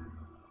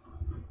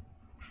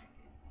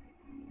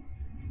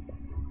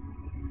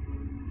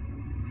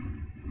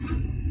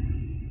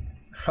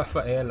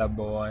 Rafaela,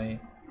 boy.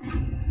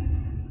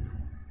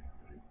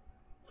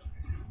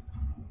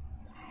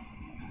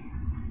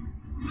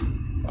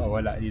 Oh,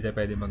 wala. Dito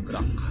pwede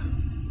mag-rock.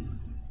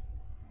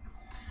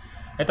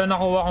 Ito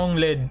nakuha kong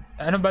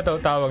LED. Ano ba to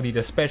tawag dito?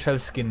 Special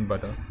skin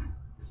ba to?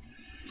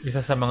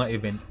 Isa sa mga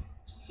event.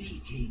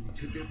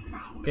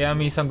 Kaya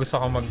minsan gusto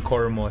ko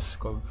mag-core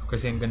Moskov.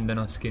 Kasi ang ganda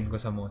ng skin ko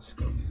sa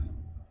Moskov.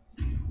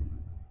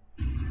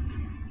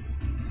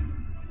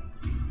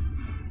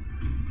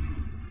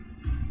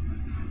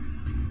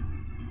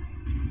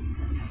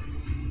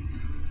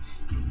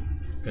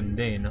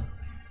 Ganda eh, no?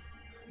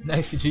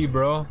 Nice G,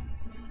 bro.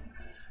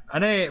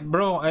 Ano eh,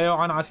 bro,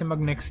 ayoko na kasi mag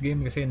next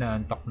game kasi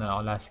naantok na ako.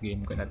 Last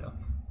game ko na to.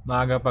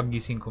 Maaga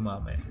paggising ko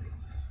mamaya.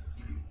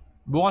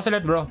 Bukas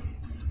ulit, bro.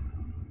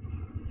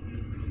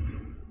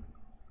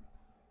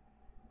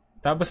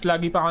 Tapos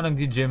lagi pa ako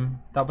nag-gym.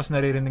 Tapos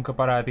naririnig ko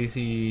parati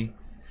si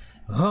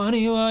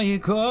Honey, why you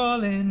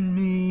calling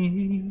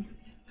me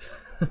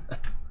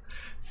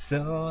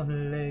so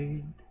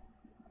late?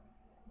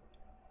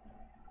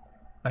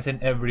 As in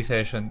every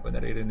session ko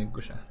naririnig ko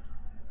siya.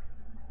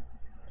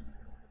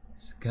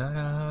 It's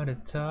gotta to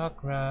talk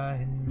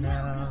right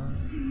now.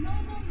 To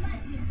Mobile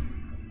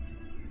Legends.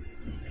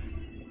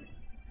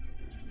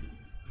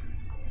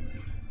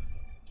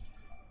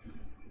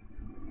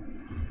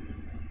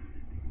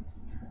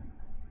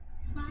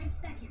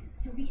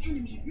 Till the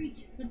enemy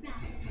reaches the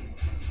battle.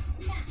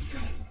 Smash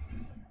them.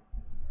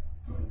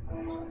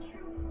 All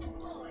troops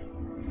deployed.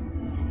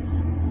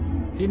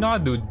 Sino ka,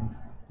 dude?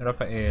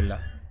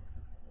 Rafaela.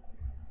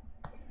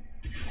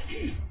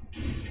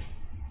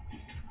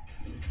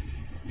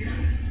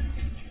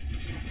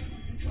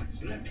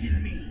 What's left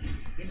in me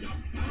is a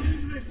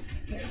boundless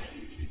force.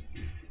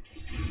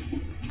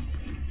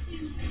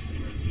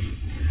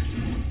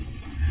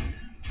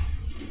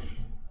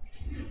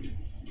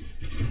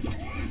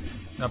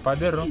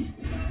 Napader, oh.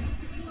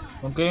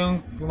 Kung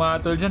kayong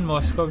pumatol dyan,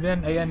 Moscow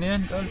yan. Ayan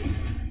yan, tol.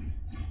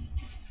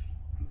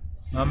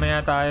 Mamaya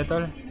tayo,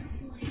 tol.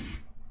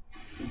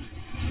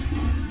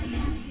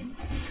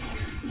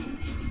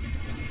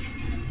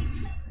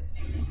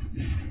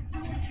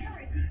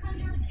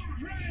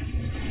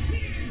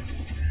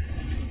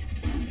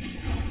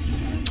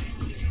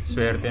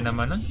 Swerte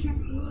naman nun.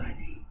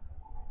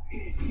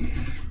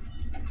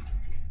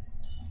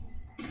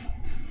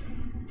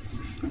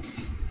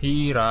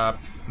 Hirap.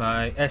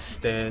 May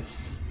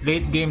Estes.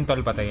 Late game,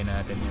 tol. Patayin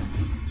natin yan.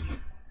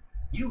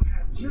 You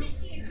have no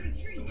Initiate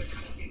retreat.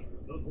 escape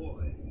the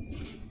void.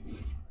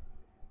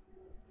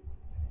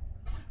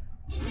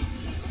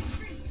 Initiate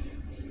retreat.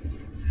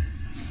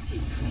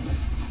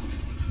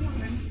 What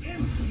an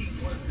empty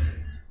word.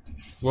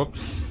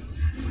 Whoops.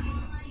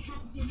 Ally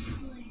has been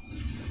slain.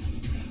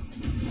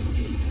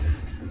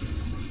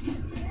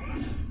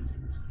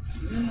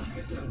 Look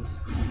at those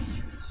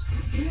creatures.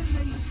 Can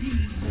they be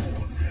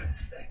more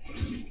pathetic?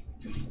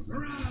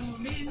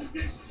 Drown in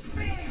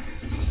despair.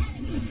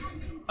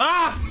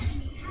 Ah!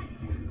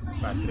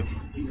 Bad trip.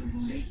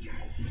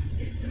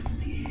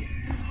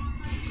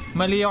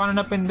 Mali ako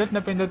na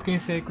napindot ko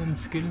yung second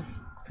skill.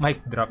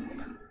 Mic drop.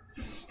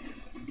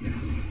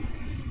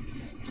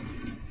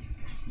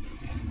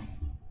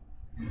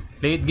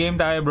 Late game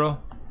tayo, bro.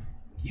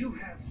 You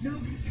have no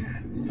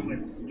chance to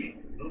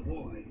escape the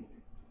void.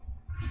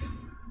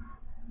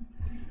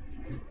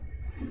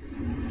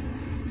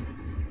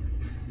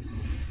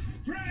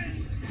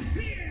 Friends,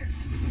 here!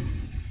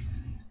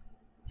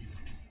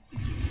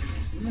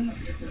 Look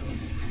at those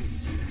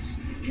creatures.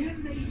 Can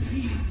they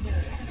be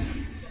more?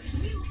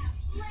 You have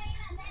slain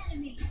an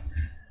enemy.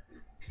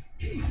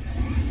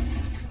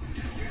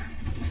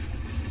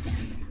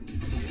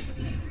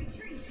 Initiate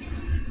retreat.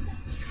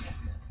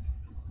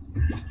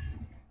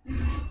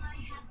 Ally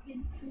has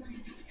been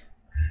slain.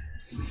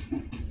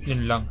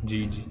 Yun lang,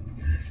 GG.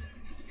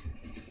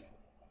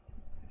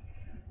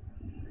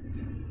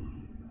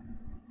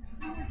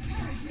 Our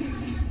turret is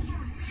under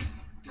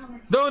attack. Our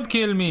Don't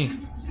kill me!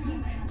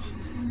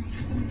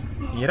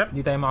 Hirap,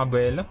 di tayo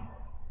makabuelo.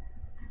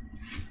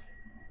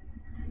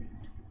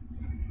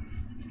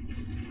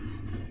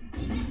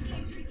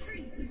 initiate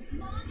retreat.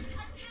 Launch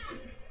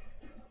attack.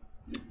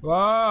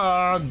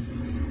 Wag!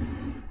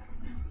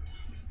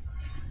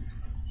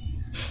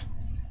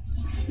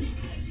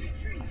 Initiate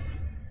retreat.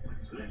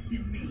 What's left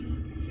in me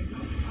is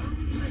a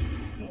boundless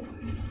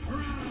void.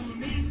 Drown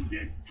in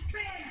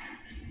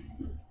despair.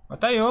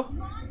 Patay, oh.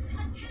 Launch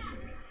attack.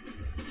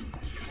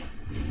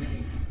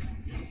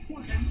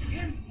 What an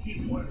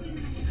empty word.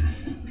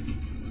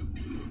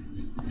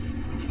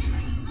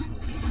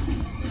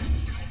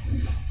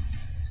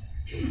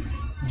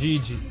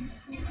 GG.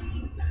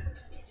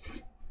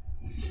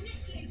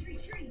 Initiate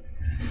retreat.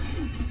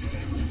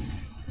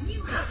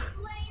 You have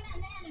slain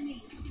an enemy.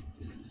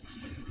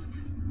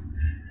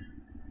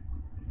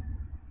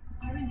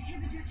 Our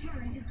inhibitor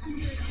turret is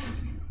under attack.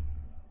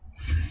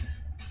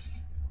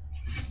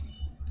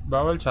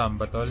 Bawal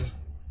chamba, tol.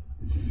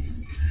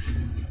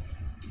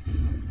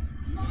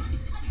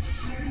 Launch attack.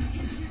 Our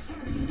inhibitor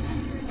turret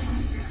is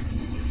under attack.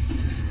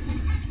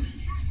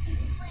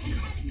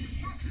 Enemy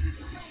has been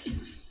slain.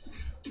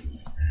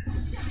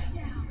 Shut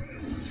down.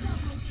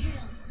 Double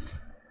kill.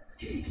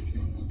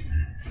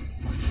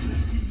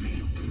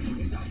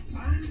 Is a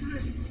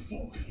boundless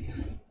void.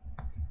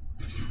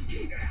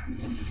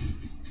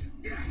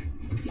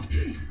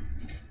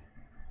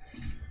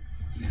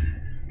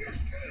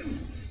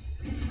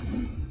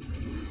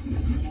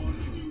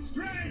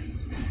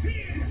 Friends,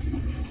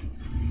 here!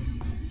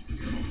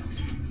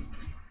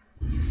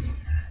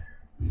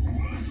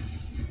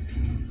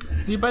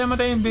 Di pa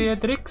namatay yung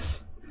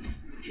Beatrix?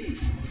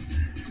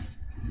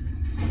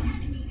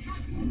 Enemy has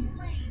been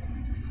slain.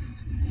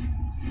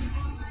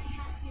 Ally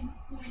has been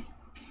slain.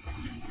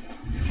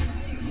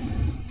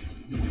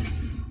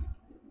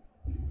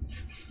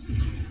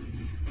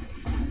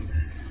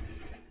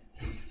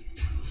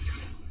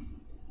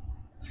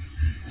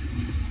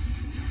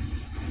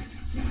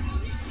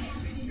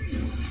 Initiate retreat.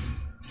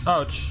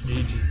 Ouch,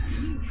 GG.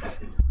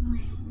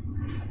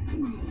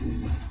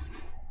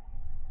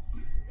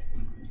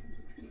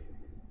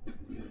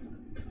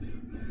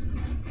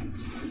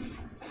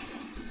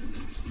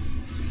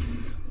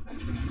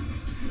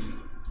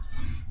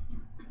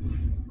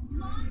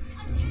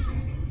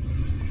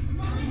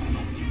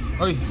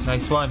 Uy,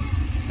 nice one.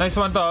 Nice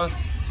one to.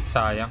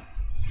 Sayang.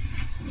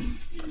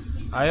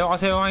 Ayaw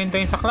kasi yung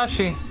hintayin sa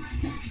clash eh.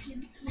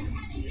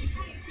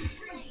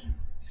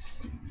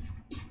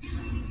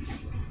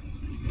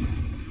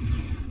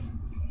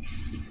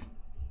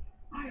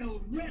 I'll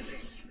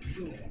relish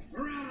your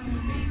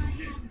drowning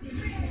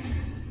despair.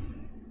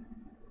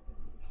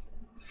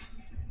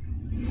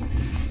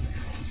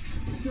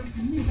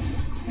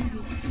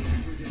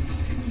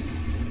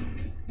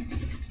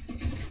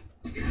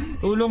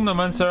 Tulong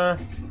naman, sir.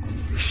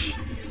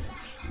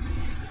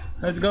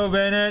 Let's go,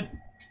 Bennett.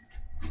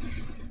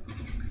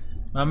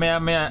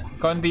 Mamaya,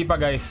 konti pa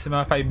guys.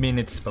 Mga 5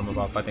 minutes pa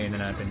mapapatay na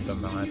natin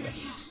itong mga ito.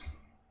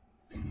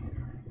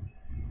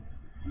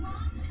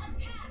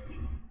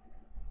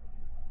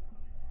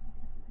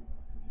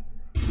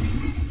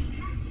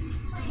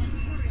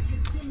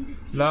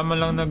 Wala man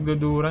lang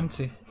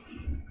nagdudurance eh.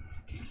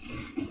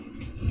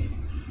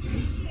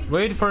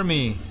 Wait for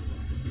me.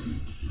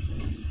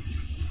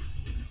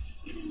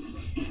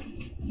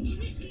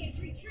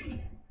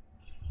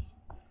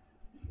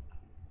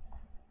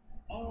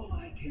 All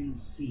I can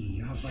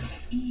see are but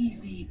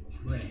easy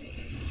prey.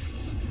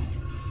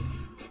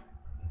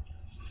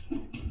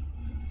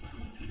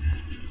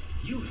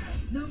 You have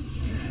no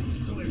chance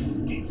to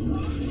escape.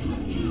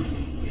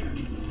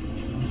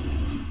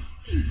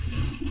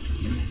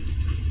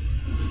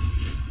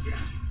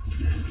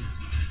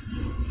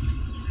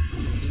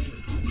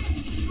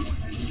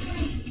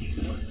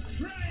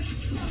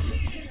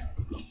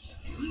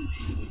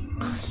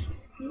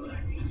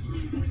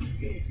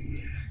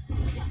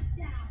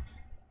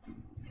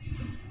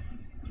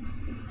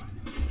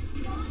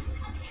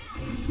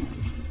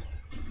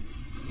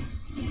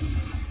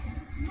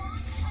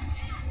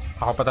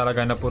 Ako pa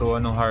talaga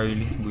napuruan ng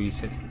Harley.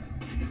 Buisit.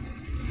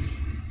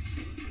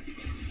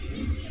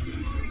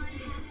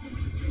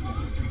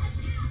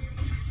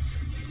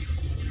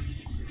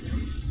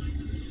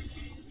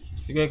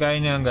 Sige,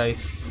 kaya niya yan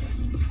guys.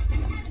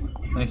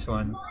 Nice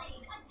one.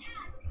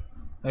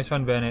 Nice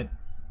one, Bennett.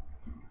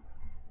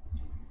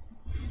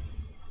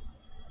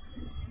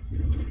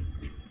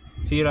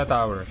 Sira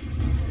tower.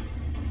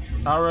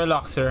 Tower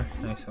lock, sir.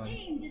 Nice one.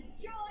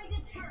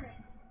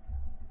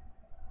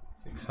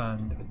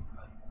 600.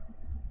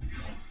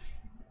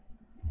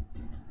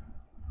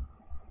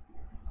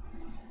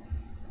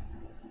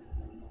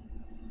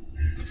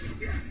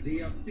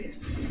 The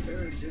abyss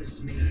urges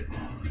me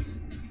on.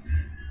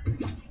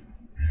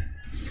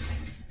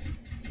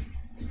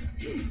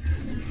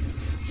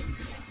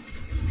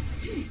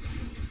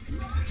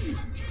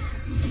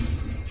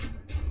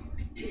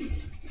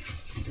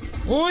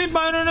 Uy,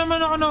 paano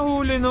naman ako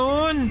nahuli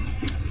nun?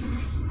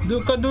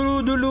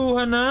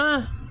 Kadulu-duluhan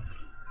na.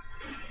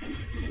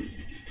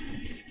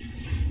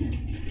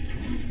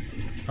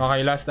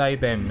 Okay, last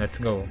item.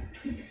 Let's go.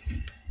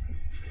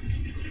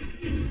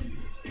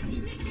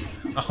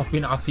 Ako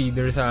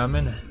pinaka-feeder sa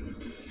amin ah.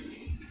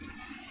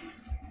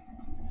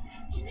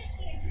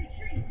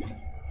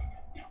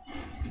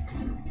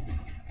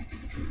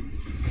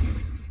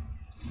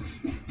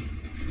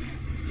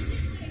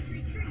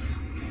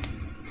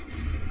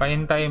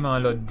 Pahintay mga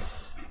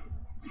lods.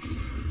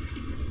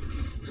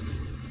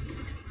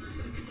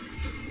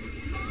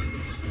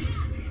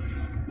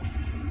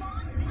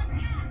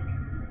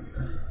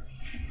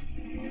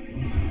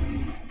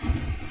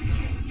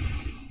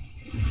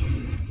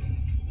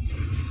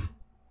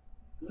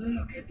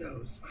 Look at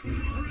those.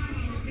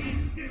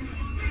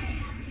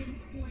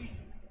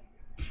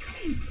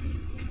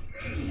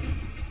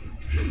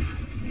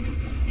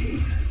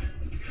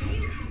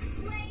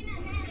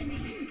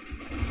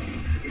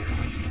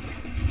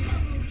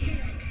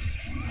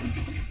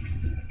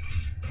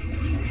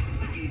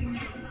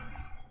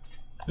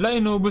 Wala,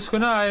 inubos ko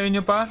na. Ayaw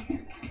nyo pa?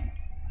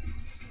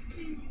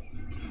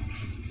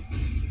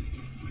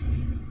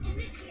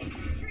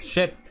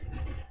 Shit.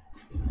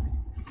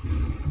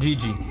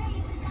 GG.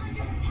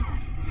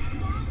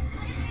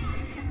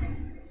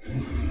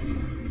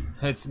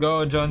 Let's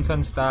go, Johnson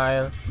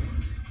style.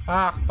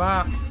 Pak,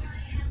 pak.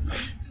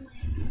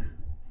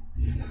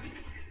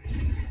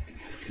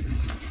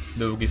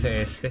 Lugi sa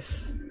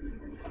Estes.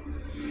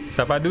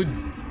 Sa pa, dude.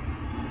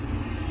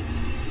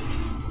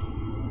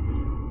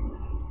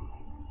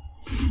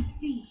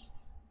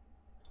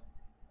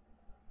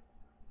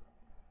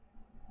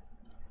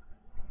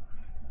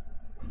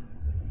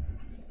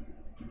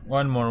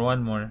 One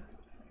more.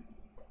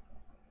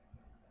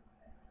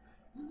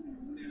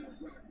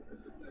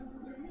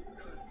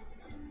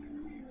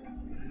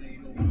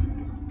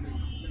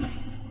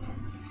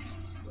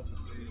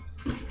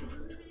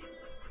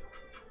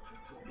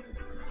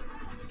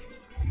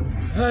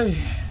 Ay.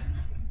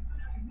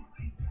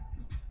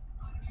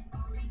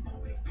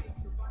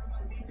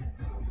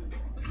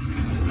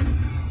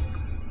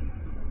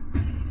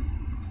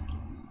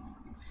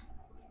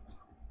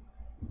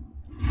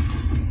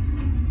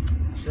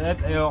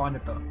 At ayoko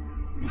nito.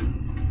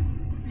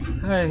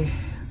 Ay.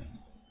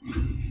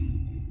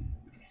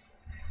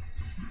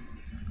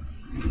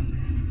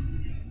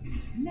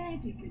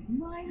 Magic is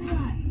my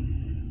life.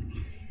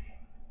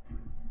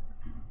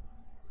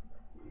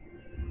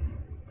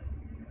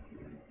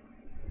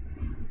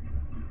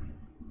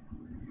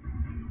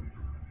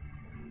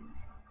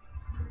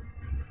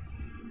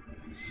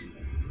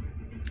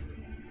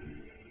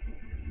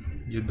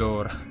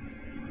 Eudora.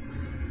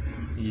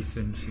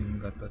 Isen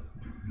Shingatot.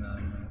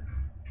 Nana.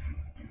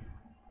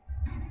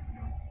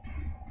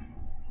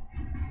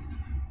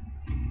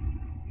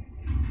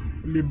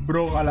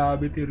 Libro,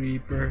 Calamity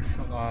Reaper,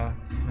 saka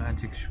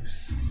Magic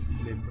Shoes.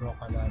 Libro,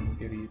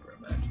 Calamity Reaper,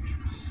 Magic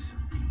Shoes.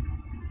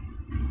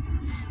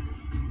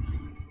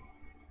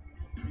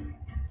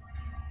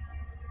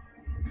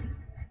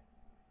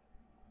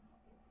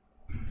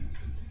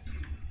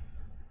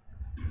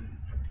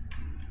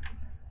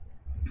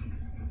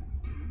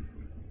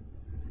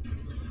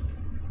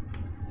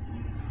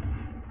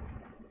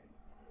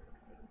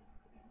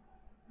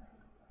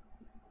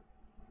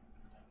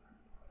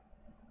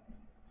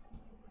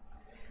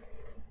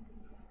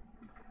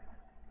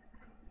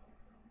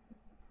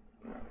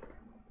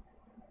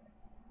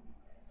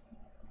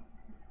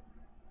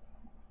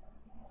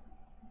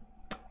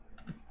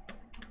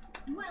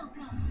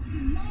 Welcome to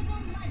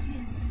Mobile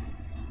Legends!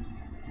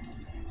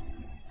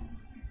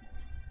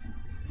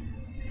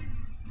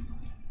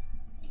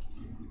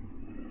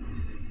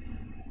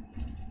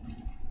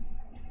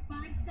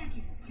 Five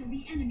seconds till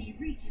the enemy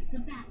reaches the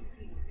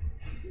battlefield.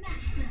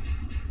 Smash them!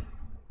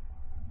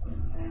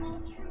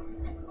 All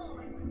troops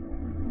deployed!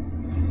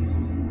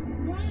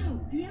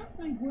 Wow, the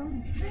outside world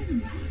is very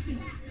massive.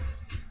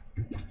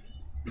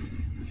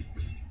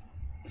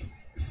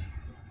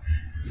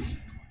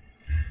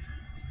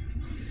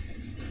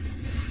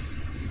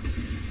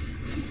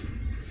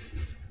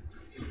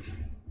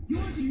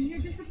 Your demeanor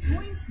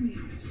disappoints me.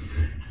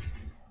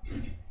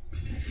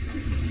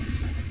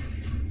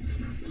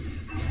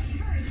 Our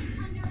turret is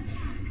under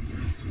attack!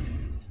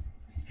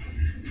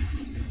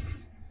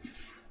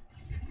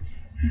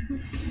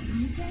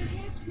 You can't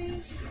catch me.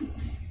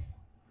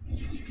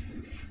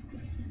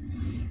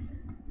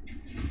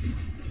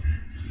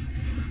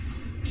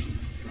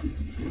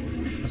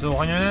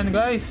 Masukan nyo na yan,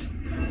 guys!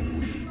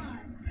 Blood!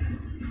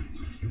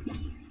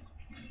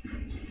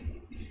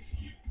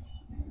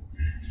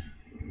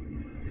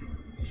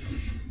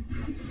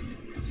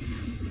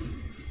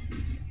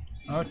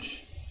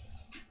 Ouch!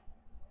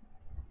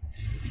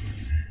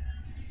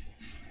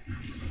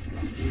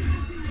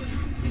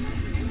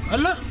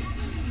 Ala!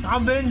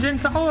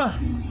 Naka-vengeance ako ah!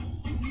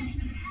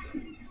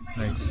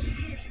 Nice.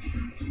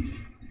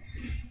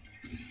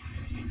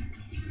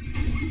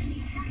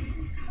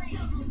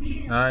 Double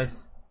kill!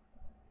 Nice.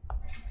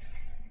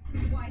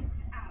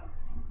 Wiped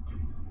out!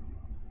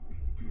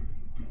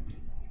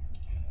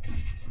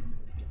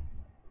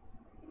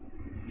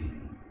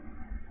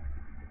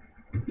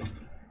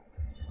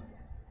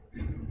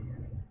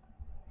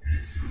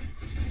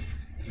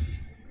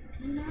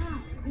 Wow,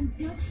 I'm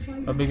touched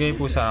by Pabigay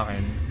po sa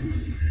akin.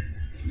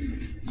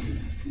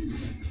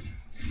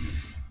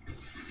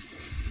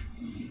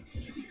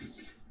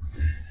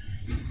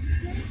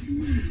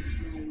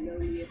 my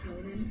lowly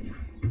opponent.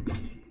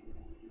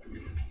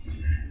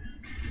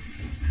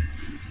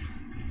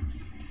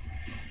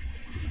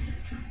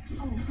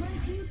 I'll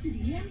hunt you to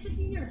the ends of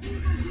the earth.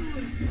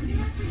 Evildoers,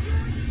 prepare for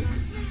your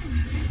judgment.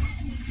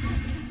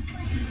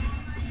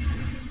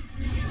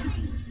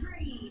 Killing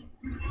spree!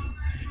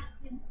 Ally has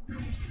been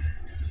slain.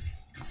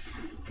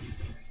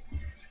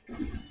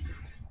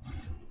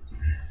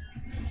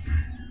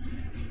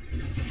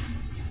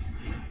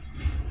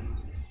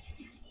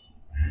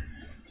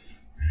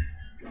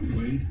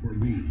 Wait for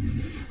me.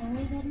 All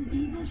that is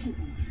evil should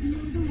be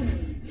sealed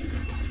away.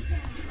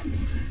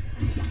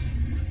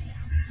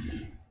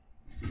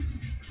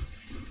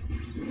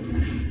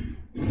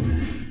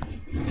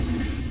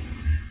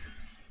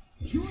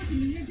 Your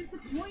demeanor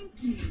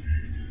disappoints me.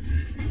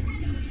 An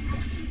enemy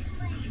has been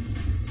slain.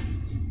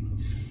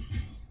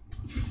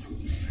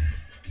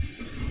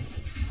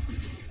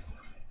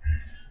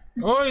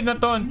 Oy,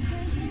 naton! You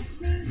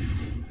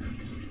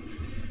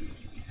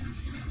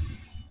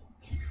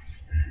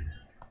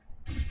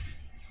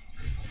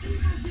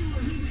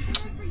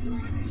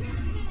can't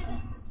catch me.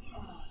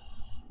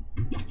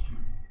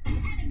 An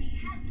enemy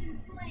has been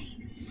slain.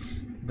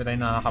 Ba tayo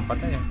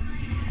nakakapatay ah?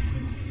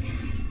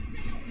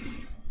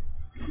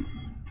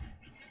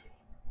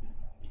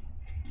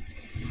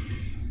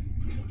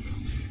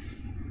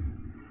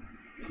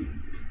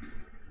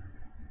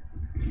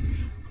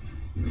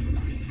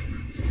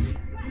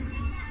 West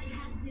ally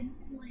has been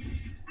slain.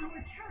 Our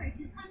turret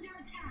is under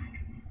attack.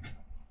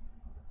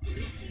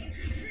 Initiate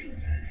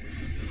retreat.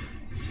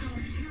 Our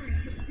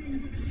turret has been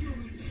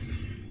destroyed.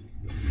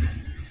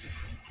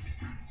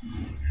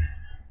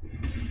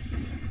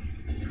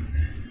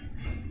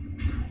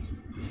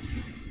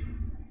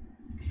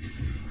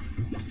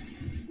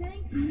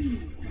 Thank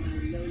me, my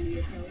lowly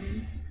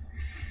opponent.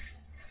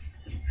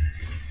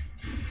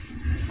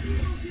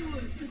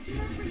 Evildoers,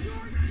 prepare for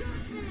your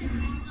judgment.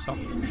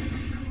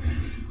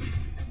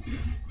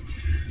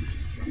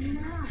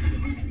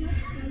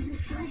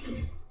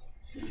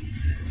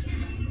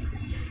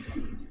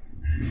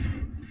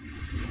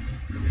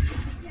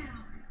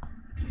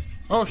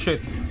 Oh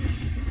shit.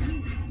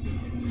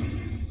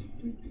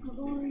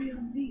 Glory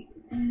of the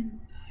end.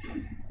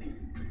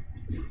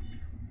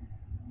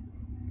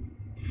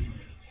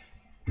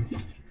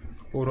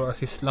 Puro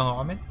assist lang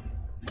ako, men.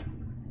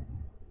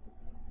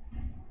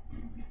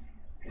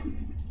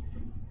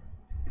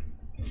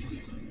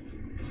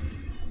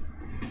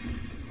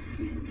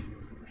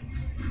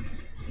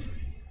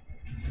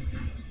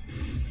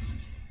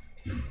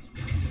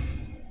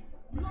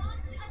 Wow,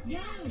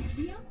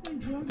 the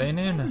outside world Tayo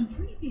na yun, ah.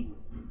 intriguing.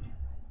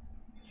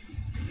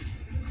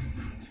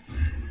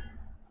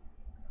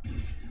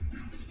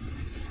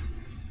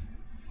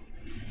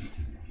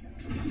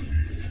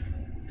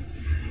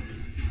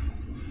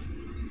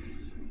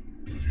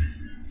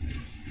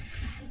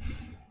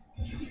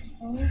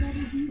 All that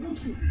is evil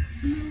should be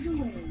sealed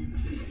away.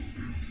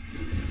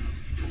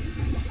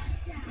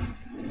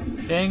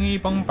 Tengi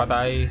pang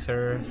patay,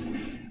 sir.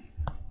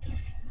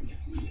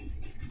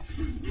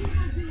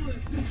 Evildoer,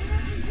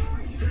 prepare for your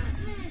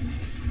judgment!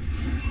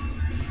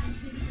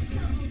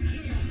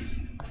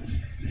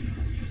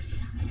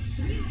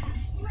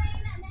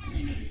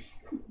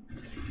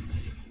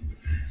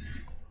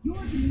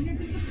 Your demeanor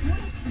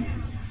disappoints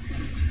now.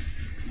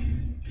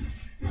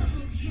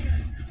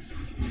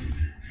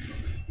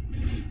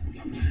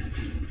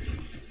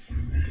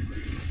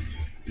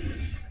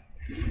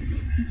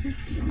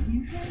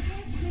 You can't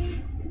catch me.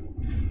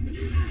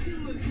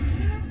 Evildoer,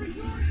 prepare for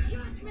your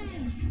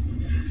judgment!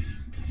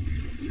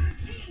 Your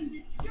team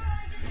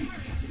destroyed a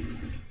turret.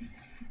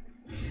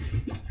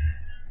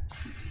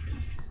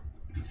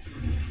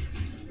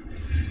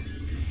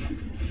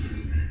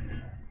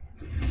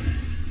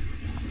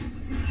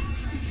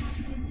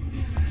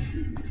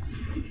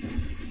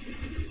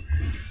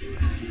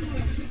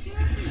 Evildoer,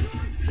 prepare for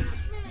your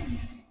judgment!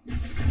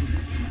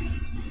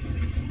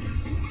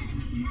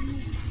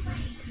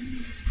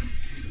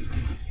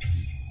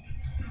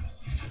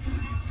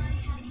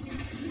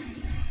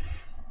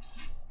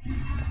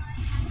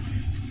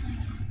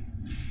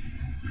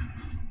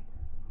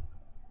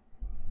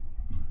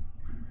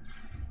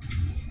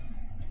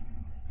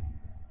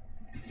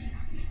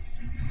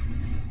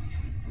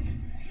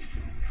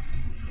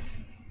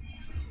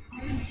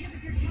 Our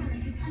inhibitor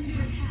turret is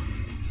under attack.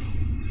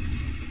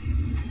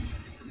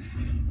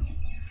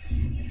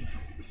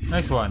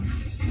 Nice one. Our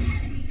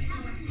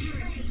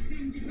turret has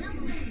been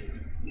destroyed.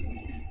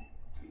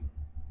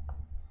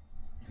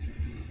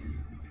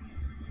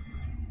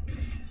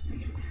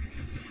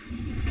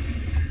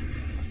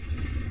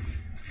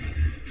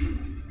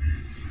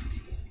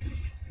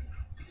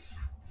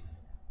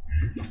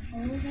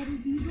 All that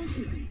is evil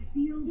should be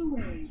sealed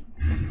away.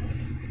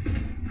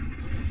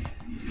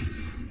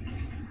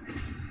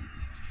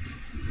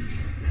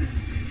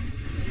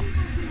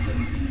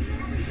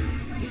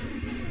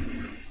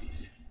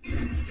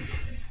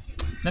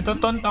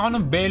 Natutunt ako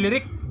ng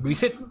Beleric.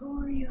 Visit.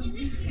 Glory of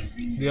the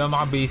end. Hindi ako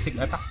maka-basic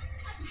attack.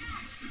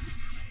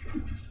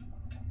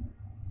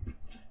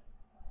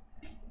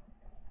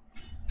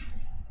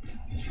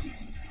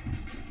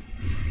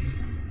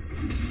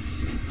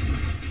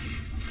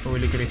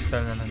 Holy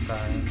Crystal na lang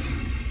tayo.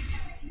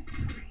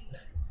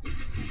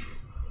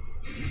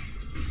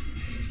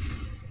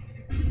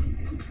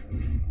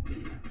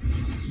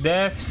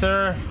 Def,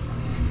 sir.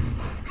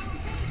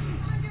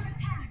 Under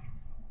attack.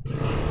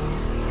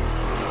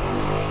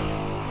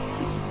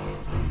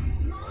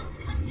 Launch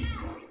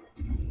attack.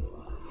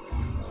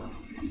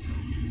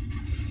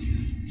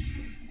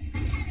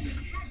 An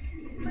enemy has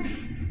been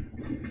slain.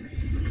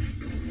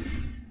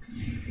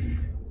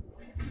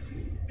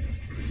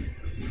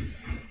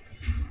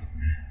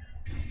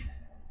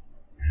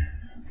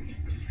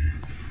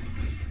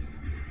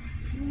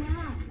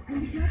 Wow,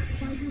 I'm touched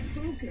by your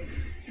focus.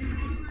 An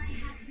ally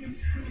has been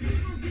slain.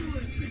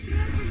 Evildoer,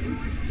 prepare for your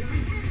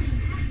judgment!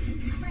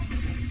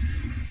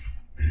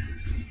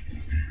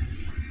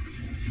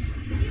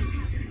 You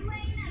have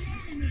slain an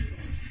enemy.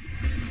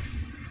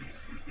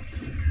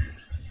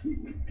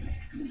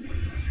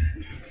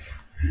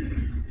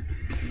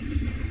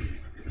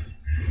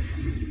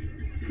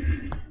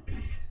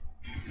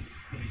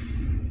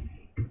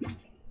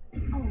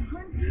 I'll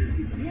hunt you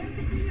to the ends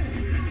of the earth.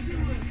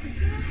 Evildoer,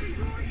 prepare for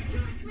your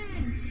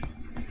judgment!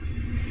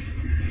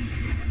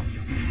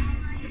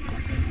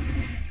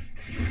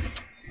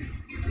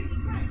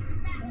 Request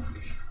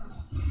backup.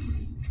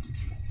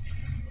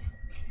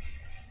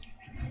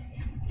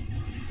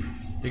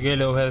 Sige,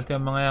 low health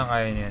yung mga yan.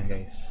 Kaya niyan,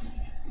 guys.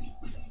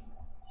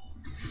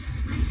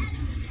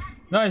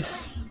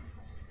 Nice!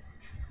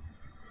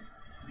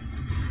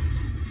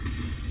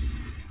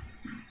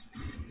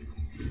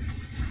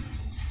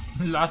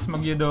 Last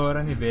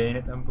mag-Eudora ni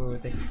Bennett ang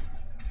putik.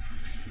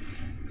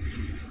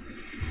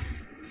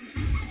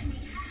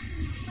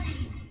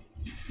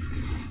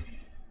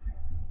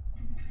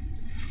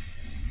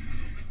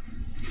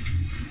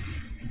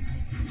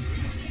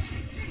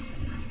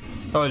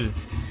 Tol.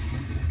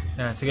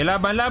 Yan. Sige,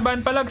 laban,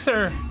 laban, palag,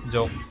 sir.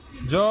 Joke.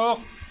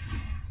 Joke.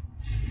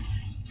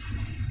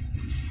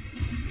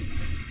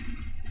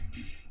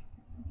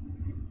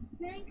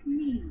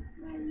 me,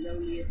 my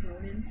lowly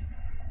opponent.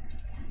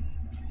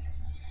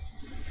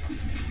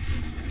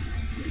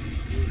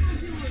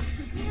 Evildoers,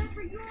 prepare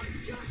for your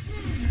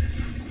judgment!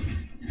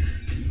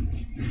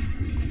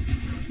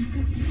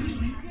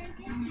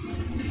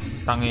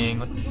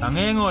 Tangingot.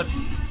 Tangingot.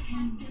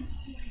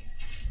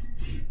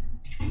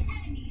 An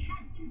enemy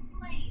has been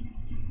slain.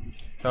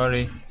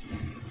 Sorry.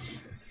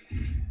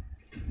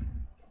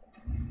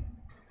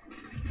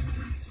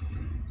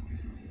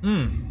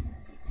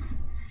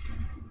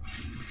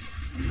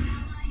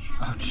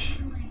 Ouch.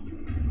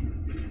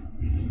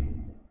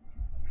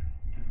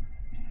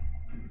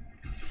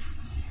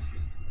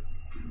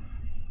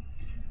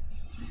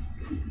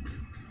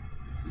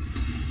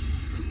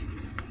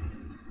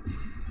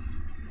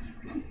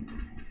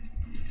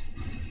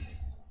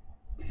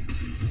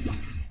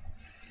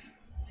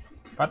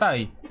 Patay.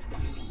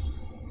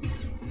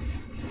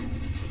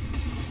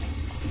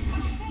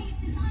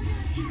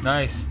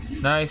 Nice.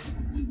 Nice.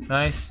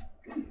 Nice.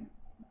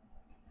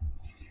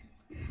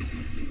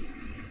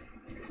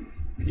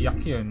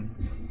 Yak yun.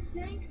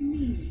 Thank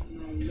me,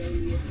 my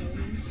lowly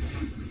opponent.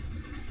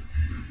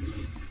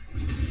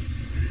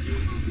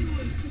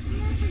 Evildoers,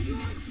 prepare for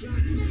your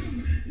judgment!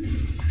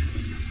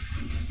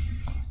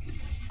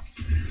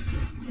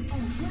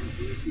 I'll hunt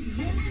you to the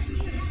end of the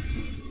earth.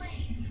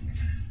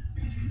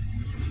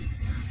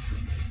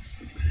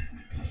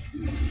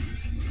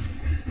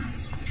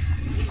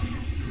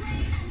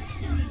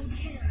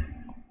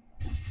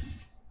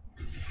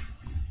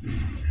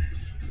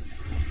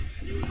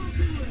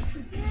 Evildoers,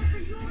 prepare for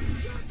your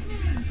judgment!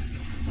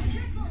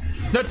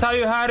 That's how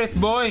you had it,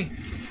 boy.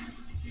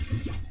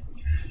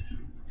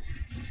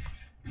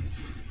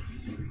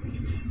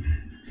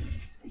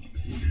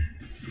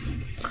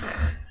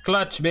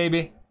 Clutch,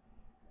 baby.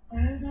 All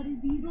that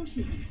is evil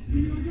should be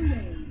sealed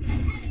away.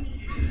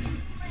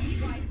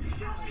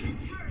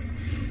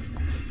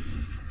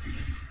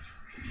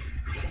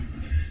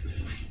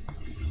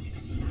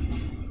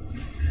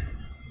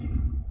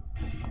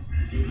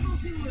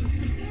 Evildoers,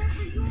 prepare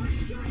for your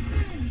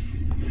judgment!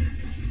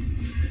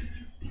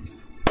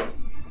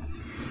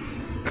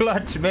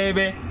 Clutch,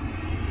 baby.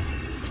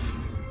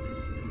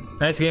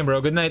 Nice game, bro.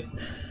 Good night.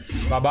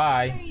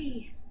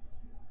 Bye-bye.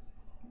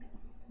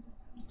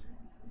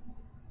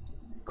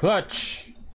 Clutch.